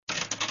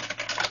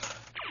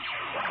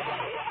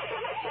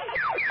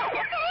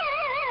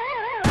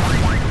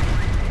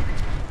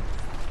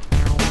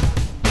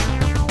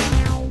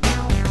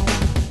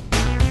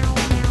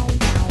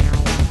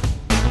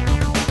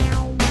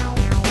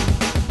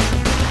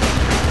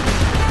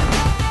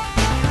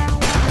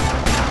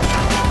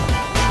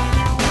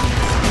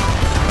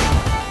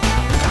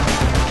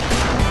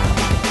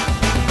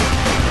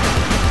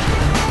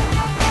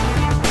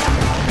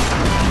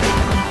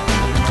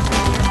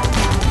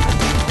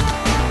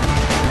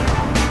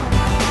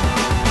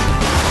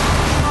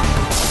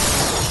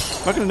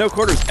Welcome to No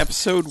Quarters,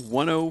 episode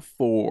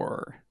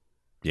 104.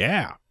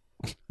 Yeah.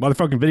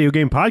 Motherfucking video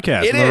game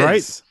podcast. It am I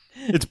is.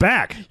 right? It's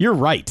back. You're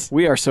right.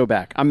 We are so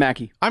back. I'm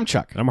Mackie. I'm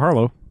Chuck. I'm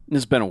Harlow.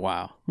 It's been a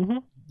while.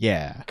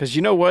 Yeah. Because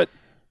you know what?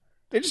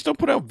 They just don't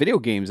put out video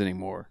games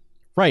anymore.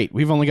 Right.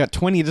 We've only got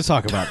 20 to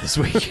talk about this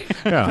week.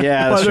 Yeah.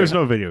 Yeah, But that's there's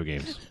true. no video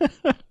games.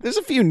 There's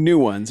a few new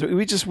ones.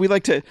 We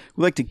like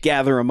to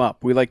gather them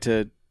up. We like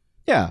to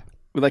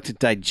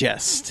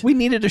digest. We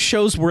needed a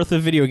show's worth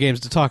of video games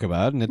to talk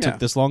about, and it Yeah. took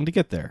this long to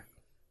get there.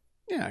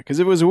 Yeah, because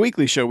if it was a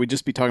weekly show, we'd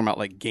just be talking about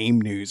like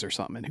game news or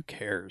something. And who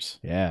cares?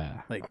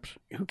 Yeah. Like,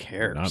 who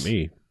cares? Not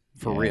me.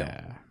 For real.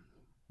 Yeah.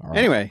 Our-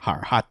 Anyway.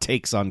 Our hot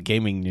takes on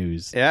gaming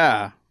news.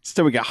 Yeah.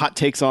 Still, we got hot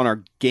takes on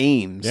our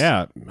games.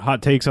 Yeah.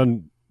 Hot takes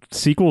on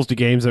sequels to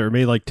games that were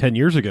made like 10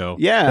 years ago.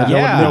 Yeah.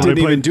 Yeah. They Nobody didn't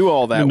even played- do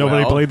all that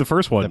Nobody well. played the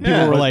first one. People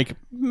Yeah. were like,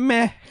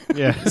 meh.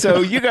 Yeah.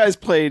 So you guys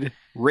played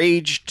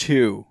Rage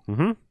 2.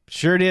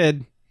 Sure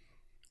did.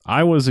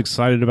 I was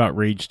excited about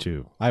Rage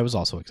 2 I was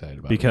also excited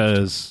about it.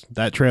 because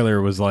that trailer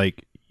was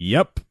like,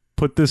 yep,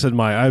 put this in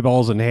my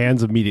eyeballs and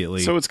hands immediately.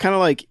 So it's kind of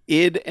like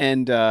id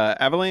and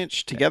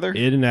Avalanche together.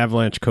 id and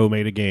Avalanche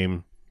co-made a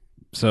game.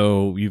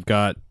 So you're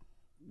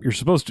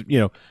supposed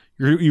to,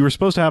 you were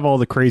supposed to have all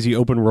the crazy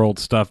open world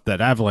stuff that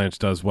Avalanche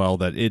does well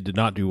that id did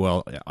not do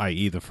well,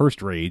 i.e. the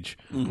first Rage,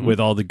 with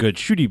all the good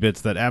shooty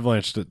bits that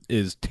Avalanche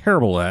is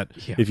terrible at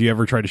Yeah. if you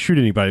ever try to shoot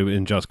anybody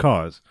in Just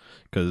Cause.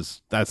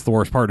 Because that's the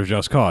worst part of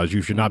Just Cause.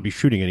 You should not be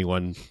shooting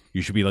anyone.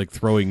 You should be like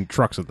throwing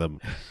trucks at them.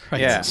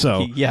 Right. Yeah.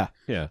 So, Yeah.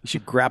 yeah. You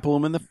should grapple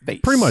them in the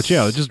face. Pretty much,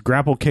 yeah. Just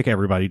grapple kick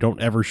everybody.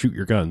 Don't ever shoot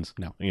your guns.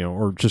 No.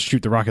 Or just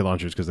shoot the rocket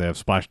launchers because they have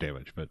splash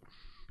damage. But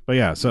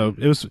yeah, so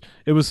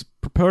it was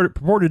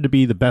purported to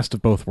be the best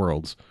of both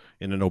worlds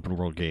in an open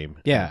world game.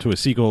 Yeah. To a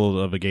sequel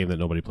of a game that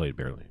nobody played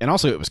barely. And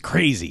also, it was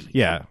crazy.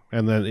 Yeah,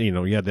 and then you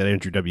had that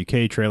Andrew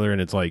WK trailer, and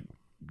it's like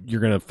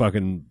you're gonna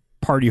fucking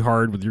party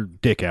hard with your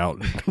dick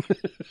out.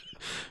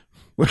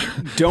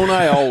 Don't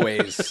I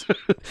always?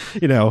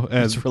 And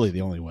That's really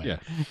the only way. Yeah.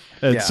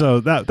 And Yeah. so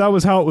that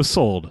was how it was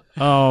sold.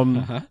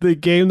 The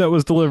game that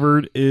was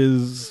delivered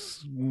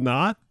is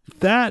not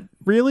that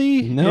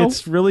really. No.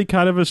 It's really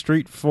kind of a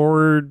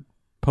straightforward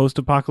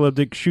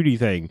post-apocalyptic shooty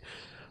thing.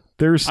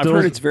 There's I've still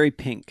heard it's very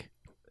pink.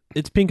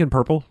 it's pink and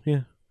purple.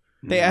 Yeah.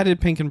 They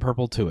added pink and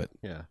purple to it,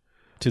 Yeah.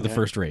 to the Okay.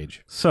 first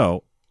Rage.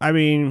 So, I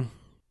mean,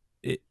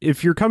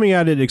 if you're coming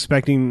at it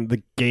expecting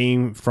the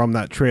game from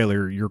that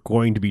trailer, you're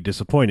going to be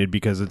disappointed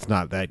because it's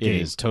not that It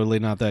game. is totally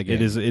not that game.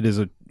 It is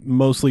a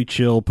mostly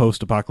chill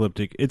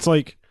post-apocalyptic. It's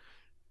like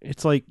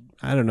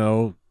I don't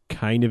know,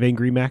 kind of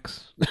Angry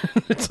Max.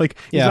 It's like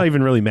he's Yeah. not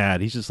even really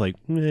mad. He's just like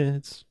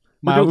it's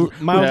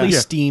mildly Yeah.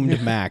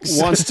 steamed Max.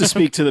 Wants to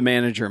speak to the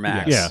manager,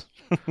 Max. yeah.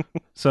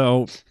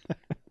 So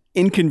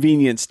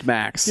Inconvenienced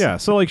Max. yeah,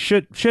 so like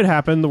shit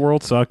happened. The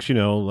world sucks.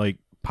 Like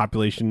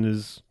population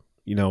is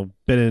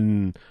been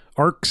in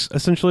arcs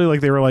essentially.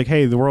 Like they were like,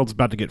 hey, the world's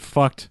about to get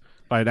fucked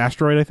by an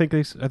asteroid. I think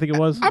it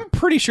was. I'm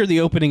pretty sure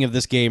the opening of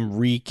this game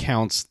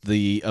recounts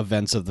the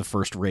events of the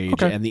first Rage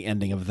Okay. and the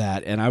ending of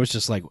that, and I was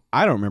just like,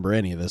 I don't remember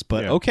any of this,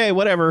 but Yeah. okay,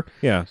 whatever.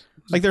 Yeah.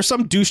 Like, there's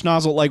some douche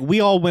nozzle, like, we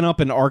all went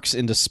up in arcs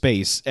into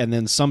space, and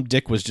then some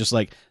dick was just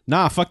like,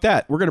 nah, fuck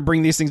that. We're going to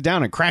bring these things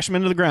down and crash them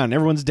into the ground, and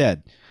everyone's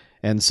dead.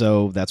 And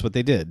so that's what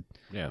they did.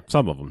 Yeah.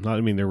 Some of them. I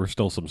mean, there were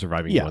still some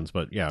surviving Yeah. ones,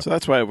 but yeah. So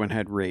that's why everyone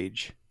had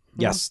Rage.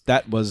 Yes,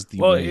 that was the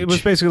Well, Rage. it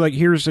was basically like,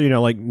 here's,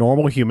 like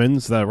normal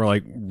humans that were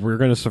like, we're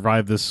going to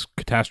survive this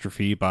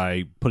catastrophe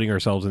by putting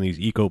ourselves in these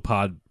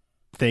ecopod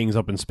things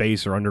up in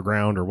space or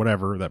underground or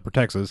whatever that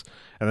protects us.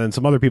 And then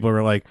some other people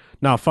were like,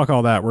 nah, fuck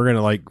all that. We're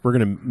going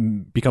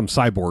to become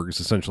cyborgs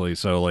essentially.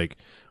 So like,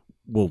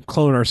 we'll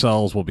clone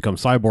ourselves, we'll become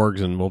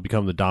cyborgs, and we'll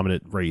become the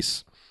dominant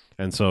race.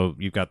 And so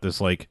you've got this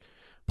like,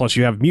 plus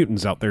you have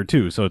mutants out there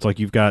too. So it's like,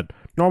 you've got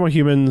normal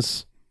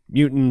humans,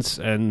 mutants,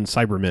 and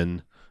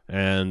cybermen.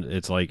 And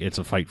it's like, it's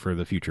a fight for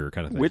the future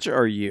kind of thing. Which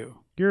are you?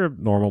 You're a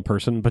normal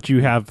person, but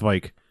you have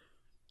like,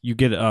 you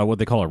get what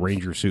they call a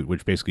ranger suit,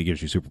 which basically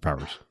gives you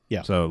superpowers.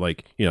 Yeah. So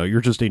like, you're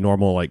just a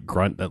normal like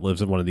grunt that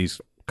lives in one of these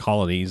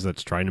colonies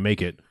that's trying to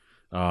make it.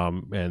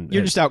 And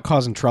You're just out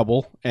causing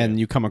trouble, and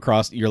you come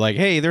across, you're like,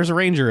 hey, there's a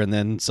ranger, and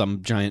then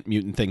some giant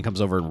mutant thing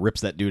comes over and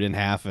rips that dude in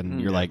half, and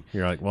you're like,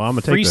 you're like, well, I'm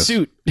gonna take free this.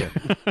 suit.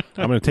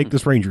 I'm gonna take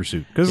this ranger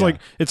suit because Yeah. like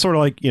it's sort of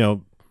like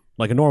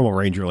like a normal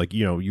ranger, like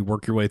you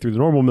work your way through the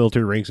normal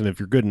military ranks, and if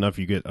you're good enough,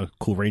 you get a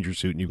cool ranger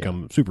suit and you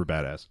become super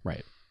badass.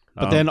 Right.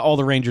 But then all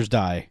the rangers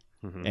die,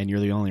 and you're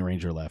the only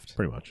ranger left.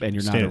 Pretty much, And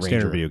you're not a standard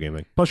ranger. video game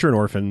thing. Plus, you're an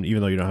orphan,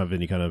 even though you don't have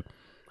any kind of.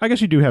 I guess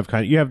you do have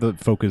you have the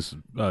focus.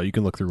 You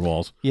can look through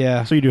walls,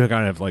 Yeah. so you do kind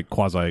of have like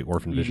quasi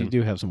orphan You vision.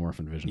 do have some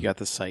orphan vision. You got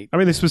the sight. I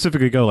mean, they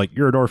specifically go like,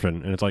 you're an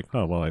orphan, and it's like,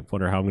 oh well, I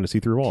wonder how I'm going to see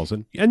through walls,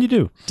 and you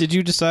do. Did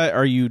you decide,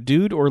 are you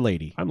dude or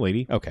lady? I'm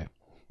lady, Okay.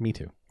 Me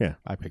too. Yeah.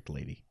 I picked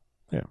lady.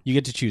 Yeah. You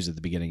get to choose at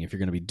the beginning if you're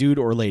going to be dude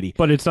or lady.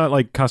 but it's not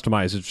like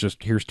customized. It's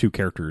just here's two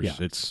characters. Yeah.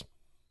 It's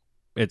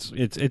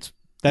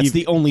That's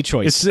the only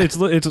choice.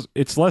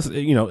 It's less,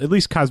 you know, at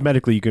least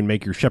cosmetically you can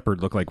make your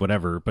shepherd look like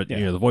whatever, but Yeah.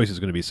 you know the voice is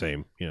going to be the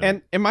same. You know?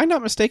 And am I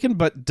not mistaken?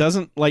 But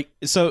doesn't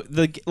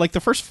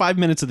the first 5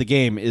 minutes of the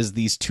game is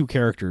these two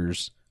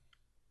characters,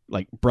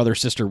 like brother,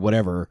 sister,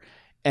 whatever,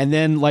 and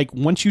then like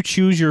once you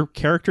choose your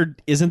character,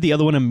 isn't the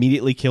other one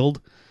immediately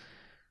killed?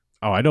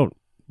 Oh, I don't.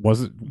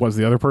 Was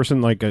the other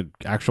person like an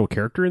actual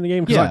character in the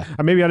game? 'Cause Yeah.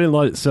 maybe I didn't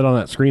let it sit on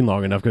that screen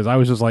long enough because I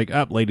was just like,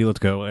 up, lady, let's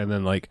go. And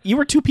then like, You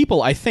were two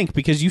people, I think,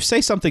 because you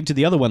say something to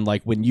the other one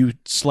like when you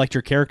select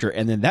your character,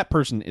 and then that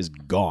person is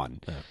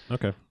gone.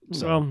 okay.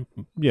 So-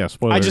 Yeah,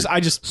 spoiler. I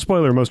just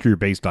spoiler, most of your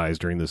base dies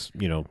during this,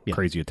 you know, Yeah.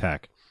 crazy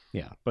attack.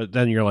 Yeah. But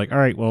then you're like, all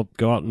right, well,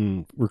 go out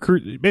and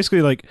recruit.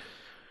 Basically, like,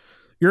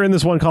 you're in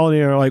this one colony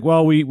and you're like,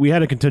 well, we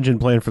had a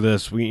contingent plan for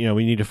this. We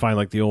need to find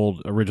like the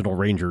old original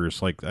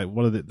Rangers. Like,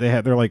 what are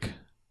they're like,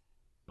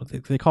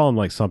 they call them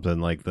like something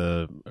like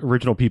the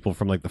original people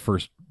from like the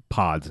first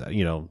pods,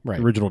 you know,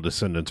 Right. original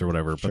descendants or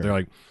whatever. Sure. But they're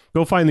like,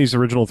 go find these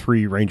original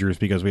 3 Rangers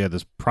because we had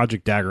this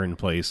Project Dagger in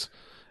place.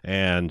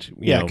 And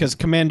you know, because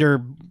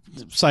Commander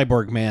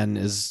Cyborg Man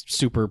is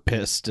super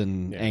pissed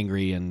and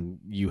angry, and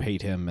you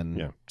hate him,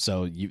 and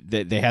so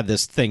they had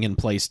this thing in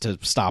place to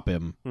stop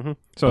him.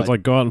 so it's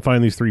like go out and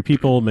find these 3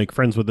 people, make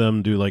friends with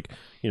them, do like,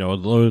 you know, a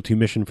loyalty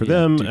mission for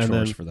them, do and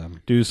chores then for them.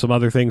 do some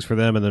other things for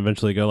them, and then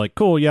eventually go like,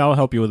 cool, yeah, I'll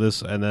help you with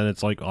this, and then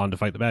it's like on to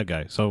fight the bad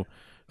guy. So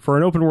for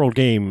an open world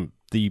game,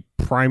 the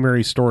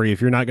primary story, if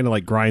you're not going to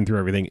like grind through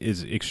everything,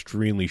 is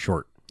extremely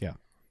short. Yeah.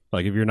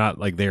 Like if you're not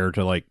like there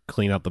to like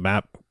clean up the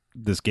map,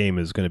 this game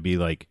is going to be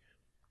like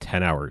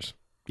 10 hours.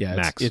 Yeah,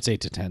 max. it's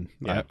 8 to 10.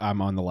 Yeah. I'm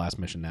on the last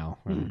mission now.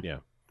 Yeah.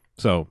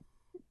 So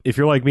if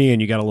you're like me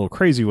and you got a little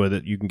crazy with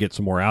it, you can get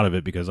some more out of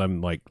it because I'm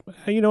like,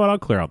 hey, you know what? I'll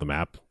clear out the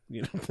map.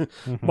 You know,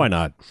 why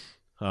not?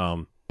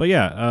 But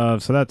yeah,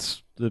 so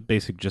that's the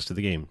basic gist of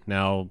the game.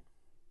 Now,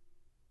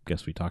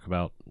 guess we talk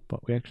about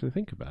what we actually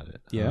think about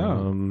it.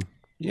 Yeah.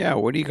 Yeah,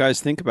 what do you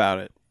guys think about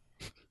it?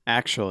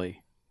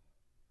 Actually,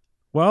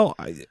 Well,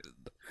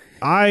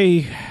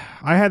 I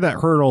had that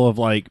hurdle of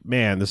like,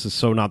 man, this is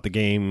so not the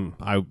game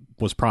I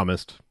was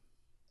promised.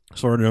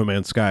 Sort of No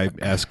Man's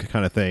Sky-esque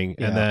kind of thing.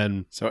 Yeah. And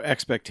then so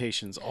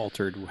expectations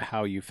altered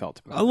how you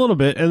felt about a little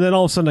bit, and then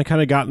all of a sudden I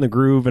kind of got in the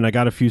groove and I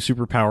got a few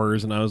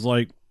superpowers and I was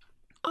like,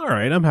 all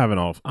right, I'm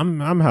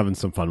having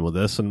some fun with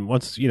this. And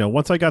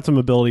once I got some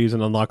abilities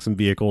and unlocked some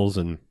vehicles,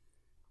 and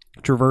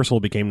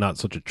traversal became not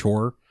such a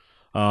chore.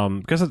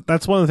 Because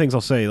that's one of the things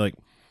I'll say, like,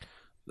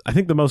 I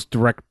think the most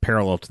direct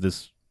parallel to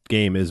this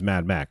game is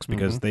Mad Max,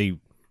 because they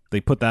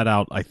put that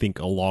out, I think,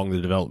 along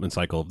the development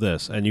cycle of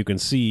this, and you can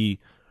see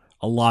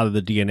a lot of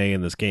the DNA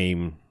in this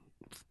game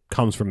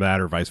comes from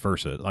that or vice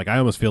versa. Like, I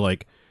almost feel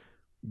like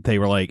they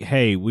were like,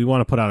 hey, we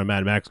want to put out a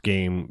Mad Max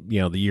game, you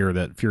know, the year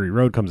that Fury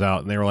Road comes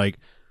out, and they were like,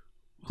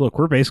 look,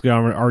 we're basically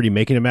already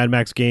making a Mad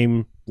Max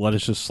game. Let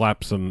us just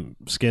slap some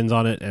skins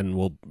on it, and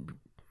we'll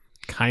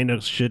kind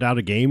of shit out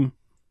a game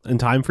in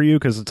time for you,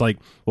 because it's like,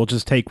 we'll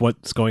just take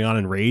what's going on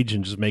in Rage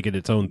and just make it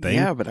its own thing.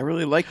 Yeah, but I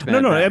really liked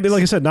Mad No, Max. I mean,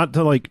 like I said, not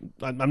to like,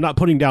 I'm not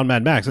putting down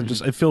Mad Max.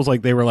 It feels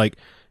like they were like,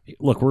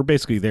 look, we're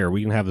basically there.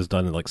 We can have this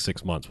done in like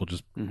 6 months. We'll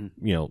just,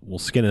 we'll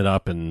skin it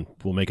up and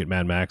we'll make it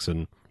Mad Max,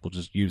 and we'll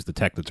just use the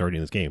tech that's already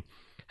in this game.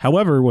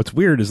 However, what's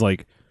weird is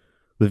like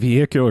the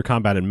vehicular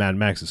combat in Mad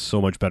Max is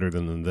so much better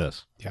than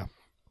this. Yeah.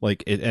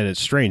 Like, and it's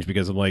strange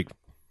because I'm like,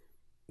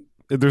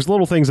 there's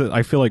little things that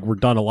I feel like were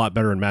done a lot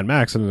better in Mad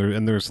Max,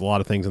 and there's a lot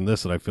of things in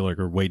this that I feel like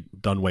are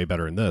done way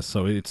better in this.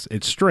 So it's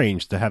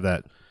strange to have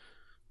that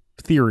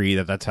theory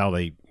that that's how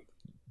they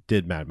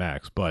did Mad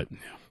Max, but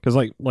because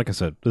like I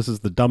said, this is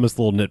the dumbest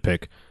little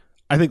nitpick.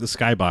 I think the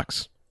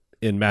skybox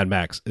in Mad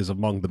Max is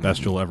among the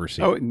best you'll ever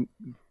see. Oh,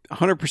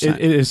 100%. It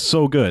is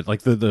so good.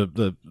 Like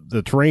the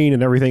terrain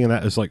and everything in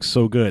that is like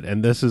so good,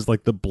 and this is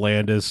like the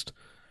blandest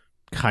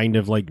kind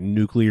of like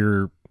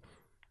nuclear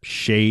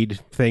shade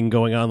thing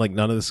going on. Like,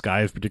 none of the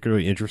sky is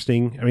particularly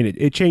interesting. I mean,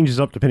 it changes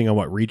up depending on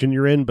what region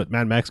you're in, but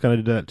Mad Max kind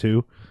of did that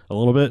too a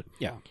little bit.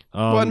 Yeah.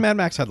 Well, and Mad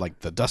Max had like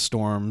the dust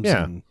storms.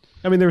 Yeah. And,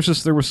 I mean, there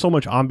was so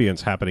much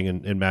ambience happening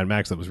in Mad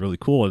Max that was really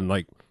cool, and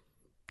like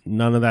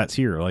none of that's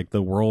here. Like,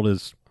 the world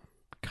is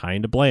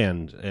kind of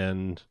bland,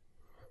 and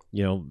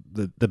you know,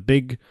 the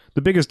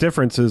biggest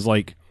difference is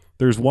like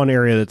there's one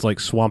area that's like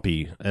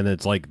swampy, and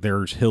it's like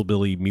there's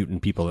hillbilly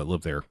mutant people that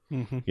live there.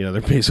 Mm-hmm. You know,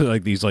 they're basically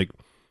like these like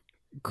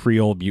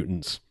Creole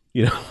mutants.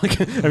 You know, like,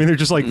 I mean, they're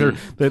just like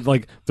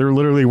they're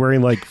literally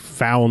wearing like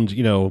found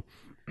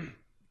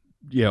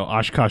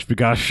Oshkosh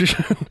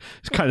Bagosh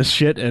kind of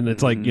shit, and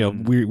it's like, you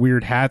know,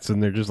 weird hats,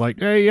 and they're just like,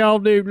 hey, y'all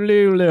do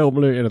blue,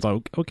 and it's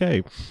like,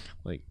 okay,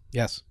 like,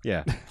 yes.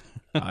 yeah.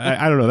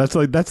 I don't know.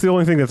 That's the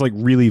only thing that's like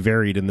really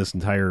varied in this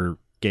entire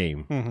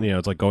game. Mhm. You know,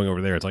 it's like going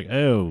over there. It's like,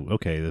 oh,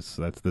 okay, that's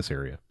this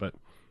area. But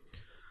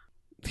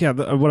yeah,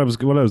 what I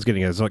was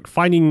getting at is like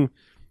finding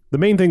the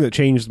main thing that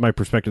changed my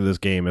perspective of this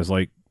game is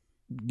like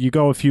you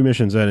go a few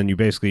missions in and you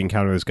basically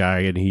encounter this guy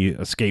and he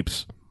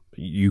escapes.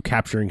 You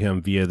capturing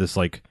him via this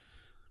like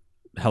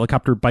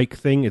helicopter bike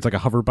thing. It's like a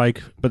hover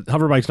bike, but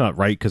hover bike's not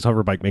right because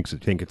hover bike makes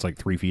it think it's like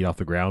 3 feet off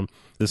the ground.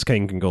 This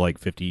thing can go like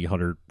 50,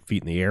 100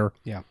 feet in the air.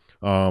 Yeah.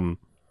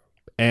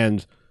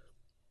 And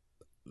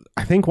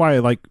I think why I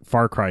like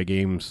Far Cry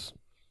games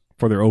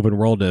for their open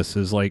worldness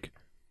is like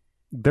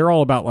they're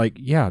all about like,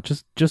 yeah,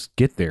 just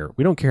get there.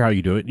 We don't care how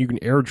you do it. You can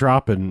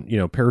airdrop and, you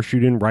know,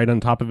 parachute in right on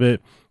top of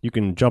it. You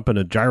can jump in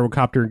a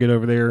gyrocopter and get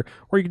over there,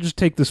 or you can just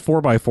take this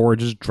 4x4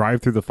 and just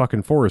drive through the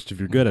fucking forest if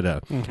you're good at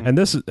it.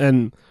 Mm-hmm.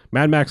 And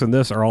Mad Max and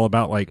this are all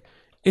about like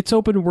it's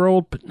open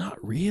world, but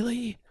not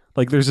really.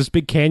 Like there's this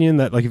big canyon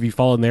that like if you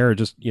fall in there, it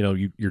just, you know,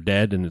 you're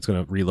dead and it's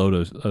going to reload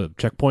a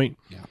checkpoint.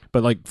 Yeah.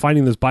 But like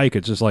finding this bike,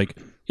 it's just like,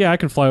 yeah, I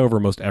can fly over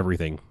most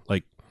everything.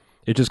 Like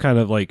it just kind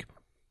of like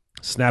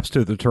snaps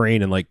to the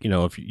terrain, and like, you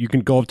know, if you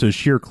can go up to a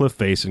sheer cliff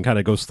face and kind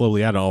of go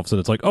slowly at it, all of a sudden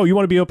it's like, oh, you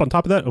want to be up on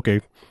top of that?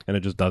 Okay. And it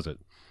just does it.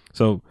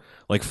 So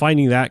like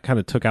finding that kind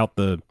of took out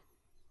the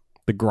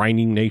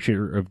grinding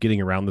nature of getting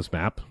around this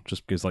map,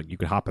 just because like you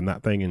could hop in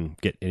that thing and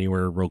get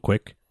anywhere real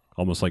quick,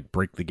 almost like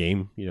break the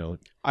game, you know.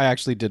 I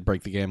actually did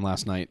break the game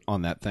last night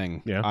on that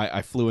thing. Yeah.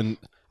 I flew in.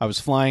 I was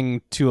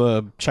flying to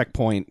a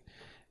checkpoint,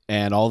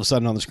 and all of a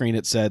sudden on the screen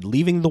it said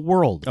 "leaving the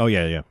world." Oh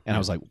yeah. And I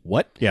was like,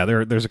 "What?" Yeah,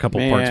 there's a couple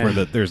Man. parts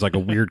where there's like a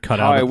weird How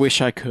cutout. I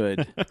wish I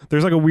could.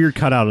 There's like a weird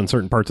cutout in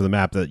certain parts of the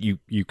map that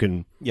you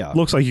can. Yeah.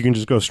 Looks like you can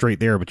just go straight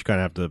there, but you kind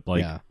of have to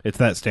like. Yeah. It's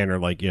that standard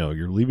like, you know,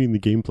 you're leaving the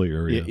gameplay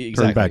area. Yeah,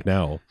 Turn exactly. back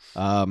now.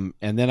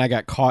 And then I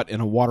got caught in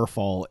a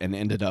waterfall and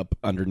ended up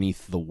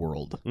underneath the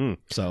world. Mm.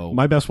 So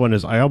My best one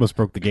is I almost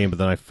broke the game, but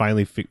then I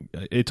finally.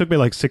 It took me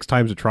like 6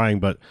 times of trying,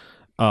 but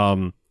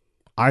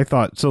I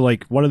thought so.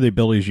 Like one of the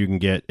abilities you can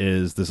get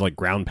is this like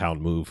ground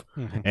pound move,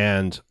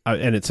 and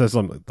it says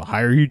the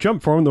higher you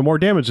jump from, the more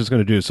damage it's going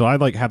to do. So I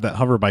like have that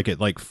hover bike at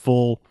like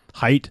full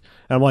height,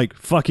 and I'm like,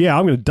 fuck yeah,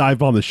 I'm going to dive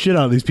bomb the shit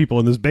out of these people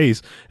in this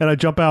base, and I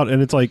jump out,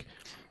 and it's like,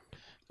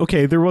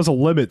 okay, there was a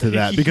limit to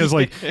that because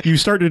like you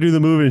start to do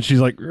the move and she's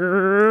like,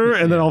 "Rrr,"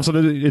 and then all of a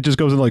sudden it just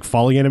goes into like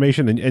falling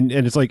animation, and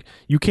it's like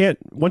you can't,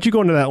 once you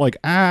go into that like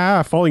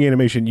falling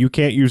animation, you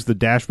can't use the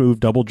dash move,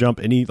 double jump,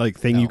 any like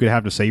thing you could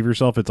have to save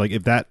yourself. It's like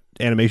if that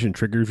animation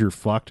triggers, you're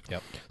fucked.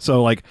 Yep.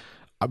 So like,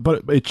 but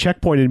it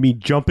checkpointed me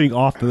jumping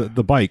off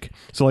the bike.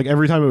 So like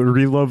every time it would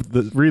reload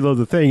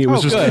the thing, it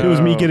was good. it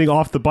was me getting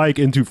off the bike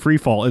into free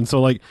fall, and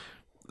so like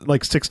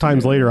 6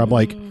 times later, I'm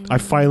like, I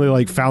finally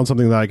like found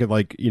something that I could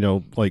like, you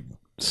know, like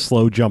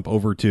slow jump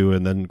over to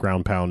and then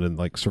ground pound and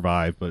like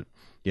survive. But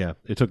yeah,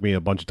 it took me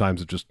a bunch of times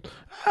to just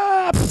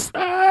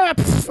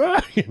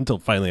until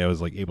finally I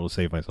was like able to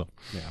save myself.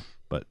 Yeah.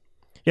 But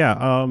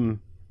yeah,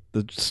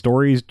 the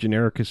story's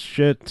generic as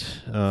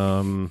shit.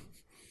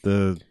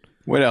 The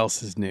What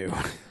else is new?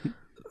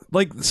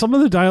 like some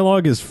of the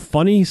dialogue is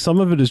funny, some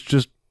of it is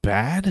just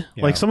bad.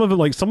 Yeah. Like some of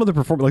the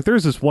performance, like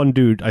there's this one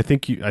dude, I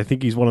think he's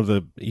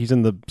he's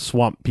in the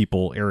swamp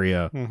people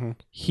area. Mm-hmm.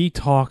 He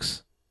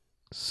talks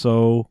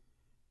so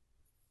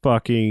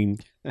fucking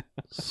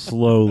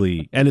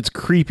slowly, and it's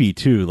creepy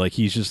too. Like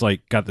he's just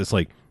like got this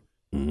like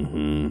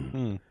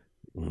I'm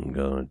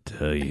gonna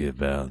tell you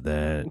about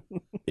that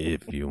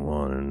if you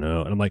want to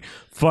know. And I'm like,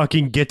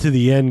 fucking get to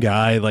the end,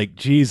 guy. Like,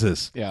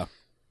 Jesus. Yeah.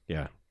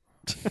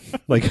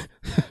 Like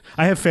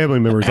I have family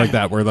members like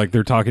that where like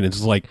they're talking, it's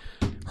just like,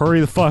 hurry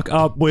the fuck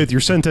up with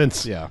your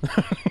sentence. Yeah.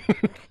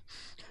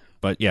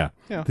 But yeah,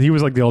 Yeah. he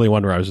was like the only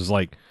one where I was just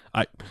like,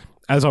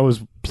 as I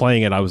was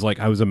playing it, I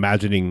was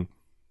imagining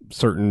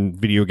certain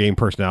video game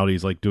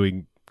personalities like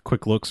doing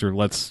quick looks or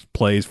let's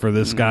plays for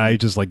this guy,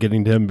 just like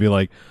getting to him and be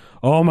like,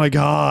 oh my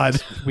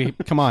god.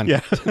 Come on.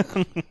 Yeah.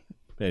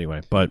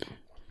 Anyway, but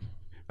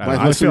My I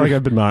feel listener- like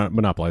I've been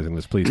monopolizing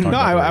this. Please talk No,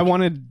 about I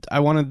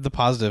Rage. wanted the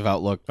positive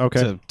outlook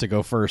Okay. to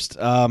go first.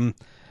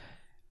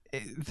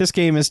 This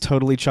game is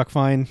totally Chuck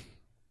Fine.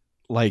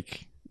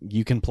 Like,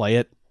 you can play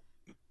it.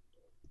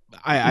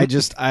 I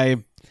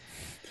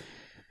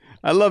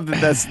love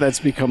that that's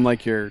become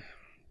like your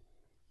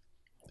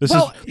This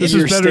Well, is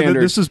your better than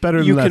standard, this is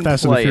better you than that can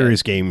Fast and the play it.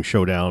 Furious game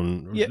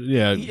showdown.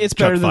 Yeah, it's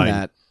Chuck better than Fine.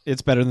 that.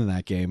 It's better than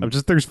that game.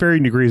 There's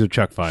varying degrees of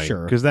Chuck Fine.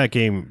 Sure. Because that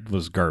game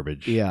was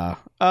garbage. Yeah.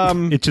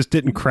 It just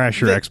didn't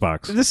crash your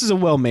Xbox. This is a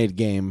well-made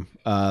game.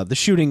 The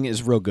shooting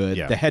is real good.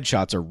 Yeah. The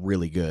headshots are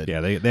really good.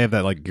 Yeah, they have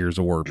that like Gears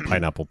of War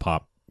pineapple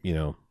pop, you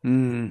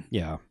know.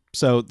 Yeah.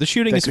 So the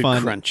shooting that is good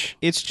fun. crunch.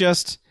 It's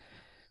just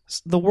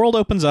the world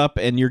opens up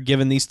and you're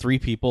given these 3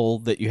 people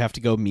that you have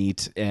to go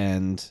meet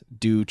and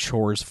do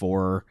chores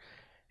for.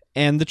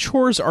 And the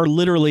chores are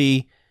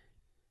literally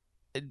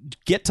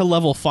get to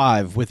level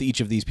 5 with each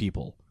of these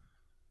people.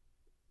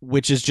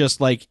 Which is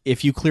just like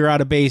if you clear out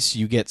a base,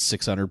 you get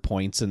 600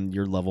 points and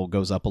your level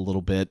goes up a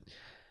little bit.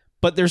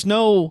 But there's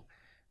no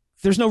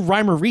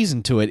rhyme or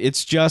reason to it.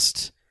 It's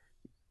just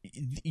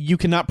you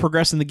cannot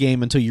progress in the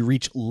game until you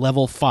reach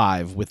level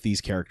 5 with these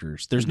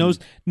characters. There's no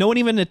one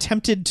even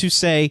attempted to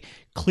say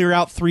clear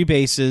out 3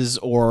 bases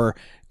or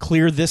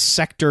clear this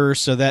sector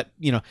so that,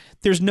 you know,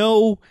 there's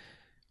no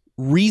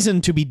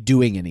reason to be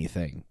doing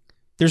anything.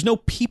 There's no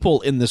people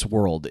in this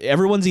world.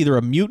 Everyone's either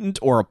a mutant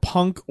or a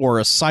punk or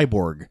a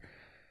cyborg.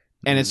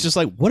 And it's just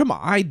like, what am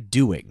I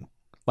doing?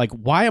 Like,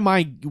 why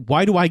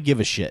do I give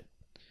a shit?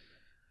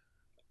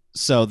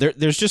 So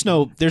there's just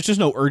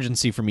no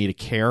urgency for me to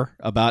care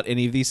about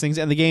any of these things,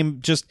 and the game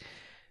just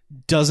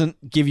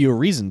doesn't give you a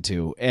reason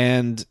to.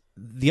 And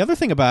the other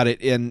thing about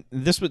it, and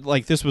this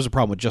was a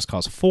problem with Just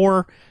Cause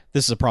 4,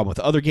 this is a problem with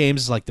other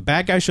games, is like the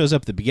bad guy shows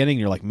up at the beginning and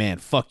you're like, man,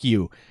 fuck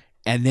you.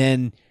 And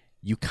then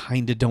you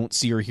kind of don't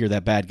see or hear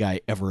that bad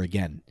guy ever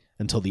again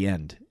until the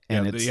end.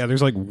 And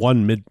there's like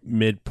one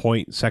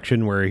midpoint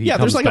section where he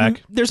comes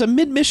back. There's a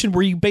mid-mission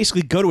where you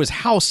basically go to his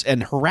house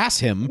and harass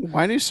him.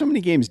 Why do so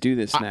many games do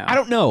this now? I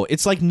don't know.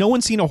 It's like no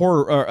one's seen a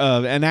horror or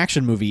an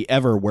action movie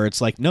ever where it's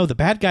like, no, the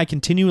bad guy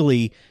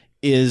continually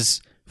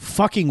is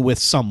fucking with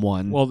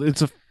someone. Well,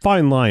 it's a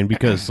fine line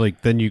because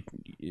like then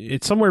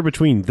it's somewhere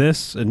between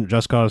this and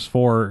Just Cause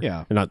 4.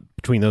 Yeah. Not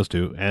between those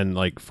two and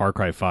like Far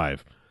Cry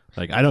 5.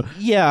 Like I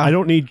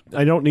don't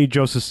need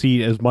Joseph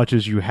Seed as much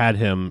as you had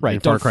him in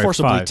Far Cry 5. Don't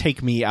forcibly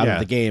take me out of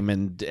the game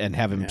and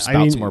have him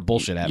spout some more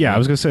bullshit at me. Yeah, I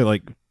was gonna say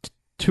like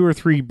 2 or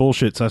 3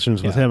 bullshit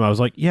sessions with him. I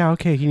was like, yeah,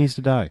 okay, he needs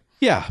to die.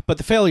 Yeah, but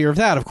the failure of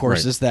that, of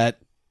course, is that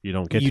you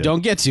don't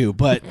get to.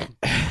 But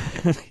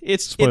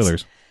it's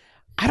spoilers.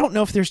 I don't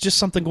know if there's just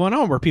something going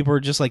on where people are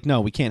just like,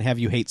 no, we can't have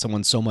you hate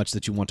someone so much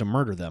that you want to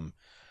murder them.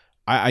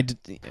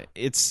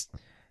 It's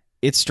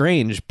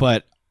strange,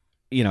 but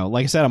you know,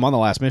 like I said, I'm on the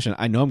last mission.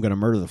 I know I'm going to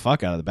murder the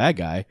fuck out of the bad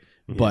guy,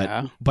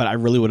 but I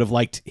really would have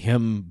liked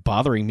him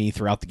bothering me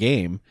throughout the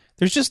game.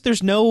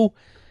 There's no,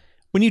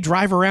 when you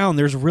drive around,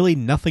 there's really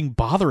nothing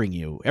bothering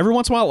you. Every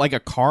once in a while, like a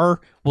car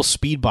will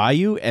speed by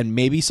you and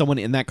maybe someone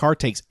in that car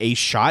takes a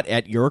shot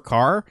at your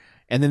car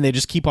and then they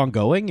just keep on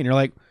going and you're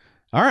like,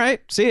 all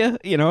right, see ya.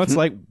 You know, it's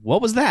like,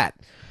 what was that?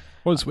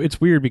 Well, it's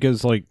weird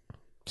because like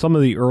some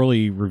of the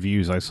early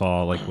reviews I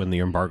saw, like when the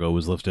embargo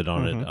was lifted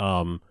on it,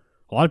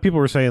 a lot of people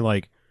were saying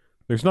like,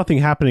 there's nothing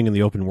happening in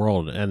the open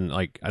world, and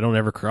like I don't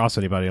ever cross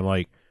anybody. I'm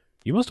like,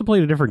 you must have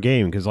played a different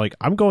game because like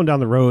I'm going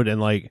down the road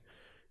and like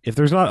if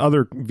there's not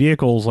other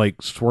vehicles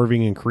like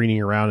swerving and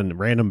careening around and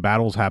random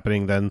battles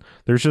happening, then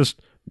there's just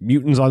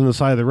mutants on the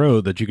side of the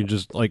road that you can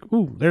just like,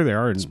 ooh, there they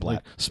are, and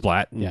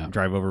splat and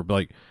drive over. But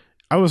like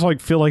I was like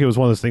feel like it was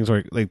one of those things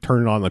where they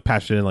turned it on, like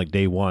patched it in like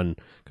day one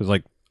because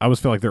like I always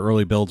feel like their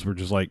early builds were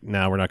just like,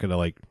 nah, we're not gonna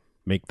like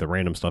make the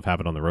random stuff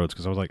happen on the roads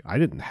because I was like, I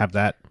didn't have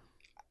that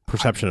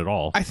perception at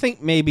all. I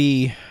think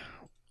maybe.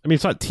 I mean,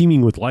 it's not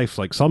teeming with life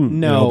like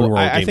some open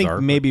world games think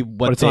are, maybe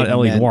but it's not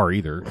LA Noire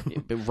either.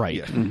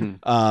 Right.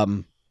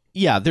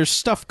 Yeah, there's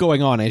stuff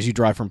going on as you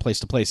drive from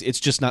place to place. It's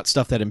just not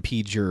stuff that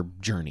impedes your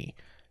journey.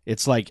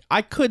 It's like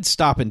I could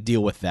stop and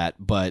deal with that,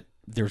 but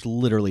there's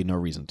literally no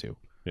reason to.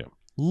 Yeah.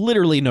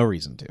 Literally no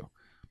reason to.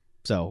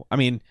 So, I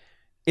mean,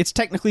 it's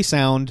technically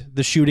sound.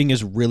 The shooting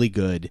is really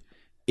good.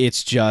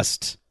 It's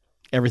just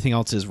everything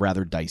else is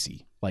rather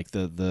dicey. Like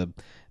the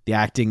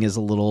acting is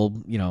a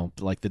little, you know,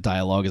 like the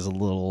dialogue is a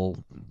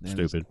little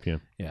stupid.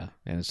 Yeah.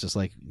 And it's just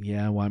like,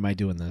 yeah, why am I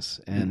doing this?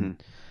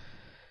 And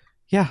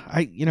yeah,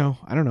 I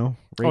don't know.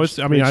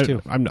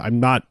 I'm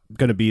not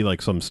going to be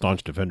like some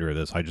staunch defender of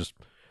this. I just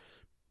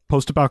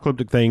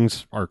post-apocalyptic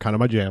things are kind of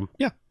my jam.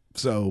 Yeah.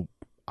 So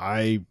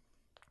I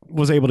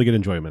was able to get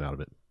enjoyment out of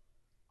it.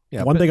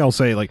 Yeah. One thing I'll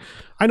say, like,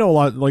 I know a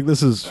lot, like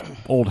this is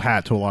old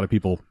hat to a lot of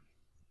people.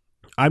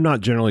 I'm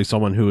not generally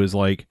someone who is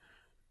like,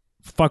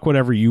 fuck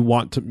whatever you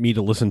want me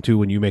to listen to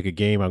when you make a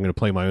game, I'm going to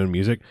play my own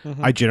music.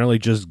 I generally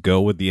just go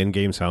with the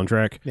in-game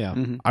soundtrack. Yeah.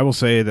 I will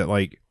say that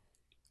like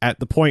at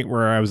the point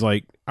where I was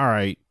like, all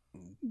right,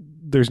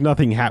 there's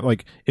nothing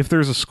like if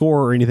there's a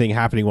score or anything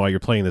happening while you're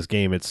playing this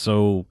game, it's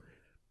so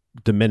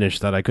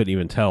diminished that I couldn't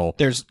even tell.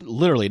 There's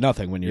literally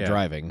nothing when you're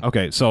driving.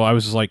 Okay, so I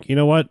was just like, you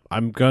know what?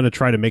 I'm going to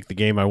try to make the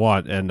game I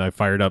want, and I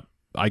fired up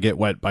I Get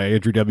Wet by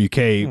Andrew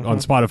WK on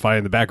Spotify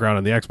in the background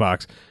on the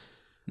Xbox.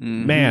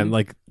 Man,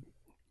 like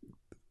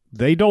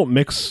they don't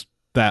mix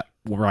that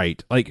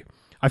right. Like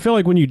I feel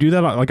like when you do that,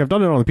 like I've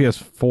done it on the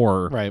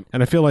PS4, right?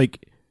 And I feel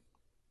like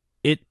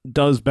it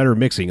does better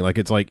mixing. Like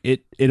it's like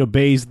it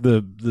obeys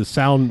the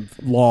sound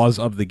laws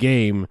of the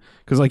game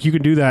because like you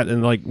can do that,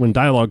 and like when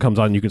dialogue comes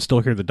on, you can still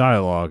hear the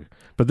dialogue.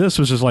 But this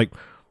was just like,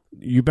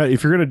 you bet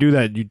if you're gonna do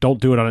that, you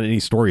don't do it on any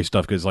story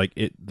stuff because like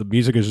the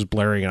music is just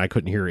blaring and I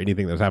couldn't hear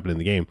anything that was happening in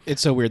the game.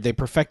 It's so weird. They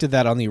perfected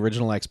that on the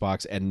original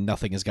Xbox and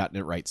nothing has gotten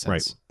it right since.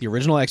 Right. The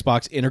original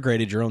Xbox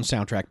integrated your own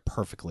soundtrack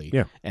perfectly.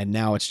 Yeah. And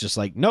now it's just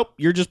like, nope,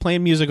 you're just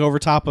playing music over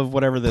top of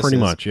whatever this Pretty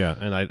is. much, yeah.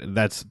 And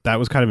that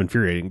was kind of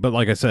infuriating. But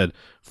like I said,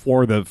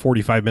 for the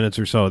 45 minutes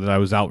or so that I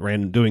was out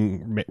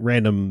doing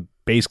random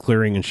base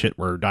clearing and shit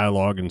where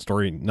dialogue and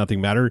story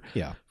nothing mattered.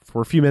 Yeah.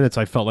 For a few minutes,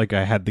 I felt like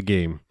I had the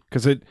game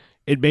because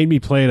it made me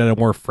play it at a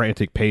more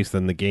frantic pace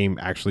than the game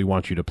actually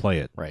wants you to play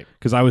it. Right.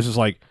 Because I was just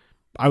like,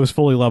 I was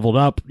fully leveled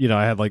up. You know,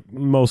 I had like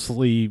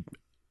mostly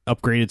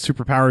upgraded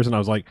superpowers, and I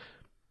was like,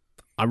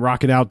 I'm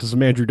rocking out to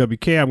some Andrew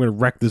WK. I'm going to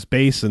wreck this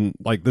base, and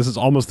like this is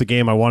almost the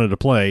game I wanted to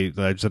play.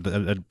 That I just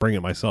had to bring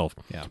it myself.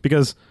 Yeah.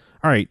 Because,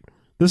 all right,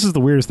 this is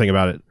the weirdest thing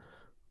about it.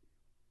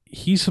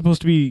 He's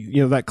supposed to be,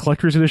 you know, that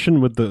collector's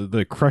edition with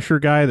the Crusher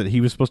guy that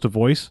he was supposed to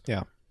voice.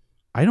 Yeah.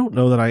 I don't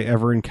know that I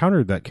ever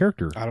encountered that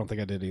character. I don't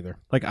think I did either.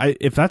 Like,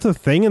 if that's a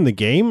thing in the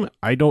game,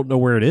 I don't know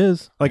where it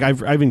is. Like,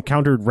 I've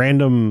encountered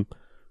random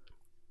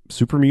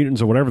super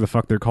mutants or whatever the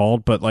fuck they're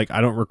called, but like, I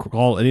don't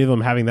recall any of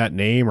them having that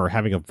name or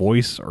having a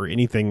voice or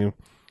anything.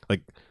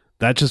 Like,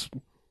 that's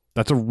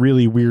a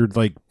really weird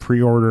like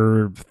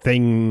pre-order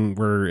thing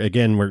where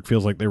it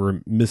feels like they were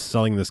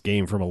mis-selling this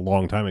game from a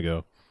long time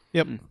ago.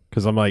 Yep.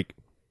 Because I'm like,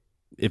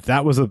 if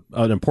that was an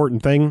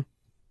important thing,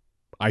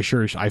 I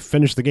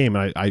finished the game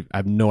and I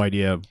have no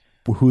idea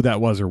who that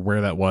was or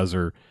where that was,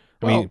 or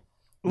I mean,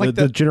 like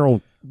the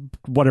general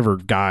whatever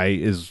guy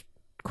is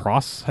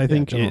Cross, I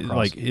think. General Cross.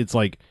 Like, it's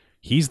like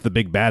he's the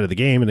big bad of the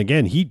game, and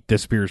again, he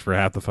disappears for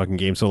half the fucking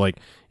game. So like,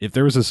 if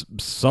there was this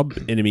sub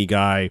enemy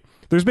guy,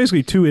 there's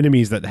basically two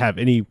enemies that have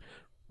any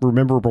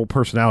memorable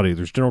personality.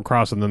 There's General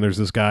Cross, and then there's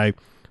this guy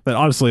that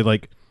honestly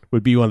like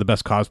would be one of the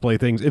best cosplay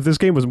things if this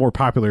game was more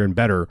popular and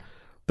better.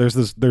 There's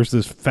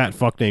this fat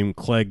fuck named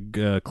Clegg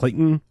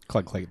Clayton.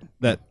 Clegg Clayton.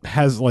 That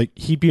has like,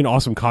 he'd be an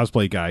awesome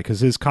cosplay guy because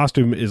his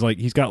costume is like,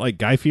 he's got like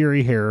Guy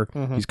Fieri hair.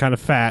 He's kind of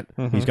fat.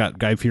 He's got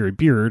Guy Fieri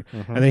beard,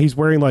 and then he's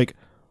wearing like,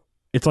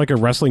 it's like a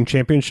wrestling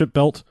championship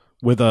belt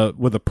with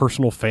a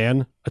personal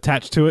fan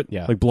attached to it,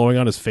 like blowing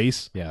on his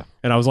face. Yeah.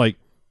 And I was like,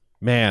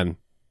 man,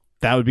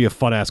 that would be a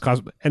fun ass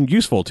cosplay and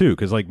useful too,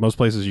 because like most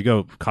places you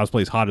go,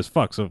 cosplay's hot as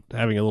fuck. So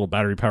having a little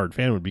battery powered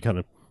fan would be kind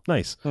of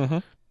nice.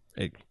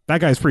 That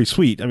guy's pretty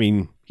sweet. I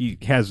mean, he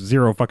has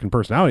zero fucking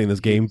personality in this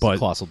game, but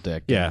colossal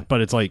dick. yeah,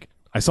 but it's like,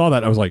 I saw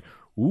that, I was like,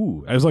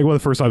 ooh. I was like one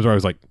of the first times where I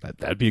was like,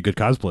 that'd be a good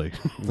cosplay.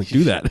 Like,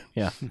 do that.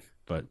 Yeah.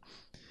 But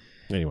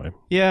anyway.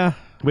 Yeah.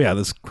 But yeah,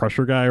 this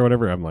Crusher guy or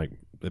whatever, I'm like,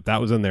 if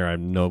that was in there,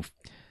 I'm no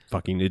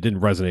fucking, it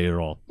didn't resonate at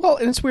all. Well,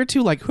 and it's weird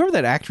too, like whoever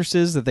that actress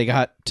is that they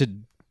got to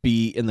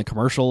be in the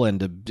commercial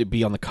and to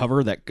be on the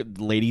cover, that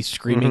lady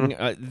screaming,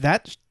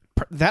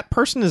 that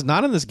person is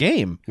not in this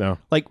game. No.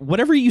 Like,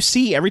 whatever you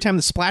see every time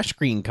the splash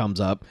screen comes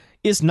up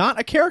is not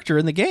a character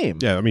in the game.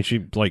 Yeah, I mean,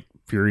 she like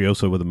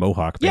Furiosa with a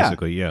mohawk,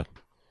 basically. Yeah.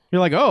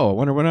 You're like, oh, I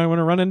wonder when I want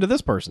to run into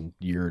this person.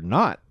 You're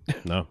not.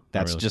 No.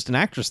 That's not really. just an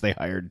actress they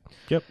hired.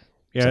 Yep.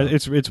 Yeah,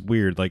 So- it's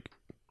weird. Like,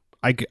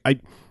 I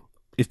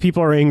if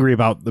people are angry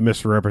about the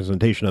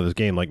misrepresentation of this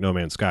game, like No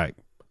Man's Sky,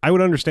 I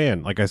would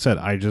understand. Like I said,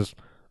 I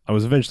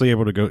was eventually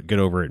able to get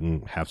over it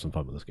and have some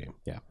fun with this game.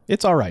 Yeah.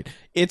 It's all right.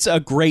 It's a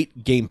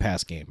great Game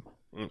Pass game.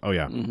 Oh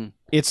yeah.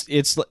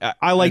 It's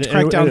I liked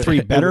Crackdown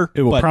 3 better.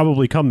 It will but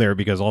probably come there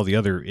because all the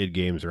other id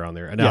games are on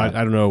there. And now Yeah.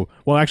 I don't know.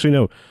 Well, actually,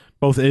 no.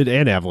 Both id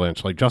and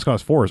Avalanche, like Just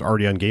Cause 4, is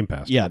already on Game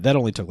Pass. yeah, that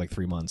only took like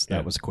 3 months. That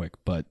Yeah. was quick,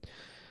 but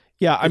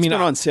yeah, I It's mean,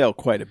 been on sale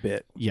quite a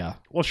bit. yeah,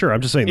 Well, sure.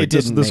 I'm just saying, It like,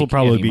 this didn't will make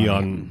probably any be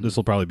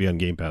money. on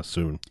Game Pass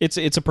soon. it's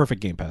a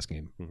perfect Game Pass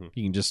game.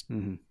 You can just,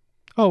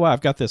 oh wow,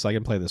 I've got this. I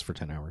can play this for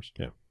 10 hours.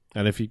 Yeah.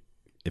 And if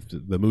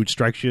the mood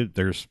strikes you,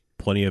 there's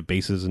plenty of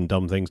bases and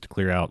dumb things to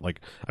clear out.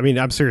 Like, I mean,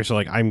 I'm serious.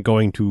 Like, I'm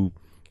going to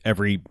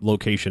every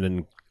location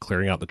and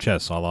clearing out the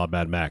chests, a la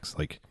Mad Max.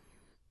 Like,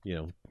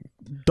 you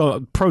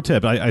know, pro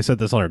tip. I said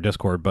this on our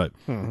Discord, but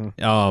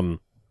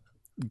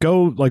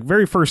go, like,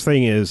 very first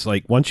thing is,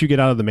 like, once you get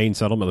out of the main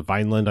settlement, the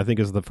Vineland, I think,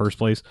 is the first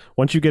place.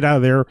 Once you get out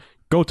of there,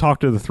 go talk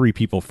to the 3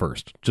 people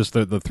first. Just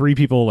the 3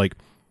 people, like,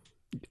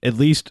 at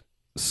least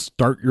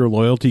start your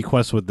loyalty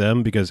quest with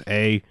them, because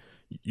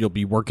you'll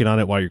be working on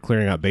it while you're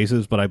clearing out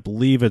bases. But I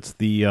believe it's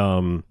the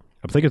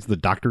I think it's the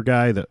doctor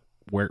guy that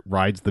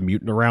rides the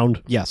mutant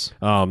around. Yes.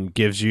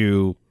 Gives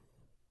you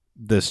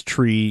this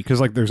tree, because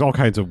like there's all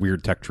kinds of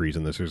weird tech trees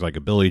in this. There's like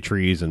ability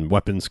trees and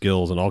weapon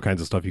skills and all kinds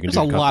of stuff you can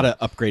There's do. a lot of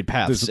upgrade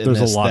paths. There's in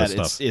this a lot of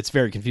that stuff. It's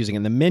very confusing,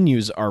 and the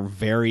menus are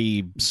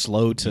very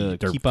slow to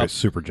They're keep up.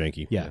 super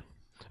janky. Yeah.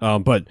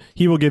 But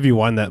he will give you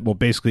one that will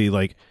basically,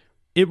 like,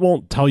 it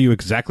won't tell you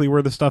exactly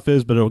where the stuff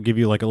is, but it'll give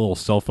you like a little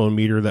cell phone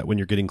meter that when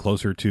you're getting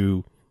closer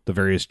to the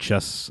various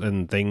chests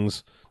and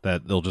things,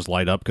 that they'll just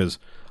light up. Because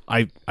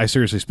I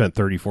seriously spent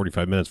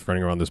 30-45 minutes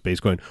running around this base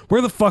going,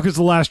 where the fuck is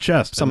the last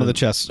chest? Some of the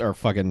chests are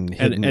fucking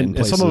hidden and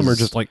in some of them are places.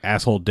 just like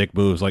asshole dick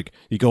moves. Like,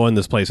 you go in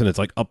this place and it's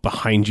like up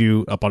behind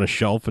you, up on a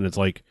shelf, and it's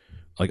like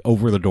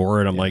over the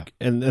door, and I'm like,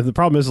 and the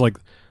problem is, like,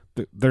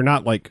 they're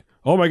not like,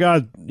 oh my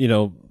god, you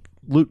know,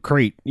 loot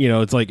crate, you know,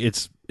 it's like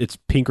it's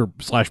pink or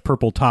 /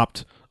 purple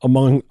topped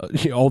among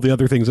all the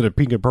other things that are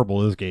pink and purple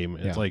in this game.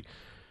 It's like,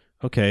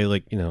 okay,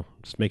 like, you know,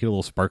 just make it a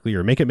little sparkly,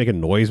 or make it make a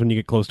noise when you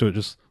get close to it.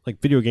 Just like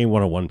video game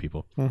 101,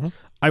 people.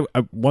 I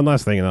one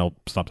last thing, and I'll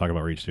stop talking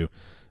about Reach 2.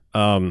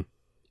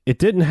 It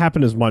didn't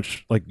happen as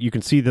much. Like, you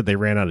can see that they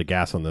ran out of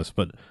gas on this,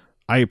 but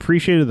I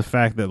appreciated the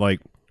fact that,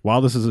 like,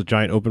 while this is a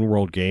giant open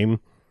world game,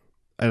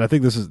 and I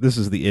think this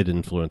is the id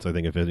influence, I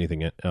think, if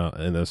anything,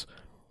 in this.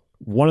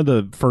 One of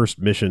the first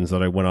missions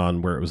that I went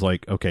on, where it was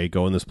like, okay,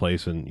 go in this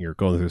place and you're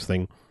going through this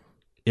thing,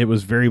 it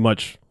was very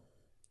much,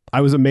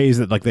 I was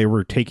amazed that, like, they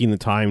were taking the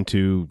time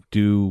to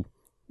do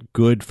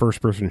good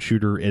first-person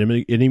shooter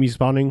enemy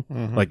spawning.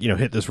 Like, you know,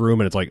 hit this room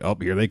and it's like, oh,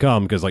 here they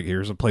come, because, like,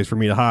 here's a place for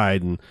me to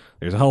hide, and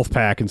there's a health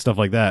pack and stuff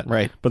like that.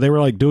 Right. But they were,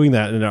 like, doing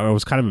that, and I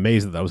was kind of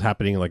amazed that was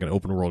happening in, like, an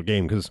open-world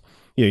game, because,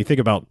 you know, you think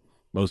about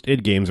most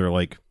id games are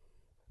like,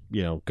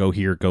 you know, go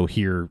here,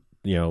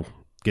 you know,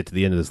 get to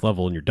the end of this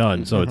level and you're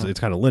done. So it's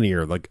kind of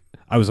linear. Like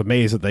I was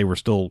amazed that they were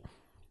still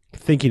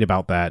thinking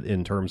about that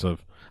in terms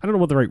of, I don't know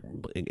what the right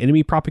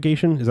enemy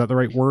propagation is, that the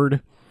right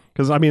word?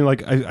 Because I mean,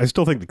 like I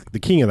still think the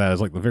king of that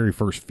is like the very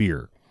first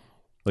Fear.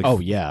 Like, Oh,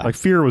 yeah. like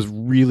Fear was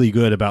really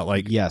good about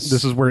like, Yes.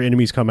 this is where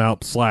enemies come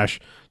out.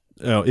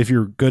 If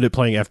you're good at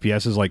playing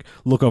FPSs, like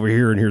look over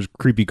here and here's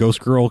creepy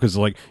ghost girl, because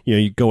like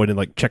you go in and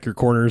like check your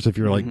corners if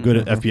you're like good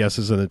at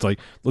FPSs, and it's like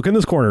look in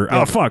this corner,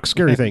 oh fuck,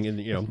 scary thing, and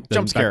then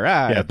Jump scare.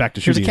 back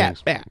to Here's a shooting cat.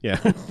 things. Bam.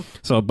 Yeah.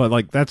 So, but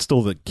like that's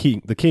still the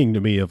king to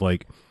me of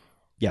like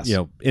Yes.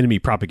 enemy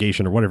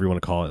propagation or whatever you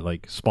want to call it,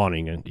 like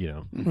spawning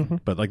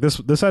and But like this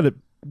had it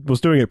was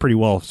doing it pretty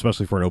well,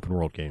 especially for an open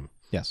world game.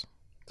 Yes.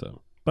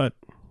 So, but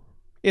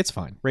It's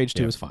fine. Rage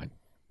 2 is fine.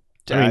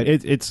 I mean,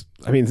 it's.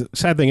 I mean, the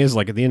sad thing is,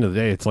 like at the end of the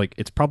day, it's like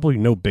it's probably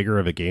no bigger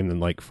of a game than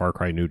like Far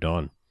Cry New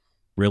Dawn,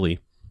 really.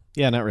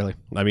 Yeah, not really.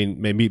 I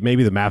mean, maybe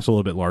the map's a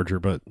little bit larger,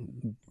 but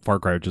Far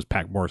Cry would just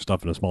pack more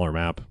stuff in a smaller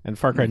map. And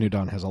Far Cry New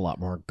Dawn has a lot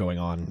more going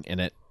on in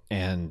it,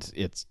 and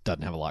it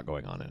doesn't have a lot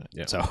going on in it.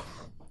 Yeah. So,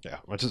 Yeah,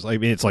 which is, I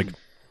mean, it's like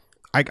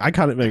I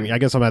kind of, I mean, I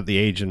guess I'm at the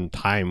age and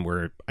time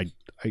where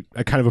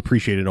I kind of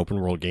appreciate an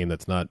open world game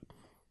that's not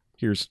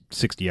here's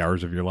 60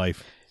 hours of your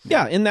life.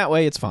 yeah, in that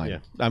way, it's fine. Yeah.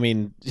 I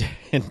mean,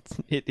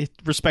 it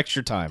respects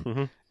your time.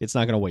 Mhm. It's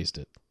not going to waste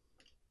it.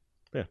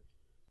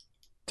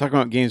 Talking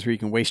about games where you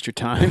can waste your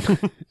time.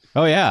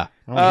 Oh, yeah.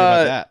 I want to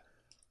hear about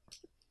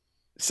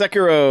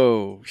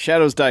Sekiro: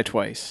 Shadows Die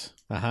Twice,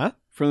 that. Uh-huh.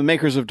 from the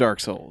makers of Dark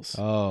Souls.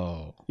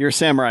 Oh. You're a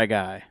samurai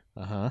guy.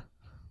 Uh-huh.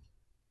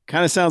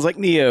 Kind of sounds like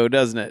Neo,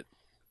 doesn't it?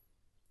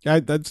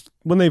 That's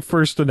when they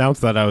first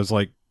announced that, I was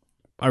like,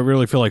 I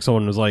really feel like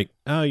someone was like,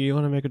 "Oh, you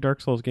want to make a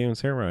Dark Souls game in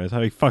Samurai?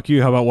 How fuck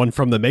you? How about one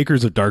from the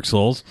makers of Dark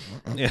Souls?"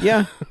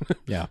 Yeah.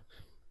 Yeah.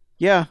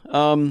 Yeah.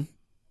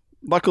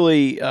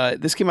 Luckily,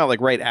 this came out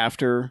like right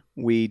after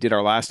we did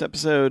our last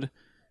episode,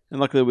 and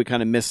luckily we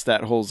kind of missed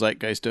that whole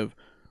zeitgeist of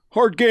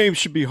hard games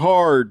should be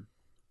hard.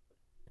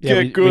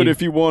 Yeah, Get good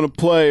if you want to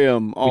play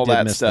them. All we did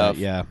that miss stuff.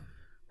 yeah.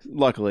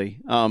 Luckily,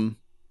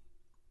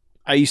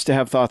 I used to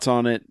have thoughts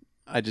on it.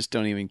 I just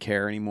don't even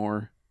care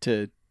anymore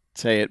to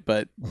say it.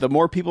 But the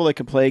more people that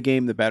can play a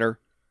game, the better.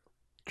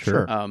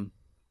 Sure. I'll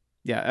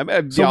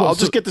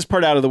just get this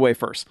part out of the way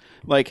first.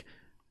 Like,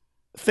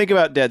 think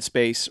about Dead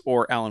Space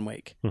or Alan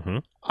Wake. Mm-hmm.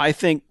 I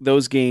think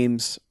those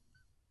games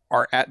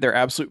are at their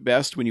absolute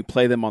best when you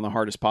play them on the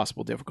hardest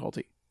possible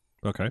difficulty.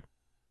 Okay.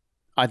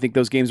 I think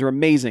those games are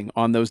amazing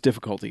on those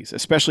difficulties,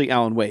 especially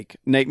Alan Wake.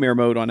 Nightmare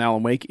mode on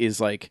Alan Wake is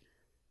like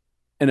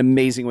an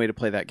amazing way to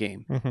play that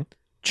game. Mhm.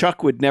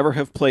 Chuck would never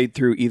have played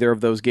through either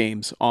of those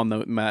games on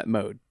the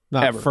mode.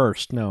 Not ever.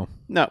 first, no.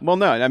 No,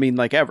 I mean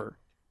like ever.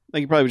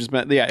 Like you probably just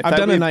meant, yeah. I've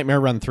done a Nightmare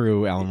run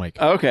through Alan Wake.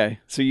 Okay,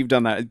 so you've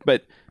done that,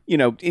 but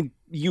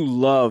you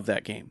love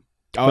that game.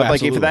 Oh, But like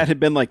absolutely. if that had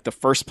been like the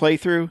first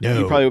playthrough, No.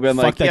 you probably would have been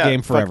Fuck like, that yeah,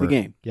 game fuck forever. the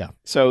game. Yeah.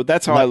 So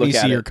that's how Let I look me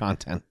at see it. your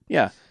content.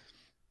 Yeah.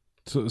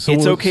 So It's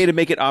was- okay to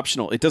make it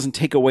optional. It doesn't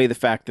take away the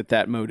fact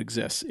that mode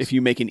exists if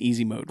you make an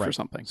easy mode for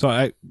something.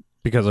 So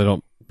because I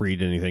don't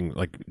read anything,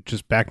 like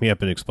just back me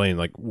up and explain.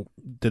 Like,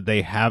 did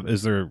they have?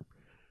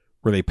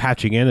 Were they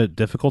patching in a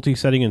difficulty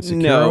setting in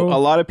Sekiro? No, a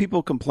lot of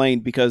people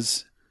complained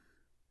because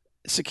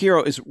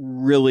Sekiro is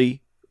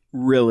really,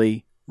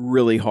 really,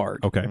 really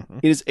hard. Okay.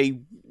 It is a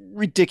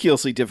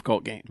ridiculously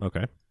difficult game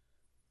Okay.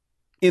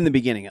 in the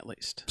beginning, at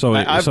least. So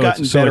I've so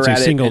gotten it's, so better it's a at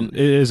single. it. It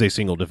is a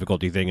single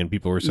difficulty thing, and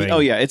people were saying, Oh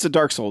yeah, it's a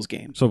Dark Souls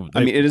game. So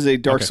I mean, it is a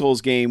Dark okay.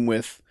 Souls game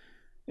with.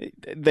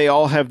 They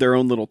all have their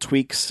own little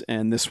tweaks,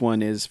 and this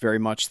one is very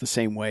much the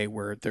same way.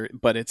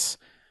 But it's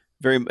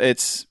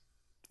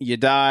you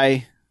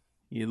die,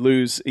 you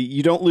lose.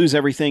 You don't lose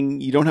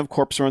everything. You don't have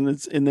corpse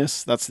runs in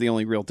this. That's the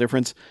only real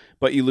difference.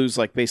 But you lose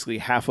like basically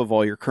half of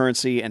all your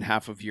currency and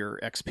half of your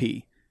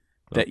XP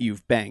that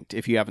you've banked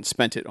if you haven't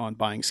spent it on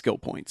buying skill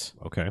points.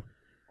 Okay.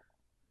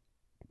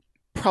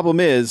 Problem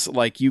is,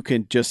 like, you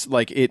can just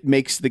like it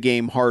makes the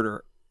game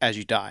harder as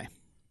you die.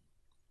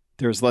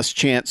 There's less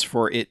chance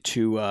for it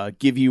to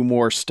give you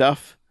more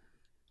stuff.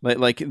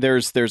 Like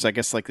there's I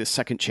guess like this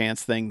second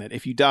chance thing that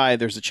if you die,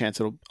 there's a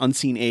chance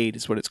unseen aid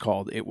is what it's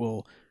called. It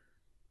will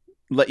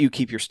let you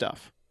keep your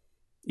stuff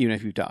even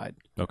if you died.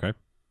 Okay.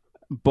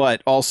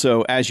 But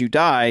also as you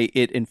die,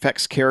 it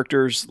infects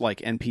characters like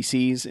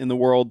NPCs in the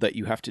world that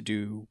you have to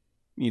do,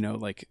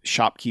 like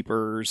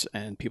shopkeepers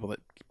and people that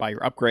buy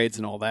your upgrades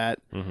and all that.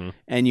 Mm-hmm.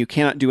 And you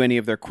cannot do any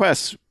of their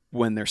quests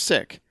when they're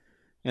sick.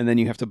 And then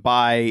you have to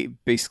buy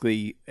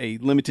basically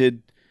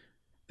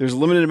there's a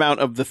limited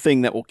amount of the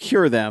thing that will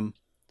cure them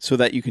so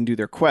that you can do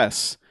their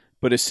quests.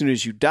 But as soon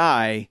as you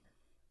die,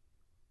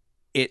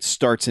 it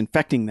starts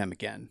infecting them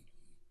again.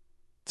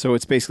 So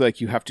it's basically like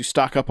you have to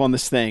stock up on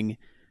this thing,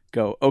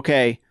 go,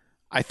 okay,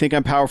 I think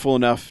I'm powerful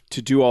enough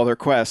to do all their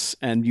quests,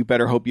 and you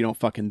better hope you don't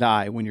fucking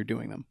die when you're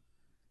doing them.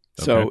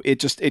 So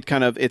it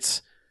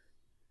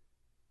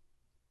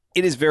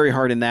is very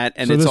hard in that,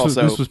 and so it's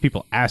this was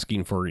people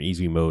asking for an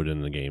easy mode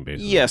in the game,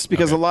 basically. Yes,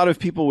 because Okay. a lot of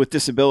people with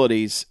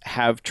disabilities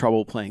have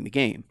trouble playing the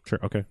game. Sure.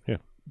 Okay. Yeah.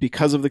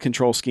 because of the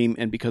control scheme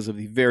and because of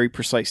the very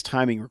precise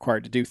timing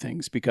required to do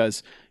things,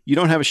 because you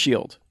don't have a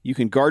shield. You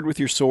can guard with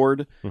your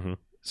sword. Mm-hmm.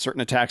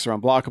 Certain attacks are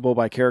unblockable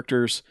by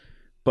characters,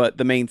 but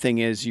the main thing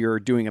is you're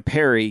doing a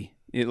parry.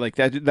 Like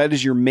that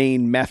is your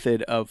main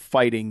method of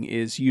fighting,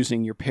 is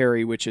using your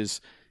parry, which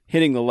is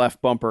hitting the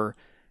left bumper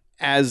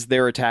as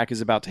their attack is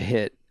about to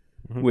hit,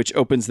 which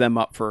opens them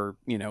up for,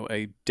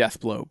 a death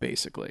blow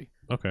basically.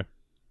 Okay.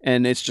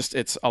 And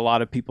it's a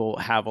lot of people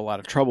have a lot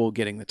of trouble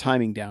getting the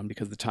timing down,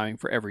 because the timing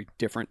for every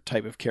different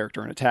type of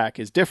character and attack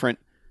is different,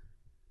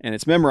 and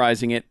it's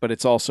memorizing it, but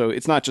it's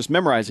not just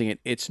memorizing it,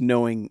 it's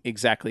knowing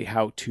exactly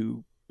how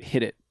to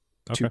hit it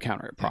to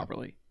counter it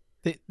properly.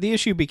 The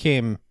issue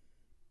became,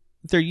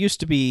 there used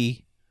to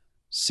be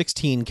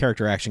 16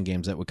 character action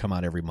games that would come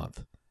out every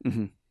month.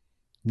 Mm-hmm.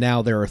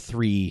 Now there are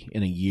 3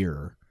 in a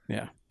year.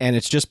 Yeah. And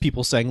it's just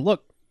people saying,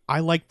 look, I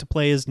like to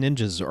play as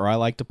ninjas, or I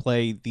like to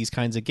play these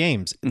kinds of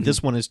games. Mm-hmm.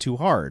 This one is too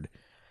hard.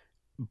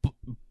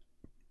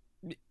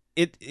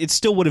 It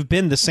still would have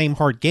been the same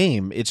hard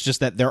game. It's just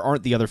that there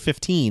aren't the other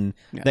 15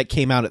 that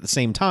came out at the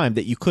same time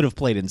that you could have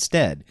played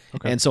instead.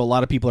 Okay. And so a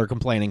lot of people are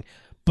complaining,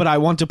 but I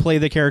want to play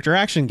the character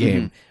action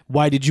game. Mm-hmm.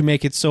 Why did you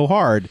make it so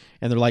hard?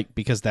 And they're like,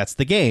 because that's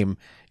the game.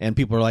 And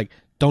people are like,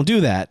 don't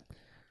do that.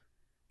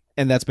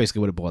 And that's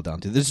basically what it boiled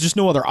down to. There's just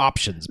no other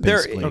options,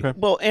 basically. Okay.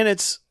 Well, and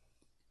it's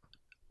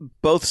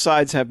both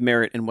sides have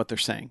merit in what they're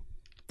saying.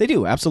 They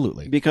do,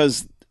 absolutely.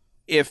 Because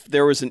if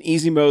there was an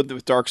easy mode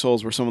with Dark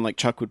Souls where someone like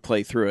Chuck would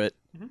play through it,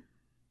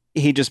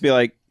 he'd just be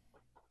like,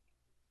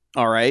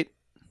 all right.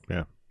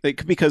 Yeah.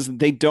 Because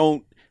they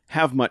don't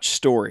have much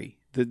story.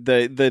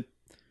 The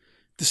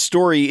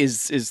story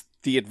is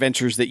the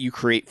adventures that you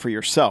create for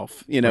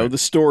yourself. Right. The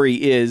story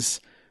is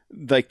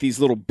like these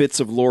little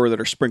bits of lore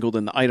that are sprinkled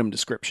in the item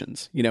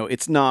descriptions.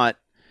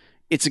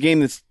 It's a game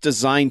that's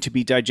designed to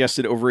be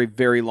digested over a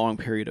very long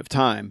period of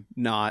time,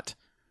 not,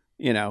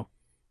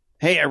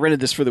 hey, I rented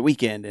this for the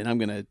weekend and I'm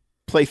going to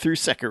play through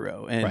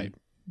Sekiro and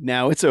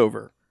now it's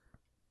over.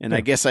 And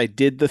I guess I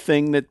did the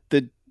thing that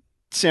the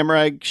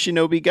Samurai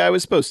Shinobi guy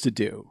was supposed to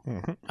do.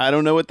 Mm-hmm. I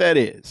don't know what that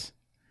is.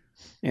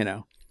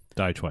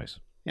 Die twice.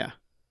 Yeah.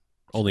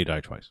 Only die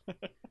twice.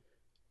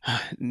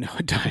 No,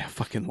 die a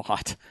fucking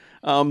lot.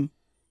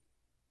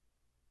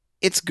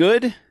 It's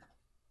good.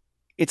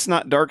 It's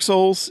not Dark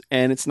Souls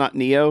and it's not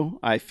Neo.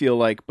 I feel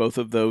like both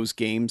of those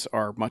games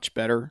are much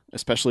better,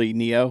 especially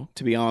Neo,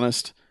 to be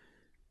honest,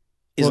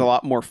 is a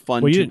lot more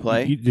fun to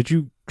play. Did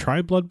you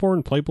try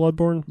Bloodborne, play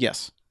Bloodborne?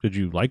 Yes. Did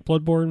you like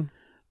Bloodborne?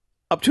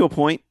 Up to a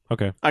point.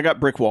 Okay. I got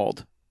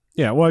brickwalled.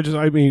 Yeah, well,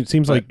 it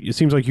seems like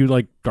you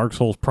like Dark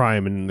Souls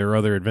Prime and their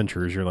other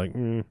adventures. You're like,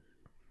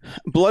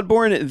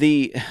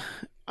 Bloodborne,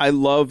 I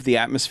love the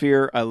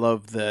atmosphere. I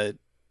love the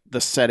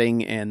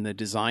setting and the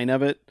design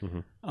of it.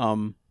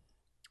 Mm-hmm.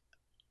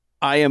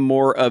 I am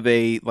more of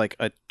a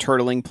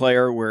turtling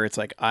player where it's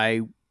like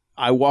I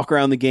walk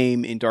around the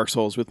game in Dark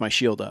Souls with my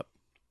shield up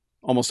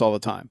almost all the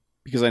time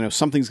because I know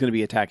something's going to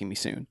be attacking me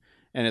soon.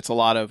 And it's a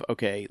lot of,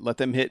 okay, let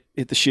them hit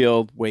the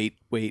shield, wait.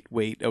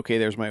 Okay,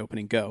 there's my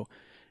opening, go.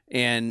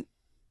 And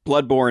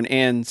Bloodborne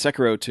and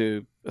Sekiro,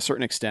 to a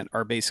certain extent,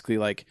 are basically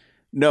like,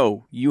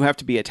 no, you have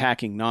to be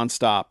attacking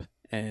nonstop.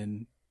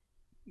 And,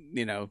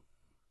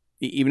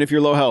 even if you're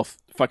low health,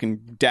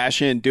 fucking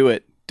dash in, do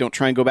it. Don't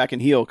try and go back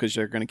and heal because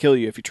they're going to kill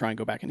you if you try and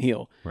go back and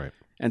heal. Right.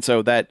 And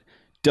so that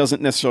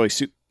doesn't necessarily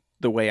suit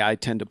the way I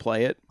tend to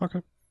play it.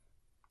 Okay.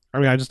 I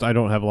mean, I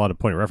don't have a lot of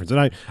point of reference. And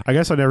I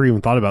guess I never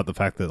even thought about the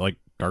fact that,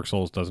 Dark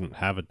Souls doesn't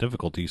have a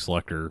difficulty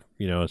selector.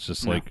 It's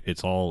just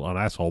it's all on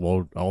asshole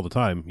mode all the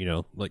time,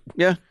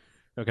 Yeah.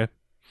 Okay.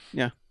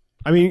 Yeah.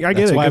 I mean, I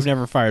get it. That's why I've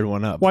never fired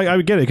one up. Well, I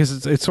get it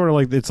because it's sort of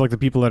like the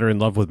people that are in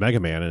love with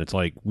Mega Man, and it's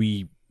like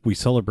we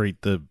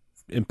celebrate the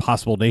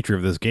impossible nature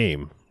of this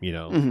game,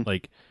 Mm-hmm.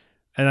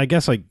 And I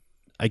guess I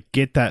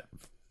get that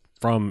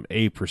from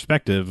a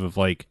perspective of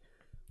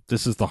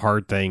this is the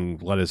hard thing,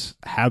 let us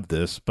have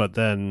this, but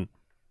then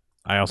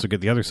I also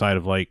get the other side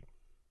of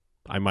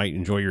I might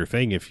enjoy your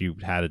thing if you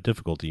had a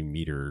difficulty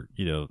meter,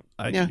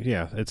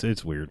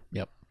 it's weird.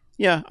 Yep.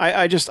 Yeah,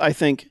 I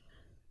think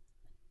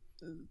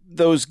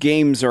those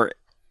games are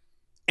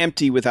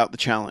empty without the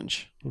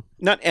challenge.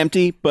 Not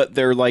empty, but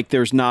they're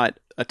there's not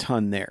a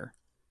ton there.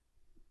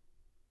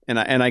 And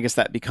I guess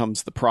that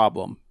becomes the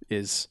problem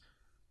is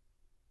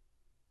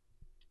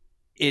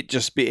if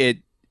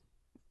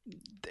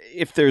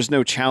there's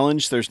no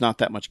challenge, there's not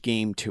that much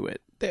game to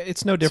it.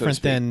 It's no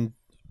different than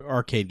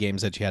arcade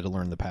games that you had to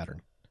learn the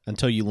pattern.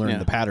 Until you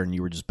learned the pattern,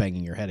 you were just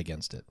banging your head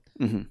against it.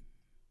 Mm-hmm.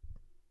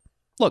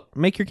 Look,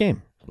 make your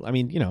game. I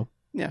mean,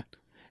 Yeah.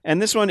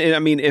 And this one, I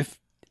mean, if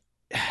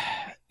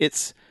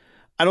it's,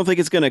 I don't think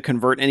it's going to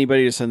convert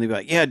anybody to suddenly be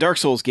like, yeah, Dark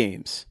Souls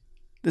games.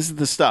 This is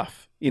the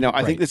stuff.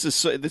 I think this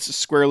is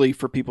squarely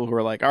for people who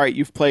are like, all right,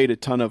 you've played a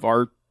ton of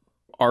our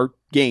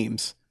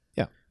games.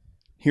 Yeah.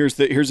 Here's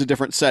a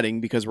different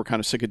setting because we're kind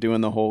of sick of doing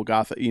the whole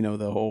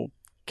the whole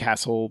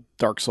castle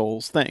Dark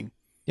Souls thing.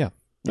 Yeah.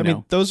 I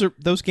mean,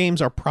 those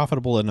games are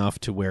profitable enough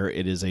to where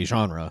it is a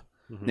genre.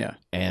 Mm-hmm. Yeah.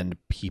 And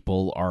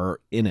people are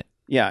in it.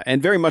 Yeah,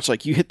 and very much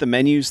you hit the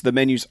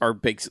menus are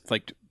big,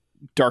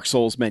 Dark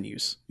Souls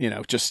menus,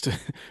 just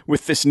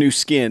with this new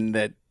skin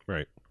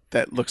Right.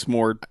 that looks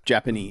more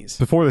Japanese.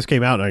 Before this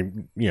came out,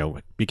 and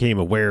I became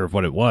aware of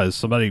what it was.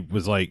 Somebody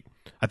was like,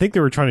 I think they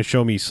were trying to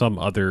show me some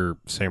other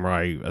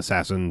samurai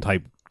assassin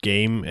type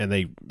game, and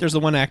there's the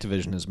one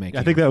Activision is making.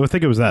 I think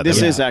it was that. This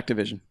That is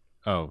Activision.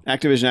 Oh,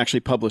 Activision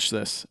actually published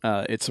this.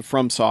 It's a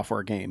From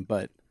Software game,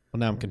 but well,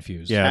 now I'm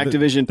confused. Yeah.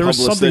 Activision there was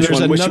published something- this there's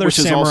one, which another is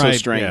also samurai-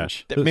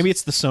 strange. Maybe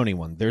it's the Sony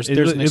one. There's It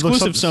an looks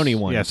exclusive something- Sony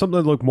one. Yeah, something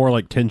that looked more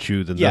like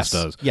Tenchu than Yes,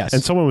 this does. yes.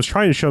 And someone was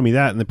trying to show me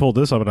that, and they pulled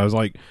this up, and I was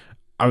like,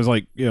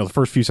 the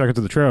first few seconds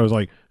of the trailer, I was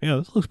like, yeah,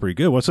 this looks pretty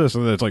good. What's this?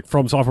 And then it's like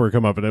From Software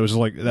come up, and it was just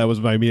like, that was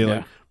my immediate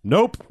like,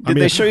 nope. Did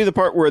they show you the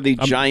part where the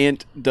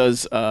giant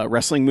does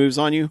wrestling moves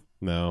on you?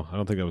 No, I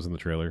don't think that was in the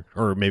trailer.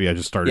 Or maybe I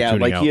just started Yeah,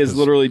 tuning like out he is 'cause-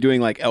 literally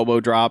doing like elbow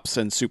drops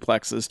and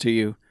suplexes to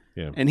you.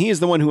 Yeah. And he is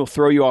the one who will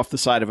throw you off the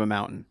side of a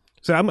mountain.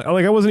 So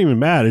I wasn't even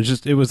mad.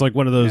 It was like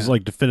one of those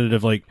like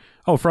definitive like,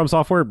 oh, From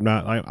Software, I'm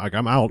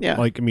out. Yeah.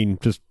 Like, I mean,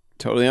 just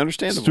Totally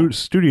understandable.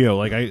 studio.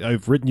 Like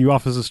I've written you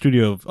off as a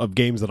studio of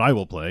games that I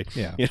will play.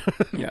 Yeah.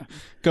 Yeah.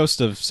 Ghost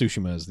of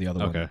Tsushima is the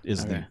other Okay. one.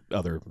 Is Okay. the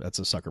other? That's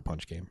a Sucker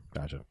Punch game.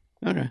 Gotcha.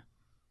 Okay.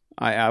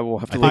 I will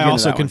have to look I into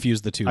also that one.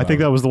 confused the two. I think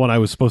that was the one I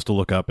was supposed to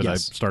look up, and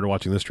Yes. I started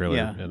watching this trailer.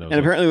 Yeah. And, I And was like,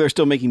 apparently they're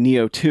still making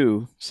Neo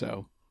 2,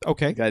 so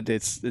okay.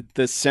 it's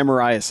the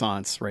samurai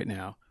essence right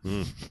now.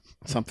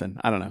 Something.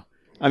 I don't know.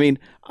 I mean,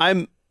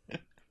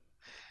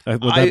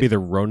 would that be the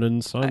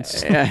Ronin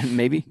sons?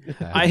 maybe.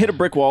 I hit a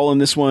brick wall in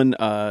this one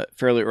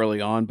fairly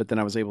early on, but then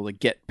I was able to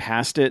get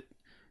past it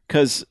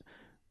because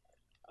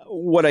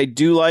what I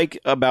do like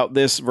about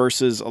this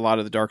versus a lot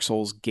of the Dark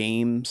Souls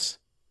games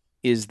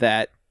is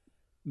that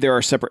there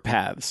are separate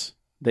paths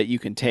that you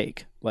can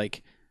take.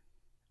 Like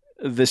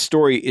the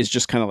story is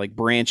just kind of like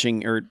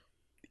branching or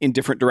in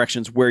different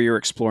directions where you're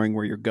exploring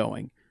where you're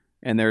going.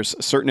 And there's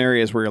certain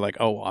areas where you're like,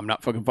 oh, I'm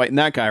not fucking fighting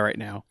that guy right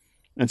now.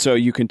 And so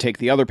you can take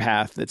the other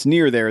path that's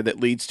near there that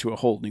leads to a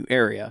whole new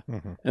area.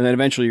 Mhm. And then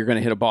eventually you're going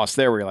to hit a boss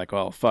there where you're like,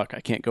 well, fuck, I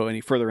can't go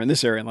any further in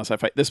this area unless I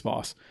fight this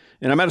boss.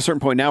 And I'm at a certain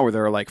point now where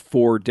there are like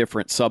 4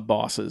 different sub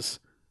bosses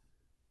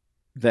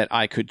that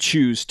I could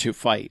choose to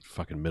fight.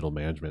 Fucking middle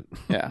management.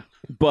 Yeah.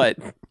 But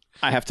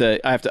I have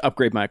to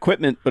upgrade my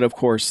equipment, but of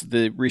course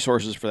the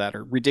resources for that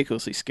are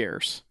ridiculously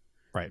scarce.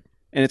 Right.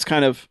 And it's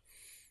kind of,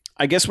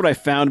 I guess what I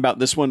found about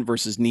this one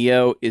versus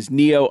Neo is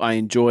Neo, I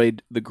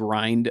enjoyed the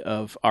grind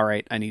of, all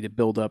right, I need to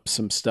build up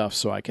some stuff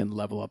so I can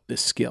level up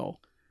this skill.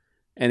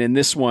 And in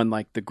this one,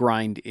 like the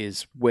grind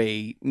is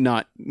way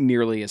not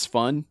nearly as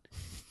fun.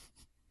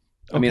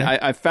 I mean,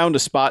 I found a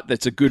spot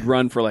that's a good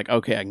run for like,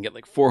 okay, I can get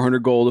like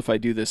 400 gold if I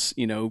do this,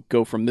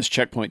 go from this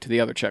checkpoint to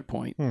the other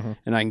checkpoint. Mhm.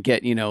 And I can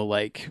get,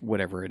 like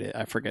whatever it is.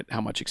 I forget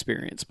how much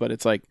experience, but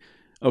it's like,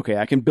 okay,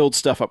 I can build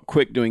stuff up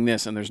quick doing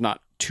this and there's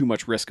not too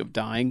much risk of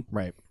dying.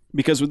 Right.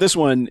 Because with this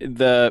one,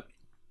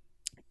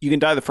 you can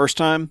die the first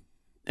time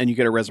and you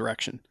get a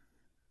resurrection.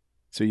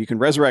 So you can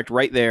resurrect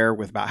right there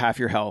with about half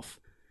your health.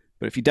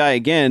 But if you die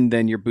again,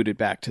 then you're booted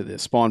back to the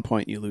spawn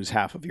point and you lose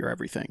half of your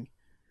everything.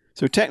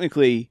 So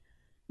technically,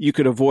 you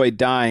could avoid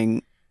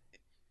dying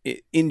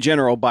in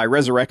general by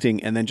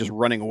resurrecting and then just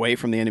running away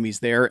from the enemies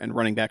there and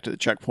running back to the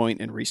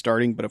checkpoint and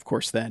restarting. But of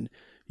course, then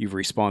you've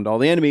respawned all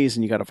the enemies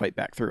and you got to fight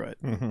back through it.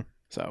 Mm-hmm.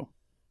 So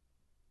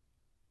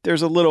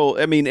there's a little,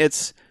 I mean,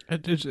 it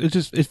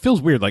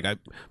feels weird. Like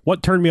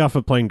what turned me off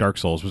of playing Dark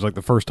Souls was like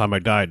the first time I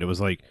died. It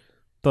was like,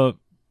 the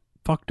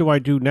fuck do I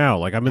do now?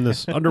 Like I'm in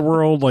this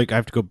underworld. Like I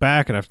have to go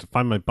back and I have to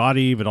find my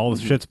body, but all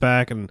this shit's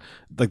back, and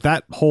like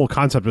that whole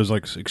concept was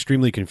like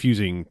extremely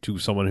confusing to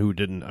someone who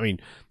didn't. I mean,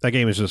 that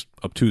game is just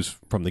obtuse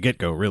from the get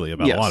go, really,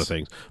 about a lot of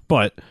things.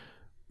 But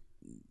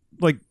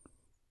like,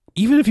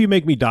 even if you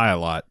make me die a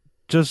lot,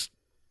 just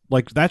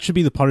like that should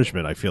be the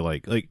punishment. I feel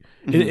like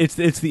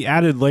it's the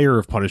added layer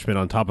of punishment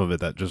on top of it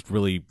that just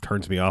really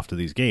turns me off to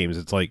these games.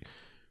 It's like,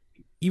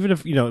 even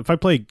if I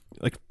play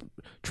like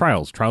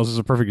Trials is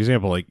a perfect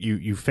example. Like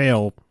you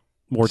fail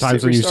more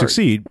times than you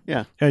succeed.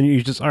 Yeah. And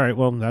you just, all right,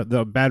 well,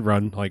 the bad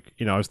run, like,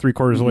 I was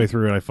 3/4 of the way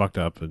through and I fucked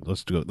up and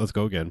let's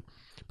go again.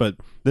 But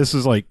this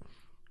is like,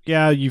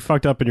 yeah, you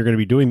fucked up and you're going to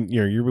be doing,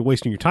 you're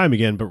wasting your time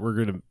again, but we're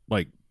going to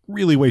like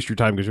really waste your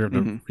time because you have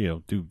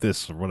to, do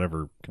this or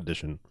whatever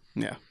condition.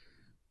 Yeah.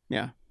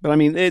 Yeah. But I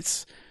mean,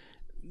 it's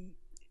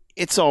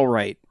all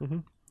right. Mm-hmm.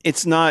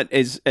 It's not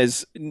as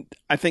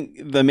I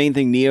think the main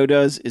thing Neo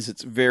does is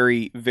it's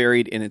very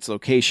varied in its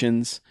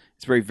locations.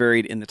 It's very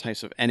varied in the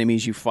types of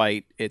enemies you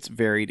fight. It's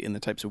varied in the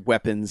types of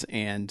weapons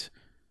and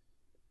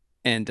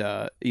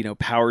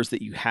powers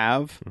that you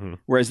have. Mm-hmm.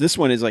 Whereas this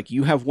one is like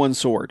you have one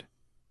sword.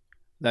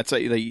 That's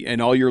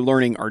and all you're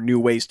learning are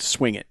new ways to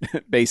swing it.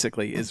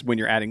 Basically, is when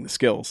you're adding the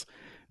skills.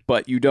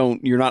 But you're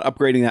not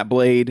upgrading that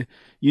blade.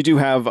 You do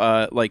have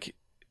like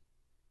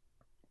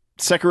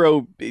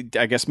Sekiro,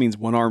 I guess, means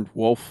one-armed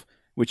wolf,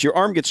 which your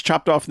arm gets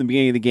chopped off in the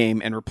beginning of the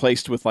game and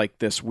replaced with like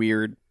this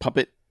weird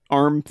puppet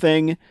arm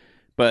thing.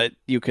 But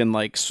you can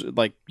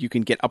you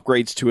can get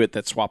upgrades to it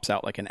that swaps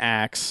out like an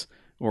axe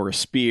or a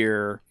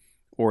spear,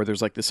 or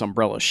there's like this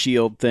umbrella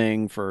shield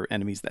thing for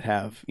enemies that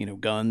have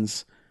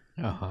guns.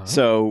 Uh-huh.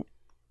 So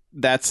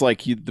that's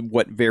like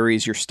what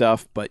varies your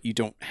stuff, but you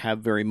don't have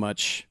very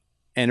much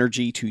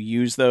energy to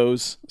use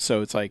those.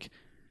 So it's like,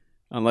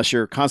 unless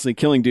you're constantly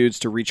killing dudes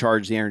to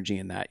recharge the energy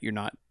in that, you're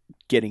not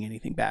getting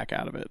anything back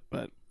out of it.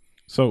 But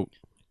So,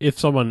 if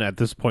someone at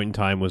this point in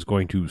time was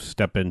going to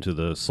step into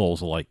the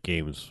Souls-alike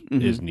games,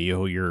 is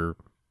Neo your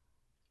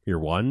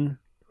one,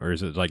 or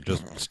is it like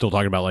just still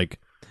talking about like?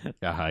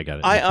 Yeah, I got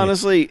it. I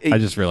honestly, I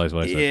just realized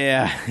what I said.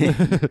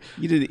 Yeah,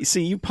 you did.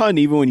 See, you pun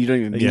even when you don't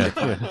even mean it.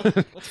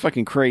 It's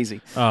fucking crazy.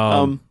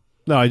 No,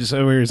 I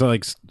mean, it's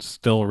like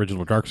still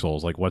original Dark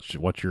Souls. Like, what's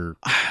your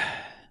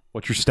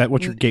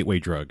gateway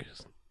drug?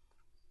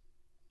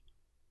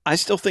 I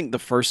still think the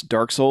first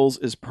Dark Souls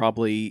is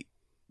probably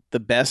the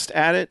best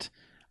at it.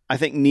 I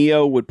think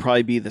Neo would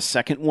probably be the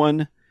second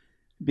one,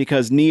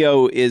 because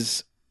Neo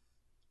is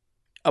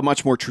a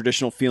much more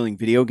traditional feeling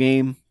video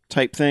game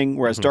type thing,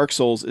 whereas Dark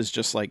Souls is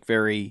just like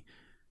very,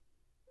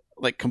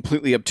 like,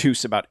 completely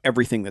obtuse about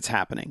everything that's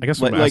happening. I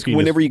guess like, what I'm asking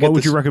whenever is, you get what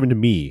would this, you recommend to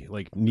me?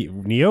 Like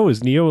Neo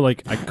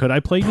like could I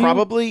play Neo?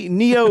 probably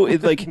Neo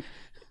is like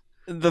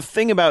the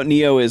thing about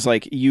Neo is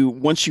like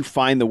once you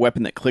find the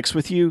weapon that clicks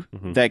with you,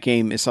 that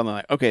game is something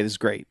like, okay, this is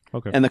great.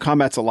 Okay. And the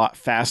combat's a lot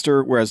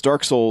faster, whereas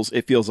Dark Souls,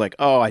 it feels like,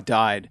 oh, I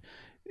died.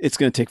 It's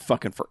going to take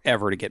fucking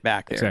forever to get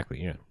back there.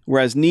 Exactly, yeah.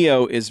 Whereas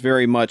Neo is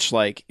very much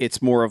like,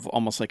 it's more of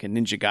almost like a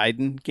Ninja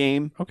Gaiden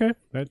game. Okay,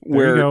 there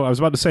you go. I was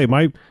about to say,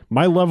 my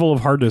level of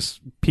hardness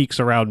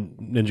peaks around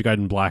Ninja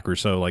Gaiden Black or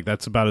so. Like,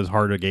 that's about as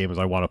hard a game as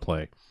I want to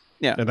play.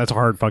 Yeah. And that's a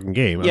hard fucking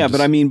game. Yeah,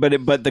 but I mean,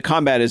 but the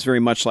combat is very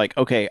much like,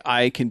 okay,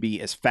 I can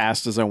be as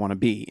fast as I want to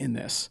be in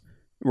this.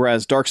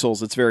 Whereas Dark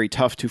Souls, it's very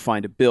tough to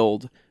find a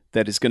build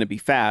that is going to be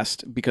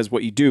fast, because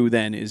what you do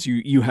then is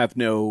you have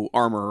no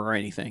armor or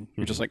anything.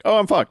 You're just like, oh,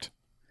 I'm fucked.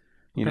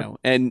 You know,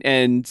 and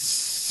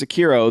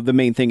Sekiro, the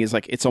main thing is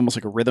like, it's almost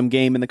like a rhythm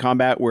game in the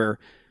combat where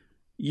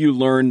you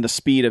learn the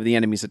speed of the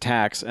enemy's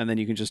attacks, and then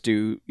you can just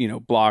do,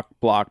 block,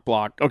 block,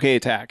 block, okay,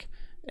 attack.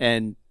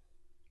 And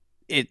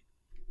it's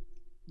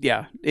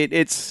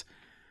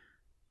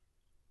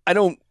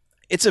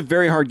a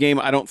very hard game.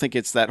 I don't think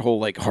it's that whole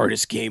like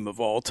hardest game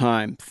of all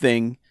time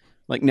thing.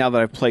 Like, now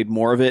that I've played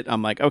more of it,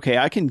 I'm like, okay,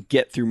 I can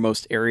get through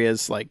most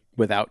areas like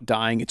without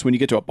dying. It's when you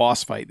get to a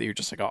boss fight that you're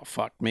just like, oh,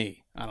 fuck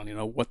me. I don't even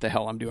know what the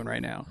hell I'm doing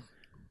right now.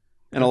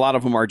 And a lot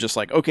of them are just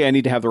like, okay, I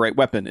need to have the right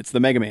weapon. It's the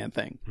Mega Man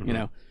thing.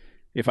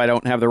 If I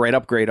don't have the right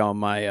upgrade on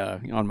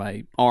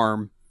my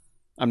arm,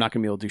 I'm not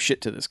going to be able to do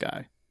shit to this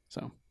guy.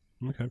 So,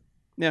 okay.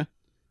 Yeah.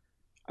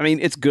 I mean,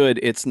 it's good.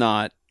 It's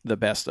not the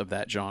best of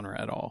that genre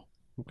at all.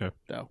 Okay.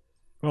 So,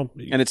 well,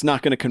 and it's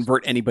not going to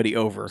convert anybody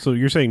over. So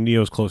you're saying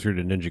Neo's closer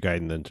to Ninja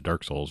Gaiden than to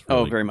Dark Souls?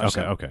 Really? Oh, very much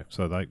so. Okay.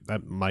 So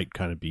that might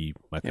kind of be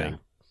my thing.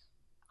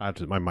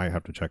 I might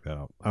have to check that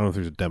out. I don't know if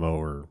there's a demo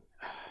or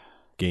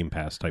Game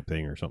Pass type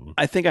thing or something.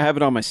 I think I have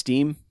it on my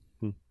Steam.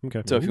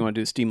 Okay. So if you want to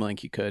do the Steam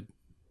link, you could.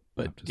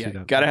 But yeah,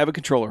 got to have a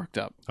controller hooked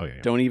up. Oh,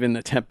 yeah. Don't even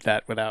attempt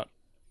that without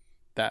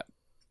that.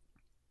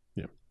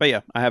 Yeah. But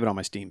yeah, I have it on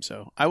my Steam,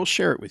 so I will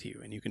share it with you,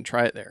 and you can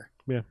try it there.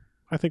 Yeah.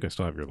 I think I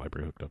still have your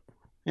library hooked up.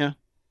 Yeah.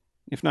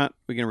 If not,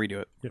 we can redo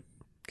it. Yep.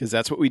 Because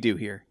that's what we do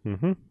here.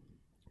 Mm-hmm.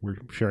 We're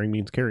sharing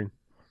means caring.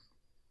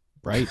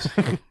 Right.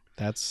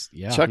 That's,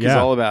 yeah. Chuck is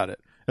all about it.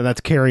 And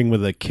that's caring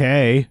with a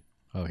K.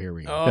 Oh, here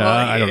we go. Oh,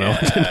 I don't know.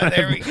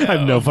 There we go. I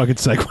have no fucking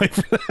segue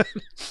for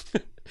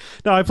that.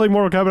 No, I played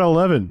Mortal Kombat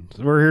 11.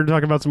 We're here to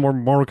talk about some more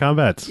Mortal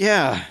Kombats.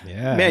 Yeah.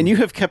 Yeah. Man, you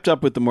have kept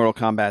up with the Mortal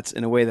Kombats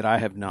in a way that I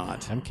have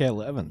not.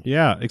 MK11.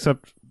 Yeah,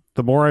 except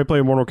the more I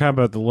play Mortal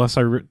Kombat,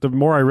 the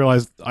more I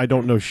realize I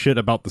don't know shit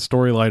about the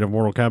storyline of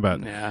Mortal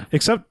Kombat. Yeah.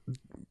 Except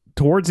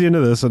towards the end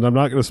of this, and I'm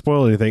not going to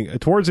spoil anything,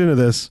 towards the end of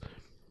this,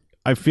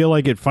 I feel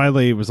like it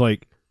finally was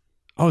like,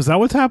 oh, is that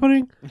what's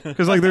happening?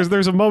 Because like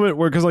there's a moment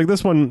where, because like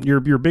this one, your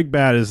big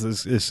bad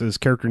is this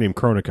character named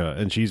Kronika,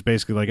 and she's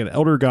basically like an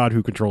elder god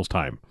who controls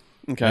time.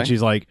 Okay. And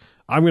she's like,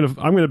 I'm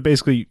gonna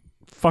basically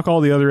fuck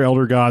all the other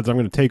elder gods. I'm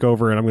gonna take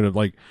over, and I'm gonna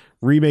like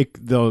remake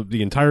the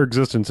entire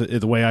existence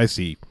the way I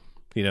see,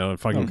 and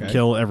fucking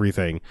kill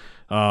everything.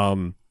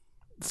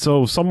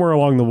 So somewhere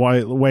along the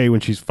way,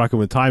 when she's fucking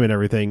with time and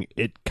everything,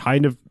 it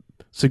kind of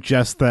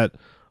suggests that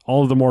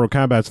all of the Mortal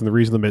Kombats, and the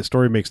reason the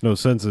story makes no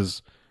sense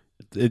is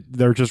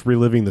they're just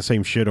reliving the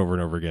same shit over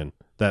and over again.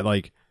 That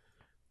like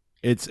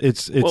it's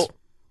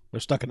they're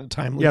stuck in a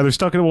time loop. Yeah, they're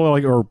stuck in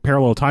or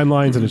parallel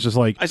timelines, and it's just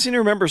like I seem to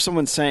remember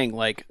someone saying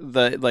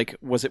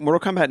was it Mortal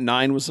Kombat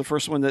 9 was the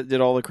first one that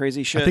did all the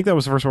crazy shit? I think that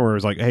was the first one where it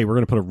was like, hey, we're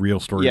going to put a real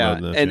story mode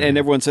in this. And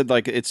everyone said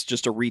like it's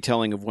just a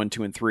retelling of 1,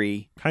 2, and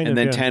 3. Kind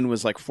of, 10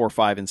 was like 4,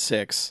 5, and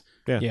 6.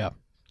 Yeah.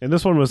 And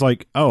this one was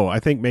like, oh, I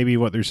think maybe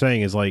what they're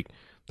saying is like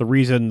the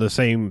reason the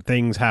same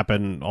things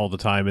happen all the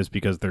time is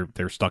because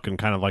they're stuck in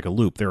kind of like a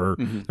loop. There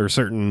are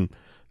certain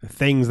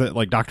things that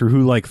like Doctor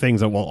Who like things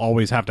that will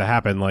always have to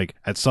happen. Like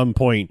at some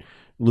point,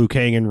 Liu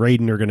Kang and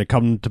Raiden are going to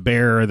come to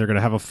bear, and they're going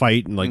to have a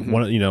fight, and like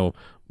one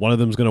of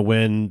them's going to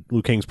win.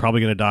 Liu Kang's probably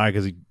going to die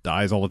because he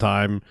dies all the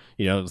time.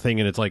 And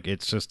it's like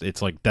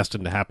it's like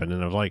destined to happen.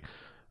 And I was like,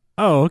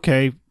 oh,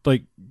 okay,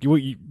 like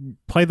you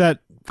play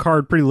that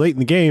card pretty late in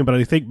the game, but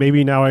I think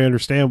maybe now I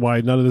understand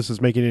why none of this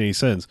is making any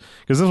sense.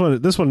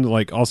 Because this one,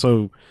 like,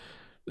 also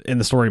in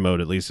the story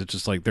mode, at least, it's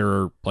just like there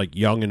are like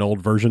young and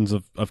old versions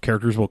of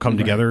characters will come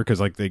together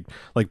because like they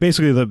like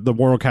basically the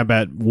Mortal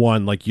Kombat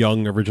 1 like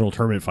young original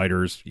tournament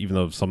fighters, even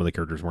though some of the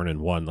characters weren't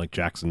in 1, like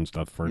Jax and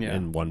stuff weren't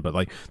in 1, but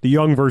like the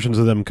young versions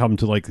of them come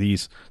to like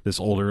this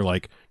older,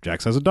 like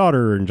Jax has a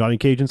daughter and Johnny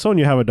Cage and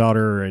Sonya have a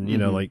daughter, and you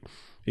know, like,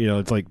 you know,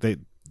 it's like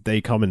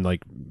they come and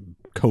like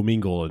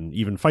commingle and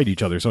even fight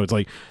each other. So it's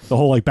like the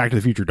whole like Back to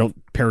the Future,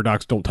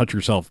 paradox, don't touch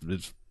yourself,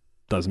 it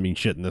doesn't mean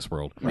shit in this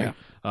world. Right.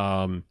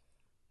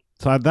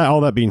 So all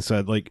that being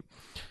said, like,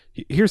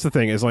 here's the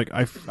thing: is like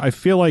I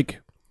feel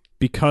like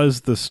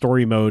because the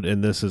story mode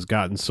in this has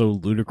gotten so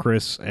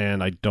ludicrous,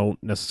 and I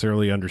don't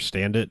necessarily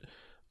understand it,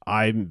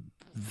 I'm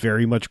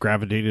very much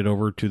gravitated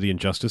over to the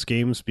Injustice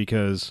games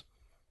because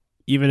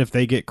even if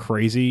they get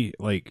crazy,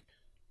 like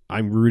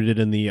I'm rooted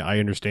in I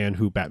understand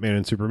who Batman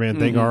and Superman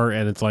thing are,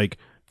 and it's like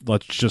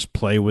let's just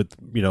play with,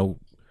 you know,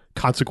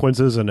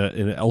 consequences in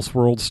an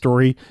Elseworld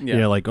story. Yeah,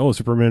 you know, like, oh,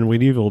 Superman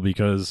went evil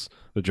because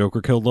the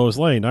Joker killed Lois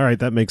Lane. All right,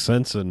 that makes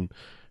sense, and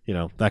you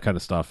know, that kind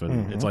of stuff.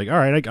 And it's like, all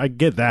right, I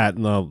get that,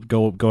 and I'll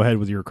go ahead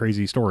with your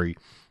crazy story.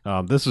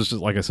 This is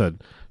just, like I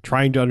said,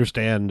 trying to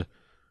understand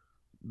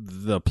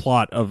the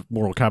plot of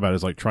Mortal Kombat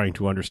is like trying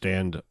to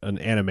understand an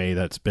anime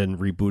that's been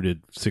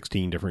rebooted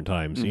 16 different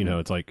times. You know,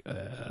 it's like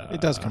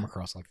it does come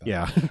across like that.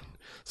 Yeah.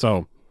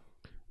 So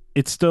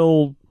it's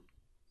still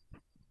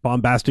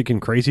bombastic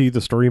and crazy,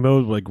 the story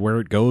mode, like where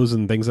it goes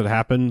and things that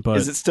happen, but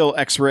is it still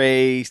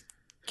X-ray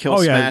kill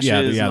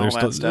smashes and all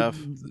that stuff?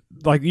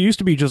 Like, it used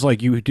to be just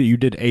like you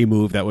did a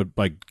move that would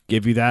like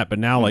give you that, but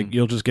now like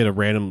you'll just get a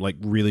random like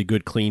really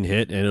good clean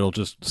hit and it'll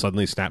just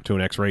suddenly snap to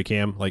an X-ray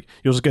cam. Like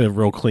you'll just get a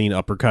real clean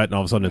uppercut and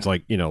all of a sudden it's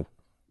like, you know,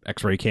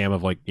 X-ray cam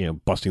of like, you know,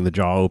 busting the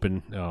jaw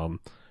open.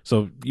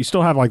 So you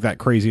still have like that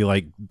crazy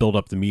like build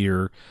up the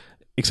meter,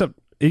 except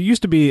it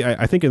used to be,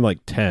 I think in like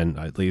 10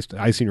 at least,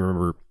 I seem to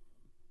remember,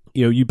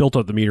 you know, you built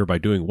up the meter by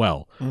doing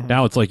well.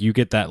 Now it's like you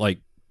get that like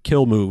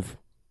kill move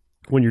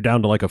when you're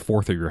down to like a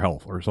fourth of your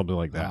health or something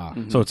like that.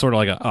 So it's sort of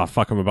like oh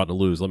fuck, I'm about to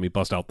lose, let me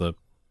bust out the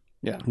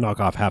knock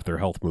off half their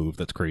health move.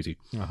 That's crazy.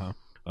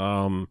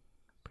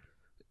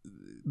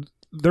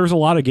 There's a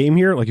lot of game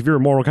here. Like if you're a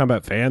Mortal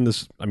Kombat fan,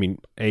 this, I mean,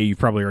 A, you've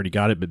probably already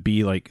got it, but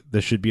B, like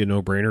this should be a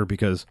no-brainer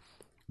because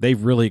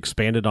they've really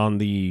expanded on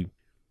the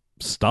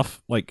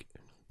stuff. Like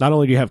not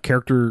only do you have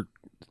character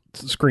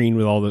screen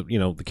with all the, you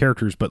know, the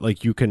characters, but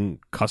like you can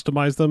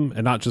customize them,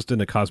 and not just in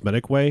a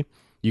cosmetic way.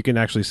 You can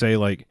actually say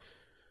like,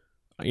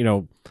 you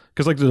know,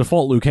 because like the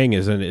default Liu Kang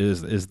is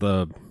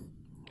the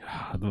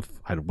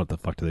what the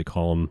fuck do they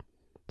call him?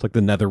 It's like the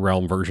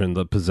Netherrealm version,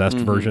 the possessed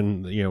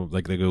version. You know,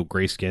 like they go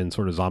gray skin,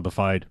 sort of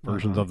zombified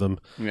versions of them.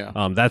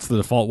 That's the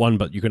default one,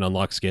 but you can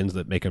unlock skins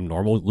that make him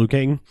normal Liu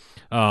Kang.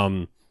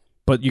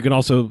 But you can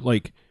also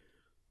like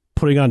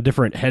putting on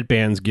different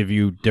headbands give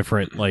you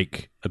different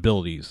like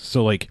abilities.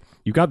 So like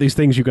you've got these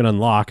things you can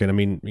unlock, and I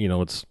mean, you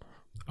know, it's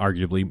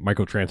arguably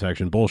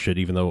microtransaction bullshit,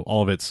 even though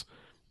all of it's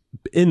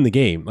in the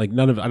game. Like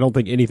I don't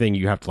think anything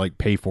you have to like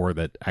pay for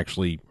that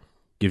actually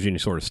gives you any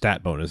sort of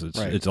stat bonus.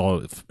 It's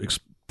all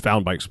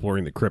found by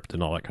exploring the crypt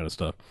and all that kind of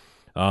stuff.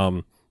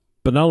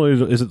 But not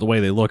only is it the way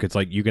they look, it's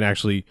like you can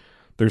actually,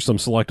 there's some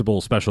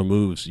selectable special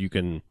moves you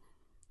can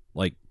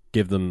like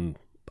give them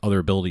other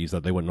abilities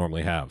that they wouldn't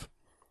normally have.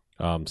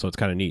 So it's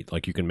kind of neat.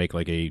 Like you can make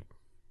like a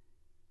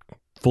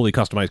fully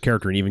customized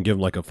character and even give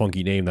them like a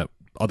funky name that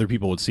other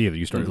people would see if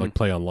you started like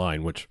play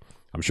online, which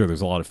I'm sure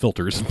there's a lot of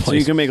filters in place. So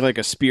you can make like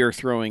a spear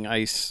throwing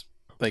ice,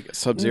 like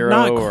Sub-Zero.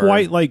 Not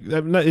quite like,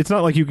 it's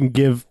not like you can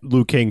give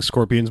Liu Kang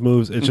Scorpion's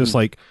moves. It's just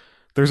like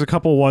there's a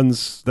couple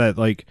ones that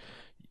like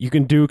you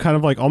can do kind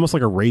of like almost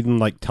like a Raiden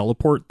like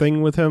teleport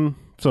thing with him.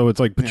 So it's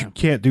like, but you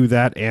can't do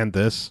that and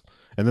this.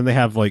 And then they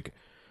have like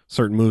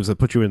certain moves that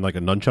put you in like a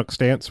nunchuck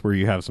stance where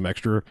you have some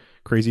extra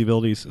crazy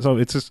abilities. So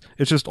it's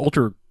just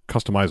ultra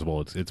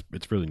customizable.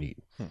 It's really neat.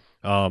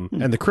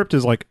 And the crypt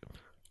is like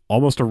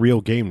almost a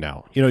real game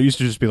now. You know, it used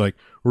to just be like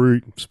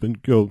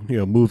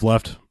move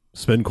left,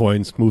 spin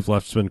coins, move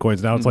left, spin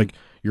coins. Now it's like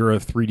you're a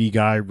 3D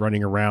guy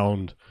running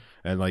around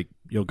and like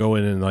you'll go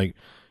in and like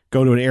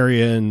go to an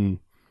area and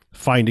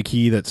find a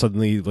key that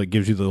suddenly like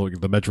gives you the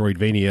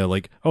Metroidvania,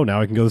 like, oh,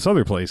 now I can go this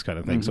other place kind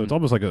of thing. So it's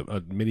almost like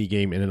a mini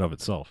game in and of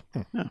itself.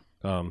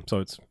 So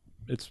it's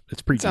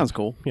pretty sounds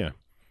cool. Yeah.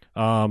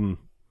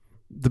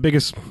 The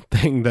biggest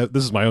thing that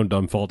this is my own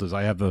dumb fault is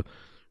I have the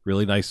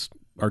really nice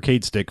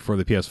arcade stick for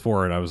the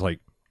PS4, and I was like,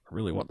 I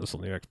really want this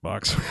on the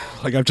Xbox.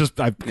 Like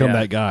I've become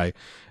that guy,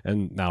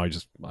 and now I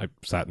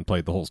sat and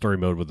played the whole story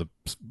mode with the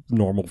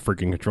normal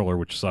freaking controller,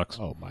 which sucks.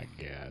 Oh my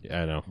god.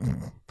 Yeah, I know.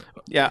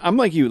 Yeah, I'm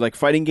like you. Like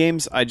fighting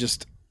games, I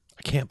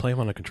can't play them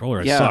on a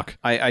controller. I suck.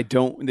 I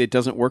don't. It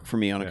doesn't work for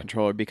me on a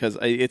controller because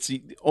it's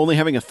only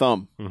having a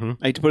thumb. I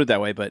hate to put it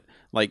that way, but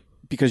like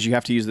because you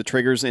have to use the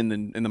triggers in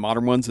the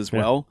modern ones as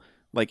well.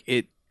 Like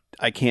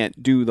I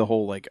can't do the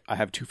whole like I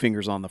have two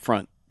fingers on the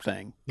front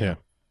thing. Yeah.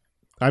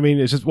 I mean,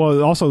 it's just,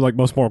 well, also like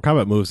most Mortal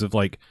Kombat moves have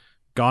like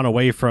gone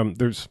away from,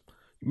 there's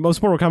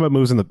most Mortal Kombat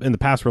moves in the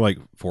past were like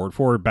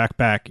forward,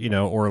 back,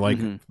 or like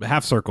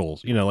half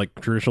circles, like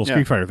traditional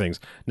Street Fighter things.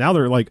 Now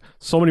they're like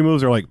so many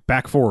moves are like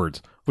back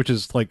forwards, which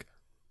is like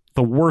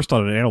the worst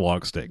on an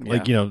analog stick. Yeah.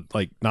 Like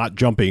like not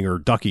jumping or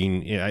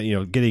ducking.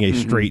 Getting a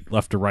straight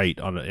left to right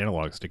on an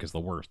analog stick is the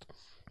worst.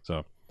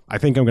 So I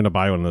think I'm going to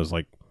buy one of those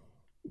like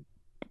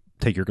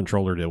take your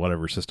controller to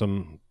whatever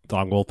system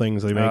dongle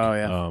things they make. Oh,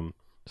 yeah.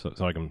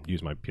 So I can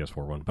use my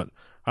PS4 one, but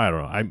I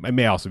don't know. I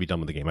may also be done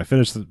with the game. I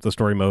finished the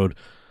story mode.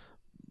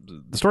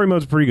 The story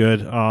mode's pretty good.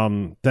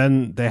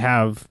 Then they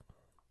have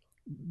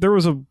there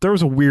was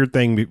a weird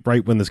thing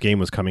right when this game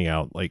was coming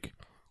out. Like,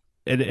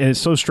 and it's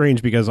so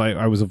strange because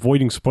I was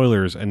avoiding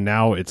spoilers, and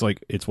now it's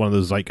like it's one of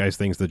those zeitgeist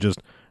things that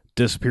just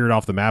disappeared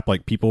off the map.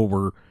 Like people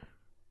were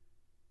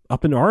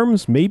up in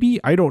arms, maybe,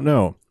 I don't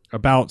know,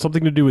 about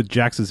something to do with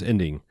Jax's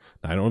ending.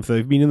 I don't know if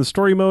they've been in the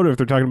story mode or if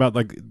they're talking about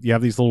like you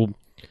have these little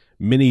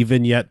mini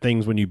vignette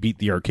things when you beat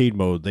the arcade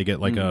mode. They get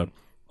like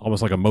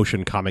almost like a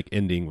motion comic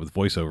ending with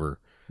voiceover.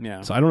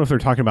 Yeah. So I don't know if they're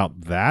talking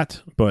about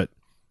that, but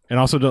and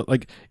also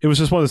like it was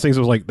just one of those things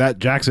that was like that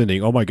Jax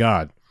ending. Oh my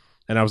god!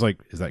 And I was like,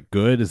 is that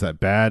good? Is that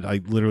bad?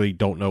 I literally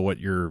don't know what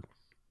your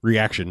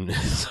reaction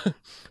is.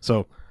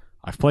 So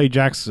I've played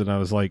Jax and I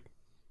was like,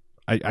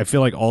 I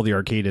feel like all the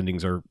arcade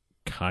endings are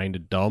kind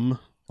of dumb.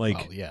 Like,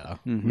 oh, yeah.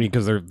 I mean,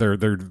 because they're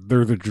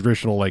the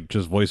traditional like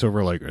just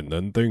voiceover, like, and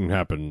then thing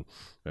happened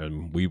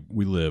and we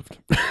lived.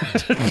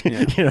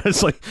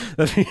 It's like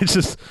it's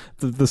just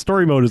the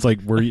story mode is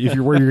like where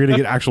you're going to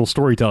get actual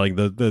storytelling.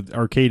 The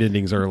arcade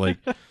endings are like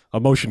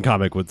a motion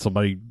comic with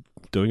somebody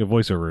doing a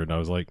voiceover, and I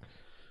was like,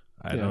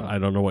 I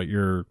don't know what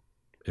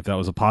if that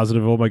was a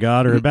positive oh my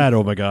god or a bad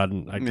oh my god,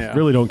 and I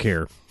really don't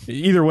care.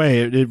 Either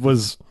way, it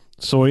was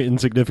so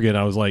insignificant.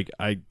 I was like,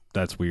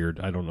 that's weird.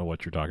 I don't know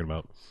what you're talking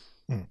about.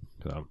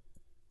 So.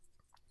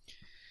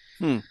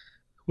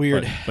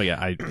 Weird. But yeah,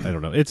 I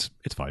don't know. It's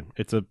fine.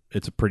 It's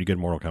a pretty good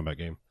Mortal Kombat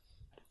game.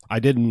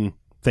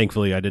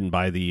 Thankfully I didn't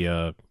buy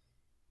the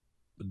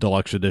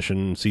deluxe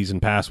edition season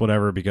pass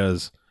whatever,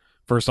 because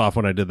first off,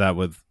 when I did that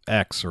with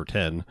X or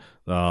 10,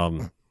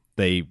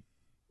 they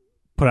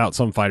put out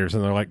some fighters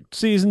and they're like,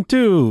 season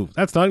 2,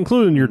 that's not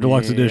included in your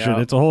deluxe edition.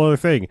 It's a whole other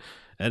thing.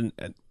 And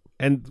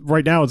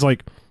right now it's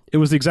like it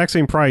was the exact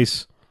same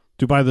price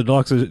to buy the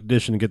deluxe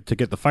edition to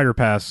get the fighter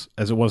pass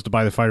as it was to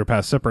buy the fighter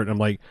pass separate. And I'm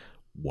like,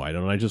 why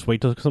don't I just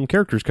wait till some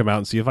characters come out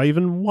and see if I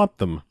even want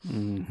them?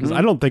 Because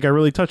I don't think I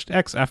really touched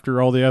X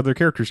after all the other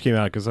characters came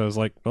out, because I was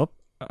like, well,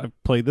 I've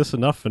played this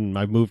enough and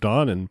I've moved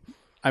on. And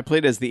I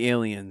played as the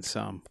alien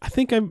some. I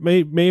think I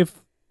may have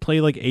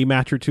played like a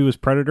match or two as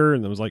Predator,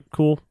 and it was like,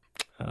 cool.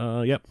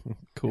 Yep.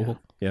 Cool.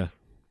 Yeah.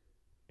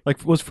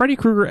 Like, was Freddy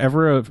Krueger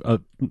ever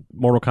a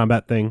Mortal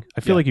Kombat thing?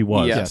 I feel like he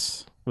was.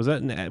 Yes. Was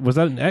that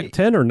in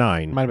 10 or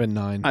 9? Might have been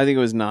 9. I think it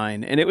was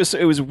 9, and it was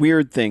a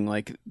weird thing.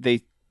 Like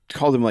they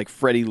called him like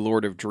Freddy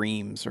Lord of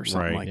Dreams or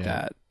something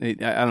that.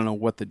 I don't know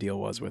what the deal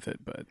was with it,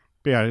 but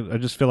yeah, I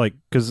just feel like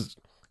because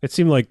it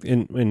seemed like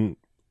in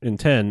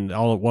 10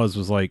 all it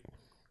was like,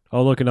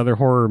 oh look, another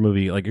horror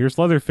movie. Like here's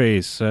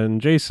Leatherface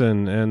and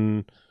Jason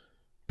and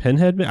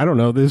Pinhead. I don't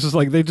know. This is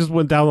like they just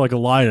went down like a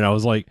line, and I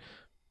was like,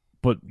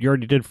 but you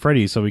already did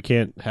Freddy, so we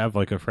can't have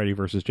like a Freddy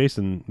versus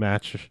Jason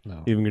match.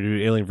 No. Even going to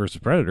do Alien versus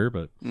Predator,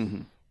 but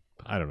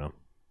I don't know.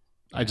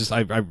 I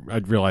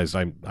realized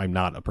I'm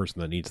not a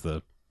person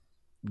that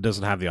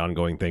doesn't have the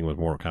ongoing thing with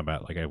Mortal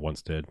Kombat like I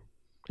once did.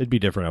 It'd be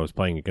different. I was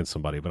playing against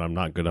somebody, but I'm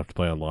not good enough to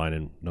play online,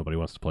 and nobody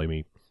wants to play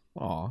me.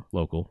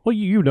 Local. Well,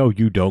 you know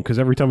you don't, because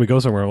every time we go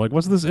somewhere, I'm like,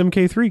 what's this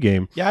MK3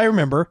 game? Yeah, I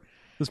remember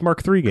this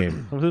Mark 3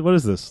 game. What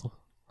is this?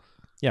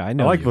 Yeah, I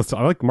know. I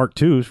like Mark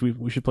 2.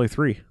 We should play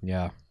 3.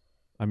 Yeah.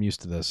 I'm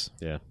used to this.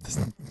 Yeah.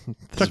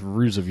 This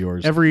ruse of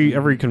yours.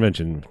 Every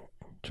convention,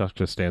 Chuck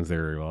just stands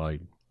there while I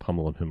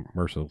pummel him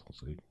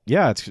mercilessly.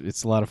 Yeah,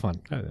 it's a lot of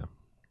fun. Oh, yeah.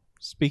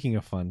 Speaking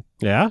of fun.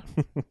 Yeah?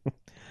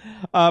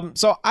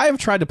 So I've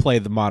tried to play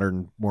the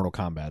modern Mortal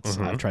Kombats.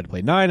 I've tried to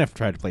play 9. I've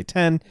tried to play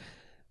 10.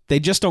 They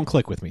just don't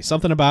click with me.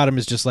 Something about them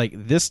is just like,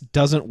 this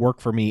doesn't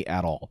work for me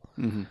at all.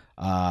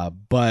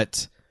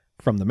 But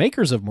from the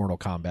makers of Mortal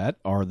Kombat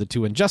are the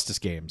 2 Injustice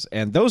games,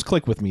 and those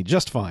click with me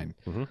just fine.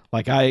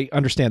 Like, I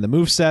understand the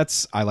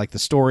movesets, I like the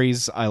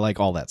stories, I like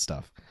all that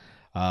stuff.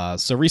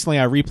 So recently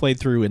I replayed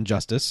through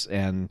Injustice,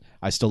 and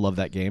I still love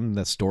that game.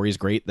 The story is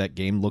great, that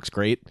game looks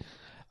great.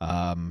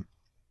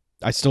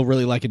 I still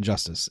really like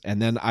Injustice.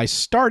 And then I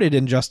started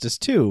Injustice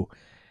 2,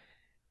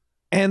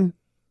 and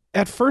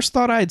at first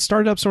thought I had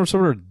started up some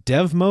sort of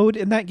dev mode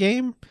in that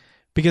game,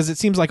 because it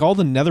seems like all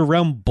the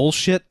NetherRealm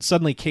bullshit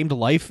suddenly came to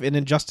life in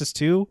Injustice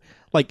 2.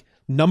 Like,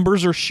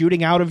 numbers are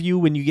shooting out of you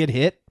when you get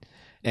hit,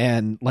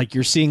 and like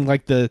you're seeing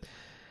like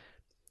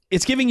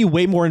it's giving you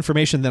way more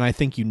information than I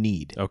think you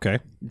need. Okay.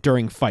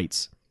 During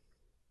fights.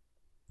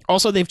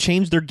 Also, they've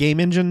changed their game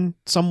engine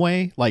some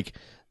way. Like,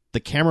 the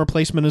camera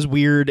placement is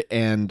weird,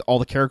 and all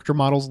the character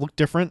models look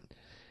different.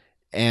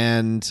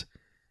 And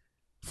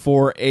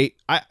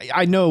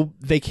I know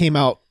they came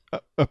out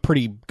a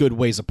pretty good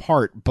ways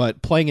apart,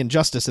 but playing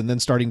Injustice and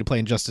then starting to play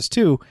Injustice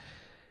 2,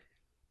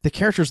 the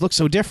characters look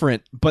so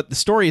different, but the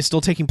story is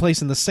still taking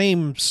place in the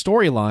same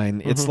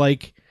storyline. It's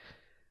like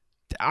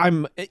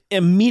I'm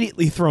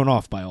immediately thrown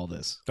off by all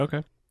this.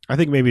 Okay. I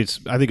think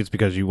it's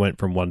because you went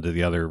from one to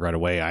the other right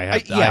away. I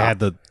had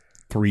the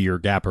 3-year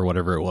gap or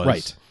whatever it was.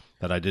 Right.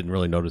 That I didn't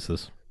really notice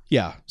this.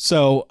 Yeah.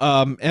 So,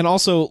 and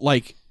also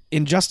like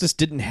Injustice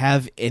didn't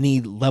have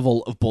any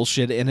level of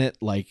bullshit in it,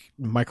 like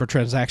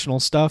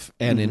microtransactional stuff.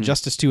 And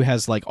Injustice 2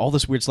 has like all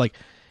this weird, it's like,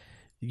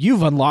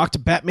 you've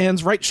unlocked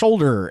Batman's right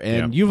shoulder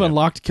and you've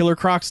unlocked Killer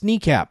Croc's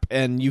kneecap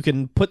and you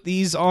can put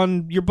these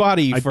on your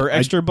body for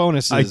extra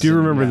bonuses. I do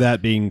remember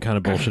that being kind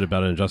of bullshit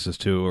about Injustice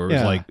 2, or it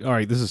was like, all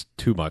right, this is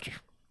too much.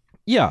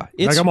 Yeah.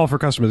 Like, I'm all for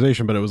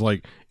customization, but it was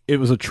like, it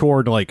was a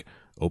chore to like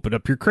open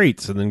up your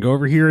crates and then go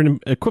over here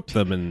and equip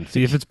them and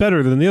see if it's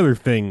better than the other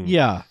thing.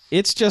 Yeah.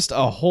 It's just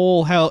a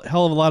whole hell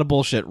of a lot of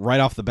bullshit right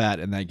off the bat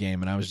in that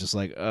game. And I was just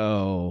like,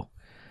 oh,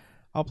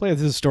 I'll play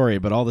this story,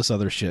 but all this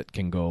other shit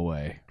can go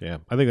away. Yeah,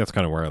 I think that's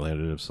kind of where I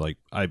landed. It's like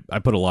I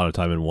put a lot of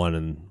time in one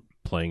and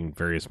playing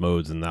various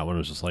modes, and that one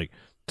was just like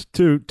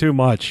too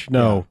much.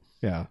 No,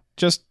 yeah.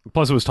 Just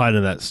plus it was tied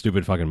into that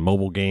stupid fucking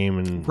mobile game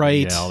and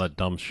right, all that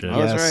dumb shit. Oh,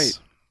 that's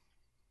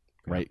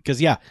right.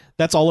 Because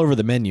that's all over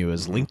the menu.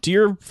 Is linked to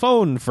your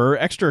phone for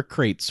extra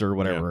crates or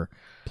whatever. Yeah.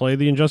 Play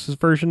the Injustice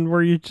version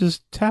where you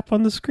just tap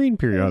on the screen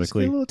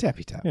periodically. A little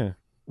tappy tap. Yeah.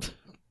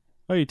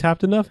 Oh, you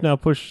tapped enough, now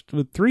push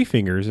with 3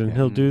 fingers and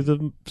he'll do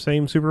the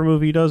same super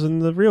move he does in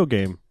the real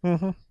game.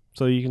 Mm-hmm.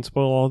 So you can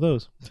spoil all of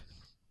those.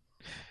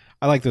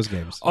 I like those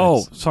games.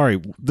 Oh,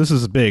 sorry. This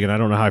is big, and I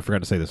don't know how I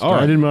forgot to say this. All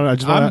right.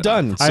 I'm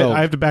done. So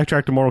I have to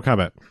backtrack to Mortal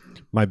Kombat.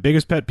 My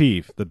biggest pet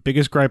peeve, the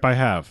biggest gripe I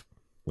have,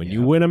 when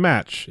you win a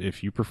match,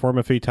 if you perform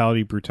a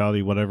fatality,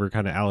 brutality, whatever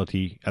kind of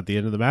ality at the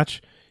end of the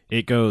match,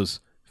 it goes,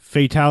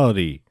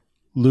 fatality,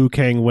 Liu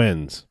Kang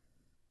wins.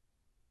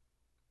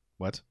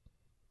 What?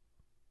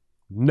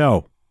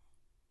 No.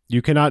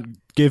 You cannot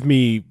give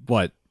me,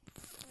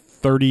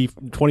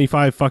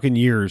 25 fucking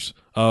years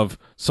of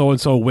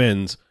so-and-so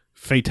wins,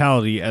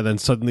 fatality, and then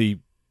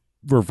suddenly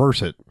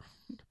reverse it.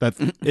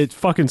 It's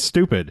fucking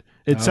stupid.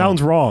 It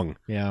sounds wrong.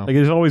 Yeah. Like,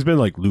 it's always been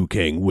like, Liu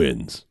Kang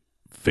wins,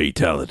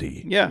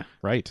 fatality. Yeah.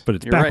 Right. But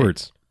it's You're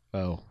backwards.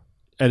 Right. Oh.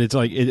 And it's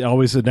like, it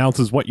always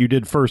announces what you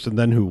did first and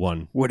then who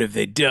won. What have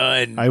they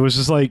done? I was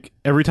just like,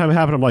 every time it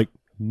happened, I'm like,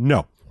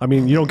 no. I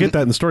mean, you don't get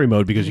that in the story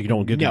mode because you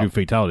don't get to do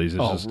fatalities.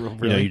 It's just,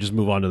 really? you just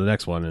move on to the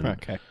next one. And,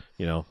 Okay.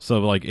 so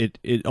like it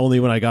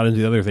only when I got into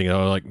the other thing, I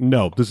was like,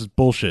 no, this is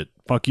bullshit.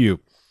 Fuck you.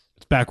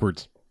 It's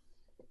backwards.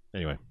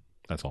 Anyway,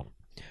 that's all.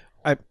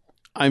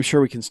 I'm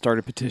sure we can start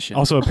a petition.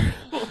 Also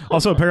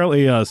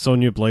apparently,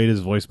 Sonya Blade is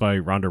voiced by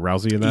Ronda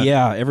Rousey in that.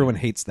 Yeah, everyone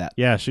hates that.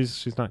 Yeah,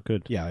 she's not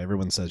good. Yeah,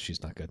 everyone says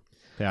she's not good.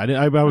 Yeah,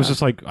 I was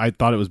just like, I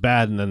thought it was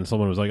bad, and then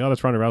someone was like, oh,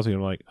 that's Ronda Rousey, and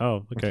I'm like,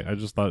 oh, okay. I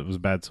just thought it was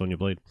bad Sonya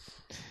Blade.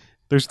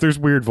 There's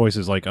weird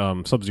voices, like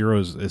Sub-Zero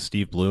is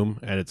Steve Bloom,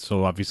 and it's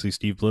so obviously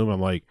Steve Bloom.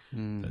 I'm like,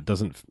 it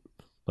doesn't,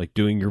 like,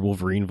 doing your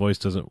Wolverine voice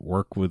doesn't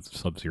work with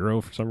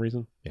Sub-Zero for some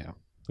reason. Yeah.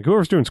 Like,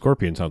 whoever's doing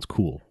Scorpion sounds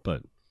cool,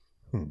 but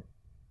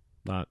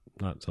not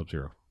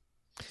Sub-Zero.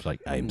 It's like,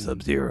 I'm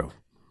Sub-Zero.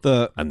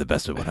 I'm the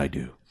best at what I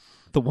do.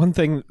 The one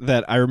thing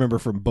that I remember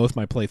from both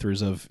my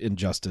playthroughs of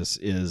Injustice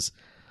is,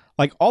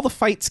 like, all the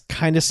fights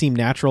kind of seem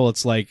natural.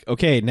 It's like,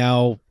 okay,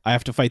 now I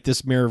have to fight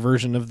this mirror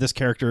version of this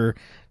character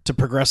to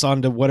progress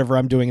on to whatever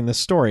I'm doing in this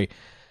story.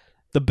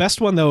 The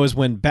best one, though, is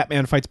when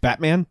Batman fights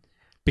Batman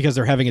because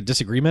they're having a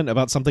disagreement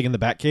about something in the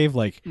Batcave.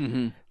 Like,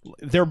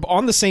 they're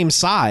on the same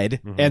side,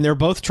 and they're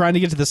both trying to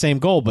get to the same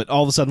goal, but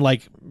all of a sudden,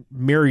 like,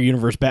 Mirror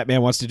Universe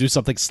Batman wants to do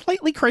something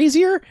slightly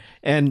crazier,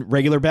 and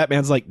regular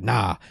Batman's like,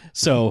 nah.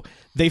 So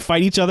they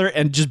fight each other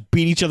and just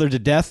beat each other to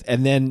death,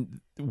 and then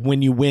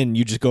when you win,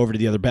 you just go over to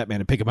the other Batman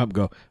and pick him up and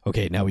go,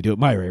 okay, now we do it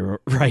my way,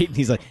 right? And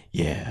he's like,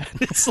 yeah.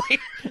 It's like,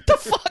 the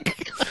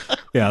fuck?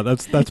 Yeah,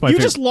 that's my You favorite.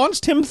 just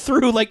launched him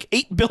through like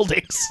 8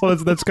 buildings. Well,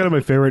 that's kind of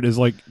my favorite, is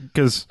like,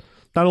 because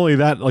not only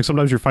that, like,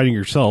 sometimes you're fighting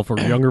yourself or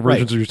younger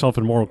versions of yourself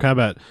in Mortal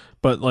Kombat,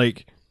 but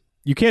like,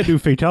 you can't do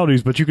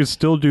fatalities, but you can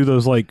still do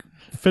those like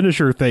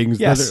finisher things.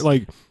 Yes. That are,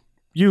 like,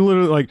 you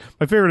literally, like,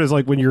 my favorite is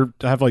like when you're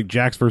have like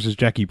Jax versus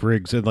Jackie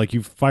Briggs, and like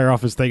you fire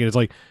off his thing, and it's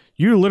like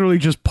you literally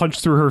just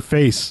punch through her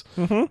face,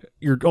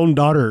 your own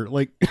daughter,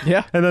 like,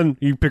 Yeah. and then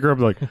you pick her up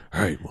like, all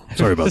right, well,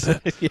 sorry about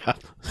that. Yeah.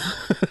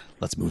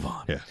 Let's move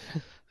on. Yeah.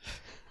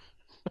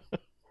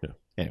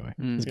 Anyway,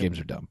 these games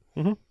are dumb.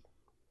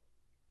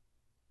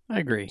 I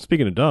agree.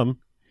 Speaking of dumb,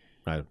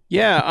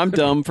 Yeah, I'm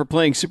dumb for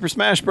playing Super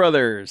Smash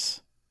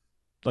Brothers.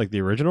 like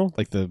the original,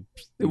 Like the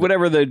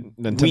Whatever the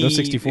Nintendo Wii-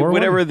 64 one?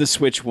 whatever the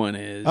Switch one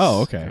is.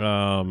 Oh, okay.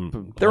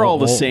 They're all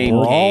the same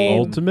Brawl game.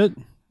 Ultimate.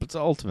 It's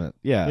Ultimate.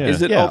 Yeah. Yeah.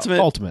 Is it Yeah, Ultimate?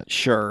 Ultimate.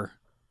 Sure.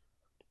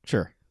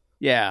 Sure.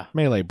 Yeah.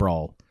 Melee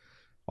Brawl.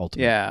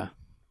 Ultimate. Yeah.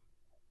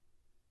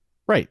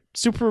 Right.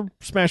 Super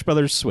Smash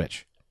Brothers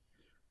Switch.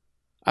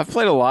 I've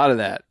played a lot of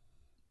that.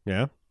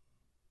 Yeah.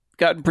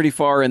 Gotten pretty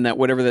far in that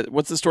whatever that.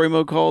 What's the story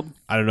mode called?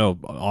 I don't know.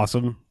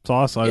 Awesome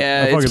sauce. Yeah, I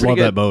it's fucking pretty love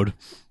good. that mode.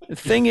 The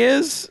thing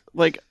is,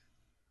 like,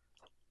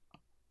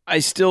 I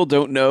still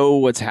don't know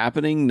what's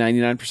happening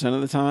 99%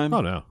 of the time.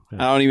 Oh no.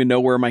 I don't even know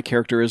where my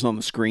character is on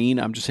the screen.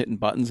 I'm just hitting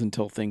buttons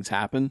until things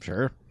happen.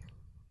 Sure.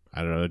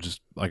 I don't know.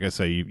 Just like I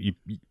say,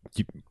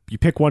 you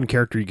pick one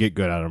character, you get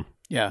good at him.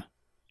 Yeah.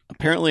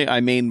 Apparently,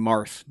 I main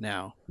Marth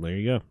now There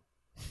you go.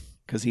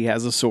 because he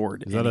has a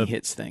sword Is and that he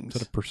hits things.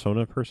 Is that a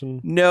Persona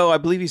person? No, I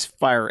believe he's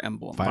Fire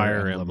Emblem.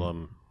 Fire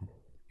Emblem.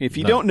 If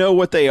you No. don't know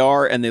what they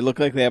are and they look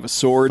like they have a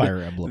sword,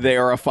 Fire Emblem. they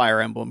are a Fire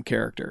Emblem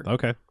character.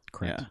 Okay.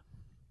 Correct. Yeah.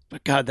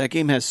 But God, that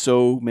game has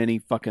so many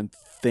fucking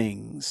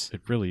things.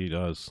 It really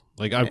does.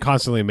 Like I'm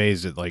constantly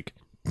amazed at like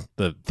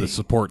the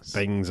support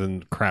things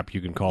and crap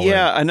you can call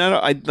Yeah,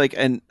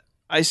 and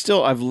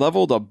I've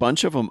leveled a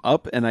bunch of them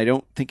up and I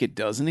don't think it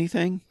does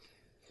anything.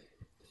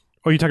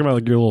 Oh, you talking about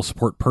like your little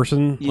support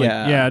person? Like,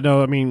 Yeah. yeah.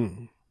 No, I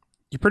mean,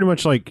 you pretty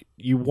much like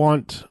you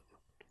want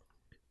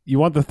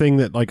the thing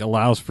that like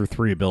allows for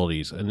 3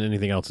 abilities, and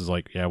anything else is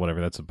like, yeah,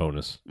 whatever. That's a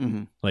bonus.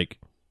 Mm-hmm. Like,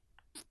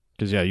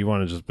 because you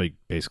want to just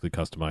basically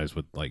customize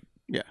with like,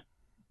 Yeah.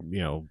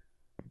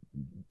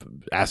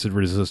 Acid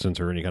resistance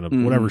or any kind of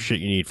Mhm. whatever shit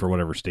you need for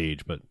whatever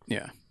stage. But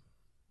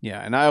Yeah,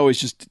 and I always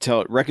just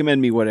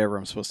recommend me whatever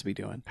I'm supposed to be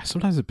doing.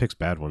 sometimes it picks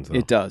bad ones though.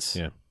 It does.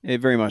 Yeah. It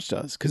very much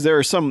does. Because there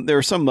are some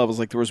levels,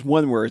 like there was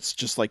one where it's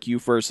just like you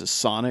versus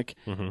Sonic,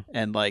 Mhm.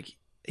 and like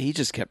he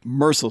just kept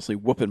mercilessly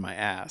whooping my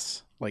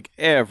ass like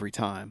every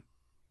time.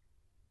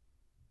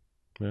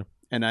 Yeah.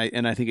 And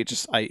I think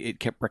it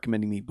kept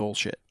recommending me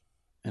bullshit,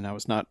 and I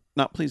was not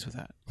pleased with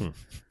that.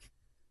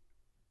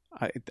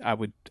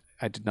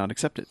 I did not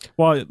accept it.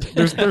 Well,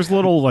 there's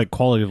little like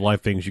quality of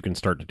life things you can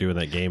start to do in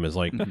that game. Is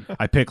like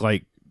I pick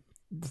like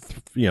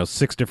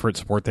 6 different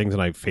support things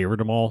and I favorite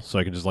them all, so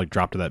I can just like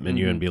drop to that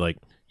menu and be like,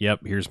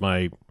 "Yep, here's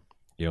my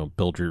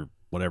build your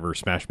whatever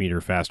smash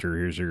meter faster.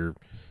 Here's your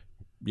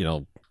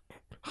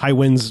high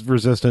winds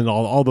resistant,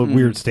 all the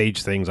weird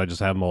stage things. I just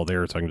have them all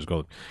there, so I can just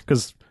go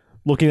because."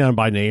 Looking at them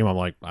by name, I'm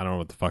like, I don't know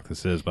what the fuck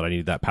this is, but I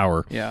need that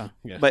power. Yeah.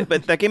 Yeah. But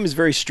that game is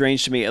very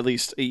strange to me. At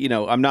least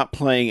I'm not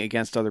playing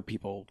against other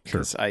people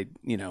because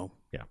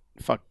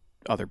fuck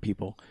other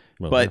people.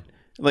 Well, But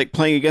like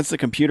playing against the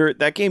computer,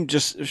 that game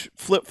just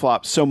flip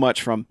flops so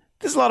much from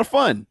this is a lot of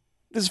fun.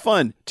 This is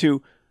fun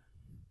to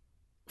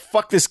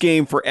fuck this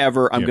game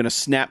forever. I'm Yeah. going to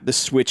snap the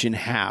switch in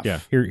half. yeah,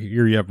 here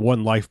you have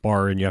 1 life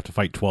bar and you have to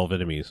fight 12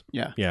 enemies.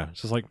 Yeah. Yeah,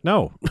 it's just like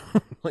no,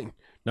 like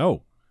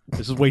no,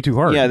 this is way too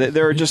hard. Yeah.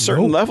 There are just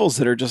certain No. levels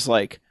that are just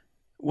like,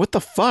 what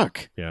the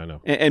fuck? Yeah, I know.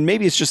 And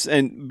maybe it's just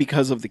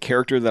because of the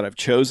character that I've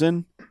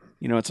chosen,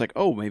 it's like,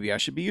 oh, maybe I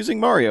should be using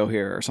Mario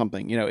here or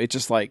something. It's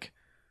just like,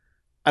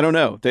 I don't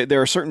know.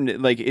 There are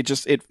certain like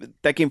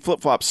that game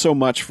flip flops so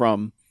much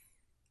from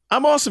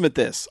I'm awesome at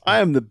this. I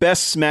am the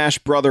best Smash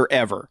brother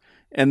ever,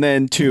 and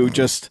then to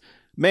just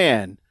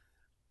man,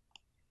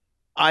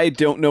 I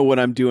don't know what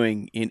I'm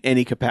doing in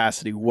any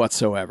capacity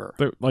whatsoever.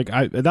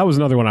 That was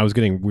another one I was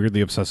getting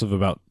weirdly obsessive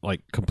about,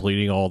 like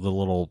completing all the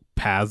little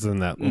paths in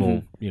that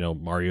little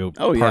Mario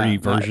Party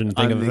version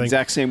I'm of the the thing.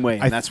 exact same way,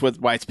 and that's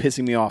why it's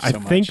pissing me off so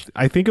much.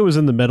 I think it was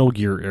in the Metal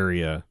Gear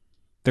area.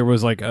 There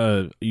was like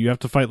you have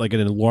to fight like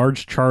an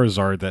enlarged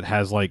Charizard that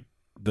has like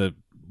the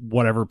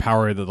whatever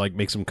power that like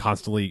makes him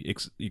constantly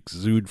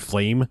exude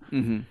flame,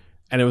 Mm-hmm.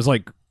 and it was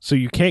like so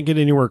you can't get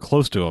anywhere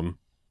close to him.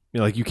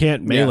 Like you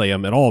can't melee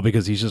him at all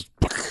because he's just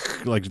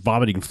like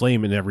vomiting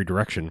flame in every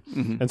direction.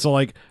 Mm-hmm. And so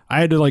like I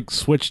had to like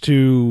switch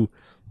to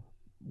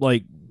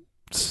like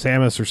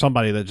Samus or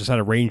somebody that just had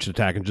a ranged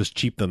attack and just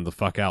cheap them the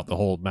fuck out the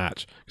whole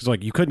match because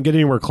like you couldn't get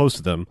anywhere close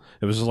to them.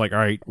 It was just like, all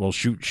right, well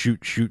shoot,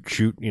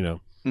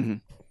 Mm-hmm.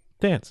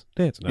 dance.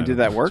 And did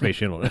that work? Space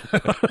Channel.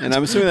 And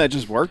I'm assuming that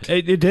just worked.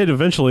 It did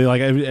eventually.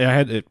 Like I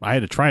had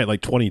to try it like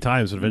 20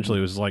 times, but eventually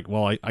it was like,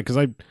 well, because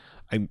I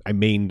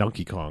main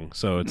Donkey Kong,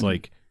 so it's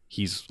like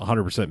he's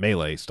 100%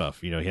 melee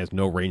stuff. He has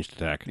no ranged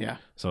attack. Yeah.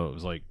 So it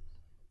was like,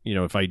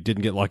 if I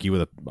didn't get lucky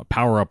with a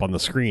power up on the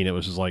screen, it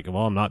was just like,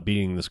 well, I'm not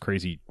beating this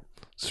crazy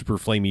super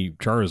flamey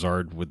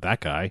Charizard with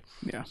that guy.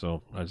 Yeah.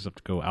 So I just have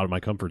to go out of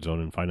my comfort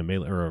zone and find a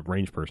melee or a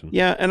ranged person.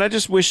 Yeah, and I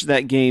just wish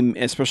that game,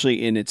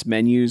 especially in its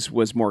menus,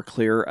 was more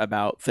clear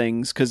about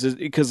things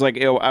because like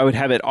I would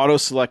have it auto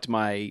select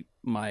my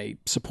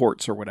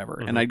supports or whatever,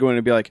 and I'd go in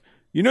and be like,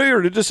 you're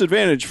at a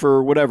disadvantage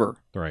for whatever.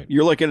 Right.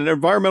 You're like at an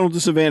environmental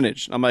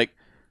disadvantage. I'm like,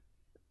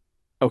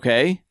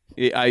 okay,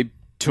 I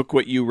took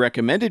what you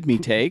recommended me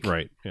take.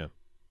 Right. Yeah.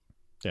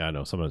 Yeah, I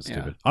know. Some of it's Yeah.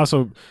 stupid.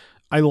 Also,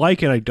 I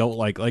like and I don't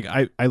like. Like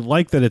I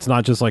like that it's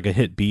not just like a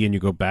hit B and you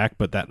go back,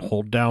 but that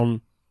hold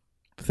down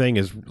thing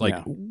is like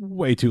Yeah.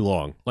 way too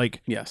long.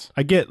 Like Yes.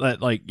 I get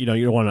that like you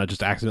don't want to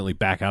just accidentally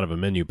back out of a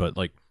menu, but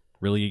like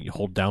really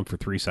hold down for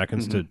 3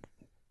 seconds to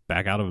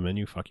back out of a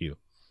menu. Fuck you.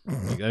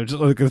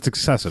 It's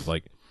excessive.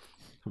 Like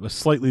a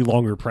slightly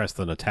longer press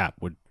than a tap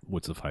would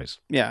suffice.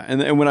 Yeah,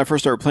 and when I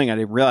first started playing, I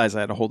didn't realize I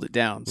had to hold it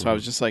down. So I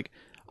was just like,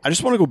 I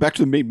just want to go back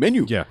to the main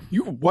menu. Yeah.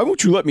 Why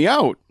won't you let me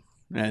out?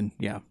 And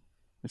yeah,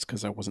 it's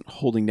because I wasn't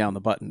holding down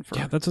the button for.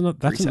 Yeah, that's another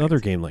 3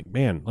 seconds. game. Like,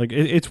 man, like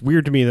it's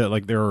weird to me that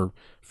like there are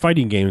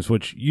fighting games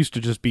which used to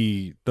just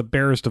be the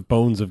barest of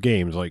bones of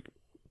games. Like,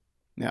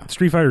 Yeah.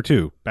 Street Fighter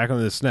 2 back on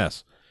the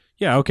SNES.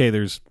 Yeah, okay,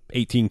 there's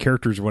 18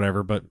 characters or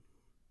whatever, but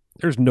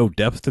there's no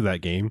depth to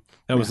that game.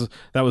 That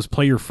was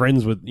play your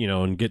friends with,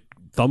 and get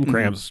thumb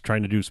cramps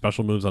trying to do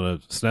special moves on a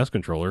SNES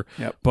controller.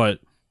 Yep. But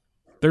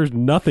there's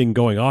nothing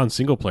going on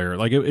single player.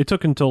 Like it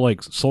took until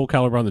like Soul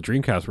Calibur on the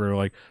Dreamcast where we were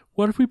like,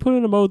 what if we put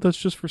in a mode that's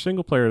just for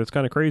single player? That's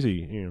kind of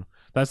crazy.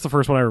 That's the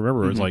first one I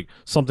remember. It's like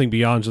something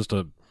beyond just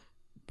a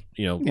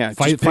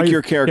fight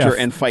your character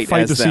and fight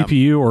as the them.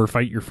 CPU or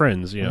fight your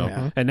friends.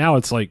 Yeah. And now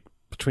it's like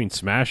between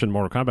Smash and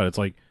Mortal Kombat, it's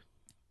like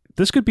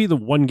this could be the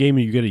one game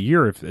you get a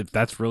year if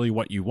that's really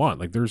what you want.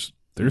 Like there's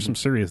some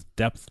serious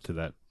depth to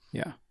that.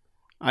 Yeah.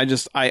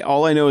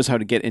 All I know is how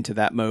to get into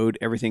that mode.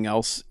 Everything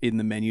else in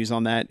the menus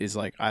on that is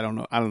like, I don't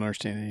know. I don't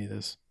understand any of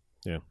this.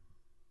 Yeah.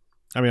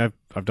 I mean,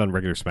 I've done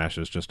regular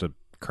Smashes just to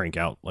crank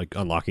out like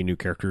unlocking new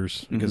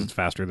characters because it's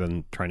faster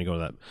than trying to go in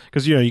that.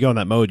 Because you go in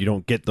that mode, you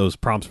don't get those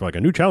prompts for like a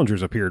new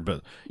challenger's appeared.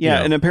 But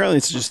and apparently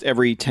it's just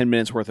every 10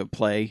 minutes worth of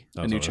play,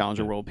 a new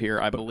challenger will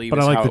appear. I believe. But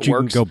is I like how that it you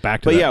works. can go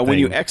back to. But that when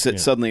you thing. exit,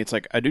 suddenly it's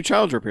like a new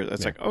challenger appears.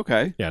 It's like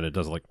okay. Yeah, and it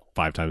does it like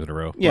 5 times in a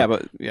row. Yeah,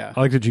 but I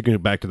like that you can go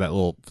back to that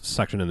little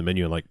section in the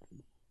menu and like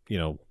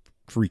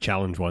free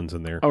challenge ones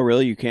in there. Oh,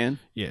 really? You can?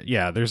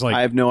 Yeah. There's like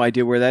I have no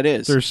idea where that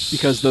is.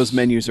 Because those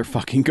menus are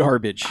fucking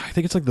garbage. I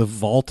think it's like the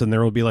vault, and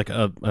there will be like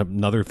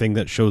another thing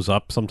that shows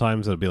up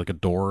sometimes. It'll be like a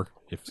door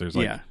if there's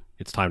like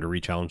it's time to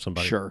re-challenge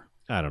somebody. Sure.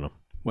 I don't know.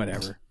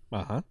 Whatever.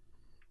 Uh-huh.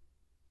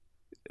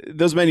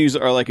 Those menus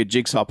are like a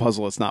jigsaw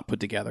puzzle. It's not put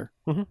together.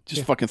 Mm-hmm.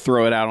 Just fucking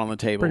throw it out on the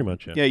table. Pretty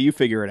much. Yeah, you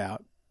figure it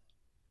out.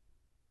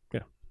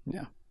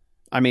 Yeah.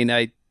 I mean,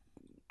 it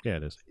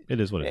is.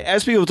 It is what it is.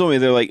 As people told me,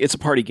 they're like, it's a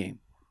party game.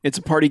 It's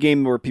a party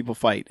game where people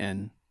fight,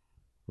 and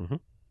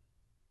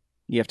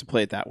you have to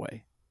play it that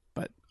way.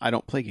 But I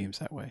don't play games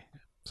that way.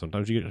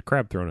 Sometimes you get a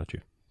crab thrown at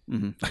you.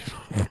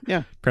 Mm-hmm.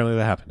 Yeah. Apparently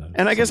that happened.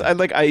 And I guess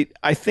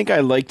I think I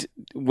liked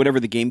whatever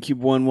the GameCube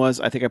one was.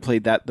 I think I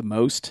played that the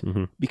most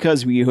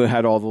because we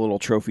had all the little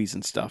trophies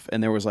and stuff,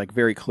 and there was like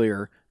very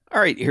clear, all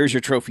right, here's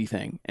your trophy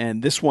thing.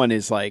 And this one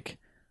is like,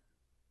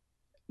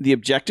 the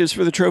objectives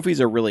for the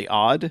trophies are really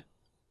odd.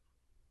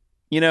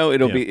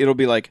 It'll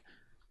be like,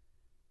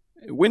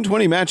 win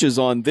 20 matches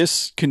on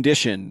this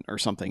condition or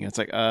something. It's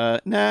like,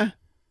 nah.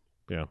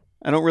 Yeah.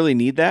 I don't really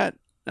need that.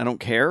 I don't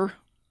care.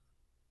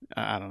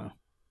 I don't know.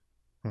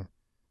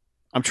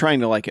 I'm trying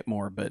to like it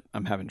more, but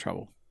I'm having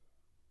trouble.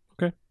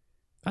 Okay.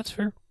 That's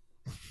fair.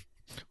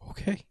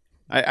 Okay.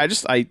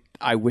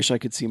 I wish I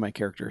could see my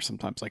character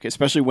sometimes, like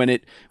especially when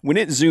it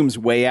zooms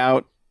way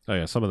out. Oh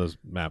yeah, some of those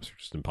maps are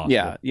just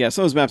impossible. Yeah,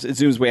 some of those maps it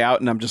zooms way out,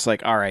 and I'm just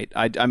like, all right,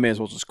 I may as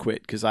well just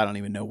quit because I don't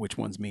even know which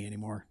one's me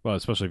anymore. Well,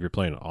 especially if you're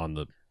playing on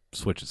the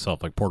Switch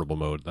itself, like portable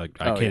mode. Like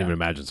I can't even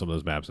imagine some of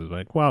those maps. It's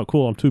like, wow,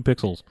 cool, I'm 2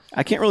 pixels.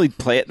 I can't really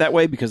play it that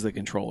way because of the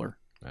controller.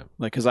 Yeah.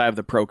 Like, because I have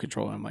the Pro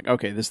controller, I'm like,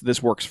 okay,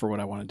 this works for what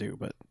I want to do,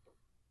 but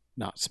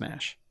not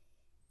Smash.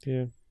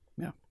 Yeah.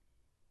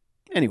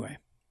 Anyway.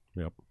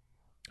 Yep.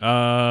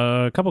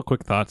 A couple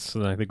quick thoughts,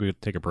 and I think we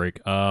could take a break.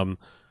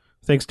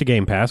 Thanks to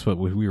Game Pass, what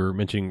we were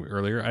mentioning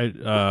earlier,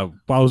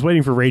 while I was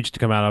waiting for Rage to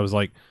come out, I was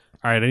like,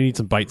 all right, I need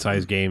some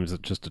bite-sized games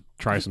just to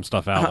try some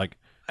stuff out. Like,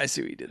 I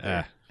see what you did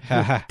there.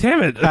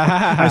 Damn it!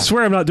 I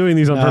swear I'm not doing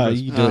these on purpose.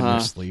 You do it in your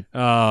sleep.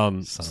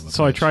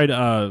 So I tried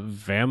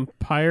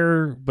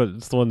Vampire, but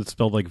it's the one that's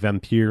spelled like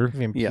Vampire.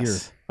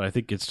 Yes. But I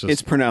think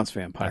it's pronounced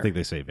Vampire. I think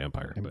they say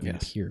Vampire. But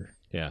Vampire.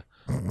 Yeah.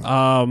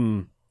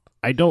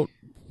 I don't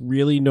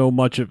really know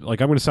much of,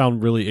 like, I'm going to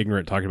sound really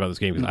ignorant talking about this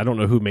game because I don't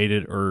know who made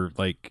it or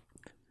like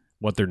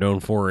what they're known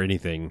for or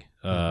anything.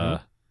 I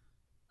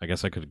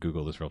guess I could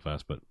Google this real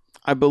fast, but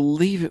I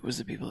believe it was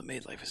the people that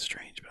made Life is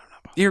Strange, but I'm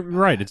not positive. You're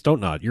right. It's Don't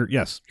Nod. You're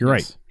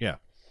right. Yeah.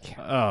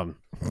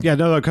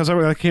 No, because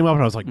I came up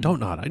and I was like, Don't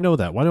Nod. I know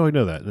that. Why do I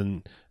know that?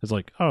 And it's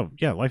like, oh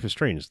yeah, Life is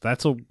Strange.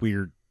 That's a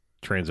weird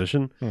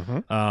transition.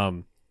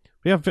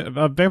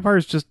 Vampire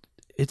is just,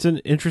 it's an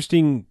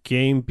interesting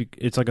game.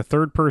 It's like a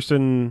third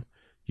person.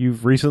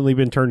 You've recently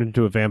been turned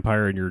into a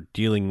vampire and you're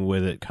dealing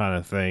with it kind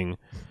of thing,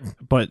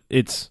 but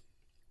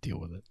deal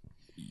with it.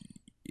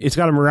 It's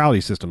got a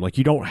morality system. Like,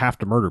 you don't have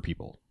to murder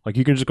people. Like,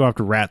 you can just go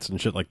after rats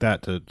and shit like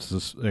that to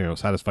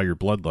satisfy your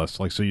bloodlust.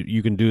 Like, so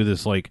you can do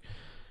this like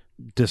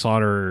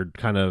Dishonored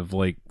kind of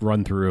like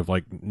run through of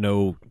like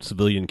no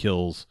civilian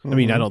kills. I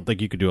mean, I don't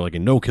think you could do like a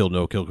no kill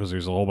because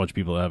there's a whole bunch of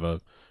people that have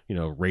a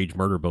rage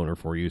murder boner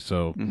for you.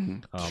 So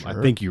I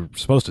think you're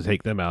supposed to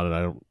take them out, and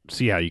I don't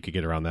see how you could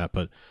get around that.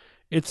 But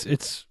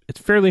it's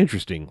fairly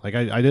interesting. Like,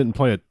 I didn't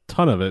play a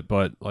ton of it,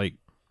 but like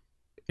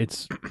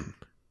it's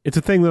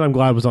a thing that I'm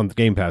glad was on the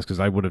Game Pass, because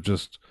I would have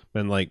just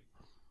been like,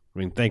 I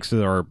mean, thanks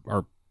to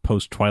our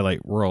post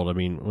Twilight world, I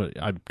mean,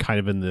 I'm kind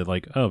of in the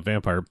like, oh,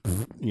 vampire,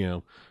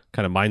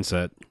 kind of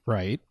mindset.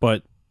 Right.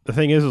 But the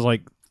thing is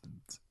like,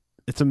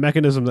 it's a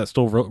mechanism that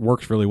still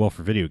works really well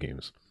for video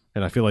games.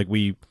 And I feel like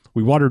we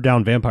watered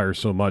down vampires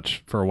so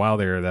much for a while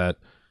there that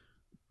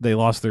they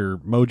lost their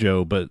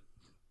mojo, but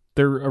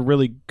they're a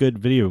really good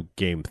video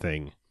game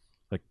thing.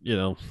 Like,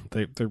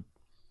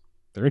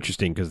 they're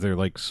interesting because they're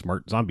like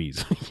smart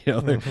zombies,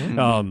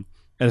 and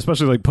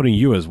especially like putting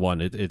you as one,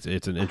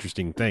 it's an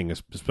interesting thing,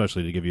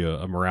 especially to give you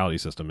a morality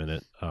system in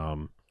it.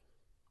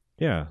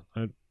 yeah,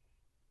 I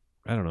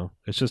don't know.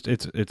 It's just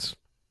it's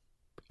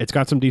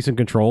got some decent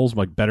controls,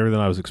 like better than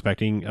I was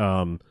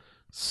expecting.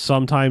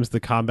 Sometimes the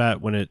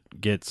combat when it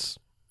gets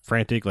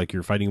frantic, like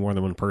you're fighting more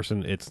than one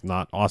person, it's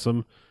not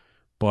awesome,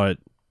 but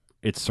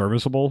it's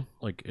serviceable.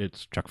 Like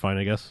it's chuck fine,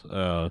 I guess.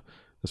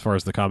 As far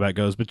as the combat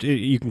goes, but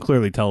you can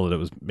clearly tell that it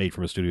was made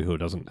from a studio who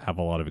doesn't have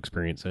a lot of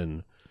experience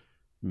in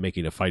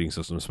making a fighting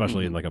system,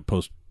 especially in like a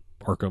post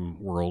Arkham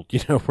world,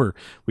 where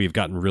we've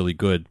gotten really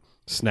good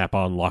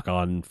snap-on,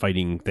 lock-on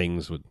fighting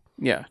things with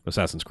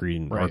Assassin's Creed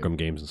and Arkham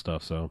games and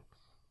stuff. So,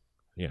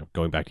 yeah,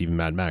 going back to even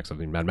Mad Max, I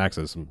think Mad Max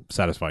has some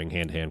satisfying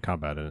hand-to-hand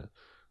combat in it.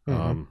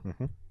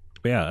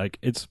 But yeah, like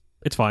it's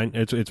fine.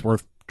 It's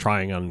worth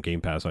trying on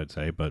Game Pass, I'd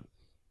say. But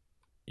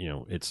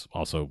it's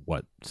also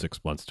 6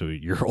 months to a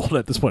year old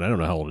at this point. I don't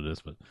know how old it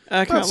is, but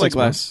kind of like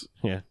less.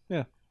 Yeah.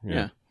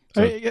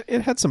 So,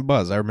 it had some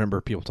buzz. I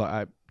remember people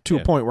talk to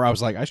a point where I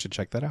was like, I should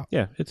check that out.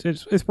 Yeah,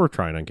 it's worth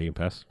trying on Game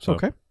Pass. So.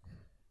 Okay.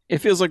 It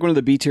feels like one of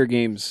the B tier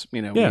games,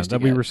 we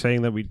were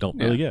saying that we don't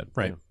really get.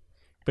 Right.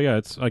 But yeah,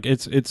 it's like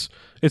it's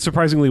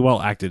surprisingly well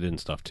acted and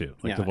stuff too.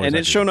 Like and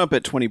it's shown up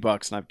at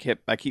 $20, and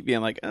I keep being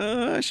like,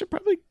 I should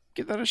probably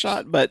give that a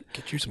shot. But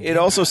it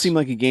also seemed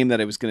like a game that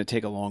it was going to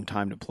take a long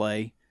time to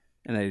play,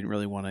 and I didn't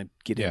really want to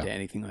get into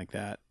anything like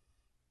that.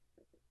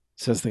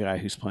 Says the guy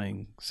who's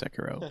playing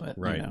Sekiro, but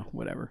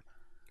whatever.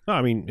 No,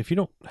 I mean, if you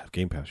don't have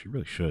Game Pass, you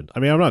really should. I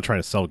mean, I'm not trying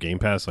to sell Game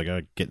Pass. Like,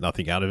 I get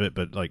nothing out of it,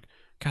 but like,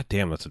 god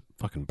damn, that's a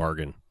fucking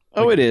bargain.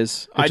 Oh, it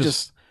is.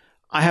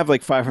 I have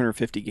like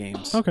 550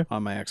 games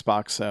on my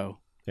Xbox, so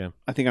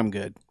I think I'm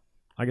good.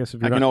 I guess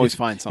if I can always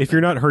find something. If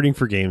you're not hurting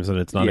for games, then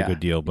it's not a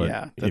good deal.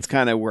 But that's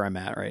kind of where I'm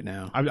at right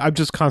now. I'm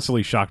just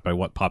constantly shocked by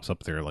what pops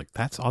up there. Like,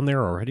 that's on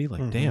there already?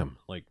 Like, damn.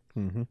 Like,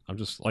 I'm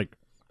just like,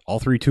 all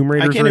 3 Tomb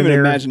Raiders I can't are in even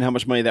there. imagine how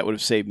much money that would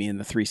have saved me in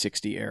the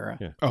 360 era.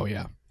 Yeah. Oh,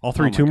 yeah. All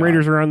 3 Tomb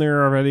Raiders are on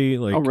there already.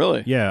 Like, oh,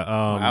 really? Yeah.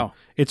 Wow.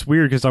 It's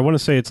weird because I want to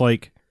say it's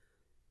like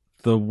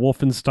the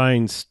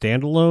Wolfenstein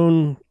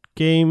standalone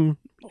game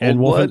and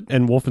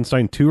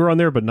Wolfenstein 2 are on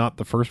there, but not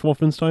the first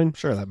Wolfenstein.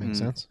 Sure, that makes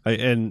sense.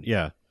 And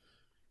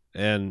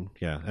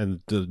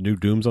the new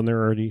Doom's on there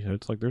already.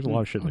 It's like there's a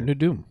lot of shit in there. New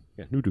Doom.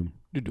 Yeah, New Doom.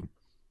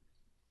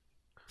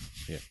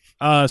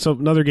 Yeah. So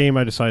another game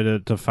I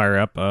decided to fire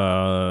up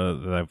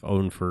that I've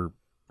owned for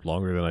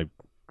longer than I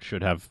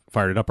should have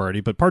fired it up already,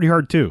 but Party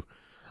Hard 2.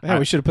 Yeah,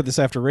 we should have put this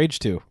after Rage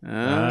 2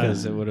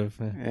 because it would have.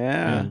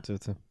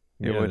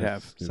 It would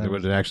have. It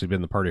would have actually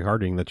been the Party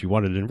Harding that you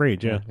wanted in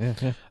Rage. Yeah.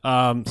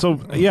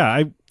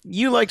 Yeah.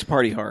 You liked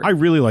Party Hard. I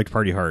really liked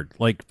Party Hard.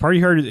 Like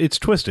Party Hard, it's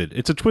twisted.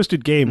 It's a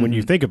twisted game when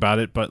you think about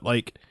it, but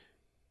like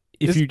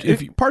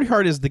if Party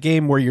Hard is the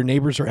game where your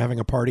neighbors are having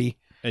a party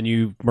and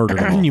you murder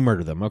them, and you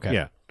murder them. Okay.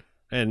 Yeah.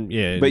 And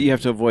but you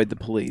have to avoid the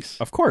police.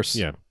 Of course.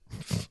 Yeah.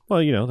 Well,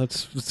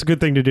 it's a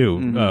good thing to do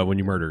when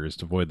you murder is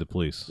to avoid the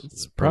police.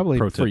 It's probably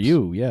for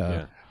you.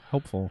 Yeah.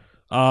 Helpful.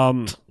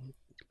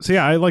 So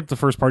yeah, I liked the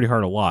first Party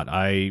Hard a lot.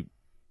 I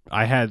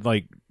had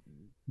like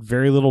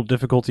very little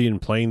difficulty in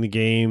playing the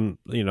game.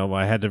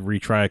 I had to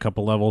retry a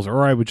couple levels,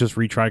 or I would just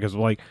retry because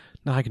I'm like,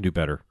 no, I can do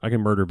better. I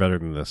can murder better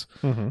than this.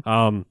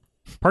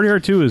 Party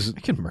Hard 2 is I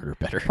can murder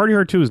better. Party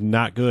Hard 2 is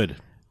not good.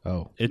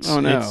 Oh, it's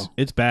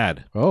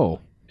bad. Oh,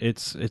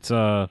 it's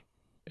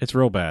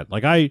real bad.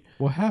 Like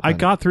what happened? I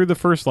got through the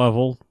first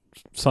level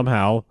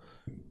somehow,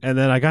 and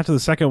then I got to the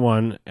second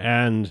one,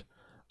 and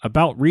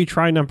about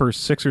retry number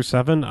 6 or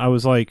 7, I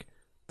was like,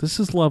 this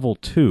is level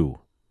 2.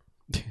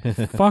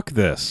 Fuck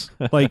this.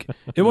 Like,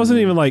 it wasn't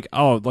even like,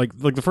 like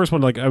the first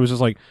one, like I was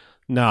just like,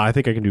 no, I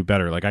think I can do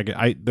better. Like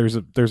there's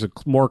a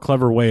more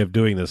clever way of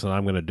doing this, and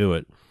I'm going to do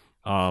it.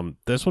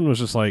 This one was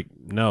just like,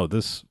 no,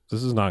 this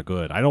is not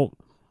good.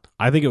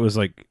 I think it was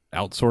like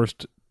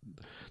outsourced.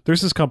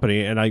 There's this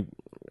company, and I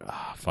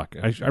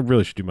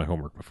really should do my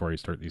homework before I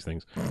start these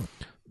things.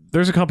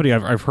 There's a company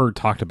I've heard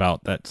talked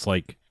about that's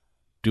like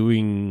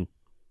doing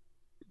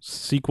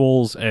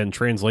sequels and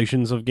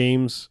translations of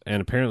games,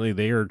 and apparently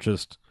they are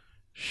just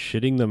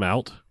shitting them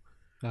out.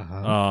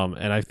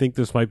 And I think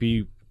this might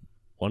be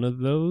one of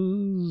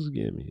those.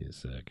 Give me a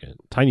second.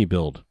 Tiny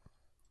Build.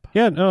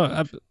 Yeah,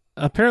 no.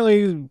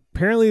 Apparently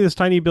this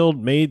Tiny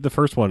Build made the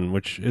first one,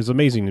 which is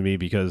amazing to me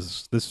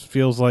because this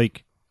feels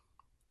like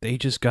they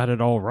just got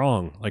it all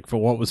wrong. Like for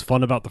what was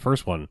fun about the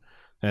first one,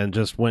 and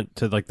just went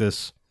to like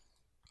this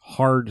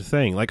hard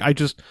thing. Like I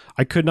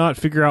could not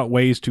figure out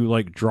ways to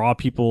like draw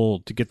people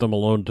to get them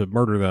alone to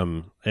murder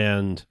them,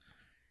 and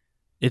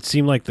it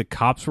seemed like the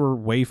cops were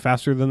way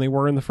faster than they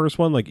were in the first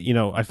one. Like,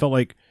 I felt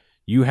like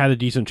you had a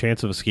decent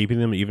chance of escaping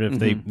them even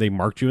if they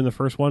marked you in the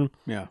first one.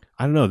 Yeah.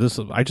 I don't know.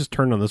 I just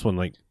turned on this one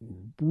like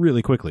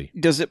really quickly.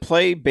 Does it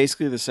play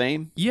basically the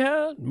same?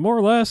 Yeah, more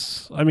or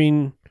less. I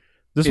mean,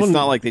 it's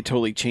not like they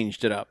totally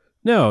changed it up.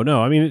 No.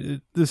 I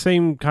mean, the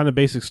same kind of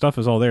basic stuff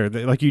is all there.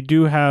 Like you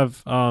do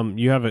have,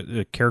 you have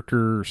a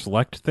character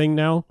select thing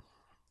now.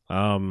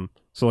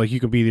 So like you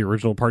can be the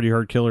original Party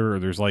Hard killer, or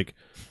there's like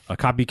a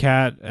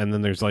copycat, and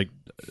then there's like,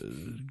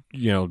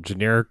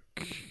 generic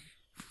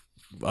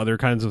other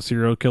kinds of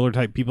serial killer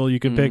type people you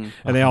can pick,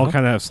 and they all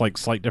kind of have like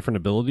slight different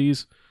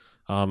abilities.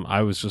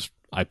 I was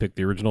I picked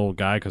the original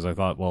guy because I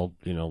thought, well,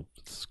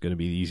 it's going to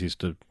be the easiest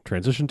to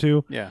transition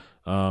to. Yeah.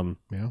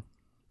 Yeah.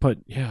 But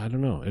yeah, I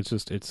don't know. It's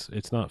just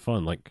it's not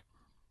fun. Like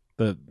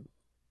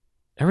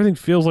everything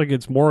feels like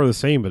it's more of the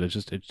same, but it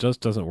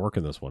just doesn't work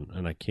in this one,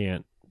 and I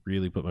can't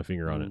really put my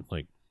finger on it.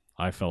 Like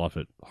I fell off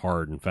it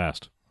hard and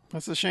fast.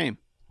 That's a shame.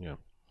 Yeah.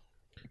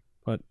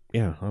 But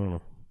yeah, I don't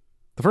know.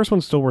 The first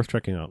one's still worth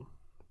checking out.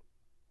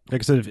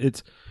 Like I said,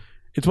 it's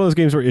one of those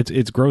games where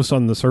it's gross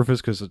on the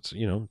surface because it's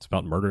it's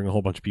about murdering a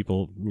whole bunch of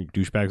people,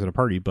 douchebags at a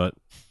party, but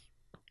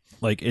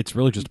like it's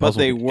really just a puzzle.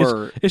 But they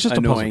were it's just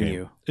a puzzle annoying game.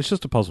 you. It's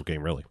just a puzzle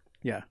game, really.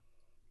 Yeah.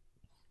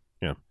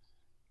 Yeah.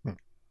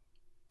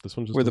 This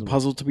one just Where the doesn't-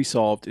 puzzle to be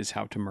solved is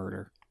how to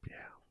murder. Yeah.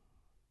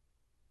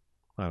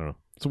 I don't know.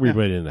 It's a weird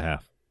way to end the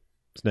half.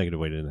 It's negative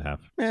way to end the half.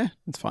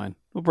 It's fine.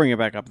 We'll bring it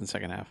back up in the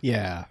second half.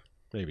 Yeah.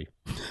 Maybe.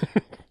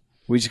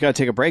 We just got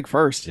to take a break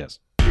first. Yes.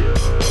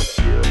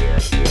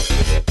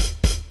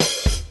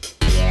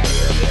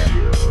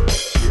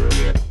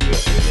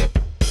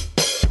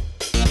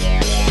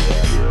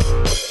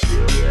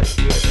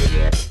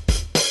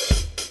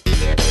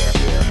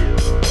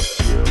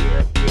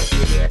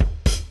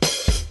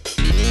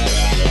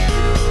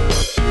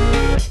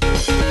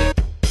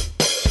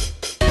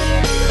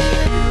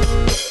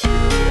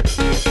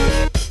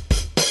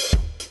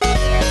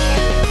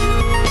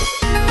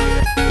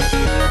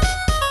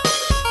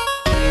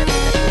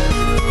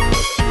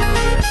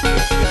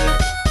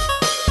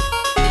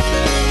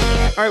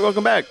 All right,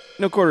 welcome back.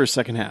 No quarters,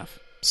 second half.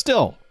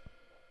 Still.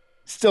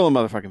 Still a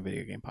motherfucking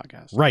video game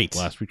podcast. Right.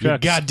 Last we You're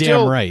checked. goddamn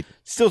Still- right.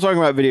 Still talking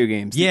about video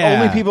games. Yeah.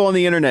 The only people on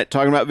the internet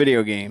talking about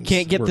video games.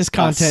 Can't get We're this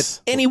content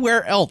us.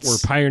 anywhere else.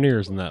 We're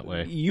pioneers in that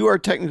way. You are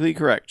technically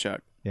correct,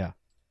 Chuck. Yeah.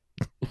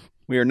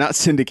 We are not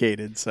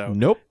syndicated, so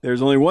Nope.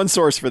 there's only one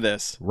source for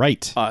this.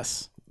 Right.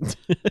 Us.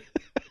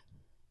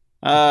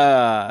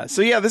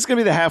 So yeah, this is gonna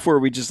be the half where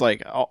we just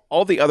like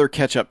all the other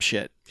catch up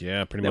shit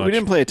Yeah, pretty that much. we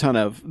didn't play a ton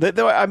of.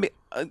 Though I mean,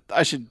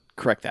 I should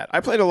correct that. I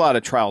played a lot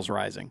of Trials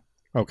Rising.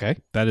 Okay.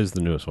 That is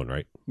the newest one,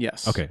 right?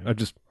 Yes. Okay.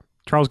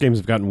 Trials games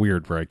have gotten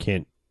weird where I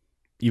can't,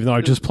 even though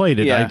I just played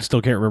it, Yeah. I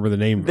still can't remember the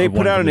name. They of put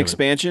one out of an the-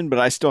 expansion, but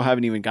I still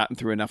haven't even gotten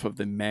through enough of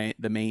the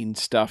main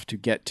stuff to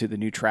get to the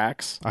new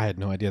tracks. I had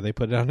no idea they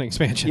put it on an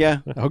expansion. Yeah,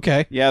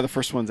 Okay. yeah, the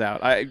first one's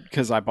out.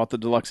 Because I bought the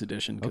deluxe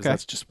edition because Okay.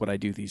 that's just what I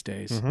do these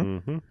days.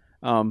 Mhm.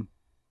 Mhm.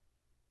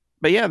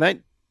 But yeah, that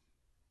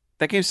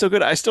game's still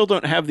good. I still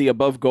don't have the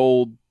above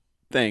gold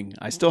thing.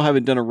 I still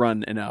haven't done a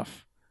run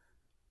enough.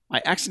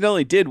 I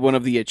accidentally did one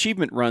of the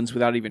achievement runs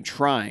without even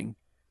trying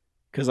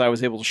because I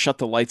was able to shut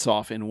the lights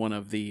off in one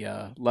of the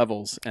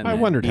levels. And I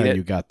then wondered beat how it.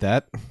 you got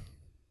that.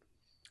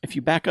 If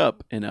you back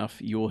up enough,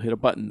 you will hit a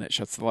button that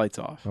shuts the lights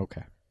off,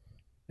 Okay.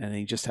 and then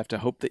you just have to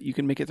hope that you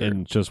can make it through.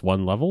 In just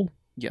one level?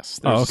 Yes,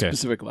 there's Oh, okay. a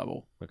specific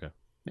level. Okay.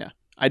 Yeah.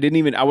 I did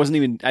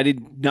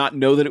not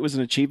know that it was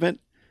an achievement.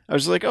 I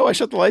was just like, oh, I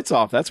shut the lights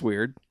off. That's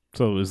weird.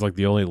 So it was like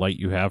the only light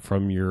you have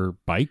from your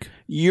bike?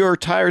 Your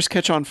tires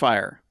catch on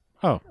fire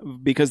Oh,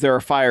 because there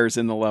are fires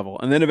in the level.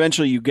 And then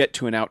eventually you get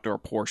to an outdoor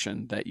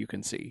portion that you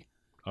can see.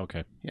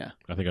 okay. Yeah.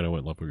 I think I know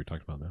what level you're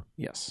talking about now.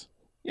 Yes.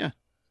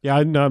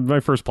 Yeah,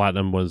 my first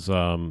platinum was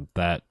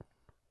that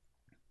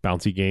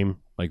bouncy game,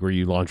 like where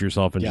you launch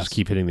yourself and Yes. just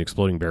keep hitting the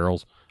exploding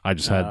barrels. I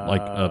just had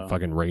like a Oh.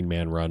 fucking Rain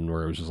Man run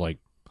where it was just like,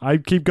 I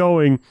keep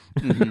going.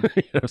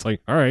 Mhm. I was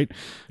like, all right.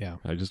 Yeah.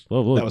 I just,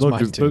 look, That was look, mine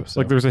there's- too, look, so.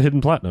 like there's a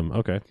hidden platinum.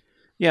 Okay.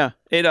 Yeah.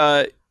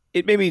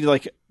 It made me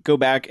like go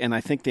back, and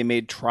I think they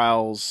made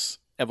Trials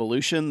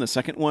Evolution, the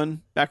second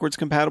one, backwards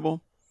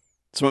compatible.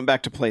 So I went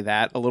back to play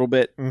that a little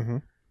bit. Mm-hmm.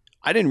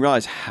 I didn't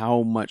realize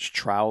how much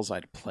Trials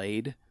I'd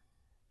played.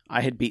 I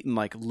had beaten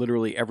like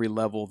literally every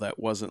level that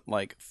wasn't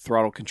like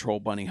throttle control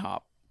bunny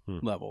hop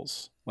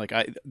levels. Like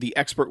the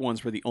expert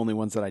ones were the only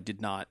ones that I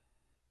did not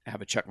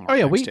have a check mark Oh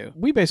yeah, next to.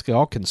 we basically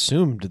all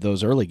consumed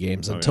those early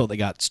games Oh, until they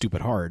got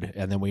stupid hard,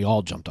 and then we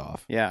all jumped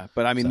off. Yeah,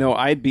 but I mean, So- no,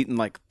 I had beaten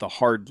like the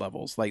hard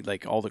levels,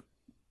 like all the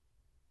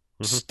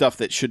Mhm. stuff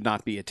that should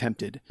not be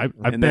attempted. I And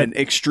bet then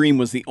extreme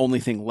was the only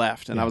thing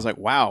left, and I Yeah. was like,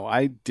 wow,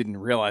 I didn't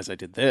realize I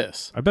did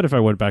this. if I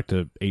went back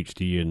to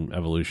HD and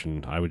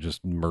Evolution, I would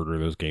just murder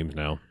those games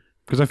now.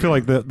 Because I feel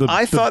like the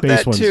I the thought base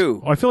that ones,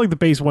 too. I feel like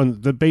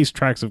the base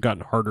tracks have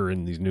gotten harder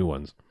in these new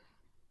ones.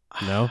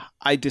 No?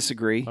 I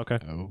disagree. Okay.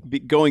 Oh.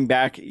 Going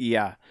back,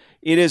 yeah,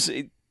 it is.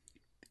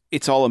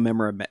 It's all a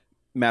matter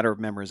of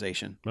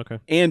memorization Okay.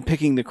 and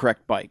picking the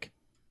correct bike,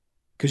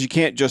 because you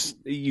can't just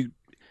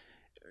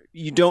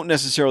you don't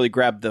necessarily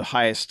grab the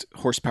highest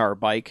horsepower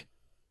bike.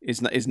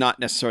 Is not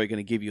necessarily going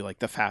to give you like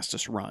the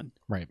fastest run.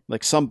 Right.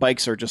 Like some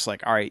bikes are just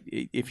like, all right,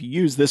 if you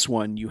use this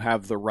one, you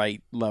have the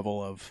right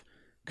level of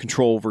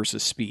control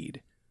versus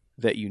speed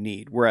that you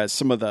need. Whereas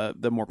some of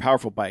the more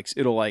powerful bikes,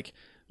 it'll like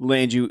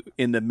land you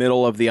in the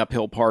middle of the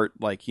uphill part,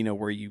 like, you know,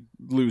 where you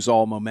lose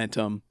all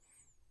momentum.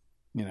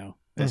 You know,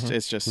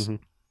 it's just, Mhm.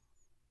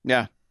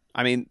 yeah.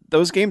 I mean,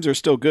 those games are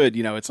still good.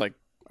 You know, it's like,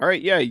 all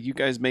right, yeah, you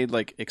guys made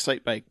like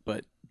Excite Bike,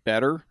 but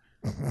better.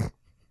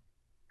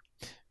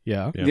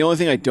 Yeah. Yeah. The only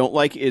thing I don't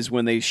like is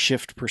when they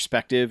shift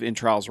perspective in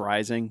Trials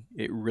Rising.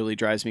 It really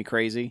drives me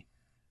crazy.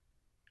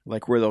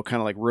 like where they'll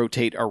kind of like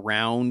rotate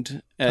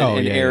around Oh,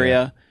 an yeah,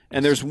 area.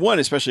 And there's one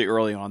especially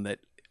early on that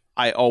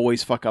I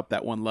always fuck up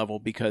that one level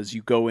because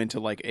you go into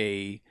like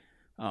a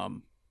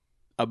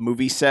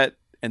movie set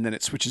and then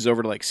it switches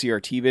over to like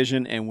CRT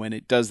vision, and when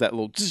it does that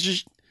little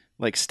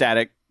like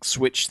static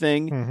switch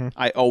thing,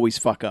 I always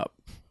fuck up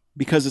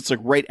because it's like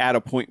right at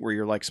a point where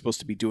you're like supposed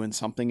to be doing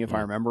something, if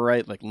I remember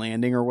right, like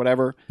landing or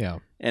whatever. Yeah.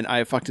 And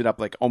I fucked it up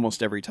like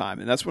almost every time.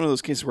 And that's one of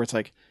those cases where it's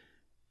like,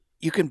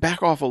 you can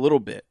back off a little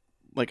bit.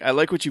 Like, I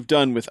like what you've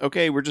done with,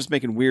 okay, we're just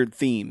making weird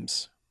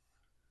themes.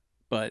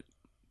 But,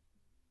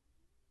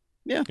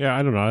 Yeah,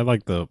 I don't know. I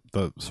like the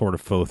sort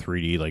of faux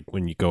 3D, like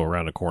when you go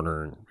around a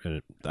corner.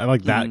 I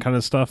like that kind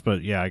of stuff.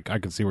 But yeah, I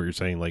can see what you're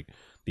saying. Like,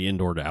 the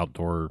indoor to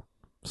outdoor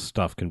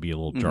stuff can be a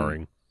little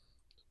jarring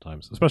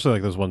sometimes. Especially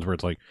like those ones where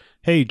it's like,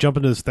 hey, jump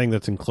into this thing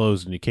that's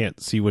enclosed and you can't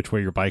see which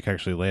way your bike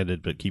actually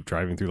landed, but keep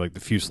driving through like the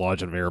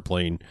fuselage of an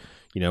airplane,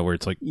 where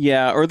it's like...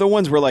 Yeah, or the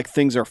ones where like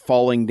things are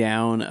falling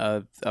down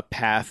a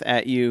path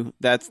at you.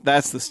 That's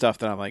the stuff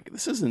that I'm like,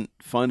 this isn't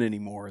fun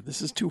anymore.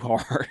 This is too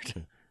hard.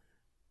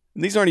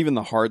 And these aren't even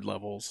the hard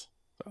levels.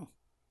 So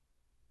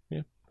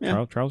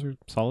yeah. Trials are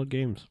solid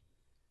games.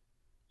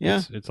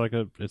 Yeah. It's like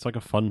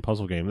a fun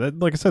puzzle game.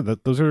 Like I said,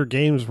 those are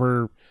games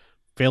where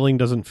failing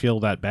doesn't feel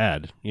that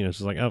bad. It's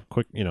just like, oh,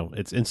 quick,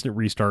 it's instant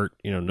restart,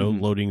 no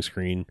loading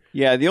screen.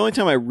 Yeah, the only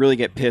time I really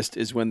get pissed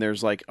is when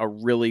there's like a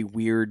really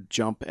weird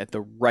jump at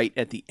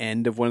the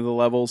end of one of the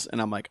levels,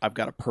 and I'm like, I've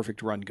got a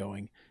perfect run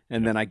going.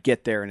 And then I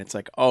get there and it's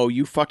like, oh,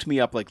 you fucked me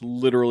up like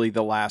literally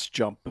the last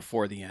jump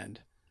before the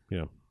end.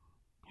 Yeah.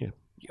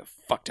 You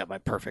fucked up my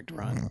perfect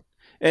run.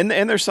 And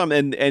there's some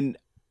and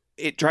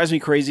it drives me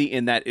crazy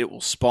in that it will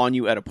spawn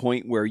you at a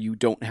point where you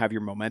don't have your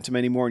momentum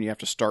anymore and you have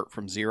to start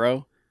from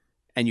zero.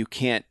 And you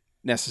can't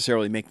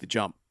necessarily make the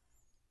jump.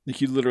 Like,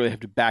 you literally have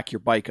to back your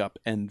bike up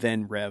and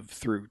then rev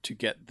through to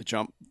get the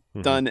jump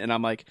done. And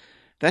I'm like,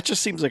 that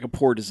just seems like a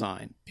poor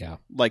design. Yeah.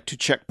 Like, to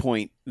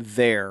checkpoint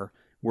there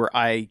where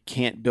I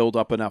can't build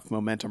up enough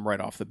momentum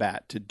right off the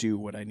bat to do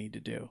what I need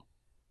to do.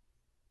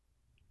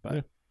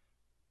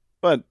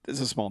 But it's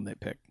a small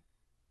nitpick.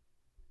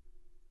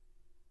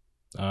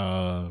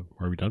 Are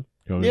we done?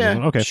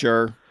 Okay.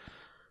 Sure.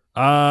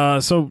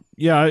 So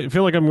yeah, I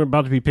feel like I'm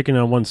about to be picking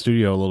on one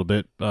studio a little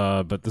bit,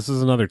 but this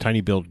is another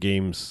Tiny Build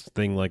Games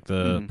thing, like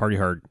the Party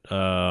Hard.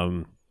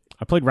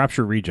 I played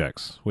Rapture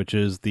Rejects, which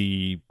is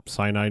the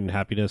Cyanide and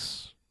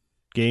Happiness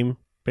game,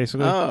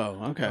 basically. Oh,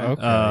 okay.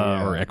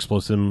 Or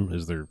Explosim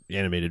is their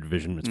animated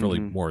division. It's really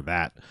more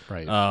that.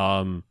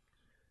 Right.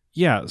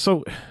 Yeah,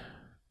 so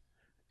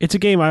it's a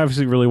game I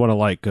obviously really want to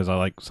like because I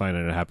like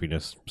Cyanide and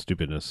Happiness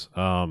stupidness.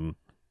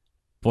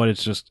 But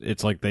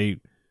it's like they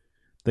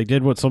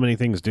did what so many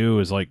things do,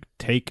 is like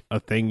take a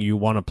thing you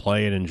want to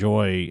play and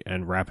enjoy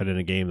and wrap it in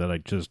a game that I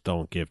just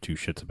don't give two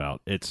shits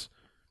about. It's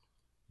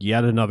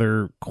yet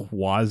another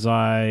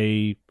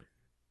quasi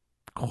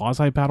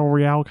battle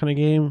royale kind of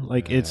game.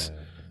 Like it's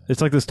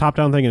like this top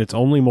down thing, and it's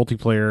only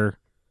multiplayer.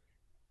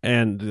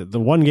 And the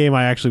one game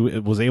I actually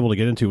was able to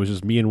get into was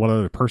just me and one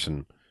other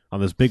person on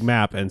this big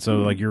map, and so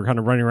like you're kind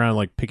of running around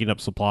like picking up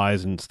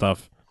supplies and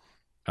stuff.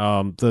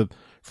 The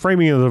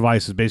framing of the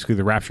device is basically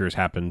the rapture has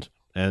happened,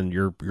 and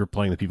you're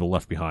playing the people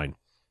left behind.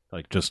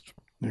 Like, just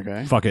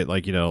fuck it,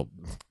 like,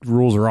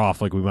 rules are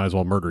off, like we might as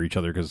well murder each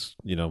other because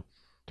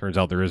turns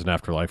out there is an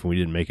afterlife and we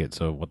didn't make it,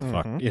 so what the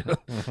fuck.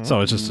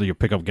 So it's just so you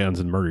pick up guns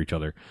and murder each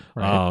other.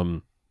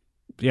 Right.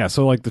 Yeah,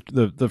 so like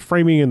the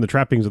framing and the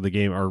trappings of the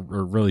game are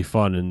really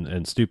fun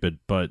and stupid,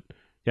 but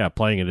yeah,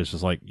 playing it is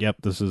just like, yep,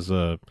 this is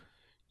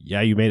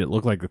you made it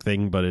look like the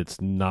thing, but it's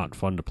not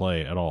fun to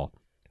play at all.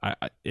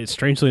 It's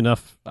strangely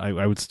enough,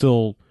 I would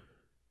say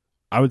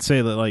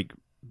that like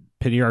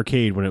Penny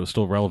Arcade, when it was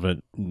still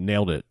relevant,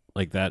 nailed it.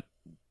 Like that,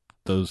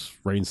 those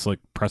Rain Slick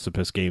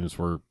Precipice games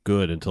were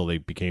good until they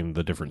became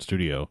the different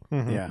studio.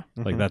 Yeah.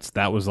 Like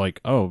that was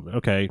like, oh,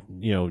 okay,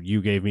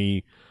 you gave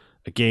me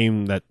a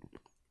game that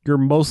you're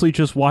mostly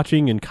just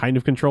watching and kind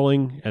of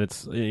controlling, and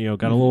it's got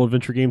a little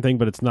adventure game thing,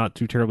 but it's not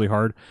too terribly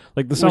hard.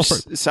 Like the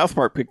South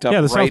Park picked up.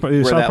 Yeah, the South Park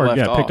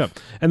picked up.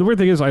 And the weird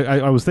thing is,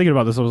 I was thinking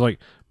about this. I was like,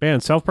 man,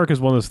 South Park is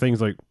one of those things.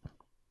 Like,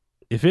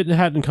 if it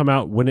hadn't come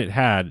out when it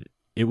had,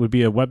 it would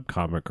be a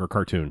webcomic or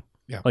cartoon.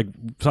 Yeah. Like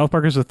South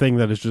Park is a thing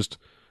that has just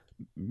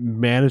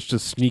managed to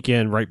sneak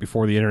in right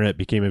before the internet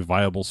became a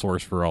viable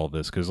source for all of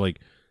this, because like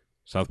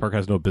South Park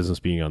has no business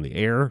being on the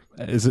air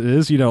as it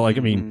is. I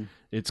mean.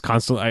 It's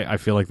constantly. I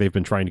feel like they've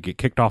been trying to get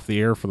kicked off the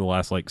air for the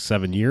last like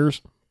 7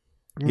 years,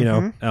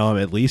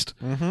 at least.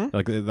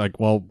 Like,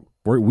 well,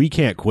 we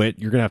can't quit.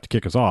 You're gonna have to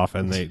kick us off,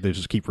 and they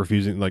just keep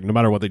refusing. Like, no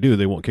matter what they do,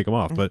 they won't kick them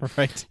off. But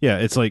right, yeah,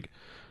 it's like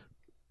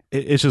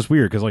it's just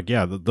weird because like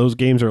those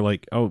games are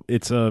like, oh,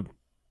 it's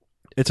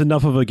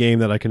enough of a game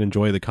that I can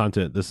enjoy the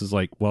content. This is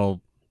like, well,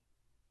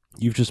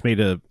 you've just made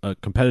a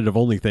competitive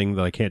only thing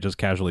that I can't just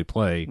casually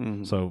play.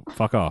 So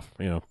fuck off,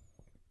 Yeah.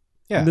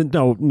 And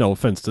then, no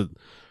offense to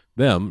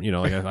them,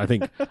 like I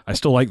think I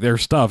still like their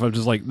stuff. I'm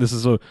just like, this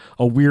is a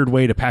weird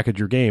way to package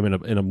your game in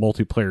a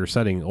multiplayer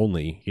setting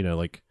only.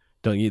 Like,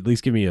 don't you at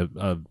least give me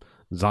a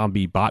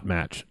zombie bot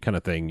match kind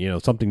of thing,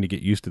 something to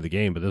get used to the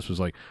game. But this was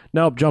like,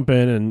 nope, jump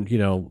in,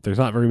 and there's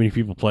not very many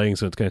people playing,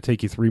 so it's going to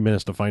take you 3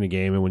 minutes to find a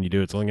game, and when you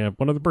do, it's only going to have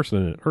one other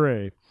person in it.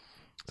 Hooray!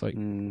 It's like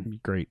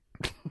great.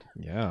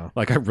 Yeah.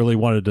 Like I really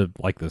wanted to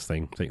like this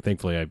thing.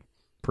 Thankfully, I'm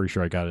pretty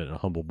sure I got it in a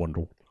humble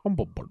bundle.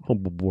 Humble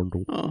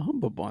bundle. Oh,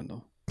 humble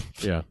bundle.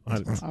 Yeah,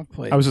 I've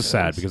played I was just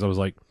sad those. because I was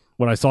like,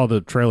 when I saw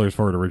the trailers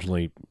for it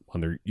originally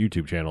on their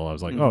YouTube channel, I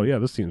was like, oh yeah,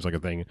 this seems like a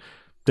thing.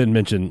 Didn't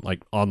mention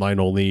like online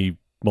only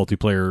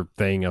multiplayer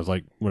thing. I was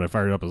like, when I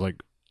fired it up, I was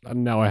like,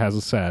 now I has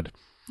a sad.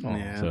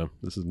 Yeah. So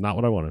this is not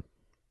what I wanted.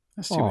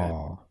 That's too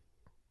bad.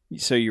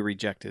 So you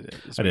rejected it.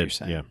 Is I what You're did.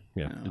 saying.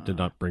 Yeah. It did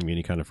not bring me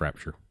any kind of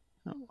rapture.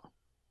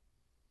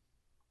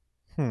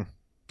 Oh.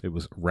 It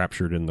was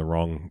raptured in the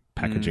wrong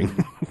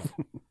packaging.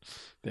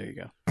 There you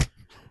go.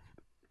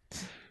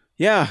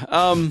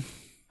 Yeah.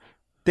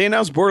 They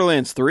announced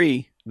Borderlands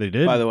 3. They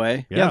did. By the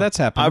way. Yeah, that's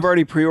happened. I've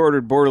already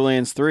pre-ordered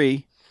Borderlands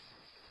 3.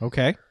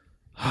 Okay.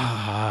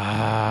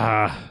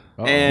 And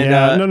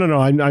yeah, no.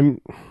 I'm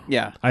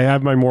yeah. I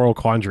have my moral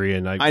quandary,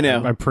 and I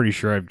know. I'm pretty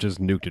sure I've just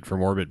nuked it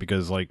from orbit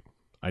because like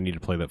I need to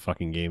play that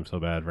fucking game so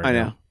bad right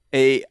now. I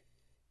know.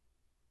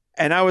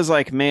 And I was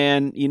like,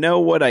 man, you know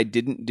what I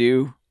didn't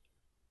do?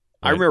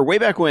 I What? remember way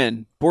back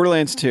when,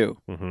 Borderlands 2,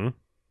 Mm-hmm.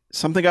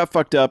 something got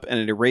fucked up and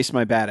it erased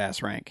my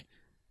badass rank.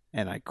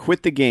 And I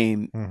quit the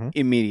game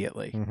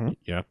immediately.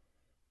 Yeah.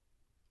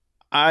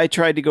 I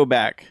tried to go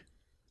back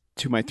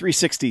to my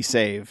 360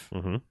 save.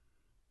 Mm-hmm.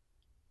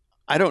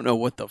 I don't know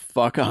what the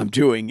fuck I'm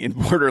doing in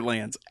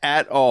Borderlands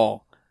at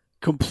all.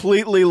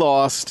 Completely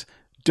lost.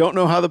 Don't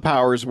know how the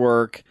powers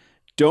work.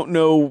 Don't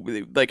know,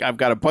 like, I've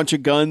got a bunch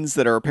of guns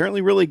that are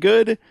apparently really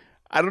good.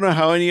 I don't know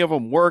how any of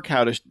them work,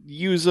 how to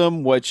use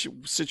them, what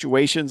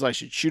situations I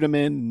should shoot them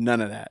in.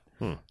 None of that.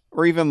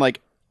 Or even,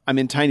 like, I'm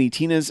in Tiny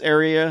Tina's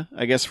area,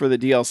 I guess, for the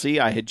DLC.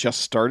 I had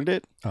just started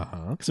it.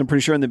 Because I'm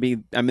pretty sure I'm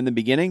in the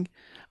beginning.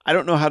 I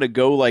don't know how to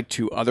go, like,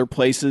 to other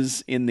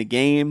places in the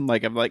game.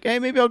 Like, I'm like, hey,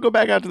 maybe I'll go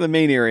back out to the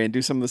main area and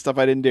do some of the stuff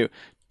I didn't do.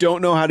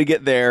 Don't know how to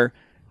get there.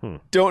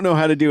 Don't know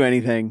how to do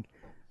anything.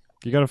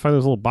 You got to find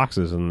those little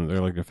boxes, and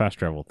they're like a fast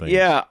travel thing.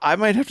 Yeah, I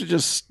might have to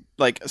just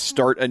like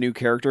start a new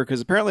character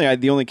because apparently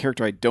the only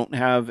character I don't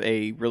have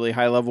a really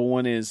high level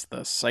one is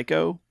the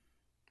Psycho.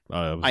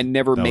 I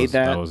never made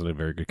that. That wasn't a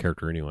very good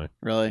character anyway.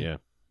 Really? Yeah.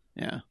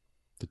 Yeah.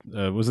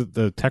 Was it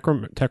the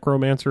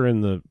Techromancer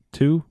in the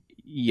 2?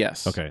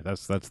 Yes. Okay,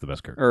 that's the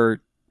best character.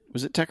 Or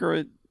was it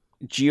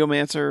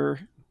Geomancer?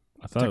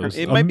 I thought it was.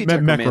 It might be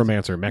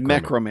Necromancer.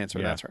 Necromancer.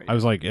 Yeah. That's right. I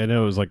was like, I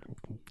know it was like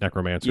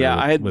Necromancer. Yeah,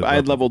 I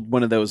had leveled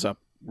one of those up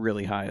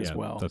really high as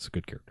well. That's a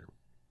good character.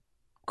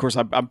 Of course,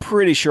 I'm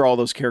pretty sure all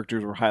those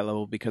characters were high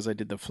level because I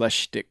did the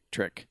flesh stick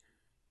trick.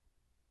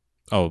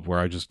 Oh, where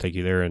I just take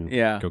you there and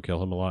go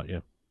kill him a lot. Yeah.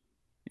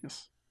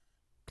 Yes.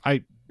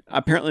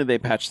 Apparently they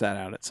patched that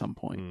out at some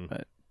point,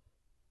 but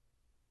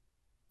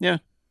yeah.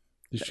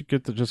 You should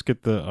get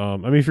the. I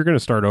mean, if you're going to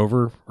start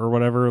over or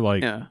whatever,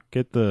 like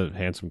get the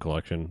Handsome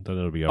Collection. Then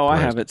it'll be up. Oh, I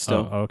have it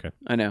still. Oh, okay.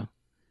 I know.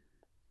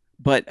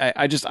 But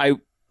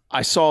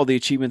I saw the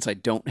achievements I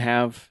don't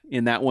have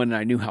in that one, and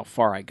I knew how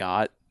far I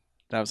got.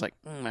 That I was like,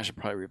 I should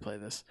probably replay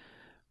this.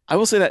 I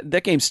will say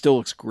that game still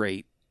looks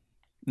great.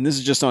 And this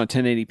is just on a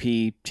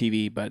 1080p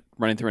TV, but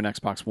running through an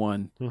Xbox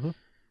One. Mm-hmm.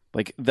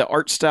 Like, the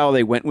art style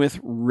they went with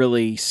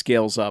really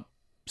scales up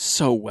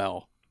so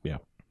well. Yeah.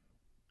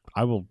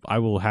 I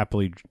will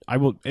happily,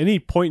 any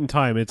point in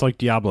time, it's like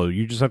Diablo.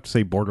 You just have to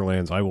say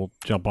Borderlands. I will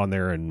jump on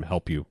there and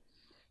help you.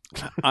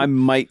 I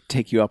might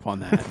take you up on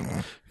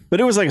that.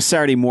 But it was like a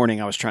Saturday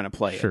morning I was trying to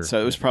play it.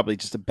 So it was probably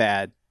just a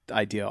bad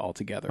idea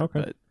altogether.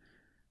 Okay.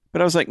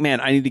 But I was like, man,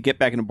 I need to get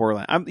back into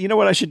Borderlands. You know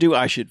what I should do?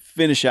 I should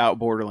finish out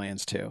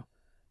Borderlands 2.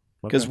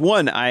 Because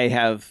one, I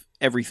have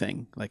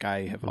everything. Like,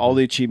 I have all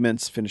the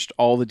achievements, finished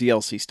all the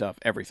DLC stuff,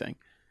 everything.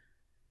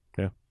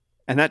 Yeah.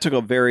 And that took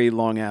a very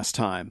long-ass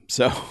time.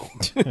 So,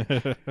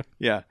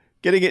 yeah.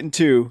 Getting it in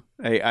 2,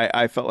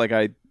 I felt like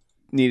I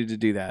needed to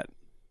do that.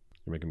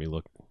 You're making me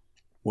look.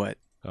 What?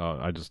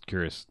 I'm just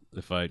curious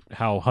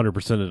how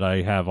 100% did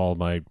I have all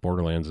my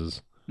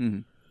Borderlandses.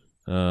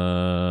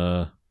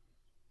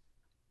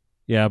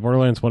 Yeah,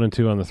 Borderlands 1 and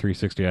 2 on the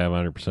 360 I have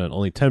 100%.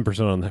 Only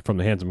 10% from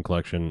the Handsome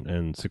Collection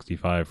and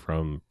 65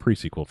 from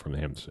pre-sequel from the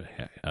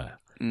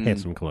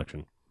Handsome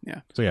Collection.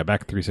 Yeah. So yeah,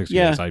 back at 360.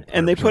 Yeah,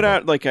 and they put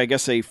out like I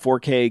guess a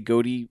 4K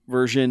GOTY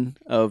version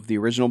of the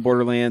original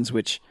Borderlands,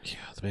 which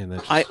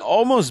I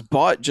almost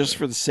bought just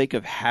for the sake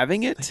of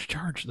having it. They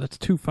charge that's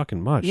too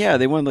fucking much. Yeah,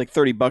 they wanted like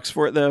 $30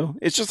 for it though.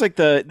 It's just like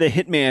the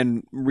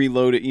Hitman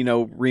Reloaded,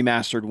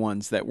 remastered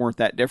ones that weren't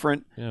that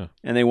different. Yeah,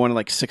 and they wanted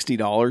like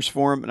 $60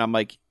 for them, and I'm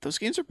like, those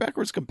games are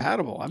backwards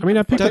compatible.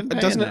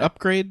 Doesn't it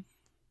upgrade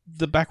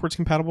the backwards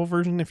compatible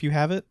version if you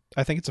have it?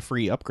 I think it's a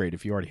free upgrade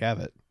if you already have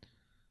it.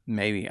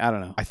 Maybe. I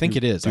don't know. I think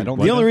it is. I don't.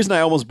 The only reason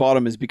I almost bought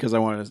them is because I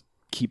wanted to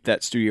keep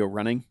that studio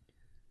running.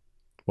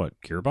 What,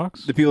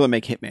 Gearbox? The people that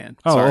make Hitman.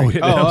 Oh, sorry.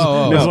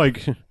 I was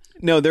like,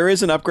 no, there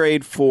is an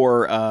upgrade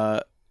for.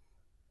 I'm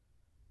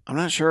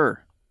not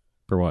sure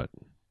for what.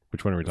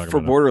 Which one are we talking for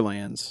about? For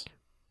Borderlands.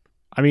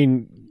 I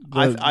mean,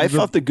 I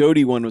thought the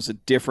Goaty one was a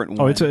different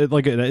one. Oh, it's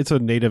a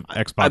native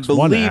Xbox I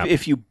One believe app.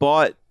 if you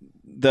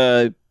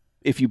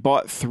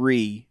bought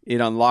 3,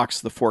 it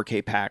unlocks the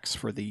 4K packs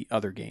for the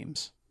other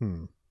games.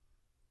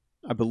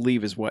 I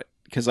believe is what,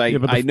 because I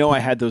know I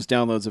had those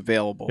downloads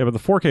available. Yeah, but the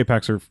 4K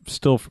packs are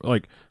still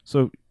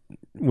so.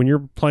 When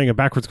you're playing a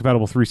backwards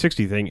compatible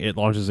 360 thing, it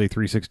launches a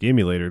 360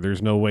 emulator.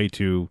 There's no way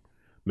to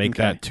make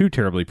that too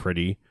terribly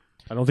pretty.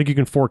 I don't think you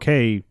can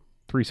 4K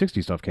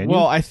 360 stuff, can you?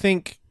 Well, I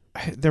think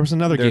there was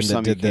another game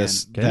that did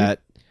this. Can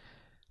That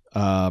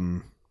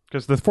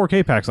because the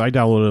 4K packs, I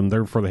downloaded them.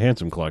 They're for the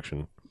Handsome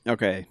collection.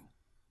 Okay,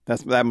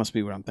 that must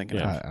be what I'm thinking.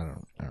 Yeah. Of.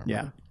 I don't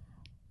Yeah.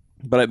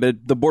 But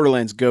the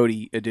Borderlands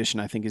Goaty edition,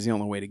 I think, is the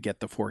only way to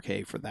get the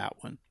 4K for that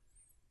one.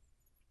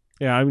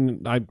 Yeah, I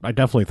mean, I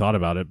definitely thought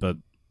about it, but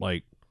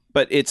like.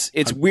 But it's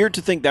weird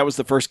to think that was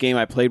the first game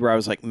I played where I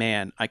was like,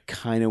 man, I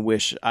kind of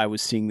wish I was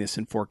seeing this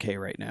in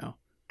 4K right now.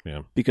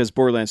 Yeah. Because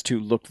Borderlands 2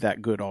 looked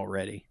that good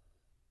already.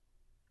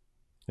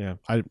 Yeah,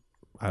 I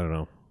don't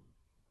know.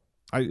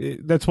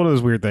 That's one of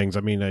those weird things. I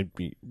mean,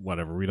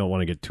 whatever. We don't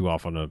want to get too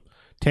off on a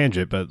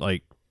tangent, but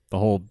like the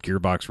whole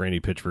Gearbox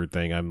Randy Pitchford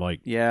thing, I'm like,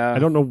 yeah, I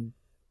don't know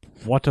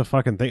what to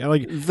fucking think.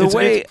 Like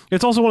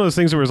it's also one of those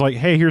things where it's like,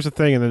 hey, here's the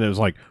thing, and then it was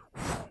like,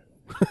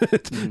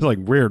 it's like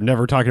we're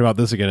never talking about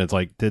this again. It's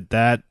like, did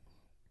that?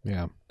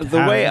 Yeah. The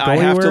way I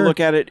have to look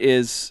at it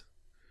is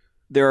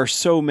there are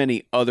so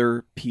many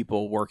other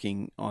people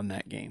working on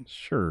that game.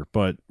 Sure,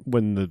 but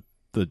when the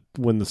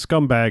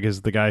scumbag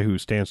is the guy who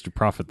stands to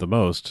profit the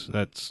most,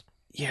 that's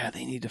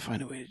they need to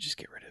find a way to just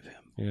get rid of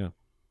him. Yeah.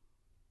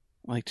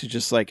 Like to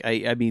just like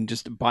I mean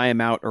just buy him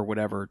out or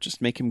whatever,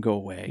 just make him go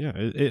away.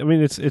 Yeah, I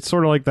mean it's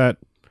sort of like that.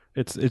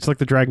 It's like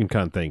the Dragon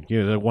Con thing.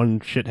 You know, that one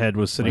shithead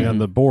was sitting on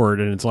the board,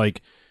 and it's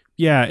like,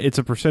 yeah, it's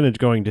a percentage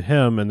going to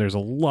him, and there's a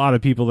lot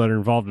of people that are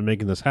involved in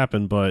making this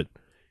happen, but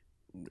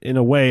in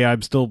a way,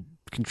 I'm still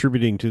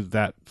contributing to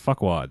that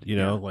fuckwad, you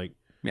know, like.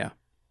 Yeah.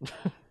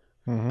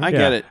 Mm-hmm. I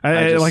get it.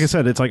 Like I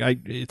said, it's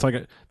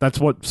like that's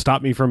what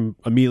stopped me from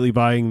immediately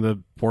buying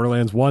the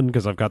Borderlands 1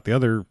 because I've got the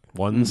other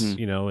ones,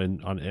 you know, in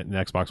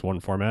Xbox One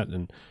format,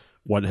 and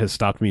what has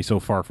stopped me so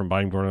far from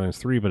buying Borderlands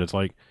 3. But it's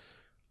like,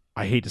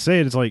 I hate to say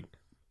it, it's like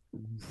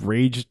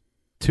Rage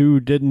 2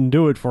 didn't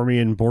do it for me,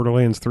 and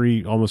Borderlands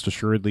 3 almost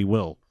assuredly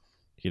will.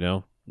 You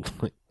know,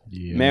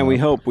 yeah. Man, we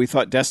hope. We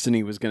thought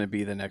Destiny was going to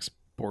be the next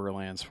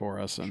Borderlands for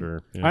us. And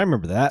sure, yeah. I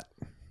remember that.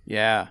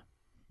 Yeah,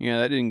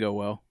 that didn't go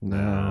well.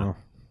 No.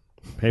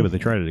 Hey, but they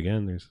tried it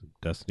again. There's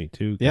Destiny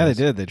 2. Yeah, they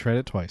did. They tried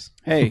it twice.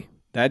 Hey,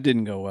 that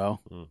didn't go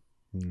well.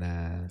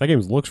 Nah. That game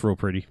looks real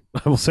pretty.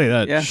 I will say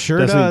that. Yeah, sure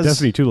Destiny, does.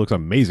 Destiny 2 looks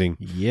amazing.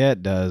 Yeah,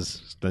 it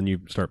does. Then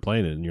you start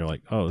playing it, and you're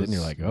like, oh, Then this,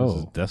 you're like, this oh.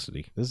 is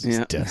Destiny. This is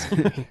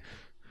Destiny.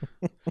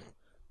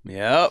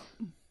 Yep.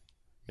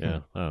 Yeah,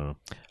 I don't know.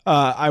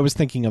 I was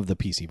thinking of the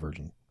PC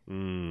version.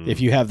 Mm.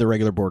 If you have the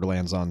regular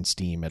Borderlands on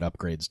Steam, it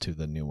upgrades to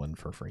the new one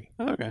for free.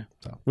 Okay.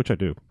 Which I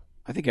do.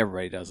 I think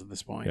everybody does at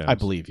this point. Yeah. I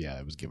believe,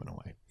 it was given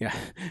away. Yeah.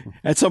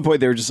 At some point,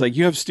 they were just like,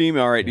 "You have Steam,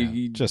 all right? Yeah,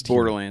 You just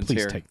Borderlands please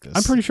here." take this.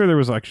 I'm pretty sure there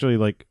was actually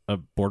like a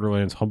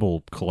Borderlands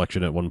Humble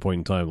collection at one point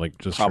in time, like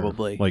just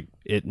Probably. like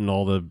it and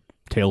all the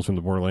Tales from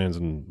the Borderlands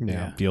and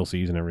Yeah.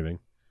 DLCs and everything.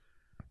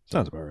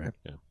 Sounds about right.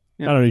 Yeah.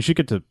 I don't know. You should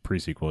get to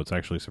pre-sequel. It's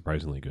actually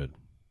surprisingly good.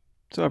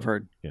 So I've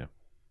heard. Yeah.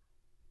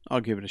 I'll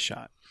give it a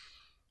shot.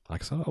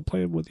 Like I said, I'll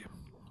play it with you.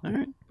 All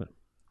right.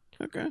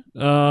 Okay.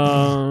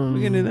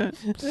 We We can do that.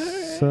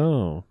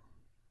 So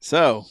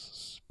So,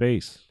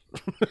 space.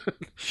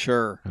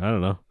 sure. I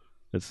don't know.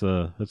 It's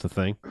a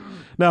thing.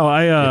 No,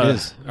 I It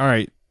is. All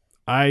right.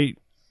 I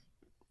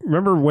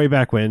remember way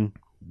back when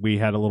we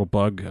had a little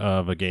bug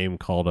of a game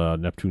called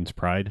Neptune's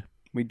Pride.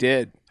 We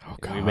did. Oh,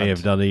 We may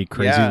have done a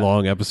crazy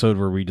long episode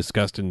where we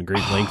discussed in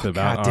great length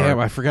about God damn,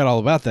 I forgot all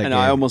about that And game.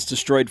 I almost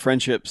destroyed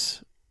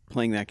friendships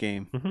playing that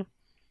game.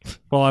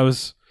 Well, I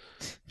was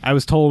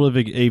told of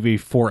a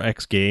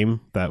 4X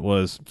game that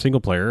was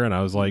single player, and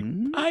I was like,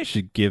 I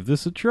should give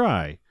this a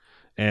try.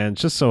 And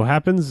just so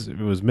happens it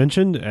was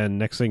mentioned, and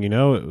next thing you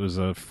know, it was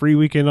a free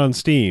weekend on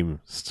Steam.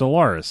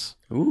 Stellaris.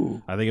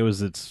 Ooh. I think it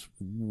was its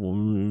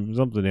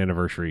something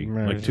anniversary,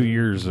 like 2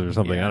 years or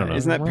something. I don't know.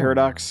 Isn't that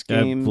Paradox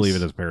Games? I believe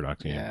it is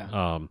Paradox Game.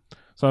 Yeah.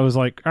 So I was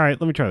like, all right,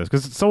 let me try this,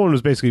 because someone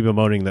was basically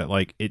bemoaning that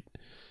like it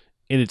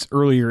in its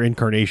earlier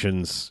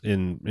incarnations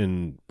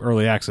in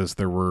early access,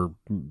 there were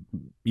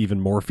even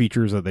more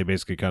features that they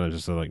basically kind of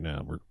just said like,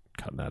 no, we're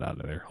cutting that out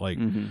of there. Like,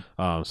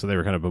 so they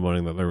were kind of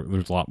bemoaning that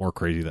there's a lot more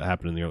crazy that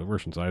happened in the other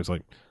versions. So I was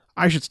like,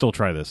 I should still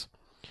try this.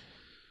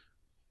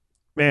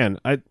 Man,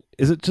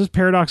 is it just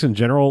Paradox in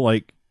general?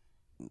 Like,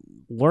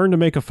 learn to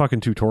make a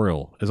fucking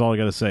tutorial is all I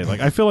got to say. Like,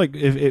 I feel like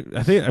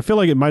I feel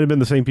like it might have been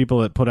the same people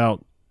that put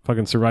out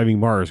fucking Surviving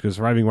Mars, because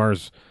Surviving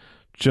Mars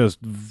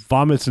just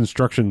vomits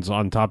instructions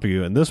on top of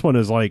you, and this one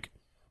is like,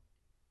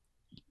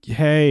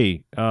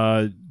 hey,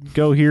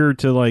 go here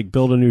to like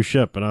build a new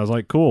ship, and I was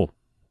like, cool,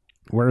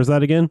 where is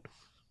that again?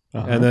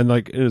 And then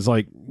like it was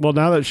like, well,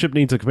 now that ship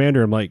needs a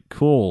commander. I'm like,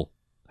 cool,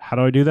 how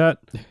do I do that?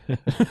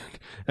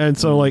 And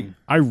so like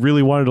I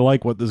really wanted to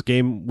like what this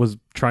game was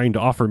trying to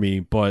offer me,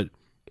 but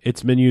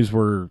its menus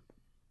were,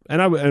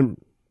 and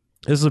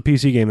this is a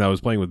PC game that I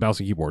was playing with mouse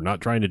and keyboard,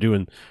 not trying to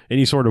do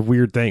any sort of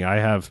weird thing. I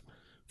have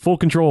full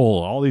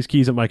control, all these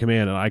keys at my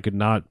command, and I could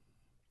not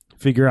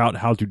figure out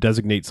how to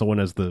designate someone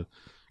as the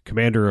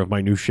commander of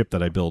my new ship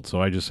that I built.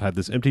 So I just had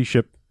this empty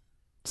ship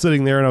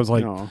sitting there, and I was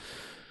like, No.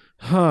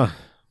 huh.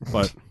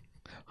 But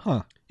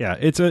Huh. yeah,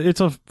 it's a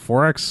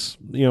 4X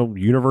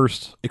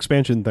universe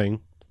expansion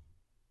thing.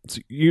 So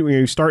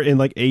you start in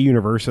like a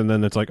universe, and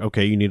then it's like,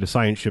 okay, you need a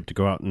science ship to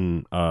go out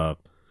and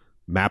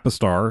map a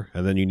star,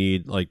 and then you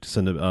need like to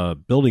send a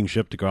building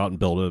ship to go out and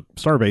build a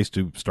starbase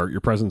to start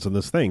your presence in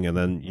this thing, and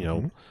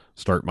then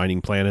start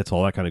mining planets,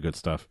 all that kind of good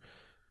stuff.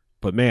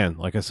 But man,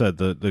 like I said,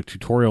 the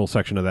tutorial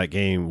section of that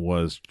game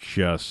was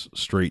just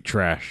straight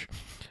trash.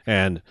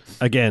 And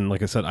again,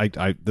 like I said,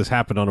 I this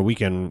happened on a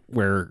weekend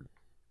where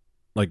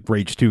like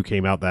Rage 2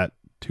 came out that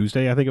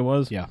Tuesday, I think it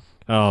was. Yeah.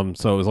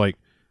 So it was like,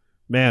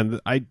 man,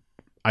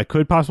 I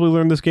could possibly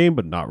learn this game,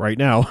 but not right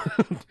now.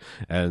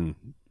 And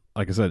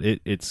like I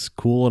said, it's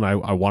cool, and I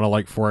want to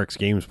like 4X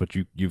games, but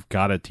you've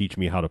got to teach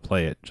me how to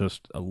play it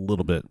just a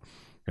little bit.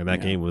 And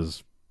that game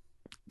was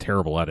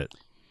terrible at it.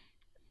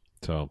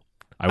 So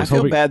I feel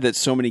hoping, bad that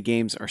so many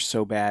games are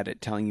so bad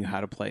at telling you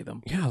how to play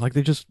them. yeah, like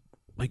they just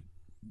like,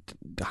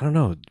 I don't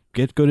know,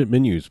 get good at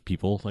menus,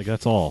 people. Like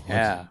that's all.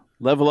 Yeah,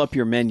 level up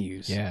your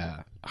menus.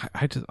 Yeah.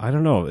 I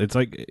don't know. It's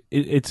like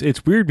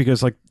it's weird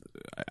because like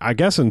I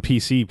guess in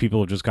PC people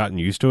have just gotten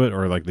used to it,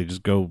 or like they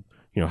just go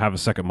have a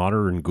second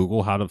monitor and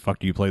Google how the fuck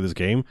do you play this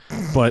game.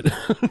 But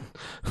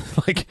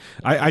like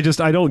I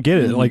don't get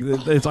it. Like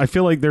I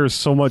feel like there's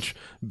so much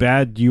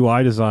bad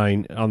UI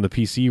design on the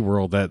PC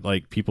world that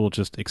like people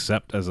just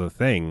accept as a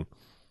thing,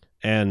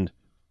 and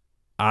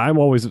I'm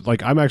always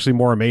like I'm actually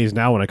more amazed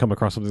now when I come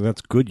across something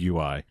that's good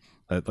UI.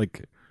 That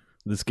like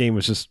this game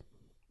is just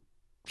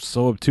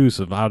so obtuse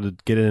of how to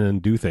get in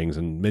and do things,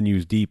 and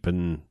menus deep,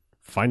 and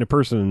find a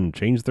person and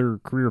change their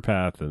career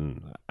path,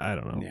 and I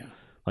don't know. Yeah.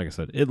 Like I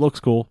said, it looks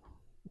cool,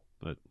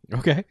 but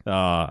Okay.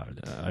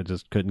 I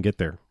just couldn't get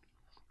there.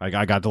 I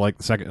got to like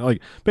the second,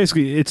 like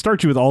basically it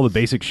starts you with all the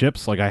basic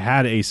ships. Like I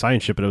had a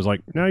science ship, and it was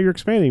like, now you're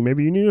expanding.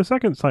 Maybe you need a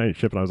second science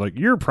ship, and I was like,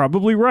 you're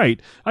probably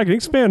right. I can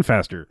expand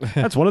faster.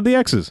 That's one of the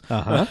X's.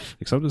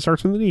 Except it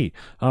starts with an E.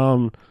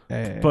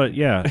 But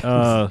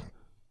yeah.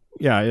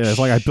 Yeah, it's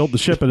like I built the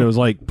ship, and it was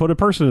like, put a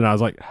person in. I was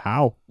like,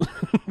 how?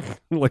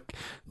 Like,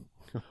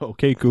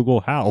 okay, Google,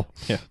 how?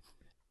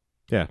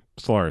 Yeah,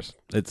 Solaris.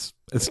 It's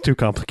too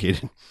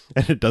complicated,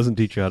 and it doesn't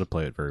teach you how to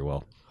play it very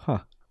well. Huh.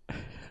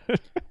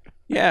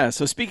 Yeah,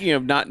 so speaking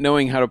of not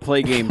knowing how to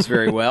play games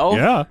very well,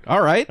 Yeah.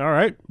 All right. All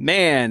right.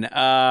 man,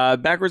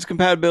 backwards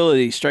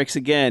compatibility strikes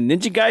again.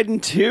 Ninja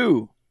Gaiden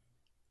 2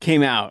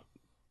 came out.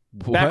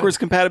 What? Backwards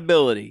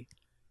compatibility.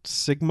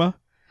 Sigma?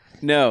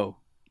 No,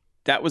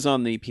 that was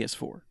on the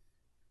PS4.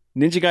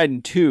 Ninja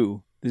Gaiden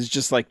 2 is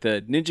just like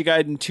the Ninja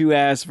Gaiden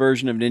 2-ass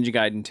version of Ninja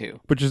Gaiden 2.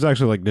 Which is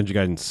actually like Ninja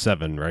Gaiden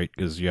 7, right?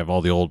 Because you have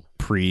all the old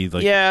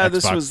yeah, Xbox.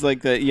 this was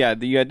like you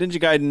had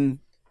Ninja Gaiden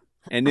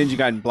and Ninja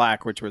Gaiden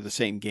Black, which were the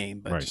same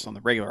game, but Right. just on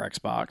the regular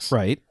Xbox.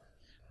 Right.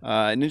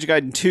 Ninja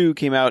Gaiden 2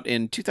 came out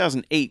in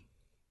 2008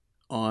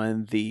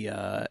 on the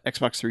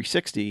Xbox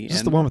 360. Is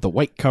this the one with the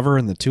white cover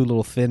and the two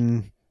little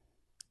thin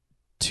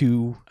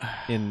two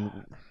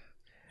in...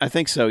 I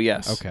think so,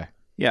 yes. Okay.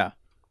 Yeah.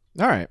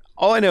 All right.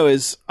 All I know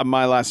is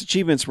my last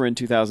achievements were in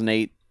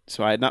 2008,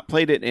 so I had not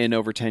played it in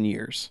over 10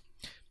 years.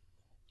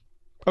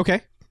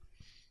 Okay.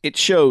 It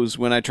shows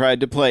when I tried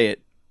to play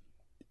it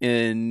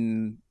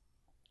in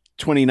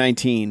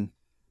 2019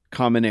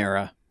 Common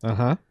Era.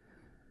 Uh-huh.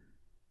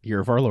 Year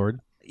of our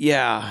Lord.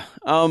 Yeah.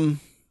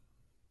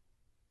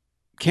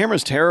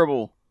 Camera's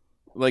terrible.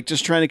 Like,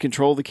 just trying to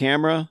control the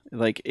camera,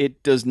 like,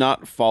 it does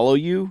not follow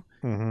you.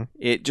 Mm-hmm.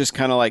 It just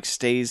kind of like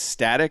stays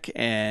static,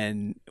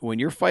 and when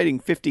you're fighting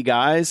 50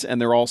 guys and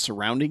they're all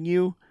surrounding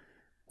you,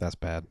 That's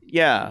bad.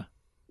 yeah.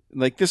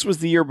 Like, this was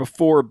the year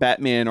before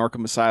Batman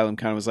Arkham Asylum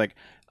kind of was like,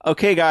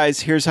 okay, guys,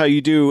 here's how you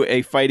do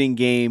a fighting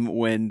game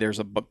when there's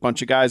a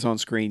bunch of guys on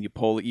screen.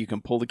 You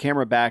can pull the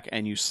camera back,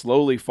 and you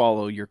slowly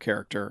follow your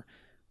character.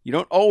 You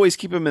don't always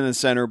keep them in the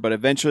center, but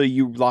eventually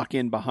you lock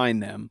in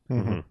behind them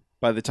Mm-hmm.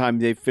 by the time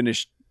they've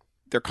finished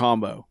their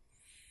combo.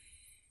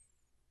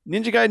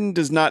 Ninja Gaiden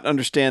does not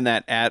understand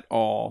that at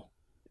all,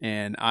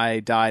 and I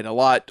died a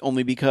lot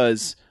only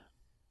because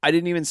I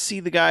didn't even see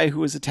the guy who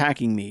was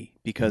attacking me,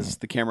 because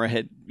the camera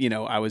had,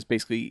 I was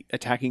basically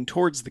attacking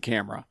towards the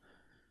camera.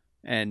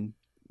 And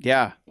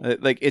yeah,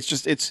 like you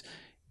So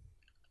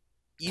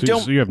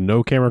you have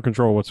no camera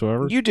control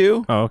whatsoever? you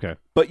do, Oh, okay.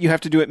 but you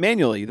have to do it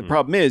manually. The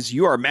problem is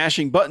you are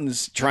mashing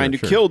buttons trying Sure,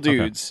 to sure. kill Okay.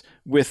 dudes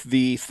with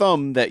the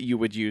thumb that you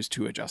would use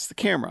to adjust the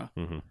camera.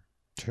 Mm-hmm.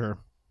 Sure.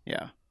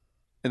 Yeah.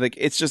 And like,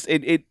 it's just,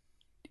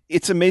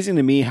 it's amazing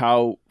to me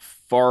how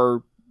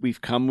far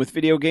we've come with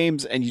video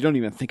games, and you don't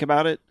even think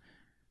about it,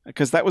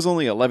 because that was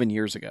only 11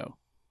 years ago.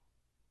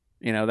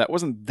 That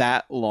wasn't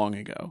that long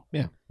ago.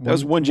 Yeah. That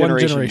was one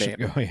generation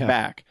ago. Yeah.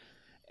 back.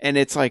 And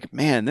it's like,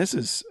 man, this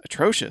is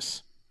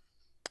atrocious.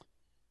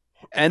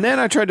 And then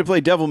I tried to play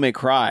Devil May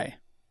Cry,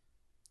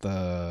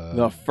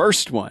 the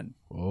first one.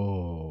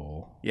 Oh.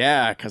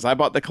 Yeah, because I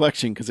bought the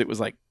collection because it was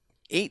like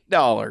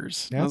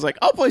 $8. Yeah. I was like,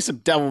 I'll play some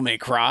Devil May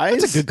Cry.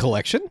 That's a good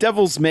collection.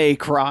 Devils May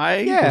Cry.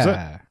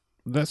 Yeah.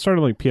 That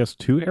started like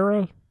PS2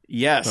 era.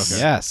 Yes.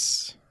 Okay.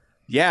 Yes.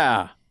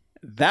 Yeah.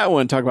 That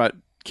one, talk about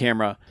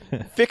camera.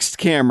 Fixed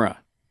camera.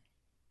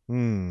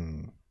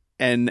 Hmm.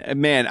 And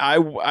man,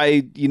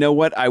 I you know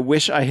what? I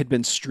wish I had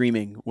been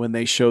streaming when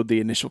they showed the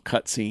initial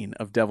cutscene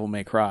of Devil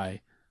May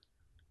Cry.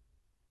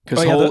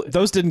 Oh, yeah,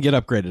 those didn't get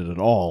upgraded at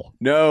all.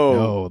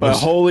 No, but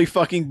those- holy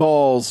fucking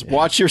balls.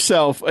 Watch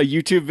yourself a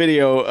YouTube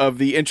video of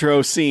the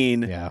intro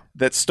scene Yeah.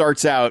 that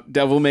starts out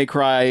Devil May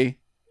Cry,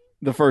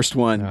 the first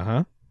one,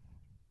 Uh-huh.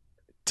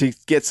 to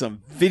get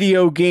some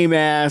video game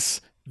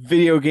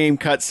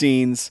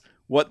cutscenes.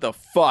 What the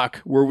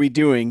fuck were we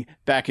doing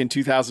back in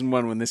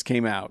 2001 when this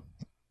came out?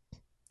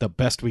 The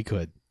best we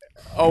could.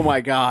 Oh my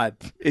God.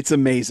 It's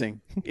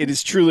amazing. It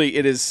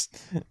is.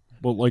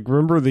 Well, like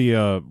remember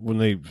the when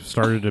they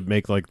started to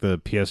make like the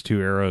PS2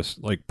 era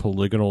like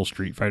polygonal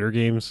Street Fighter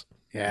games?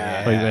 Yeah.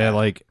 Like they had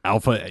like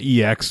Alpha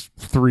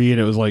EX3, and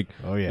it was like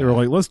Oh, yeah. they were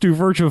like, let's do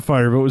Virtua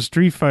Fighter, but it was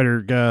Street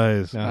Fighter,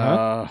 guys.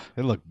 Uh-huh.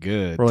 It looked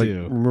good, Or like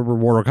too. remember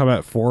Mortal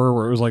Kombat 4,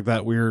 where it was like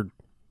that weird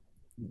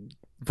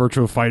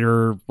Virtua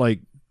Fighter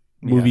like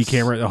movie Yes.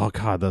 camera. Oh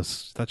god,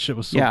 that shit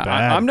was so yeah,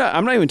 bad. I'm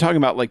not even talking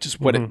about like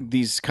just what Mhm.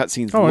 these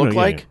cutscenes Oh, I know, look yeah,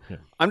 like. yeah.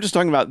 I'm just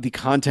talking about the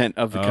content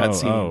of the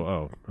cutscene.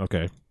 Oh,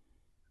 okay.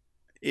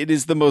 It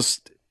is the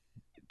most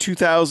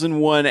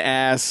 2001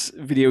 ass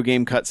video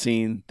game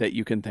cutscene that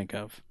you can think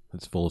of.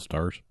 It's full of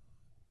stars.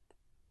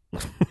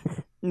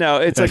 No,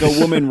 it's like a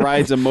woman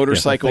rides a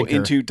motorcycle thinker.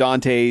 into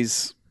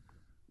Dante's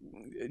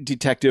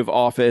detective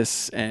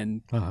office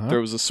and Uh-huh.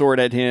 throws a sword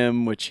at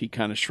him, which he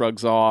kind of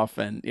shrugs off.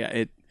 And yeah,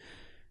 it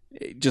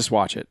just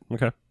watch it.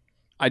 Okay.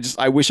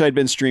 I wish I'd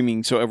been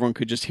streaming so everyone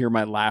could just hear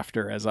my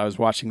laughter as I was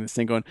watching this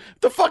thing going,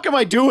 the fuck am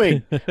I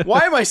doing?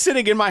 Why am I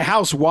sitting in my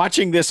house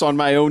watching this on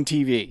my own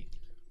TV?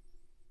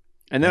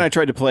 And then I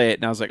tried to play it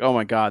and I was like, oh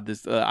my God,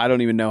 this I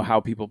don't even know how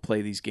people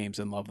play these games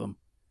and love them.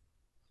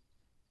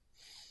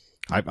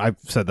 I've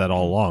said that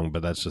all along,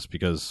 but that's just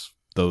because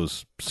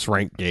those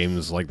rank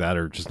games like that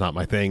are just not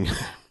my thing.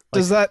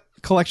 Does that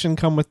collection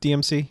come with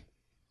DMC?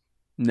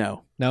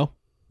 No, No?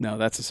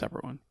 that's a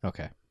separate one.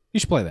 Okay. You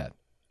should play that.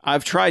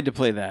 I've tried to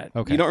play that.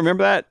 Okay. You don't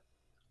remember that?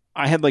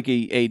 I had like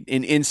an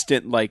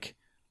instant like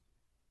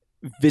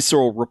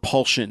visceral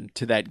repulsion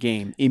to that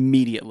game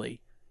immediately.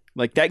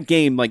 Like that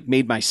game like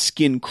made my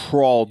skin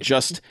crawl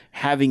just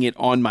having it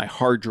on my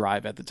hard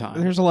drive at the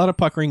time. There's a lot of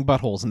puckering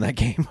buttholes in that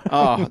game.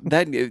 Oh,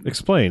 that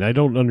Explain. I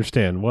don't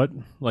understand. What?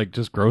 Like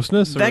just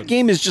grossness? Or- that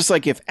game is just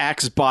like if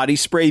Axe Body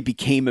Spray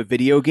became a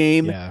video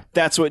game. Yeah.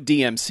 That's what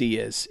DMC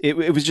is. It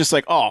was just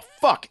like, oh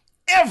fuck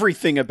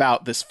everything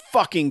about this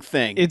fucking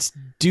thing. It's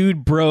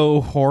dude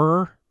bro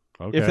horror,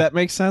 Okay. if that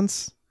makes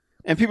sense.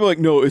 And people are like,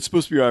 no, it's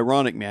supposed to be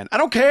ironic, man. I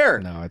don't care.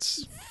 No,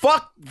 it's...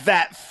 Fuck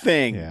that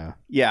thing. Yeah.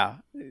 Yeah.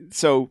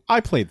 So I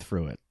played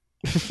through it.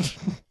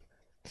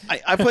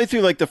 I played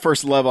through like the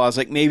first level. I was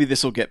like, maybe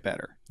this will get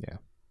better. Yeah.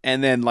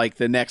 And then like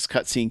the next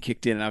cutscene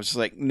kicked in and I was just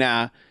like,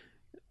 nah.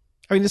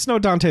 I mean, it's no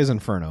Dante's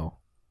Inferno.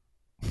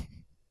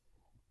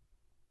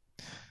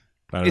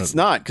 I don't It's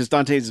know. not because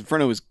Dante's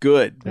Inferno is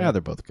good. Yeah,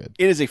 they're both good.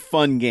 It is a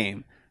fun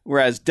game.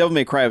 Whereas Devil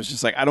May Cry was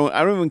just like, I don't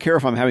even care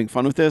if I'm having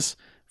fun with this.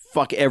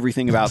 Fuck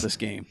everything about this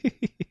game.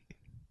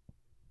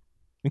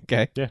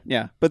 Okay.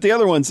 Yeah. But the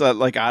other ones,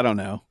 like, I don't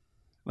know.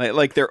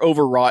 Like they're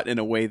overwrought in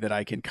a way that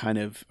I can kind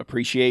of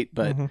appreciate,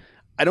 but Mhm.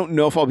 I don't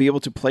know if I'll be able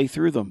to play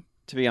through them,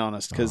 to be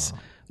honest. Because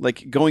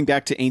like going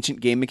back to ancient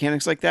game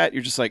mechanics like that,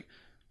 you're just like,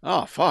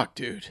 oh, fuck,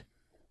 dude.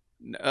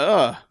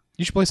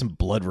 You should play some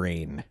Blood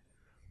Rain.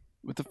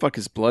 What the fuck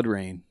is Blood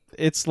Rain?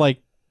 It's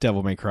like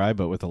Devil May Cry,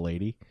 but with a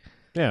lady.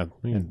 Yeah.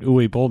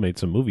 Uwe Boll made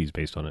some movies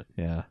based on it.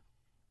 Yeah.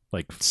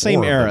 Like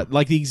Same 4 of era. them.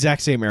 Like the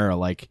exact same era.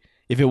 Like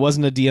if it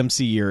wasn't a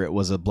DMC year, it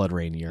was a Blood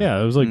Rain year.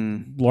 Yeah, it was like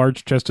Mm.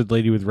 large-chested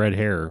lady with red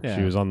hair. Yeah.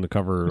 She was on the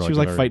cover. She was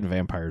like of fighting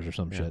vampires or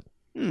some Yeah.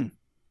 shit.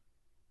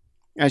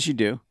 As you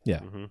do.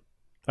 Mm-hmm.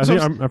 I So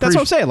think, I'm that's pretty,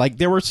 what I'm saying. Like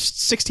there were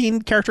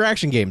 16 character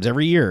action games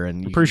every year,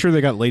 and I'm pretty sure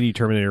they got Lady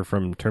Terminator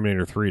from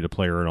Terminator 3 to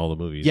play her in all the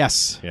movies.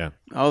 yes, Yeah.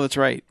 Oh, that's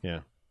right. Yeah.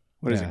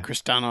 What is Yeah. it?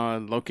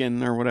 Kristana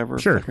Loken or whatever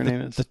Sure. her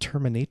name is? the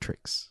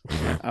Terminatrix.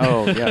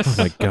 Oh, yes.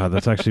 Oh my god,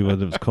 that's actually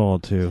what it was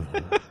called too.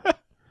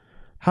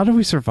 How do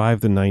we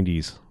survive the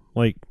 90s?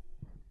 Like,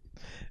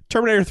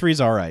 Terminator 3 is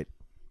all right.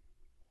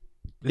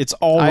 It's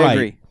all I right.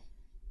 agree.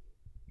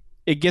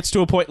 It gets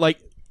to a point like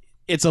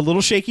it's a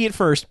little shaky at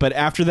first, but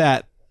after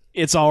that,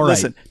 it's all right.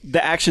 Listen,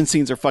 the action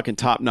scenes are fucking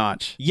top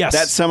notch. Yes.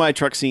 That semi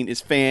truck scene is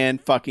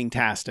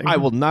fan-fucking-tastic. I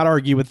will not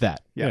argue with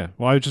that. yeah.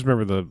 Well, I just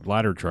remember the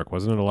ladder truck.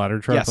 Wasn't it a ladder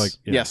truck? Yes. Like,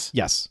 yeah. Yes.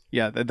 Yes,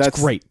 Yeah, that's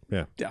that's great.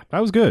 Yeah. Yeah. That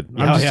was good.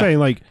 Yeah, I'm just yeah. saying,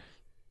 like,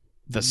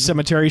 The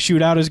cemetery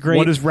shootout is great.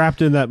 what is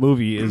wrapped in that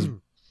movie is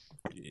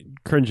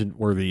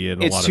cringe-worthy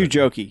in a It's lot too of it.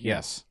 jokey.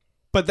 Yes.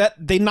 but that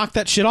they knock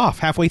that shit off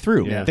halfway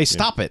through. Yeah. They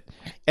stop it,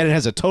 and it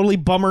has a totally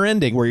bummer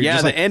ending where you're Yeah,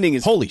 just the like, ending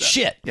is "Holy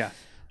shit!" Yeah.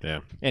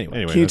 Anyway, Anyway,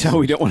 Can you that's- tell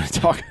we don't want to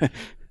talk?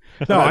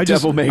 No, I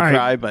just Devil May all right,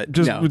 Cry, but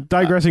just no.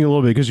 digressing a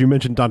little bit because you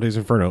mentioned Dante's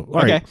Inferno.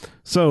 All right, Okay.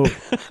 so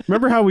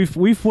remember how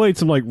we've played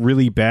some like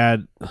really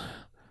bad,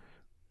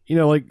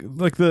 like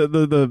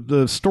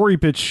the story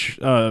pitch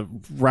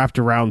wrapped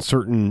around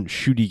certain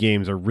shooty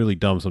games are really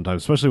dumb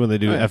sometimes, especially when they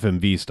do Oh, yeah.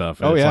 FMV stuff.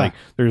 And Oh, it's yeah.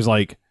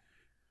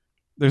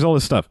 there's all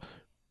this stuff.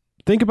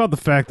 Think about the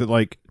fact that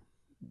like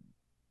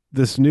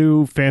this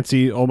new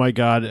fancy, oh my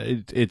god,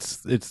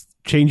 it's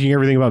changing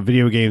everything about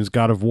video games.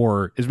 God of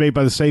War is made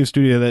by the same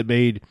studio that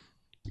made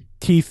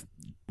Teeth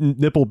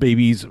Nipple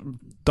Babies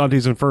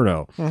Dante's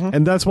Inferno,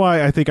 and that's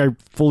why I think I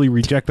fully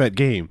reject that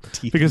game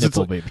because it's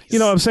nipple like, babies. you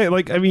know what I'm saying,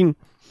 like I mean,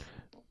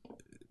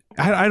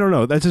 I don't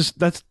know.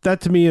 That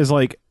to me is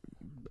like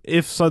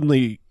if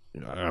suddenly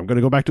I'm going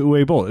to go back to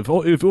Uwe Boll. If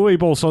Uwe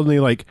Boll suddenly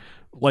like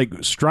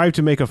strive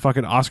to make a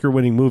fucking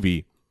Oscar-winning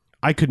movie,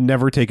 I could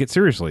never take it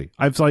seriously.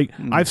 I've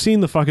seen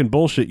the fucking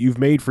bullshit you've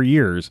made for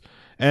years,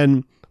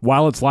 and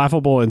while it's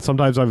laughable and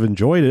sometimes I've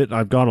enjoyed it,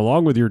 I've gone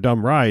along with your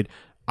dumb ride.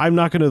 I'm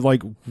not going to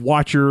like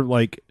watch your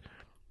like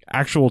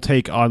actual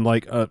take on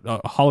like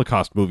a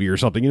Holocaust movie or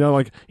something.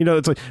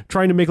 It's like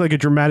trying to make like a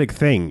dramatic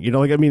thing.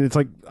 Like I mean, it's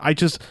like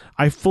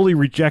I fully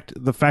reject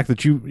the fact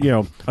that you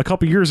a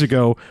couple years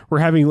ago we're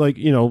having like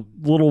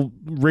little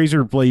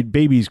razor blade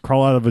babies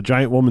crawl out of a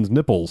giant woman's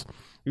nipples.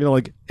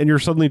 And you're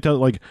suddenly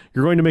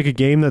you're going to make a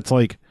game that's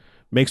like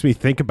makes me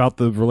think about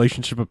the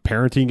relationship of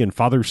parenting and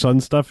father-son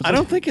stuff. I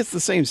don't think it's the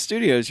same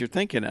studios you're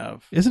thinking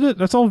of. Isn't it?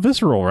 That's all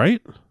visceral,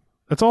 right?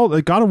 That's all.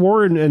 Like God of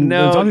War and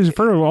No. Dante's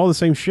Inferno are all the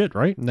same shit,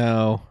 right?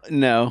 No.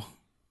 No.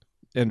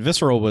 And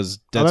Visceral was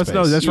Dead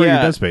Space. That's right.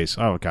 Yeah. Dead Space.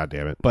 Oh god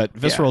damn it! But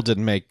Visceral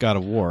didn't make God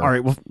of War. All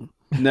right. Well,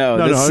 No,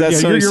 no,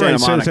 that's you're Sony right. Santa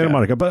Santa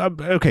Monica. Monica.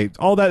 But okay,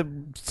 all that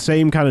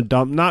same kind of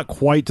dumb, not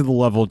quite to the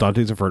level of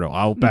Dante's Inferno.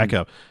 I'll back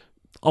up.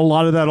 A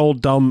lot of that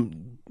old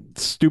dumb,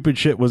 stupid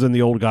shit was in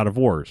the old God of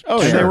Wars.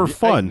 Oh, and sure. they were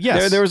fun.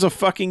 Yes. There was a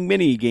fucking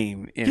mini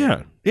game in Yeah.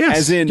 it. Yes.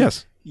 As in,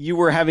 yes. you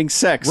were having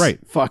sex. Right.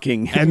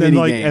 Fucking And then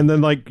mini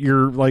game.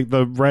 your like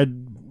the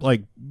red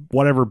like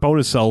whatever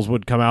bonus cells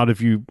would come out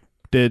if you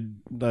did.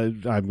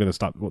 I'm gonna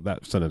stop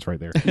that sentence right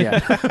there. Yeah.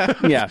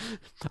 Yeah.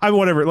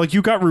 Whatever. Like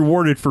you got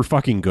rewarded for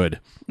fucking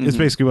good. Is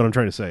basically what I'm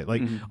trying to say.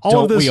 Like all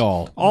Don't of this, we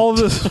all? all of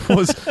this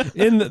was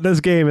in this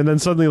game, and then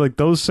suddenly like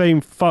those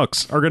same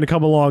fucks are going to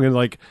come along and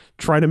like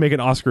try to make an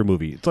Oscar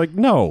movie. It's like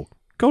no,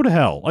 go to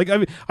hell. Like I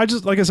mean, I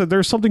just like I said,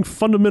 there's something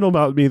fundamental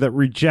about me that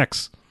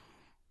rejects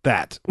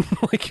that.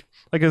 like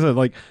I said,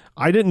 like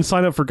I didn't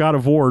sign up for God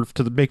of War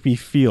to make me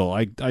feel.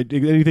 I did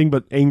anything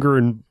but anger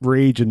and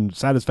rage and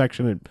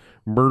satisfaction and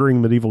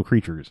murdering medieval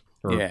creatures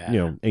or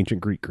Yeah. ancient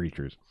Greek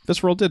creatures.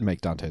 Visceral did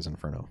make Dante's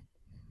Inferno.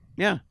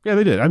 Yeah. Yeah,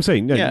 they did. I'm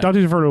saying Yeah.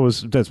 Dante's Inferno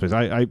was Dead Space.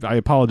 I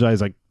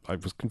apologize. I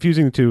was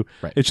confusing the two.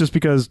 Right. It's just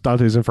because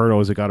Dante's Inferno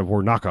is a God of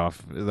War knockoff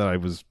that I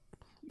was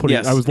putting.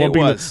 Yes, I was it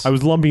lumping. was. I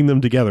was lumping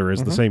them together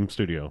as the same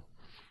studio.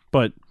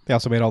 But They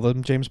also made all the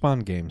James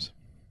Bond games.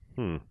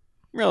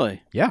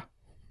 Really? Yeah.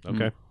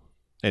 okay.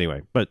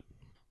 Anyway, but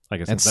like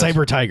I said, And that's-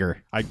 Cyber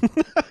Tiger.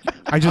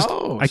 I just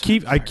Oh, I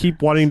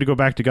keep wanting to go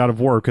back to God of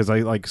War because I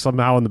like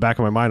somehow in the back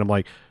of my mind I'm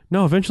like,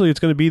 no, eventually it's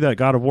going to be that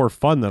God of War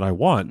fun that I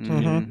want.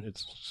 And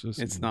it's just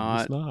It's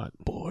not. It's not.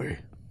 Boy.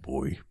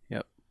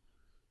 Yep.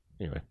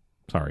 Anyway,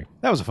 sorry.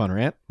 That was a fun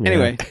rant. Yeah.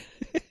 Anyway.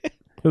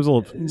 It was a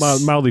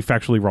little mildly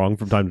factually wrong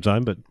from time to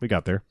time, but we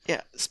got there.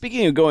 Yeah.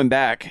 Speaking of going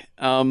back,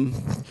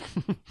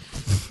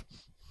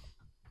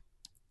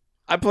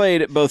 I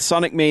played both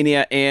Sonic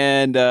Mania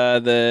and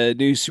the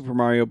new Super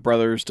Mario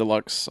Brothers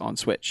Deluxe on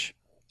Switch.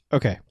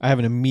 Okay, I have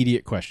an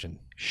immediate question.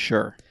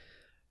 Sure.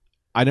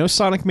 I know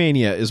Sonic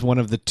Mania is one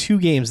of the two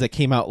games that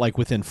came out like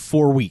within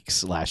 4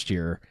 weeks last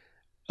year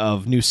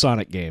of new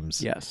Sonic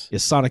games. Yes.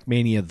 Is Sonic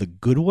Mania the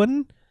good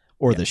one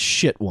or the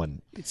shit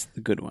one? It's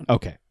the good one.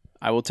 Okay.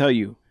 I will tell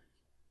you,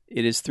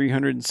 it is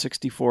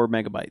 364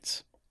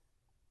 megabytes.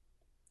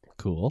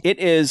 Cool. It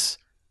is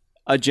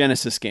a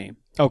Genesis game.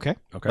 Okay.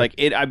 Okay. Like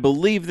it, I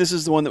believe this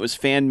is the one that was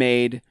fan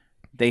made.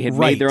 They had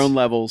Right. made their own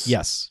levels.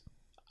 Yes.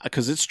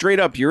 Because it's straight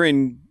up. You're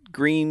in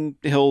Green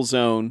Hill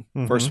Zone.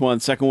 First one,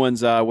 second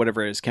one's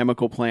whatever it is,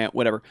 chemical plant,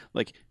 whatever.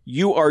 Like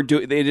you are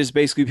doing. It is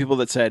basically people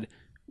that said,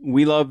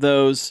 "We love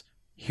those.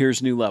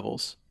 Here's new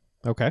levels.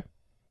 Okay.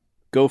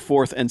 Go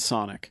forth and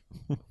Sonic."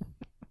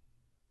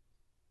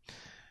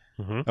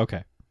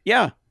 Okay.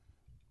 Yeah,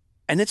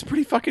 and it's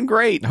pretty fucking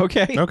great.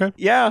 Okay. Okay.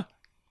 Yeah,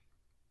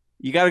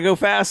 you got to go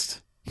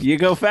fast. You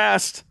go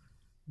fast.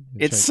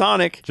 It's Check-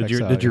 Sonic. Did Checks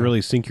you out, did you yeah.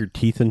 really sink your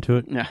teeth into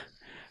it? Yeah.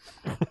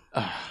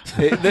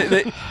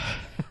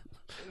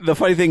 The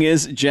funny thing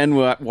is, Jen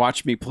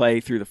watched me play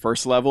through the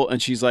first level,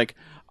 and she's like,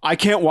 "I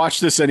can't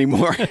watch this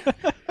anymore,"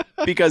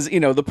 because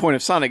the point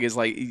of Sonic is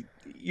like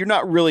you're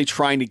not really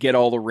trying to get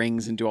all the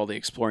rings and do all the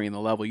exploring in the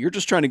level. You're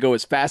just trying to go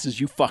as fast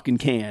as you fucking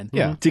can,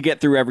 Yeah. to get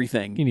through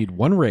everything. You need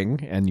one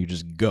ring and you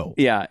just go.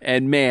 Yeah,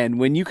 and man,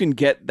 when you can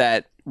get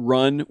that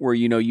run where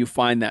you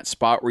find that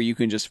spot where you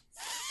can just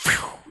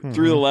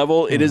through the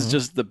level, it is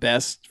just the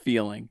best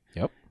feeling.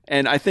 Yep.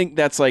 And I think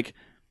that's like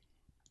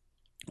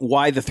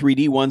why the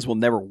 3D ones will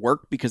never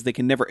work, because they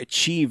can never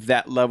achieve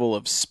that level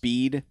of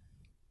speed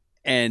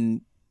and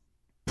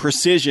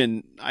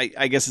precision,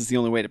 I guess is the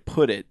only way to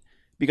put it,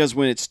 because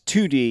when it's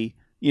 2D,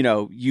 you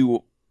know,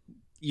 you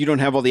don't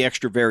have all the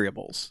extra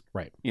variables.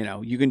 Right. You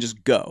know, you can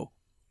just go.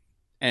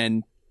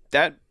 And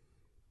that,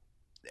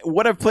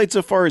 what I've played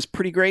so far is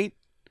pretty great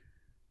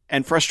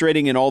and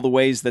frustrating in all the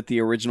ways that the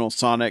original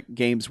Sonic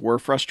games were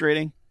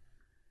frustrating.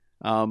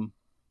 But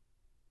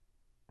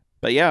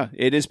yeah,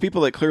 it is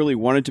people that clearly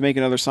wanted to make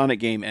another Sonic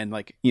game, and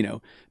like, you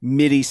know,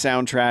 MIDI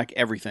soundtrack,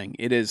 everything.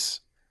 It is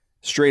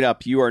straight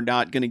up, you are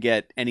not going to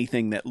get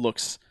anything that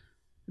looks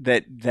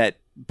that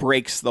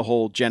breaks the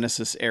whole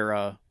Genesis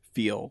era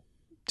feel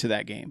to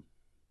that game.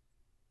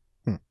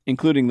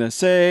 Including the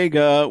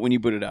Sega when you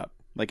boot it up.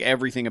 Like,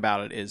 everything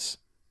about it is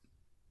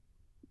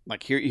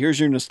like, here's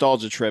your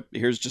nostalgia trip.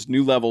 Here's just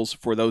new levels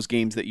for those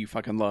games that you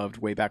fucking loved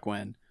way back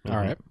when. All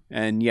right.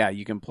 And yeah,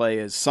 you can play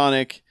as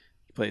Sonic,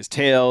 you play as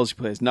Tails, you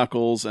play as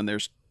Knuckles, and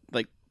there's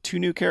like 2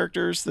 new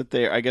characters that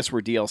I guess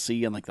were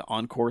DLC, and like the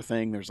Encore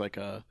thing, there's like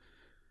an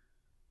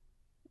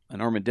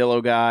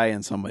armadillo guy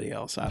and somebody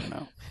else. I don't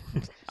know.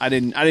 I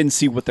didn't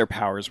see what their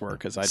powers were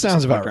because I just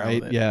Sounds about fucked around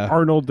right. with it. Yeah.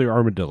 Arnold the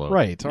Armadillo.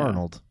 Right. Yeah.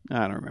 Arnold. I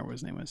don't remember what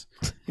his name was.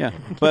 Yeah,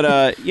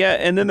 but yeah,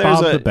 and then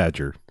there's Bob the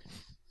Badger.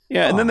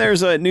 yeah, and then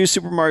there's a new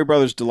Super Mario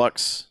Brothers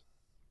Deluxe,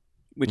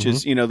 which Mm-hmm.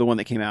 is, you know, the one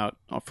that came out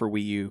for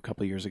Wii U a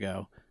couple of years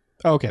ago.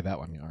 Oh, okay, that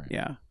one. All right.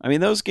 Yeah, I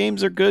mean, those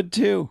games are good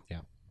too. Yeah.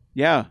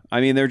 Yeah,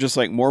 I mean, they're just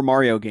like more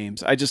Mario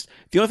games. The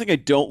only thing I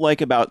don't like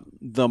about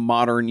the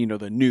modern, you know,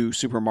 the new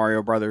Super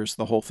Mario Brothers,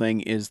 the whole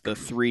thing is the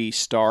 3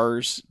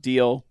 stars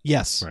deal.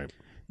 Yes. Right.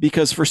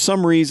 Because for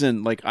some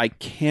reason, like, I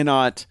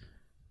cannot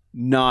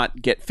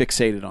not get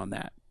fixated on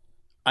that.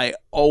 I'm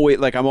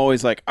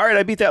always like, all right,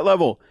 I beat that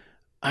level.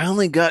 I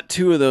only got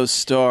 2 of those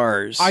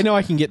stars. I know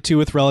I can get 2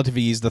 with relative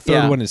ease. The third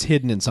Yeah. one is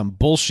hidden in some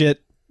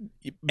bullshit.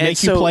 Make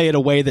you so, play it a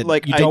way that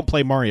like, you don't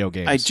play Mario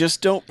games. I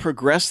just don't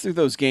progress through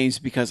those games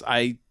because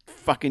I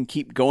fucking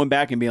keep going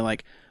back and being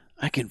like,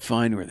 I can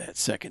find where that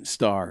second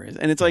star is.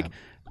 And it's like,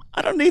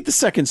 I don't need the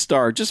second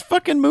star. Just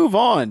fucking move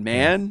on,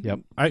 man. Yep.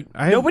 I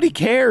have, Nobody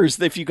cares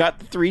if you got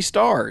the 3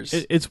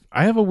 stars.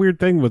 I have a weird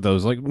thing with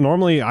those. Like,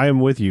 normally I am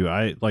with you.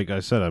 Like I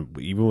said,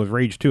 even with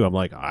Rage 2, I'm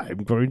like, I'm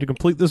going to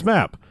complete this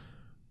map.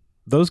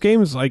 Those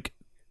games, like,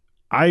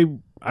 I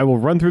will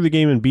run through the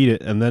game and beat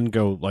it, and then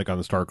go like on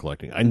the star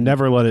collecting. I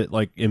never let it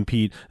like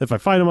impede. If I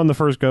find them on the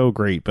first go,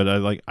 great. But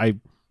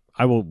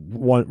I will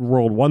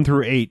roll 1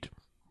 through 8,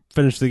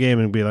 finish the game,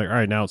 and be like, all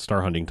right, now it's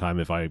star hunting time.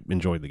 If I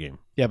enjoyed the game,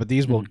 Yeah, but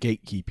these will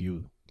gatekeep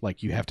you.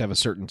 Like, you have to have a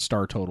certain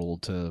star total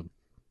to.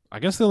 I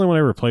guess the only one I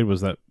ever played was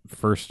that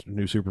first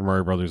new Super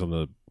Mario Brothers on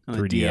the On the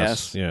 3DS.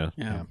 DS. Yeah,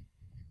 yeah.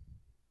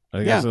 I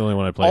think Yeah. that's the only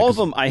one I played. All of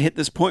 'cause- them, I hit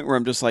this point where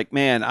I'm just like,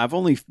 man, I've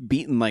only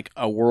beaten like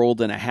a world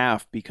and a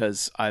half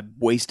because I'm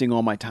wasting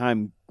all my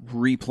time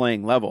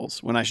replaying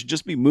levels when I should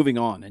just be moving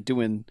on and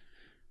doing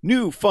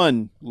new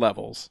fun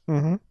levels,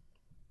 Mm-hmm.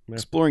 Yeah.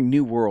 exploring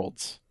new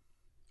worlds.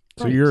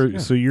 So Right, you're yeah.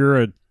 so you're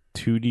a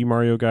 2D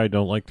Mario guy.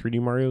 Don't like 3D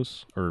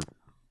Marios, or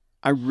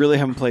I really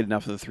haven't played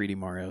enough of the 3D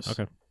Marios.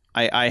 Okay.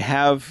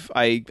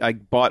 I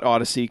bought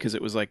Odyssey because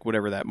it was like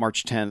whatever that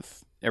March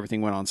 10th,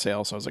 everything went on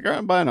sale. So I was like, all right,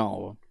 I'm buying all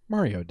of them.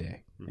 Mario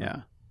Day.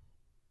 Yeah.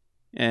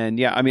 And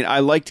yeah, I mean, I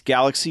liked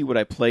Galaxy, what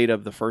I played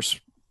of the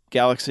first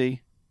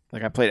Galaxy.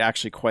 Like, I played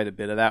actually quite a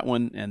bit of that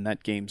one, and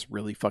that game's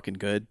really fucking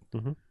good.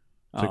 Mhm.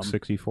 Um,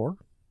 64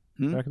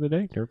 hmm? back in the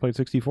day. Never played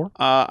 64.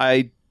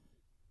 I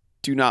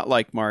do not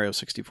like Mario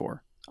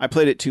 64. I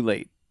played it too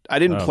late. I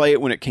didn't Oh. play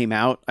it when it came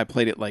out. I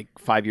played it like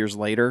 5 years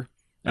later.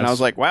 And I That's-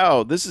 was like,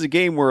 wow, this is a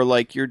game where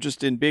like you're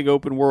just in big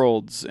open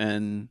worlds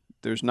and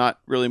there's not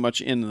really much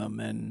in them.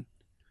 And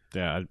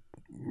Yeah,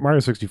 Mario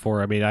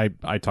 64. I mean,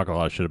 I talk a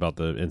lot of shit about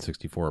the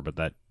N64, but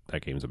that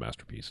game's a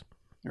masterpiece.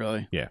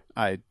 really, Yeah.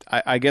 I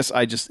guess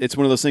it's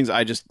one of those things.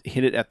 I just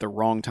hit it at the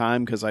wrong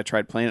time because I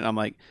tried playing it. I'm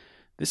like,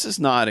 this is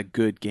not a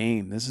good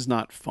game. This is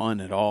not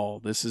fun at all.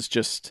 This is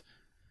just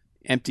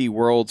empty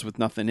worlds with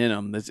nothing in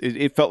them.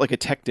 It felt like a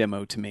tech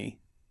demo to me.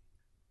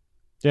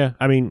 Yeah,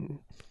 I mean,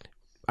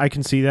 I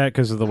can see that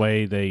because of the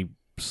way they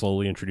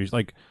slowly introduce.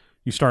 Like,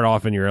 you start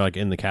off and you're like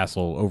in the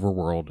castle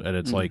overworld, and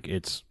it's Mhm. like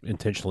it's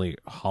intentionally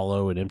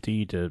hollow and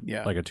empty to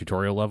Yeah. like a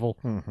tutorial level.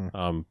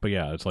 Mm-hmm. But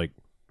yeah, it's like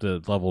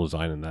the level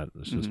design in that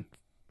is just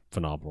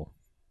phenomenal.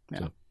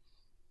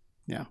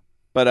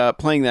 But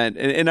playing that,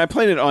 and I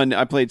played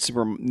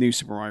New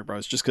Super Mario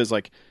Bros. Just because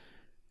like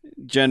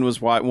Jen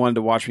wanted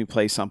to watch me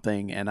play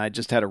something, and I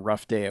just had a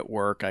rough day at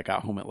work. I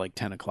got home at like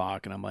 10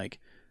 o'clock, and I'm like,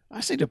 I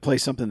just need to play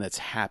something that's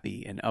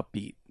happy and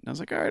upbeat. And I was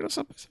like, all right, let's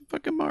play some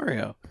fucking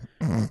Mario.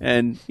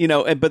 And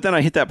but then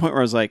I hit that point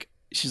where I was like,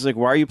 she's like,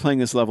 why are you playing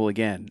this level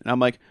again? And I'm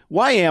like,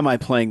 why am I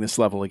playing this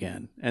level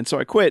again? And so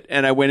I quit,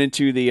 and I went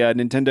into the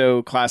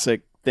Nintendo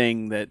Classic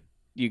thing that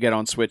you get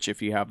on Switch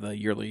if you have the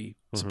yearly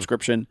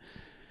subscription.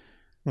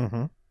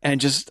 Mm-hmm.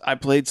 And I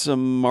played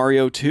some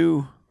Mario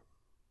 2.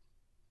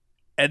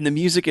 And the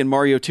music in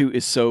Mario 2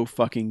 is so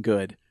fucking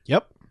good.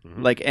 Yep.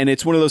 Like, and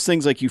it's one of those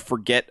things like you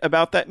forget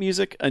about that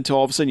music until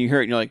all of a sudden you hear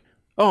it and you're like,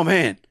 oh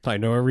man, I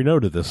know every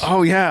note of this.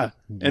 oh yeah.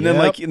 And then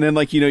Yep.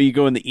 you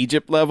go in the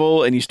Egypt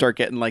level and you start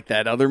getting like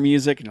that other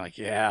music and you're like,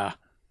 yeah.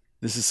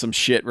 This is some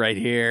shit right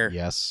here.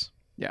 Yes.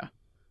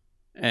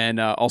 And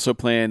also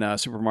playing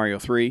Super Mario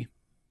 3.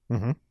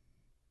 Mm-hmm.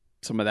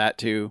 Some of that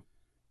too.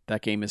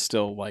 That game is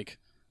still like,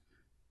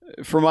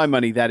 for my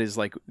money, that is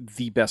like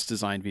the best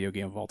designed video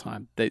game of all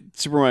time. That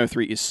Super Mario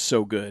 3 is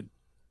so good.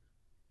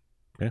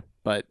 Yeah.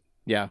 But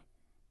yeah,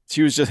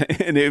 she was just,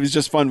 and it was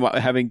just fun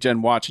having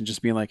Jen watch and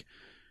just being like,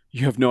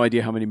 you have no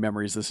idea how many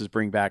memories this is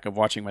bringing back of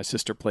watching my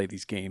sister play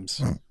these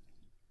games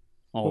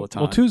all the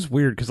time. Well, 2's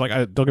weird because, like,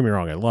 don't get me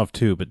wrong, I love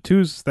 2, but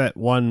 2's that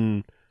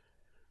one.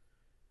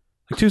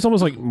 Like, 2's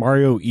almost like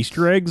Mario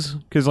Easter eggs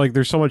because, like,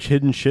 there's so much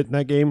hidden shit in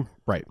that game.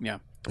 Right. Yeah.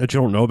 That you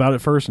don't know about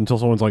at first until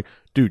someone's like,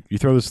 dude, you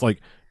throw this, like,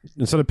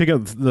 instead of picking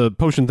up the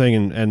potion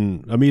thing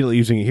and immediately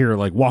using it here,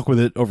 like, walk with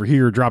it over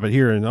here, drop it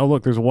here, and oh,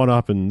 look, there's a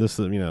 1-up, and this,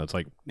 it's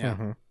like, Yeah.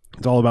 Mm-hmm.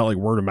 it's all about, like,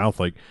 word of mouth,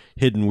 like,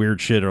 hidden weird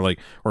shit, or, like,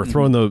 or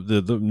throwing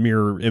the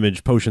mirror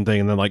image potion thing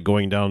and then, like,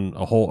 going down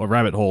a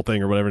rabbit hole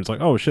thing or whatever. It's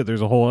like, oh, shit,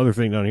 there's a whole other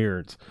thing down here.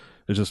 It's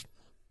just,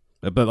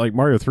 but, like,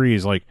 Mario 3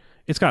 is, like,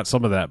 it's got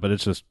some of that, but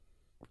it's just,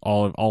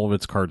 all of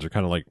its cards are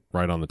kind of, like,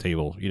 right on the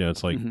table.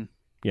 It's like,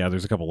 yeah,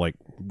 there's a couple, like,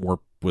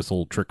 warp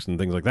whistle tricks and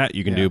things like that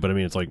you can do, but I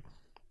mean, it's like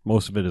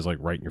most of it is like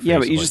right in your face. Yeah,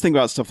 but you like, just think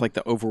about stuff like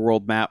the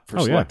overworld map for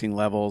Oh, yeah. selecting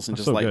levels and That's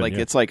just so like good, like yeah.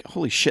 it's like,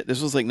 holy shit,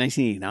 this was like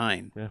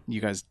 1989. Yeah. You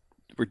guys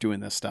were doing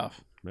this stuff.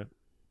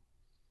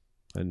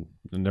 and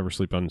never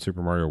sleep on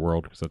Super Mario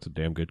World because that's a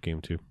damn good game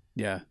too.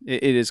 Yeah,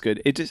 it is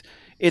good.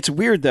 It's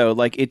weird though.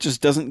 Like it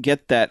just doesn't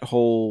get that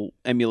whole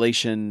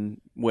emulation,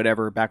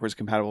 whatever backwards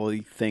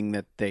compatibility thing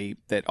that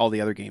all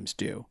the other games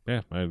do.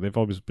 Yeah, they've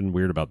always been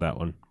weird about that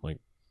one. Like,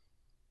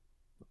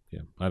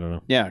 yeah, I don't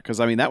know. Yeah, because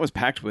I mean that was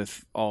packed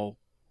with all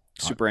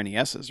Super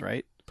NESs,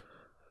 right?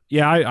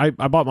 Yeah,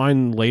 I bought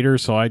mine later,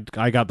 so I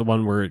got the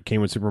one where it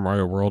came with Super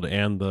Mario World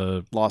and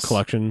the Lost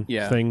collection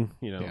yeah. thing.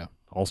 Yeah.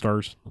 All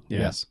Stars. Yeah.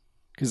 Yes.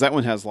 Because that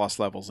one has lost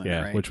levels in it,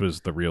 Yeah, right? which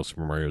was the real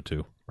Super Mario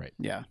 2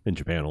 yeah. in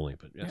Japan only.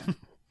 But yeah,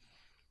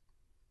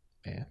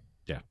 Yeah.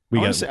 yeah.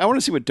 I want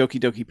to see what Doki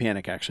Doki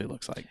Panic actually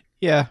looks like.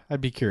 Yeah,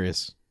 I'd be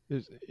curious.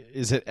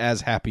 Is it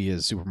as happy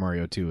as Super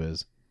Mario 2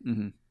 is?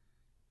 Mm-hmm.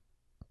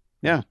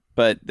 Yeah,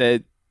 but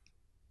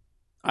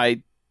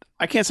I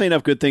can't say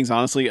enough good things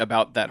honestly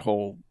about that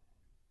whole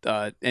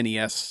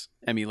NES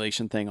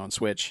emulation thing on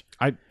Switch.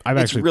 I've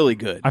It's actually really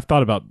good. I've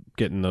thought about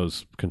getting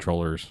those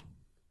controllers.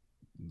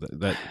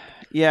 That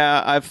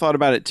Yeah, I've thought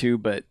about it too,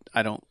 but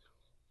I don't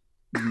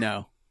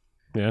know.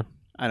 Yeah.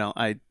 I don't.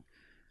 I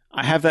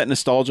have that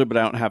nostalgia, but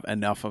I don't have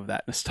enough of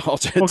that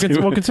nostalgia. well,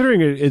 to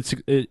considering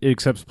it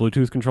accepts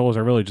Bluetooth controllers, I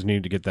really just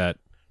need to get that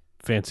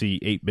fancy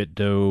 8-bit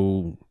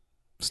DOE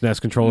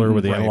SNES controller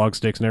with the right. analog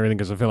sticks and everything,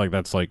 because I feel like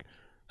that's kind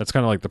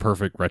of like the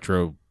perfect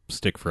retro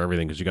stick for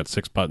everything, because you got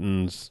 6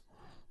 buttons,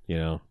 it's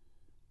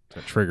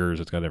got triggers,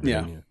 it's got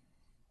everything.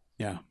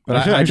 Yeah, But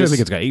but I think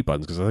it's got 8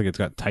 buttons, because I think it's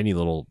got tiny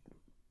little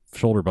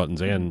shoulder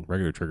buttons and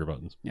regular trigger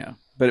buttons. yeah,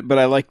 but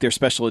I like their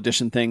special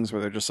edition things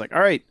where they're just like,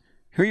 all right,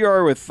 here you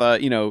are with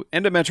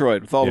End of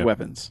Metroid with all the Yeah.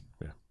 weapons.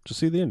 Yeah, just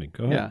see the ending.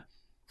 Go ahead. Yeah,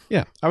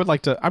 Yeah, I would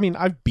like to. I mean,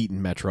 I've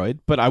beaten Metroid,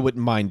 but I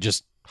wouldn't mind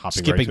just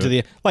Hopping skipping right to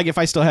the like. If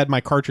I still had my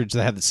cartridge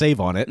that had the save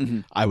on it,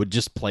 Mhm. I would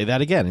just play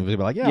that again. And be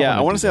like, yeah, yeah.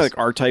 I want to do say this. like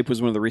R-Type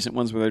was one of the recent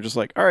ones where they're just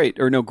like, all right,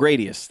 or no,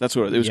 Gradius. That's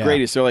what it was. Yeah.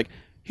 Gradius. They're like,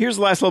 here's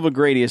the last level of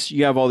Gradius.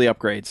 You have all the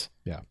upgrades.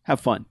 Yeah. Have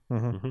fun.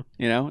 Mhm.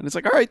 And it's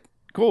like, all right,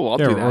 cool. I'll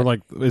Yeah, do that. or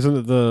like, is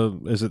it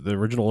the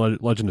original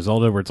Legend of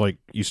Zelda where it's like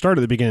you start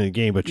at the beginning of the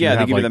game, but you yeah, they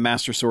have give like, you the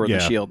Master Sword, Yeah.